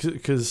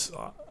 because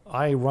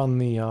I run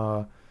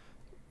the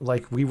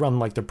we run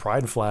like the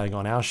pride flag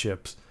on our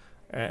ships,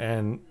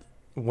 and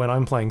when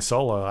I'm playing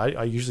solo,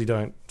 I usually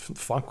don't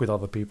fuck with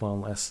other people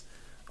unless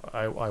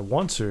I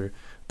want to.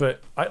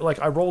 But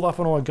I rolled up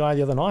on a guy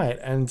the other night,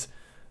 and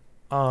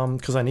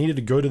because I needed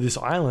to go to this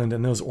island,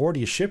 and there was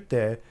already a ship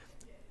there,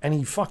 and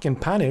he fucking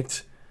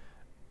panicked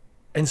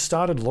and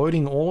started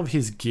loading all of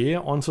his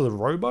gear onto the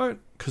rowboat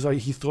because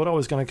he thought I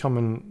was going to come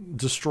and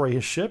destroy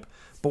his ship.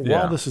 But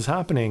while this is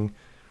happening,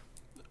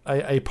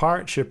 a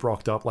pirate ship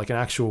rocked up, like an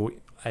actual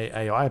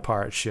AI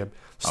pirate ship,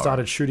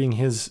 started shooting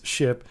his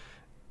ship,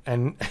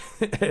 and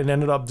it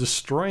ended up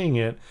destroying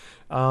it.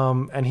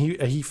 And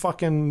he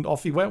fucking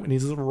off he went with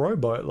his little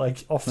rowboat,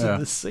 like, off to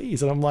the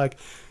seas. And I'm like,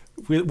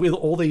 with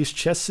all these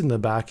chests in the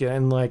back,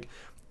 and like,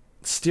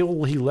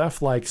 still he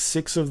left like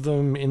 6 of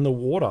them in the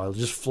water,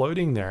 just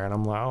floating there. And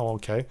I'm like, oh,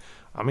 okay.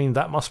 I mean,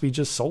 that must be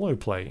just solo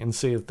play in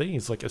Sea of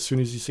Thieves. Like, as soon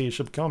as you see a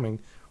ship coming,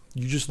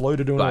 you just load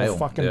it on a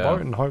fucking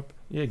boat and hope,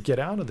 get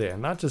out of there.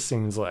 And that just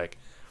seems like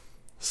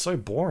so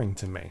boring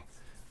to me.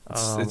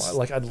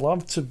 Like, I'd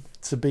love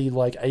to be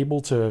like able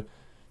to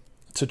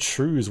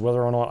choose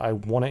whether or not I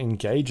want to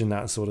engage in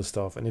that sort of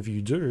stuff. And if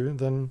you do,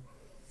 then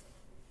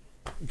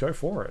go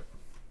for it.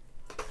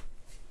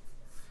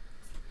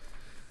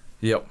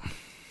 Yep.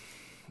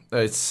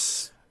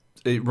 It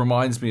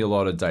reminds me a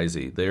lot of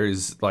DayZ. There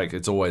is, like,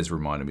 it's always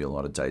reminded me a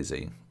lot of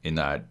DayZ in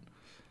that,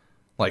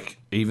 like,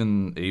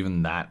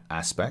 even that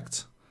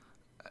aspect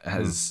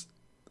has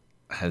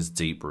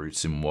deep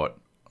roots in what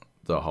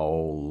the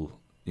whole,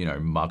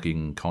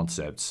 mugging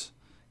concept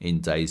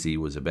in DayZ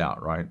was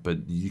about, right?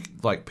 But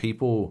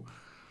people,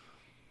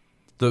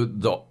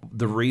 the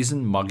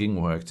reason mugging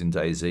worked in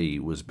DayZ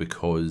was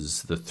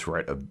because the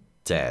threat of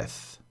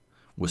death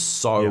was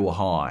so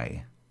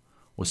high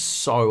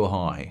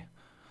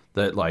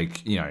that,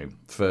 like,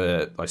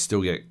 I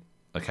still get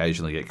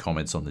occasionally get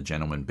comments on the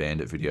Gentleman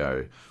Bandit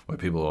video where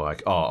people are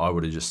like, "Oh, I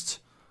would have just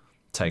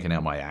taken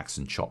out my axe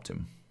and chopped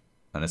him,"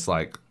 and it's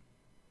like,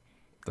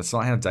 that's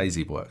not how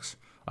DayZ works.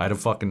 I had a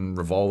fucking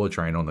revolver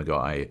train on the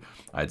guy.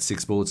 I had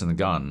 6 bullets in the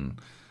gun.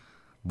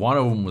 One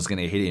of them was going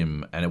to hit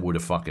him, and it would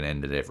have fucking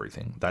ended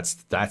everything. That's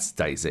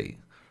DayZ,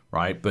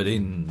 right? But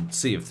in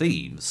Sea of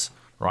Thieves,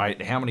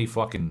 right? How many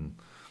fucking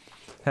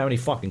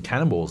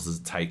cannonballs does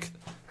it take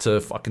to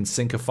fucking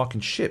sink a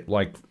fucking ship?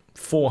 Like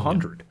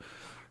 400,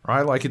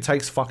 right? Like it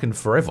takes fucking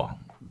forever.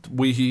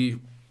 You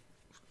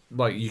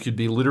could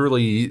be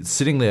literally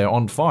sitting there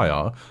on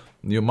fire,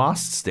 your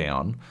mast's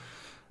down,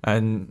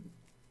 and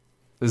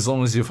as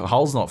long as your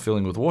hull's not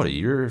filling with water,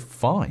 you're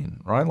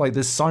fine, right? Like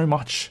there's so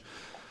much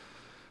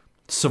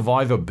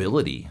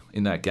survivability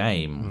in that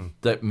game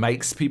that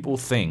makes people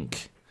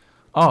think,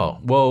 oh,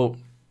 well,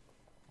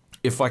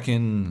 if I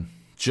can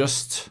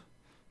just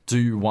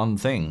do one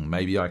thing,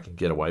 maybe I can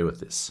get away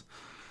with this.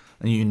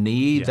 And you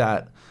need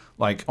that,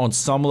 like on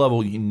some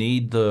level, you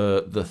need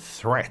the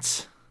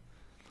threat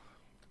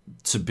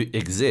to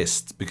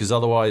exist, because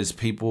otherwise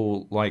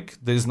people, like,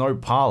 there's no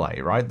parlay,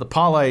 right? The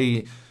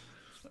parlay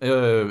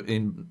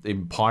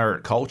in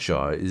pirate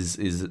culture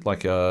is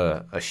like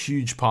a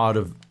huge part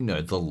of, you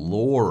know, the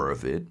lore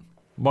of it.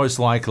 Most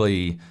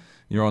likely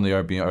you're on the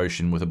open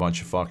ocean with a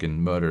bunch of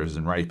fucking murderers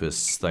and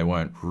rapists. They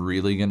weren't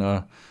really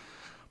gonna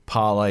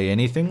parlay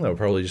anything. They were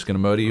probably just gonna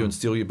murder you and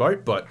steal your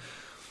boat. But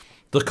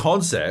the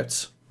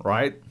concept,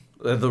 right,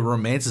 the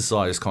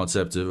romanticized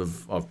concept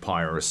of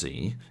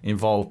piracy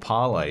involved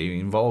parlay,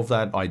 involved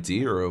that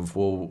idea of,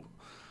 well,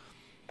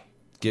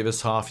 give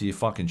us half of your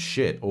fucking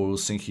shit or we'll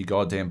sink your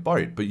goddamn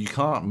boat. But you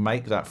can't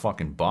make that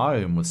fucking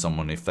bargain with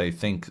someone if they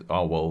think,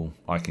 oh, well,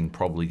 I can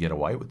probably get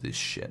away with this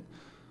shit.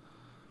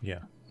 Yeah.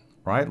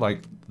 Right?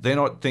 Like, they're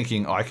not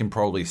thinking, I can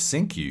probably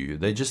sink you.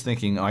 They're just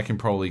thinking, I can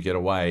probably get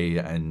away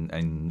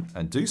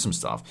and do some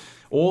stuff.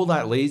 All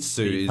that leads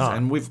to is,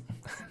 and we've...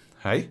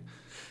 Hey?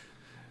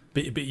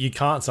 But you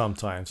can't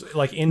sometimes.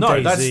 Like, in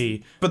DayZ,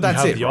 you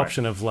have the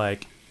option of,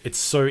 like, it's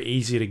so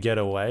easy to get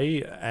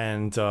away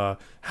and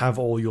have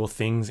all your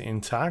things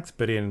intact.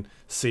 But in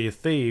Sea of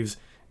Thieves,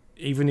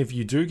 even if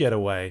you do get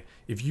away,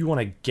 if you want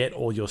to get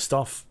all your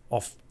stuff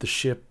off the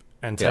ship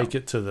and take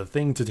it to the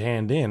thing to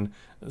hand in,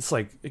 it's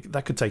like,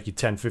 that could take you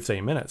 10,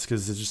 15 minutes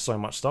because there's just so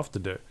much stuff to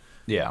do.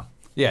 Yeah.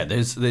 Yeah,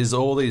 there's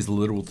all these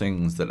little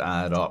things that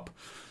add up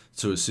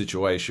to a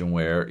situation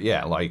where,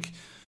 like,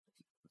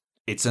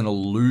 it's an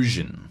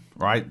illusion,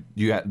 right?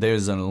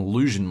 There's an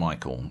illusion,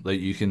 Michael, that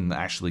you can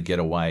actually get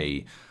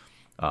away.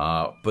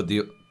 But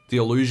the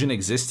illusion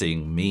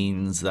existing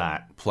means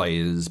that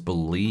players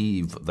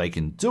believe they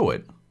can do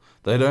it.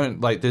 They don't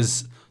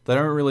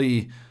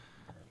really.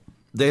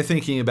 They're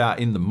thinking about,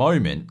 in the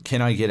moment,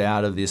 can I get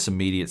out of this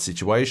immediate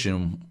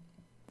situation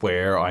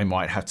where I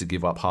might have to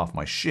give up half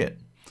my shit?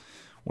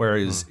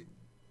 Whereas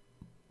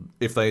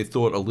if they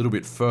thought a little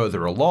bit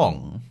further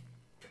along,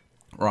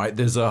 right,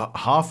 there's a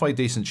halfway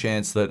decent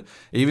chance that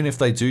even if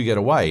they do get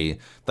away,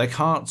 they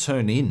can't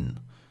turn in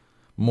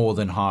more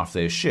than half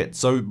their shit.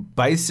 So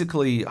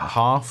basically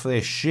half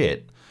their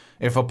shit,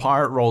 if a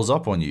pirate rolls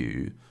up on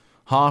you,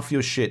 half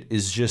your shit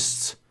is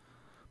just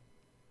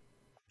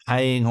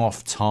paying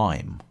off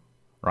time,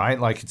 right?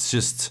 Like, it's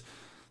just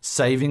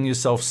saving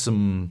yourself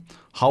some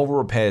hull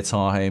repair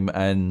time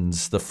and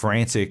the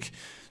frantic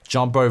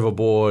jump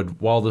overboard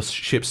while the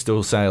ship's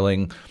still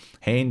sailing,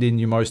 hand in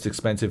your most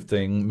expensive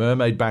thing,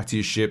 mermaid back to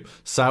your ship,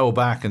 sail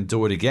back and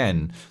do it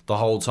again the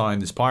whole time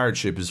this pirate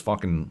ship is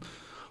fucking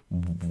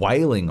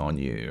wailing on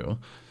you.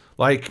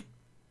 Like,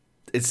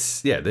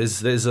 it's,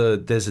 there's a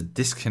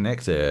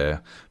disconnect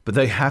there, but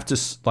they have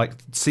to, like,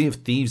 Sea of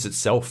Thieves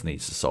itself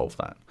needs to solve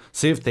that.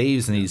 Sea of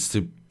Thieves needs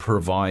to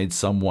provide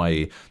some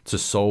way to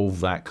solve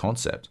that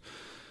concept,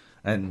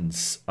 and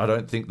I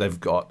don't think they've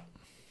got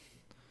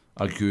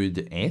a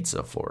good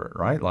answer for it,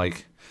 right?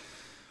 Like,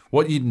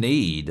 what you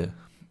need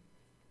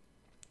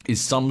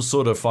is some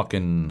sort of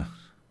fucking,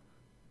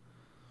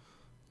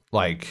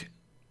 like,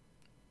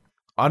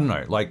 I don't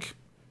know, like,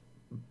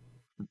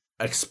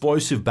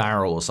 explosive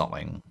barrel or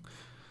something,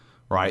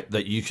 right,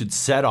 that you could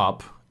set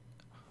up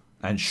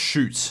and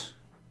shoot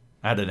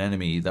at an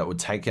enemy that would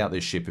take out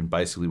their ship in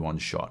basically one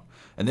shot.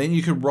 And then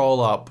you could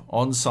roll up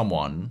on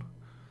someone.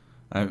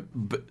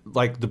 But,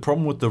 like, the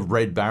problem with the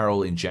red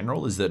barrel in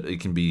general is that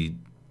it can be,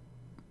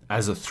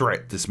 as a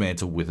threat,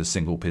 dismantled with a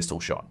single pistol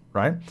shot,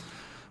 right?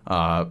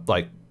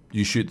 Like,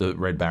 you shoot the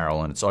red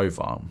barrel and it's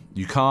over.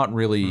 You can't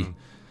really...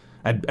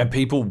 And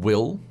people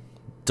will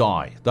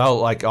die.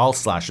 I'll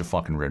slash a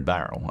fucking red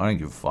barrel. I don't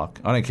give a fuck.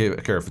 I don't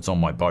care if it's on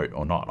my boat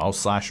or not. I'll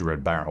slash a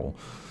red barrel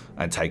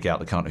and take out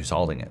the cunt who's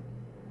holding it.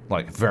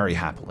 Like, very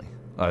happily.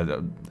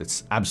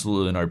 It's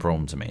absolutely no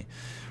problem to me,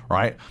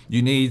 right?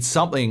 You need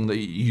something that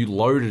you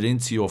load it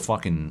into your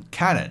fucking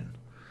cannon,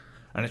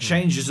 and it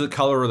changes the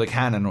color of the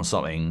cannon or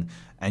something,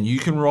 and you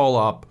can roll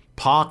up,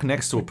 park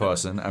next to a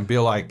person, and be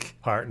like,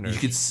 partners.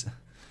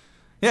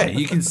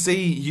 You can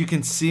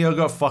see I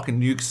got fucking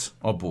nukes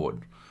on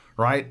board,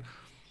 right?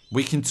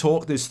 We can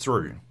talk this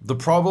through. The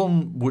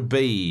problem would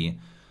be,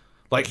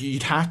 like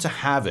you'd have to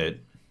have it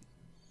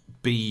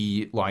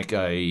be like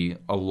a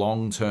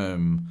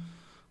long-term,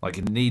 like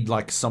it need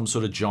like some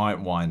sort of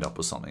giant wind-up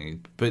or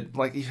something. But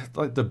like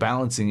the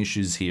balancing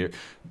issues here,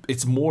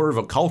 it's more of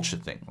a culture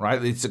thing,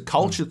 right? It's a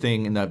culture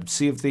thing, and that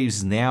Sea of Thieves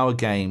is now a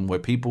game where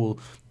people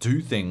do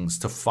things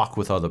to fuck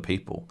with other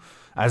people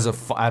at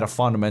a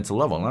fundamental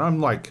level. And I'm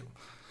like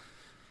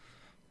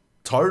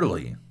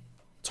totally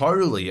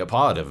a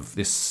part of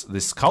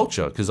this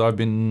culture, because I've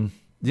been,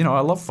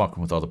 I love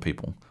fucking with other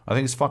people. I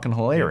think it's fucking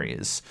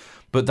hilarious.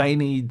 But they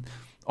need,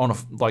 on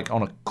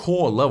a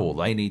core level,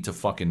 they need to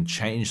fucking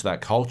change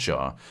that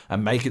culture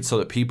and make it so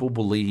that people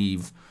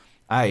believe,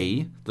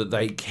 A, that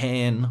they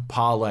can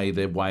parlay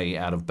their way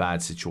out of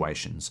bad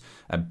situations,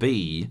 and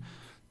B,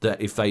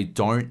 that if they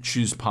don't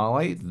choose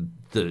parlay,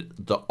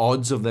 the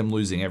odds of them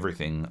losing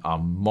everything are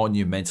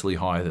monumentally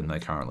higher than they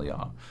currently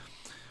are.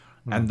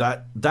 And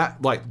that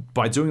like,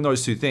 by doing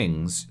those two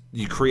things,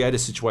 you create a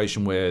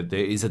situation where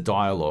there is a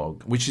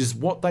dialogue, which is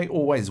what they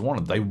always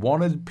wanted. They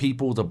wanted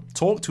people to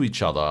talk to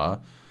each other.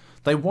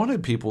 They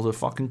wanted people to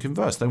fucking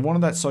converse. They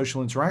wanted that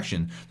social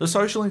interaction. The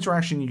social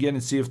interaction you get in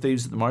Sea of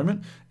Thieves at the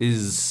moment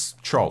is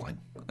trolling,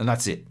 and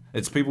that's it.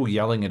 It's people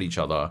yelling at each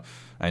other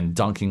and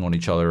dunking on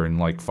each other and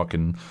like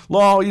fucking,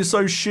 lol, you're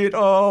so shit, oh,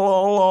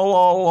 lol, lol,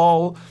 lol,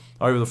 lol,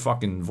 over the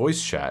fucking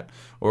voice chat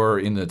or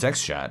in the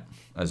text chat,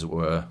 as it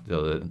were, the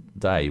other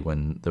day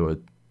when there were,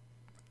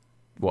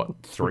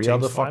 three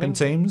other fucking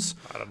teams?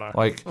 I don't know.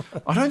 Like,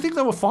 I don't think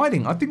they were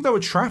fighting. I think they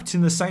were trapped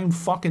in the same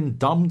fucking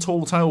dumb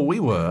tall tale we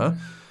were.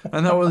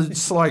 And they were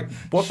just like,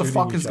 what the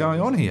fuck is going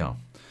on here?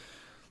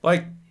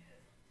 Like,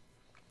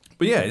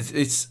 but yeah,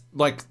 it's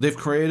like they've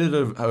created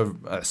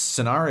a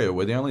scenario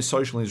where the only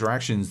social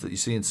interactions that you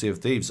see in Sea of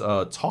Thieves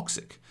are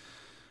toxic.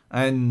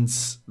 And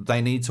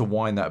they need to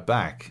wind that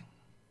back.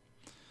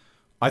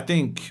 I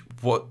think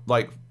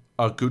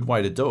a good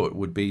way to do it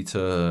would be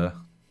to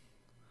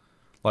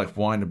like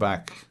wind it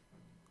back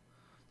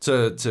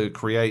to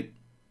create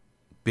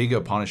bigger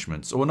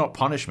punishments, or not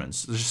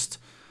punishments, just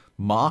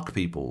mark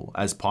people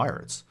as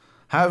pirates.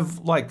 Have,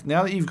 like,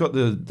 now that you've got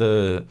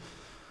the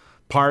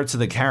Pirates of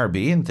the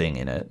Caribbean thing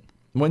in it,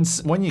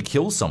 when you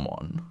kill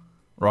someone,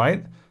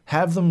 right,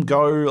 have them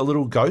go a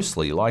little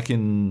ghostly, like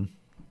in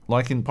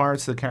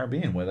Pirates of the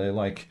Caribbean, where they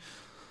like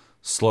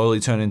slowly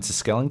turn into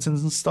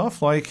skeletons and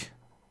stuff. Like,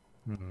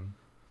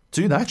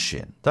 do that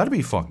shit. That'd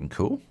be fucking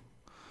cool.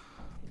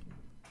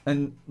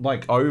 And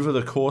like over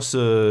the course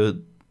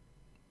of,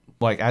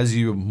 like, as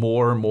you're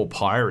more and more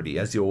piratey,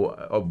 as you're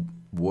a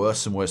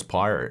worse and worse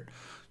pirate,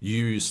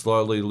 you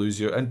slowly lose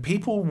your... And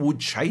people would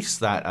chase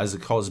that as a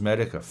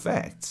cosmetic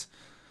effect.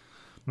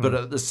 But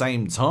at the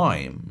same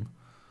time,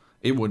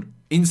 it would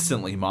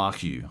instantly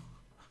mark you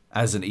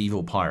as an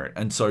evil pirate.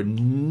 And so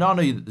none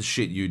of the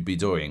shit you'd be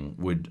doing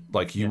would...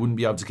 Like, you wouldn't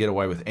be able to get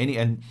away with any...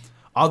 And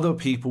other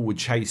people would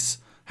chase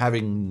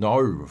having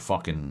no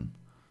fucking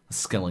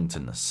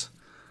skeletonness.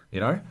 You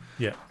know?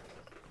 Yeah.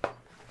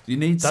 You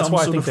need That's some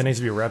why I sort think of... there needs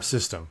to be a rep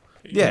system.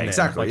 Yeah,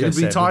 exactly. Like It'd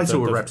be said, tied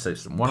to a the rep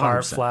system. 100%.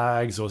 Pirate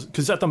flags, or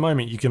because at the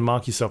moment you can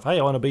mark yourself, hey,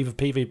 I want to be for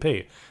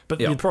PvP. But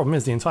the problem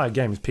is the entire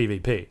game is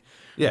PvP.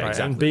 Yeah, right?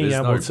 exactly. And being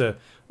able to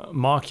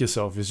mark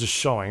yourself is just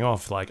showing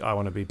off, like, I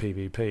want to be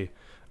PvP.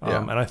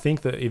 And I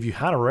think that if you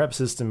had a rep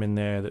system in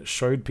there that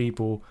showed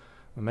people,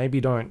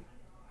 maybe don't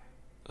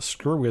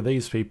screw with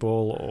these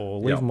people or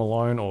leave them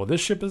alone, or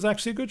this ship is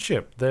actually a good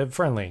ship. They're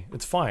friendly.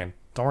 It's fine.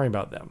 Don't worry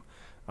about them.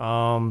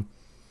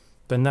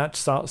 Then that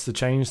starts to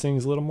change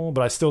things a little more.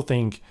 But I still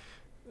think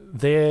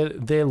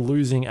they're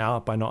losing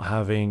out by not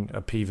having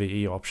a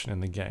PvE option in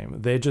the game.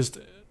 They're just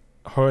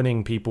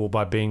hurting people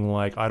by being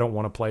like, I don't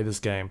want to play this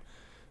game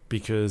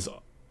because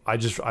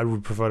I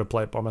would prefer to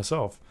play it by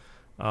myself.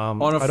 I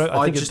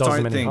think it does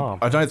them any harm.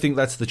 I don't think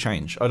that's the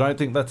change. I don't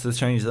think that's the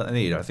change that they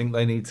need. I think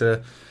they need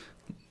to,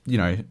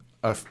 they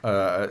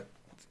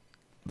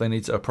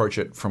need to approach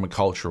it from a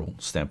cultural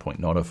standpoint,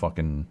 not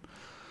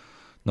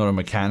a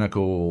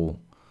mechanical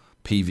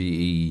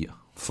PvE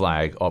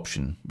flag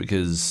option,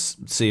 because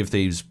Sea of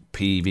Thieves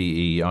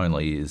PvE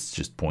only is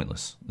just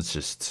pointless. It's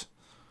just,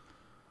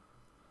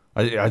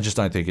 I just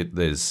don't think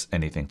there's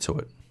anything to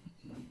it.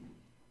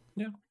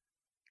 Yeah.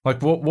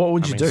 Like, what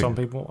would you do? Some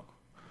people.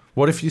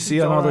 What if you see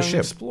another ship?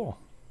 Explore.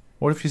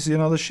 What if you see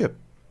another ship?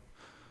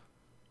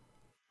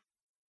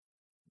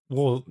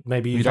 Well,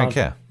 maybe you don't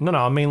care. No.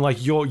 I mean,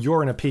 like,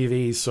 you're in a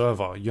PvE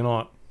server. You're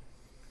not.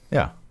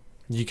 Yeah.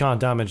 You can't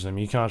damage them.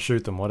 You can't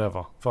shoot them.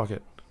 Whatever. Fuck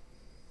it.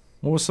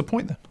 Well, what's the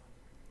point then?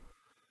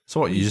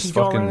 So what? You just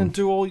go fucking around and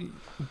do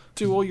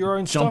all your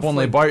own stuff. Jump on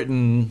their boat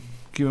and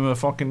give them a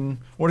fucking.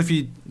 What if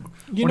you?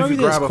 You know,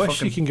 there's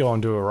quests you can go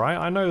and do, right?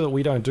 I know that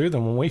we don't do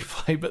them when we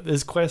play, but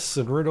there's quests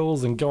and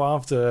riddles and go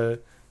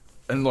after.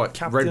 And like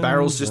red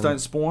barrels just don't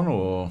spawn,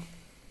 or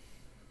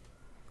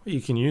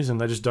you can use them.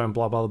 They just don't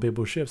blow up other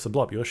people's ships. They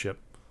blow up your ship,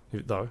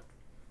 though.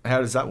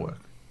 How does that work?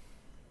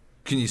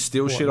 Can you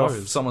steal shit off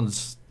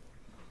someone's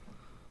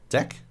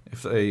deck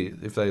if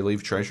they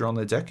leave treasure on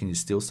their deck? Can you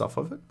steal stuff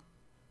of it?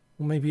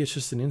 Well, maybe it's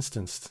just an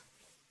instanced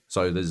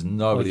So there's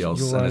nobody Like,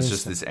 else, your and own it's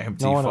just stuff. this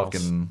empty No one else.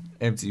 fucking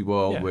empty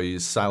world Yeah. where you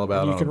sail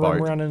about And you on a can run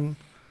boat. around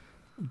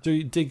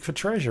and dig for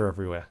treasure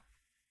everywhere.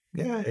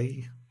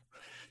 Yay.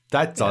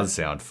 That does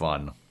sound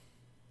fun.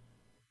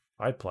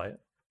 I'd play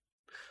it.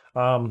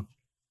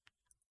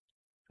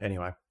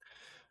 Anyway,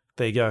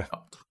 there you go.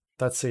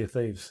 That's Sea of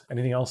Thieves.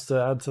 Anything else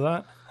to add to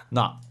that?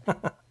 Nah,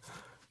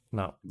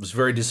 No. it was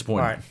very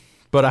disappointing. All right.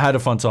 But I had a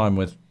fun time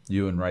with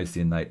you and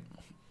Racy and Nate.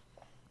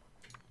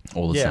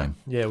 All the same.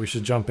 Yeah, we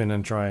should jump in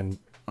and try and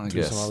I do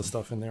guess. some other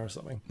stuff in there or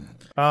something.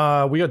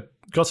 We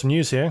got some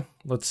news here.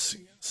 Let's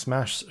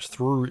smash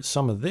through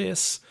some of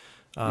this.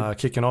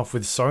 Kicking off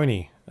with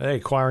Sony. They're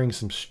acquiring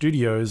some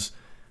studios.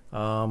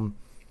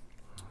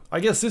 I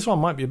guess this one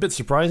might be a bit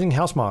surprising.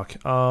 Housemarque,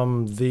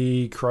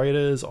 the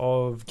creators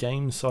of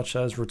games such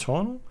as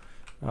Returnal,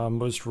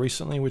 most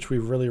recently, which we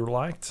really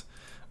liked.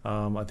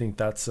 I think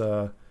that's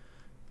sort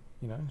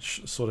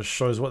of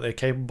shows what they're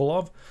capable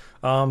of.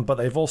 But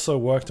they've also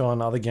worked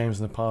on other games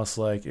in the past,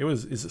 like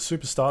is it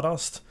Super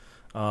Stardust,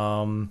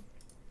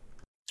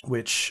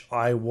 which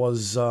I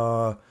was.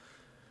 I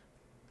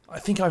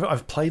think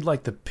I've played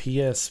like the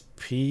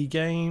PSP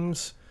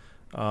games.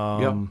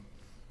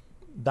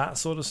 That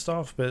sort of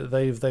stuff, but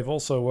they've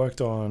also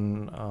worked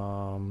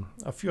on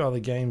a few other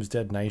games,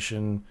 Dead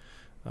Nation,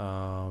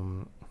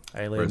 Alien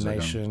Resogun.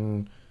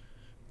 Nation,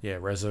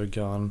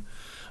 Resogun,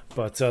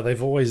 but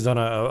they've always done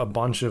a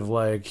bunch of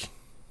like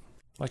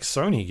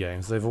Sony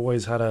games. They've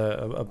always had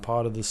a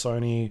part of the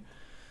Sony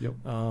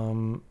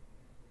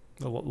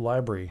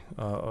library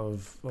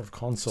of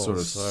consoles, Sort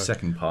of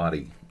second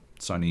party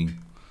Sony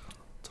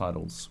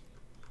titles.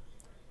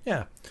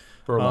 Yeah,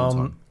 For a long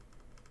time.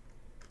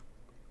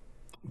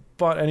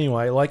 But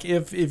anyway, like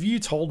if you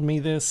told me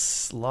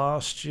this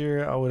last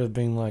year, I would have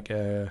been like,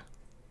 okay,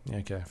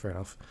 fair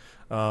enough.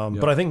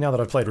 But I think now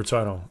that I've played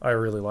Returnal, I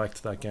really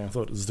liked that game. I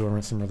thought it was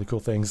doing some really cool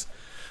things.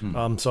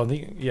 So I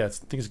think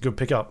it's a good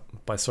pickup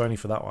by Sony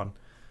for that one.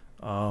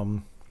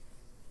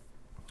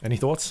 Any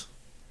thoughts?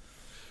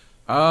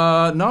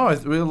 No,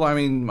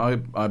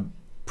 I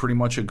pretty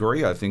much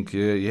agree. I think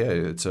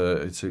it's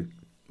a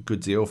good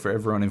deal for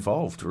everyone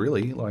involved.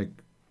 Really, like.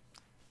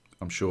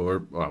 I'm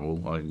sure. I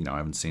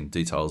haven't seen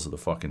details of the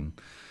fucking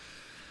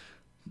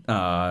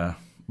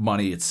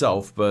money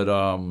itself, but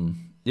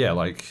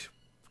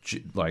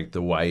like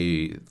the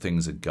way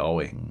things are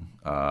going,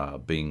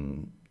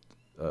 being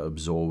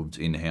absorbed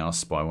in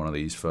house by one of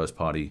these first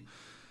party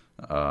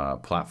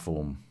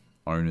platform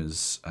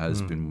owners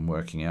has been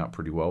working out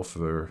pretty well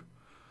for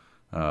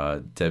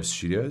dev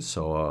studios.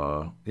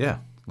 So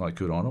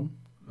good on them.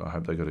 I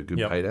hope they got a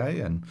good payday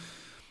and.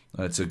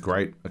 It's a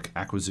great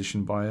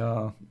acquisition by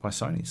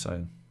Sony,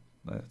 so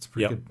that's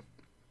pretty good.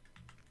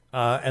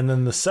 And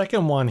then the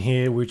second one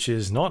here, which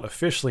is not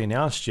officially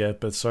announced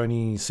yet, but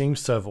Sony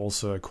seems to have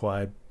also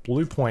acquired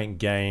Bluepoint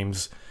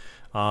Games.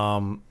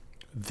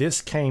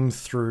 This came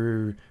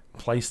through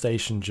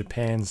PlayStation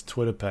Japan's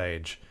Twitter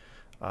page.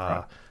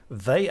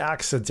 They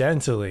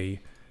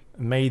accidentally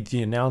made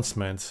the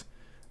announcement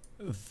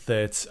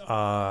that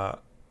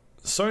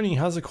Sony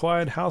has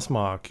acquired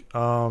Housemarque,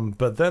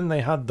 but then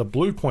they had the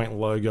Bluepoint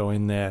logo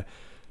in there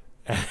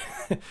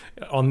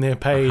on their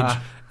page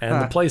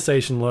and the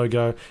PlayStation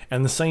logo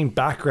and the same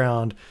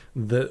background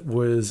that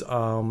was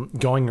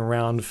going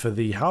around for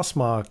the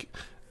Housemarque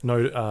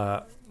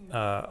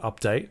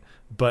update,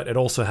 but it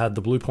also had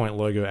the Bluepoint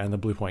logo and the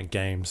Bluepoint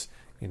Games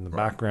in the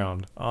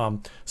background.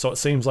 So it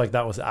seems like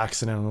that was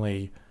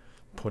accidentally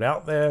put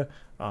out there.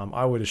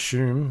 I would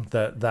assume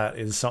that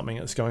is something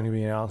that's going to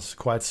be announced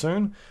quite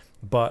soon.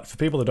 But for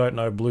people that don't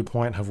know,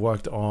 Bluepoint have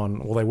worked on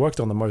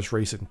the most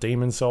recent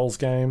Demon's Souls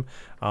game.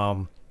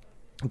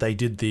 They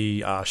did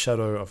the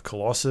Shadow of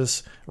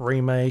Colossus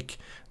remake.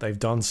 They've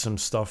done some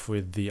stuff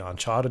with the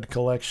Uncharted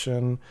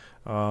collection.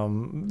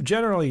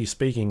 Generally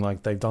speaking,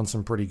 like they've done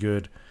some pretty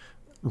good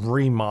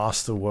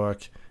remaster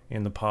work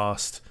in the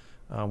past,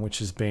 which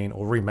has been,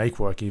 or remake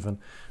work even,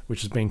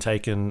 which has been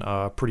taken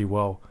pretty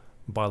well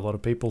by a lot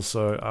of people.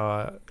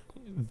 So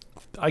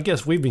I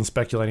guess we've been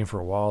speculating for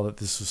a while that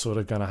this is sort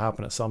of going to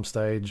happen at some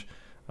stage.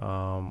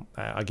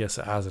 I guess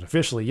it hasn't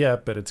officially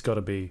yet, but it's got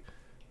to be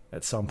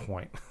at some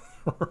point,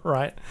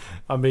 right?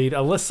 I mean,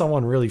 unless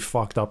someone really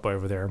fucked up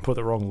over there and put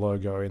the wrong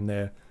logo in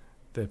their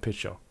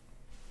picture.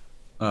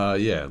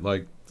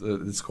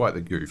 It's quite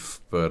the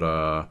goof, but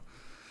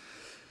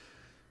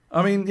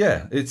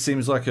it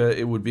seems like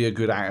it would be a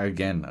good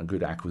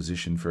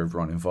acquisition for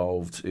everyone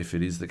involved if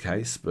it is the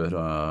case, but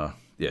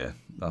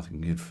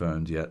nothing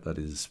confirmed yet. That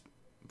is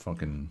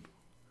fucking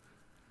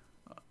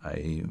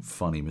a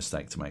funny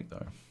mistake to make,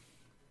 though.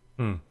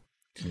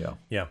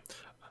 Yeah.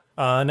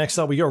 Next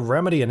up, we got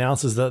Remedy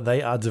announces that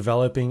they are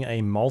developing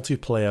a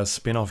multiplayer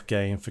spin-off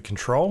game for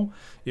Control.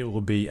 It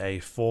will be a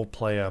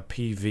 4-player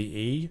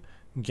PvE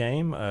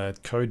game,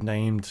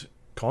 codenamed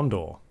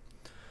Condor.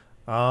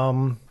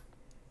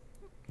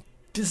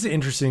 This is an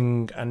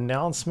interesting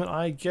announcement,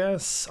 I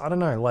guess. I don't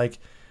know, like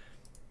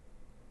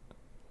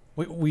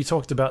we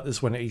talked about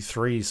this when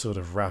E3 sort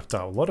of wrapped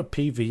up. A lot of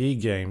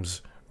PvE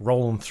games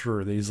rolling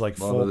through these like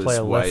A lot of this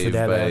 4-player Left 4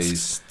 Dead-esque.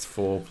 wave-based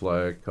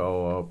 4-player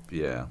co-op.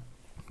 Yeah.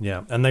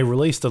 Yeah, and they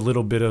released a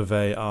little bit of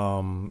a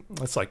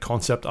it's like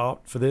concept art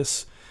for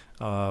this,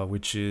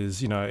 which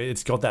is, you know,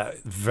 it's got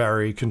that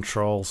very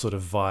Control sort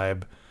of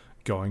vibe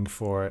going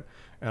for it,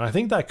 and I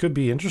think that could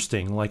be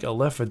interesting. Like a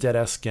Left 4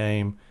 Dead-esque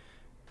game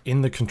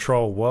in the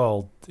Control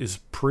world is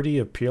pretty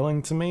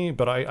appealing to me,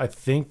 but I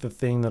think the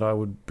thing that I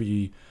would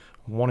be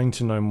wanting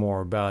to know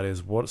more about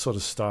is what sort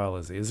of style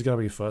is it? Is it going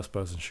to be a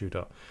first-person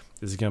shooter?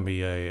 Is it going to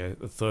be a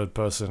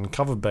third-person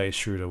cover-based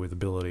shooter with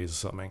abilities or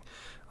something?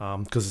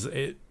 Because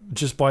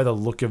just by the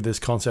look of this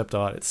concept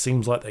art, it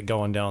seems like they're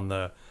going down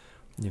the,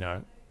 you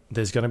know,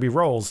 there's going to be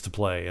roles to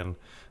play and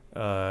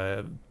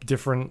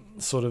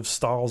different sort of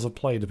styles of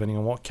play depending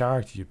on what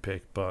character you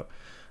pick. But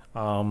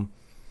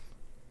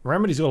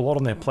Remedy's got a lot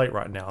on their plate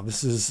right now.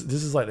 This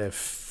is like their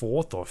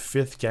 4th or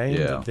 5th game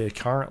that they're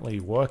currently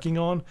working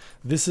on.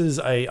 This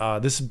is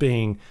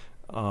being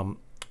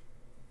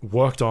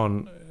worked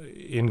on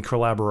in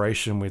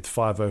collaboration with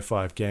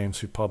 505 Games,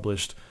 who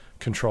published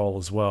Control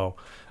as well.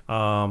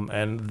 So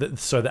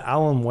the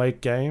Alan Wake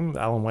game,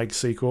 the Alan Wake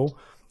sequel,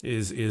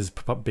 is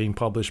being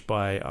published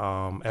by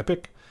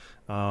Epic.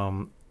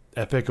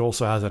 Epic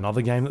also has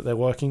another game that they're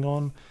working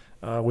on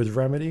with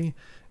Remedy.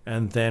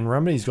 And then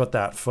Remedy's got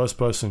that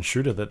first-person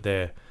shooter that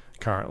they're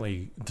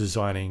currently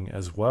designing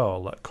as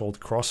well, like called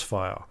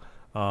Crossfire.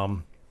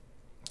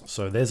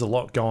 So there's a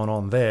lot going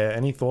on there.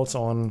 Any thoughts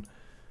on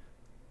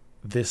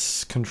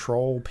this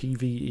Control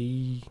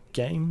PvE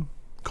game,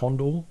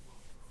 Condor?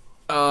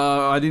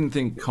 I didn't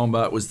think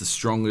combat was the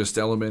strongest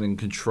element in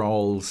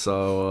Control,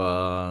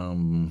 so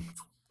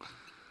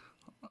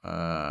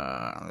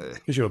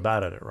Because you were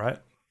bad at it, right?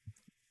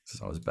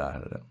 I was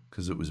bad at it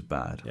because it was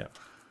bad. Yeah.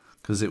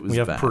 Because it was we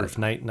have bad. proof.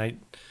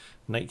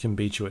 Nate can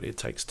beat you at It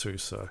Takes Two.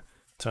 So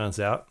turns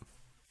out.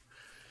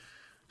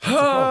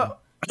 But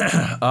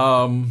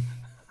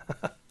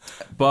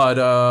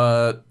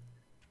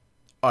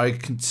I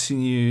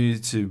continue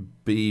to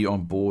be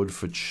on board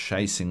for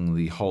chasing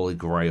the holy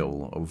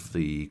grail of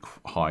the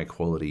high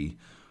quality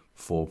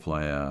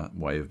 4-player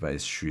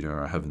wave-based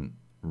shooter. I haven't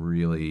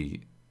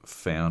really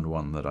found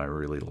one that I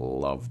really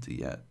loved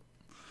yet.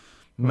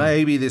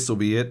 Maybe this will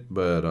be it,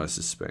 but I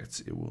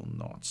suspect it will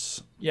not.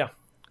 Yeah,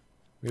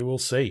 we will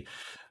see.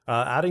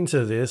 Adding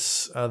to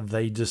this,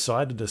 they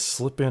decided to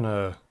slip in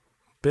a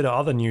bit of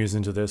other news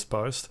into this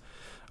post.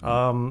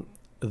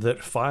 That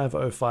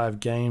 505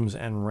 Games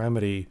and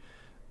Remedy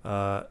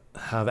have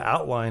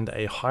outlined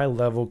a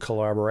high-level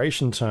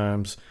collaboration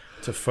terms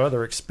to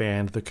further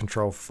expand the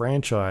Control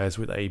franchise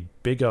with a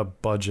bigger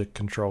budget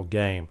Control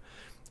game.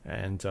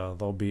 And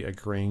they'll be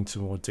agreeing to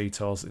more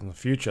details in the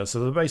future.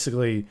 So they're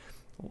basically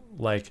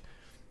like,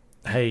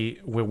 hey,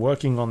 we're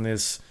working on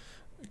this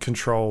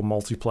Control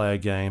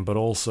multiplayer game, but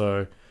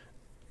also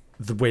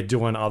we're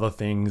doing other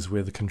things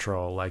with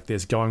Control. Like,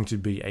 there's going to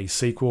be a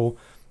sequel.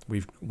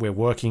 We're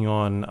working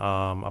on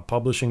a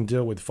publishing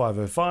deal with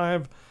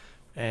 505,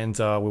 and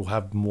we'll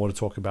have more to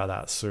talk about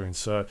that soon.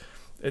 So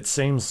it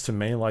seems to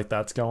me like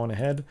that's going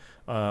ahead.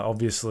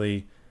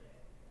 Obviously,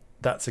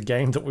 that's a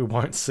game that we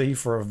won't see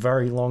for a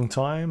very long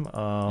time.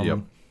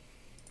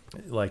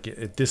 Like,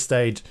 at this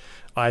stage,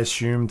 I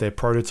assume they're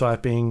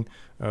prototyping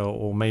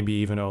or maybe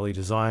even early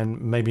design.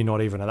 Maybe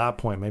not even at that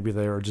point. Maybe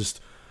they are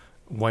just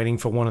waiting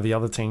for one of the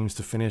other teams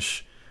to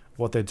finish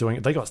what they're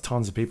doing. They got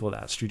tons of people at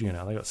that studio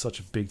now. They got such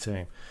a big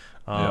team.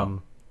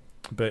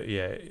 But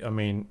yeah, I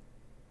mean,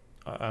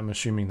 I'm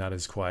assuming that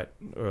is quite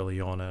early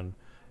on, and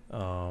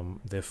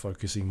they're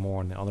focusing more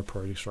on the other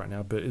projects right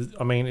now. But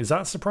is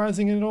that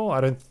surprising at all?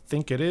 I don't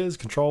think it is.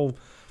 Control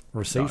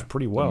received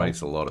pretty well. That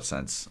makes a lot of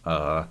sense.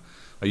 Are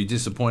you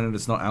disappointed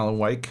it's not Alan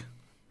Wake?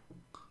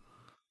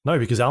 No,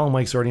 because Alan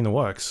Wake's already in the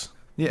works.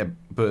 Yeah,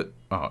 but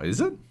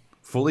is it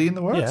fully in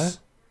the works?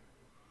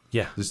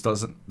 Yeah. This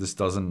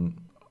doesn't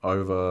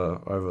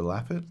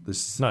overlap it.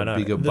 This is no,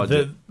 bigger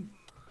budget.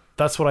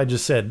 That's what I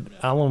just said.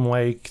 Alan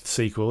Wake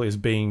sequel is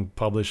being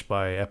published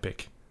by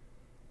Epic.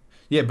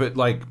 Yeah, but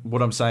like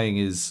what I'm saying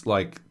is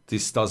like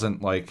this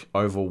doesn't like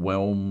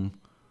overwhelm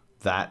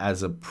that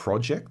as a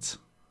project.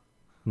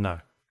 No,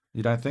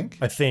 you don't think?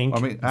 I think. I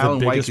mean,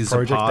 Alan Wake is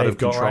a part of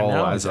Control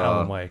as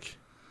Alan Wake.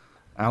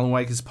 Alan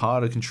Wake is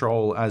part of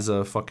Control as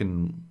a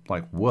fucking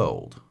like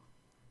world.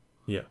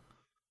 Yeah.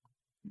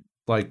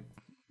 Like,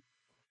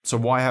 so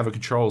why have a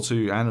Control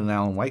 2 and an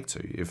Alan Wake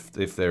 2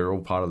 if they're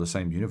all part of the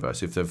same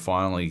universe? If they've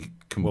finally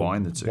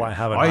combined the two? Why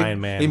have an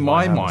Iron Man? In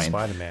my mind,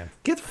 Spider-Man.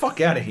 Get the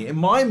fuck out of here. In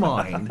my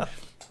mind,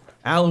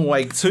 Alan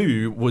Wake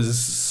 2 was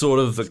sort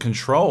of the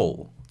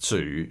Control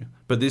 2,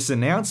 but this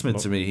announcement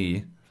to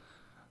me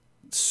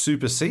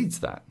supersedes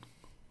that.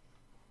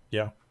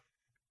 Yeah.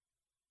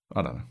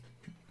 I don't know.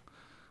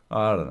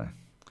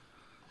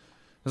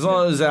 As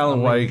long as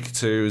Alan Wake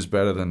 2 is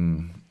better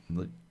than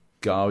the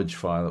garbage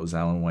fire that was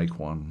Alan Wake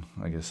 1,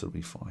 I guess it'll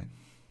be fine.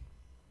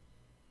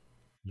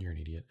 You're an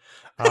idiot.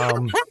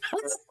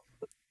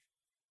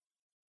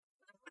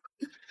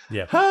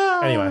 Yeah.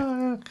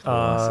 Anyway,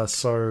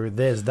 so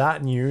there's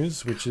that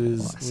news, which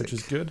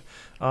is good.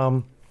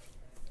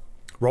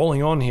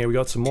 rolling on here, we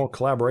got some more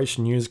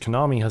collaboration news.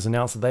 Konami has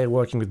announced that they are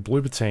working with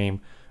Bloober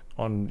Team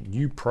on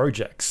new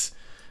projects.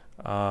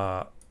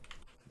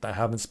 They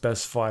haven't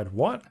specified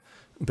what,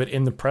 but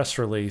in the press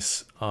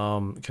release,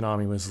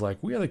 Konami was like,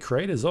 we are the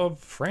creators of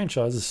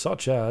franchises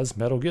such as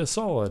Metal Gear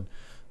Solid,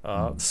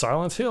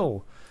 Silent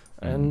Hill,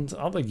 and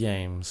other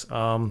games.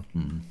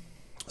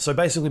 So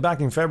basically, back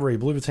in February,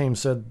 Bloober Team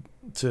said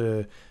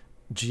to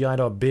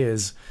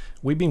GI.biz,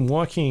 we've been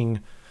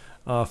working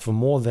for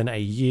more than a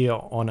year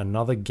on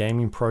another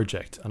gaming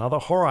project, another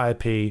horror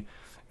IP,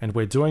 and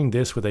we're doing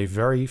this with a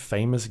very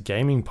famous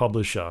gaming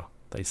publisher,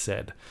 they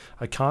said.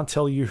 I can't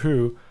tell you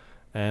who,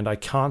 and I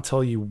can't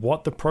tell you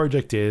what the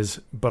project is,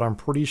 but I'm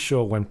pretty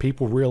sure when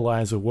people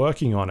realize we're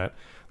working on it,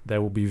 they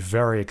will be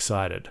very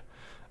excited.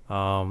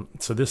 So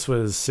this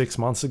was 6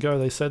 months ago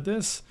they said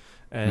this,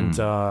 and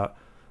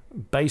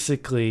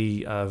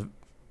basically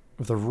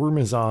the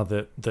rumors are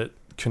that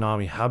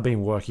Konami have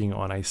been working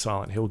on a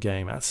Silent Hill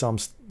game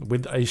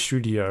with a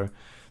studio,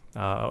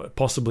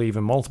 possibly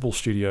even multiple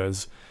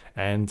studios,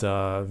 and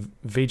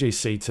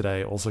VGC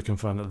today also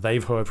confirmed that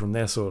they've heard from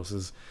their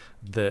sources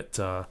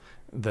that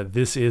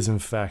this is in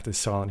fact a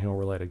Silent Hill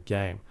related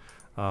game.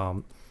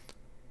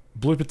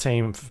 Bloober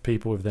Team, for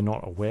people if they're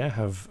not aware,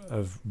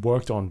 have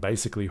worked on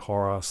basically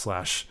horror /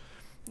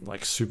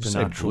 like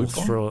supernatural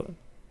thriller.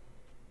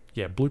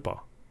 Yeah,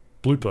 Bloober.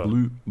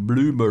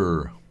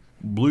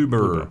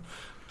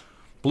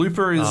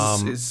 Bloober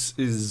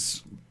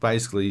is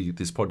basically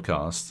this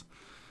podcast.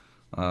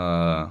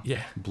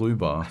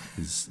 Bloober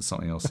is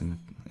something else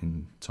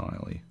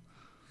entirely.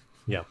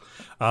 Yeah.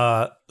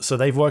 So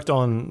they've worked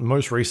on,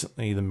 most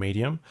recently, The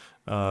Medium,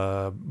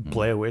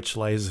 Blair Witch,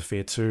 Layers of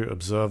Fear 2,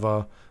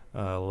 Observer,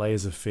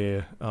 Layers of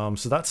Fear.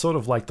 So that's sort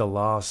of like the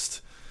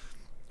last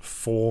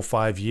 4 or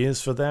 5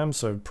 years for them.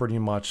 So pretty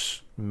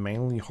much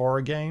mainly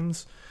horror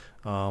games.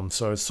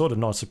 So it's sort of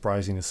not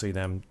surprising to see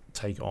them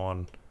take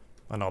on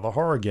another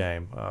horror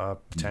game,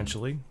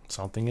 potentially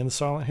something in the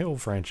Silent Hill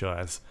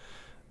franchise.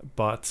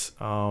 But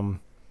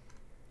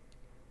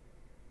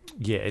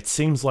yeah, it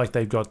seems like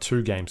they've got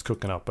 2 games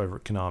cooking up over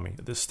at Konami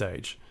at this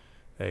stage.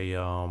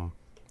 In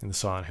the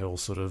Silent Hill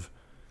sort of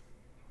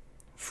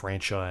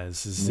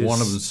franchise.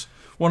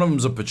 One of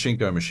them's a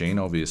pachinko machine,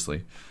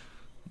 obviously,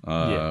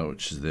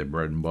 which is their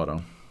bread and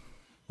butter.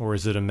 Or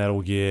is it a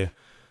Metal Gear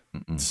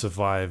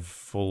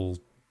survival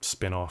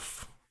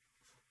spin-off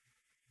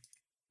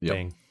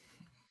thing?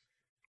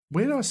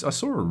 I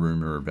saw a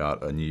rumor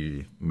about a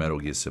new Metal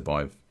Gear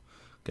Survive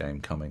game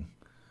coming.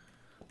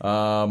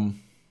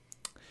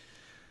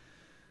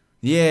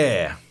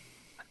 Yeah,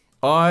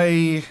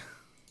 I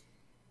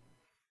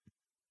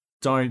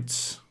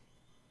don't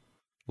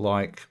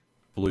like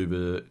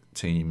Bloober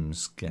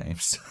Team's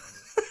games.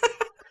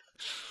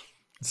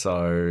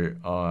 So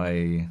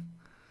I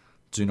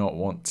do not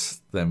want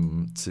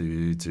them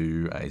to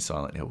do a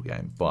Silent Hill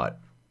game. But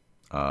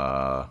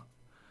at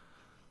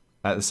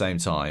the same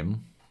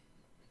time,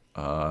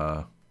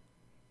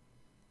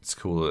 it's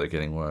cool that they're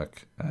getting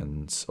work.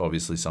 And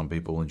obviously some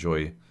people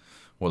enjoy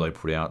what they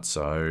put out.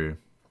 So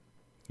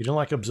you don't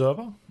like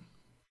Observer?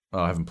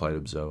 I haven't played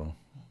Observer.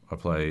 I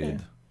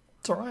played...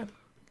 It's all right.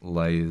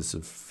 Layers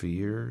of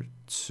Fear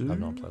 2? I've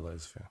not played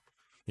Layers of Fear.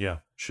 Yeah.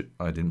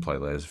 I didn't play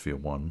Layers of Fear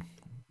 1.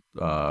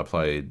 I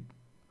played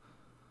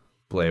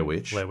Blair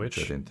Witch, which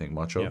I didn't think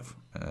much of,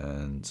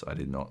 and I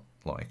did not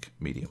like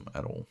Medium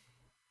at all.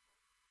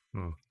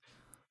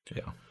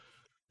 Yeah.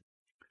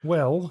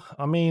 Well,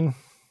 I mean,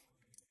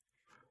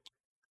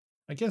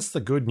 I guess the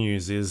good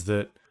news is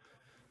that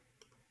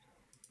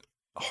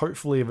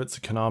hopefully if it's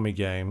a Konami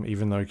game,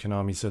 even though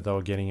Konami said they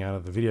were getting out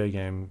of the video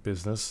game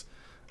business,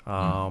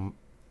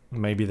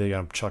 maybe they're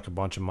going to chuck a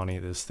bunch of money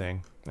at this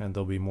thing and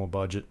there'll be more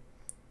budget.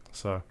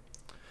 So...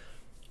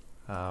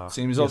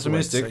 seems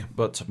optimistic,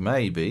 but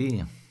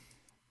maybe.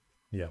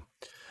 Yeah.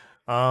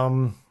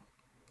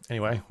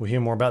 Anyway, we'll hear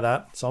more about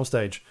that at some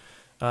stage.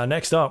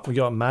 Next up, we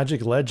got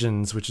Magic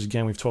Legends, which is a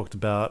game we've talked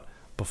about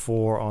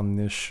before on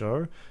this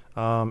show,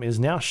 is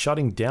now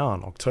shutting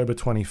down October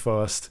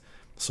 21st.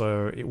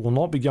 So it will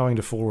not be going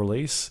to full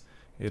release.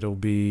 It'll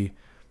be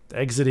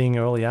exiting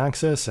early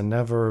access and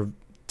never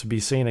to be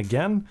seen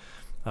again.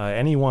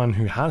 Anyone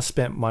who has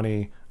spent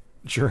money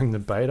during the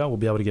beta will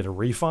be able to get a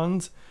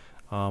refund.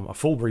 A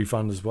full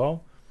refund as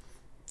well.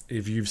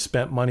 If you've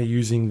spent money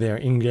using their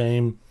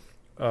in-game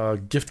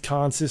gift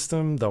card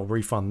system, they'll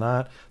refund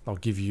that. They'll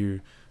give you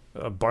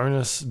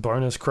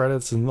bonus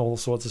credits and all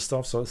sorts of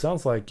stuff. So it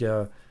sounds like,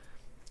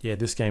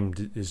 this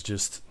game is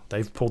just,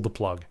 they've pulled the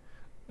plug.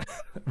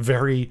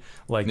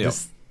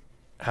 This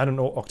had an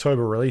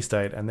October release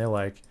date, and they're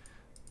like,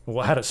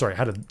 had a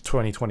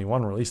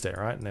 2021 release date,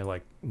 right? And they're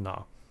like,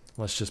 nah,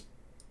 let's just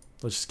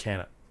can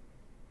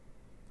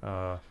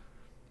it.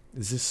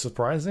 Is this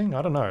surprising?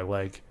 I don't know.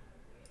 Like,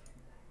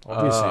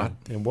 obviously,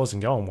 it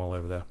wasn't going well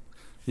over there.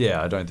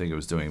 Yeah, I don't think it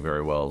was doing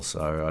very well,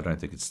 so I don't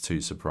think it's too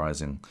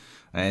surprising.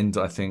 And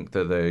I think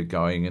that they're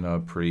going in a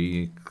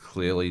pretty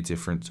clearly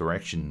different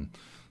direction.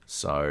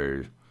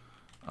 So,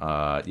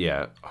 I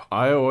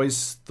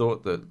always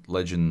thought that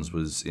Legends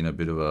was in a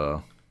bit of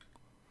a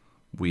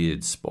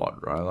weird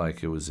spot, right?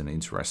 Like, it was an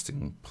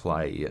interesting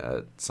play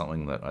at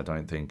something that I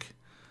don't think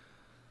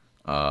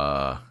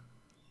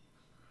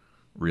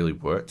really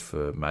worked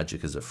for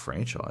Magic as a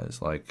franchise.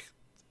 Like,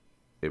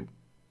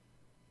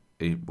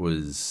 it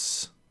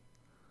was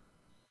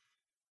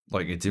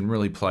like, it didn't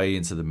really play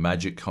into the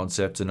Magic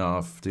concept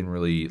enough. Didn't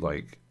really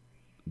like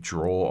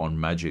draw on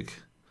Magic's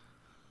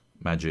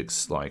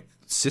like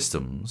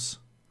systems,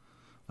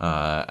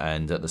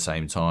 and at the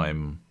same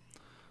time,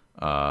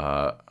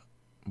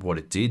 what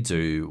it did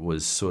do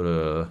was sort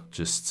of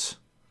just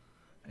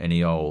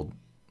any old,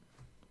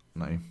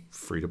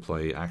 free to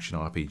play action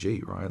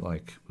RPG, right?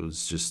 Like, it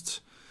was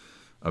just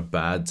a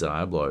bad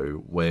Diablo,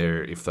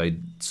 where if they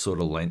sort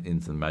of lent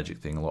into the Magic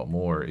thing a lot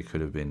more, it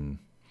could have been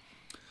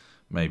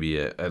maybe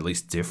at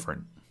least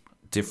different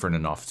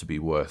enough to be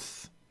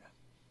worth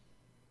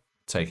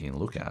taking a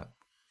look at.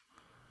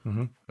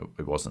 Mm-hmm.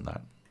 It wasn't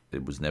that.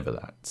 It was never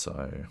that.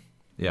 So,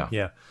 yeah.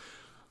 Yeah.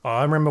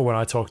 I remember when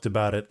I talked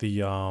about it,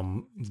 the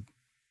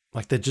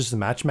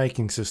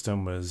matchmaking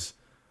system was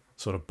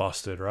sort of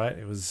busted, right?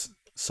 It was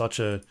such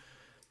a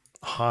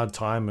hard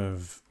time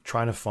of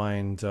trying to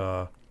find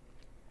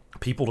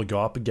people to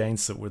go up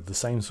against that with the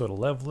same sort of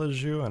level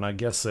as you, and I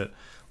guess that,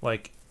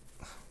 like,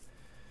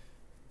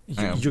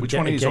 you which get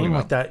one are a you game talking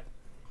like about? that,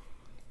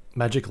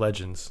 Magic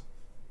Legends.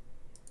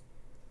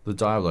 The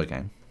Diablo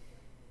game.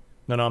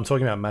 No, I'm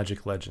talking about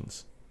Magic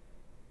Legends.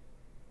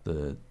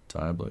 The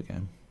Diablo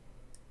game.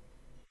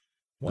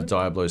 What? The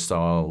Diablo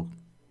style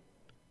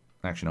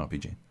action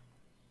RPG.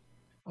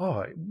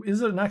 Oh,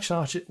 is it an action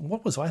RPG?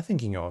 What was I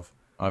thinking of?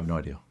 I have no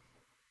idea.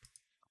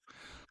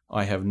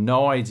 I have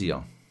no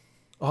idea.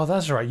 Oh,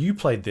 that's right. You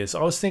played this.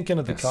 I was thinking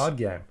of the card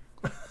game.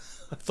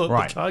 I thought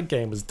the card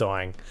game was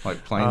dying.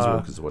 Like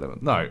Planeswalkers or whatever.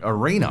 No,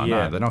 Arena.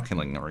 Yeah. No, they're not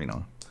killing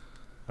Arena.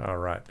 All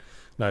right.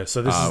 No,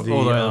 so this is the...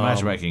 Although the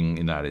matchmaking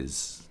in that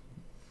is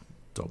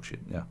dog shit,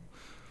 yeah.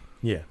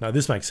 Yeah, no,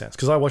 this makes sense.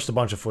 Because I watched a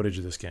bunch of footage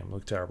of this game. It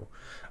looked terrible.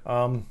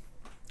 Cool.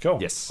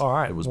 Yes, all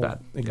right. it was bad.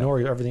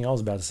 Ignore everything I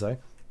was about to say.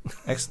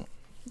 Excellent.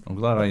 I'm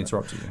glad I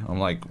interrupted you. I'm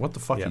like, what the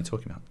fuck are you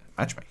talking about?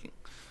 Matchmaking.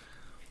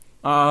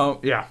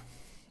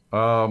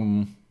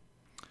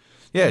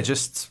 Yeah,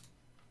 just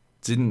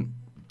didn't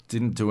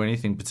do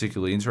anything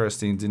particularly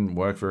interesting. Didn't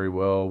work very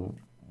well.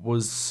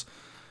 Was,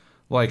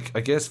 like,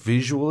 I guess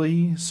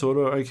visually sort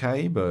of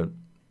okay, but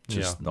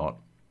just not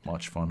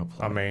much fun to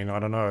play. I mean, I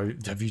don't know.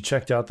 Have you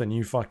checked out the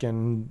new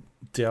fucking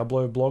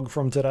Diablo blog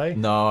from today?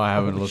 No, I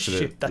haven't looked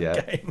at it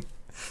yet. Game.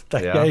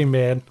 That game,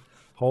 man.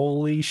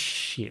 Holy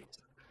shit.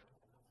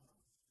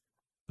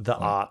 The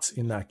art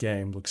in that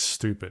game looks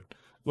stupid.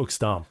 Looks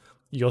dumb.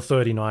 Your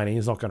 3090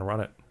 is not going to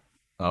run it.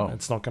 Oh.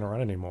 It's not going to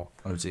run anymore.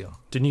 Oh, dear.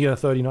 Didn't you get a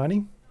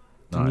 3090?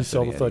 Didn't you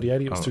sell the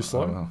 3080? It was too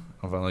slow?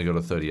 I've only got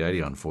a 3080,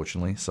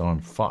 unfortunately, so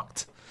I'm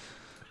fucked.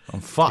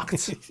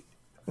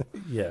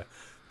 Yeah.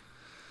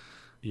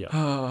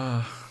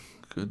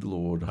 Good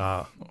Lord.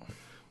 All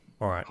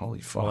right.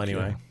 Holy fuck. Well,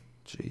 anyway.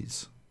 Yeah.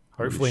 Jeez.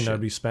 Hopefully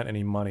nobody spent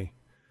any money.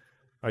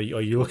 Are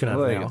you looking at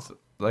it now?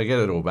 They get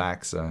it all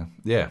back, so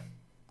yeah.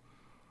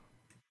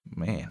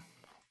 Man.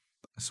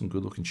 That's some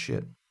good looking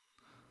shit.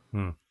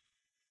 Yeah.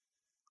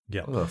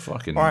 What the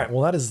fucking... All right,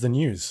 well, that is the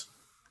news.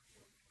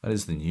 That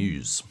is the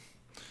news.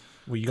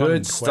 Well, you got good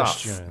any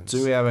stuff. questions?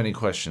 Do we have any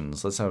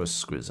questions? Let's have a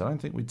squiz. I don't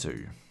think we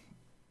do.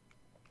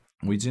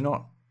 We do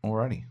not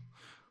already.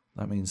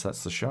 That means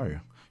that's the show.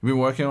 You've been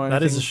working on anything?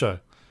 That is the show.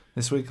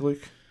 This week,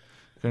 Luke?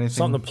 Got anything?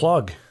 Something to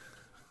plug.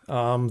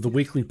 The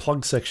weekly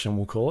plug section,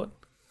 we'll call it.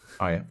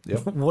 Oh, yeah.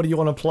 Yep. What do you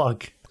want to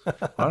plug? I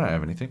don't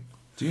have anything.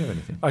 Do you have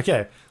anything?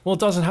 Okay. Well, it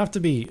doesn't have to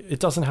be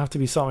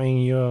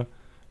something you're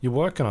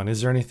working on.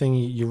 Is there anything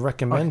you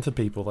recommend to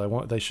people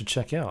they should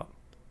check out?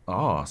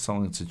 Oh,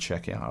 something to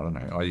check out. I don't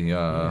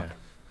know.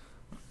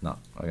 No,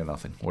 I got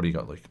nothing. What do you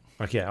got, Luke?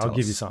 Okay, I'll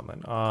give you something.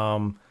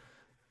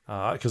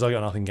 Because I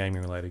got nothing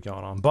gaming related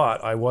going on.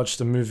 But I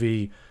watched a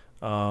movie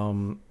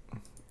on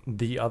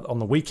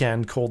the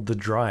weekend called The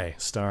Dry,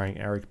 starring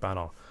Eric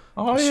Bana.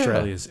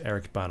 Australia's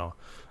Eric Bana.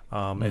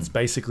 It's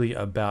basically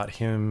about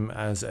him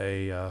as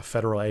a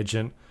federal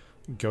agent,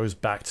 goes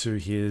back to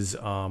his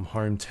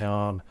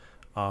hometown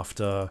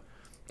after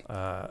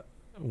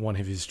one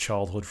of his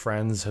childhood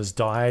friends has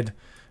died,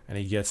 and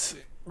he gets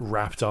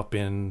wrapped up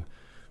in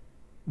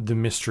the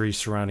mystery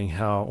surrounding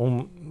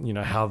how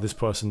this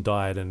person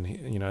died, and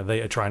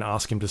they try and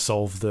ask him to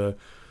solve the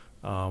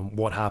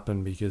what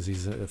happened because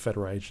he's a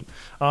federal agent.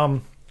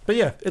 But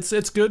yeah,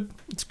 it's good.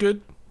 It's good.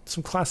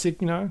 Some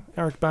classic,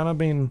 Eric Bana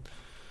being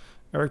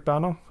Eric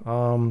Bana.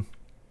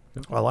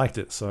 I liked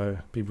it, so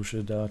people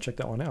should check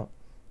that one out.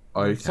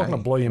 Okay. It's not going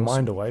to blow your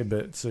mind away, but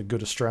it's a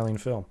good Australian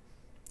film.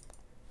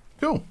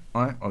 Cool.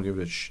 All right, I'll give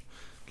it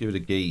a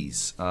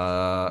gaze.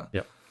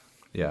 Yep.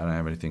 Yeah, I don't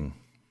have anything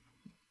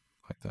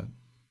like that,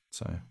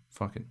 so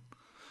fuck it.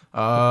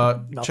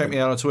 Check me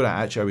out on Twitter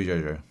at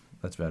ChubbyJojo.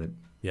 That's about it.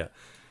 Yeah.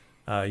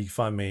 You can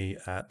find me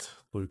at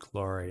Luke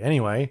Laurie.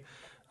 Anyway,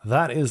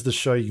 that is the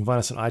show. You can find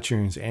us on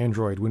iTunes,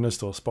 Android, Windows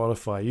Store,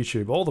 Spotify,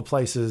 YouTube, all the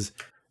places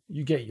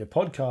you get your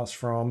podcast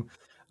from.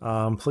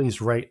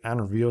 Please rate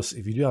and review us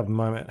if you do have a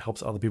moment. It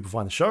helps other people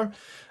find the show.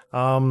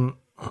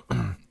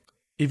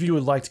 If you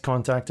would like to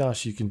contact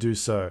us, you can do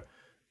so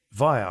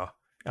via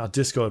our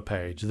Discord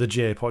page,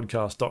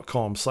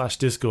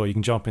 thegapodcast.com/Discord. You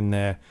can jump in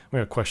there. We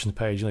have a questions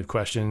page. You leave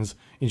questions.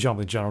 You can jump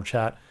in the general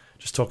chat.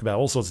 Just talk about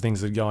all sorts of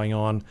things that are going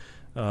on.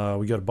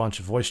 We got a bunch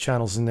of voice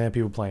channels in there.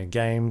 People playing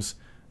games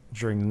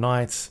during the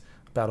nights.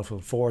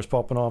 Battlefield 4 is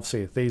popping off.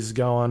 Sea of Thieves is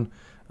going.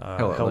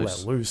 Hell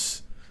Let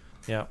Loose.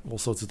 Yeah, all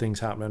sorts of things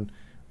happening.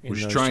 We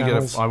should try and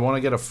get I want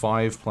to get a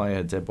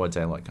 5-player Dead by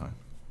Daylight going.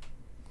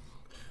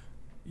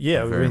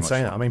 Yeah, we've been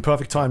saying that. I mean,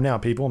 perfect time now,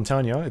 people. I'm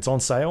telling you, it's on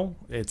sale.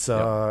 It's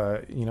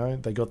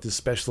they got this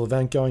special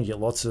event going. You get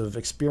lots of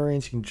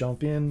experience. You can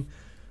jump in.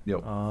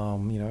 Yep.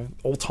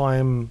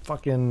 All-time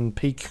fucking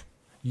peak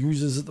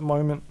users at the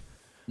moment.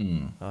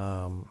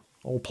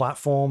 All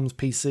platforms,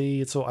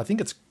 PC. It's all. I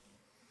think it's.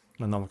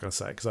 I'm not going to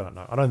say it because I don't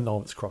know. I don't know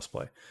if it's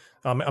crossplay.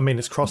 I mean,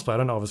 it's crossplay. I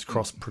don't know if it's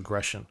cross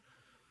progression.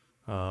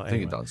 I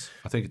think it does.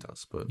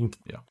 But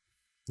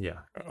yeah.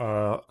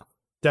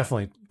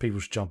 Definitely, people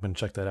should jump in and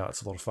check that out.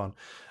 It's a lot of fun.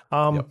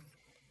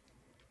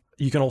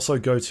 You can also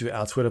go to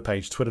our Twitter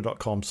page,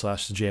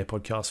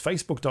 twitter.com/GAPodcast,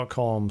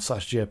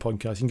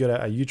 facebook.com/GAPodcast. You can go to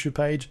our YouTube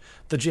page,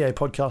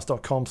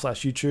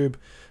 thegapodcast.com/YouTube.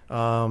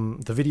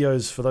 The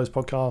videos for those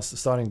podcasts are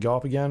starting to go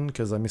up again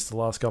because I missed the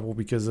last couple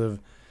because of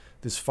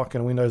this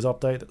fucking Windows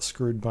update that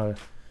screwed my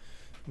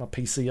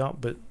PC up,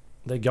 but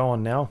they're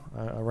going now.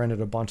 I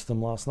rented a bunch of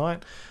them last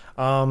night.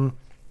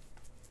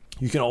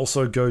 You can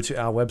also go to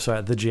our website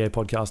at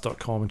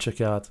thegapodcast.com and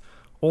check out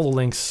all the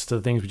links to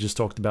the things we just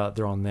talked about.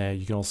 They're on there.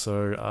 You can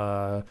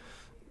also,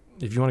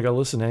 if you want to go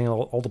listen to any of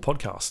all the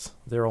podcasts,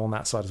 they're all on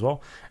that side as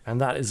well.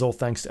 And that is all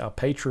thanks to our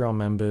Patreon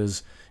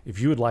members. If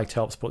you would like to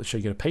help support the show,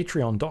 go to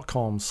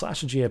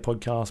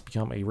patreon.com/GAPodcast,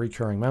 become a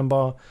recurring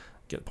member,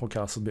 get the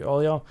podcast a little bit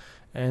earlier,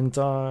 and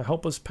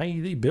help us pay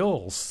the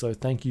bills. So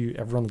thank you,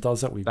 everyone that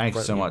does that. We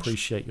Thanks so much.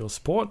 Appreciate your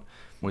support.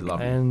 We love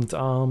it. And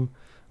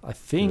I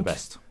think the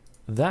best.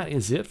 That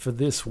is it for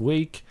this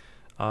week.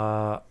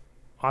 I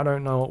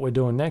don't know what we're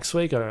doing next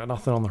week. I got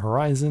nothing on the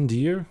horizon. Do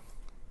you?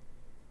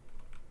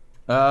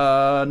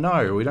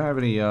 No, we don't have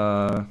any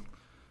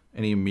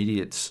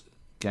immediate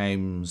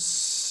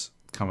games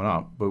coming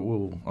up, but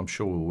I'm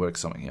sure we'll work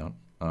something out.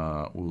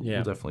 We'll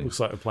definitely. Looks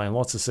like we're playing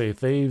lots of Sea of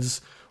Thieves.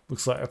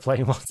 Looks like we're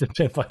playing lots of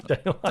Dead by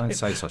Daylight. Don't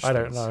say such things. I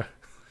don't know.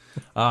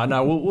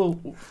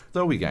 No,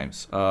 there'll be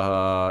games.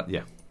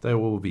 There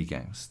will be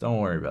games. Don't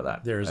worry about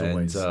that. There is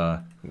always.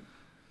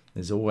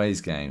 There's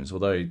always games,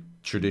 although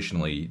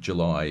traditionally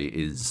July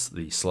is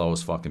the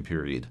slowest fucking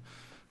period.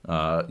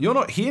 You're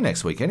not here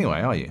next week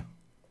anyway, are you?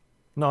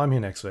 No, I'm here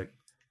next week.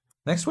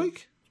 Next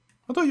week?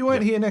 I thought you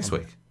weren't here next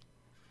week.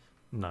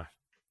 No.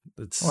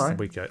 It's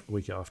the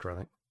week after, I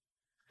think.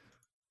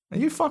 Are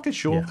you fucking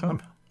sure?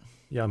 I'm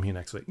here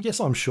next week.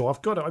 Yes, I'm sure.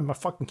 I've got it on my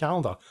fucking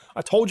calendar.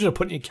 I told you to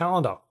put it in your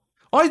calendar.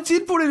 I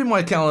did put it in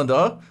my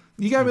calendar.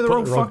 You gave me the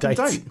wrong fucking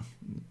date.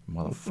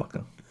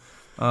 Motherfucker.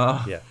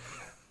 Yeah.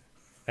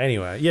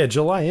 Anyway,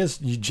 July is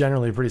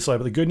generally pretty slow,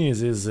 but the good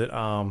news is that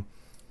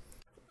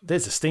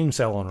there's a Steam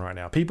sale on right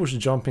now. People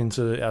should jump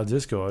into our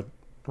Discord,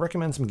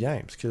 recommend some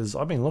games, because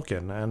I've been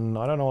looking and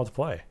I don't know what to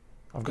play.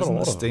 I've got a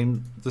lot of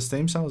them. The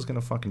Steam sale is going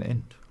to fucking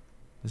end,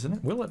 isn't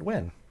it? Will it?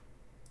 When?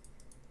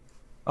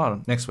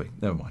 Oh, next week.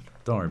 Never mind.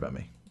 Don't worry about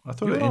me. I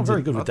thought you're not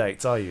very good with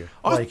dates, are you?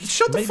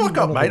 Shut the fuck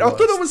up, mate. I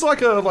thought it was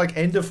like a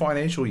end of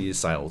financial year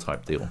sale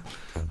type deal.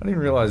 I didn't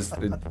realize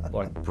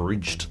it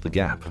bridged the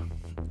gap.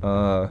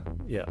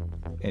 Yeah.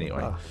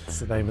 Anyway, it's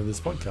the name of this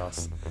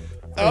podcast.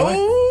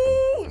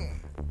 Anyway,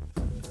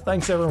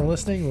 thanks everyone for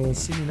listening. We'll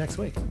see you next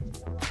week.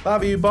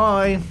 Love you.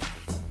 Bye.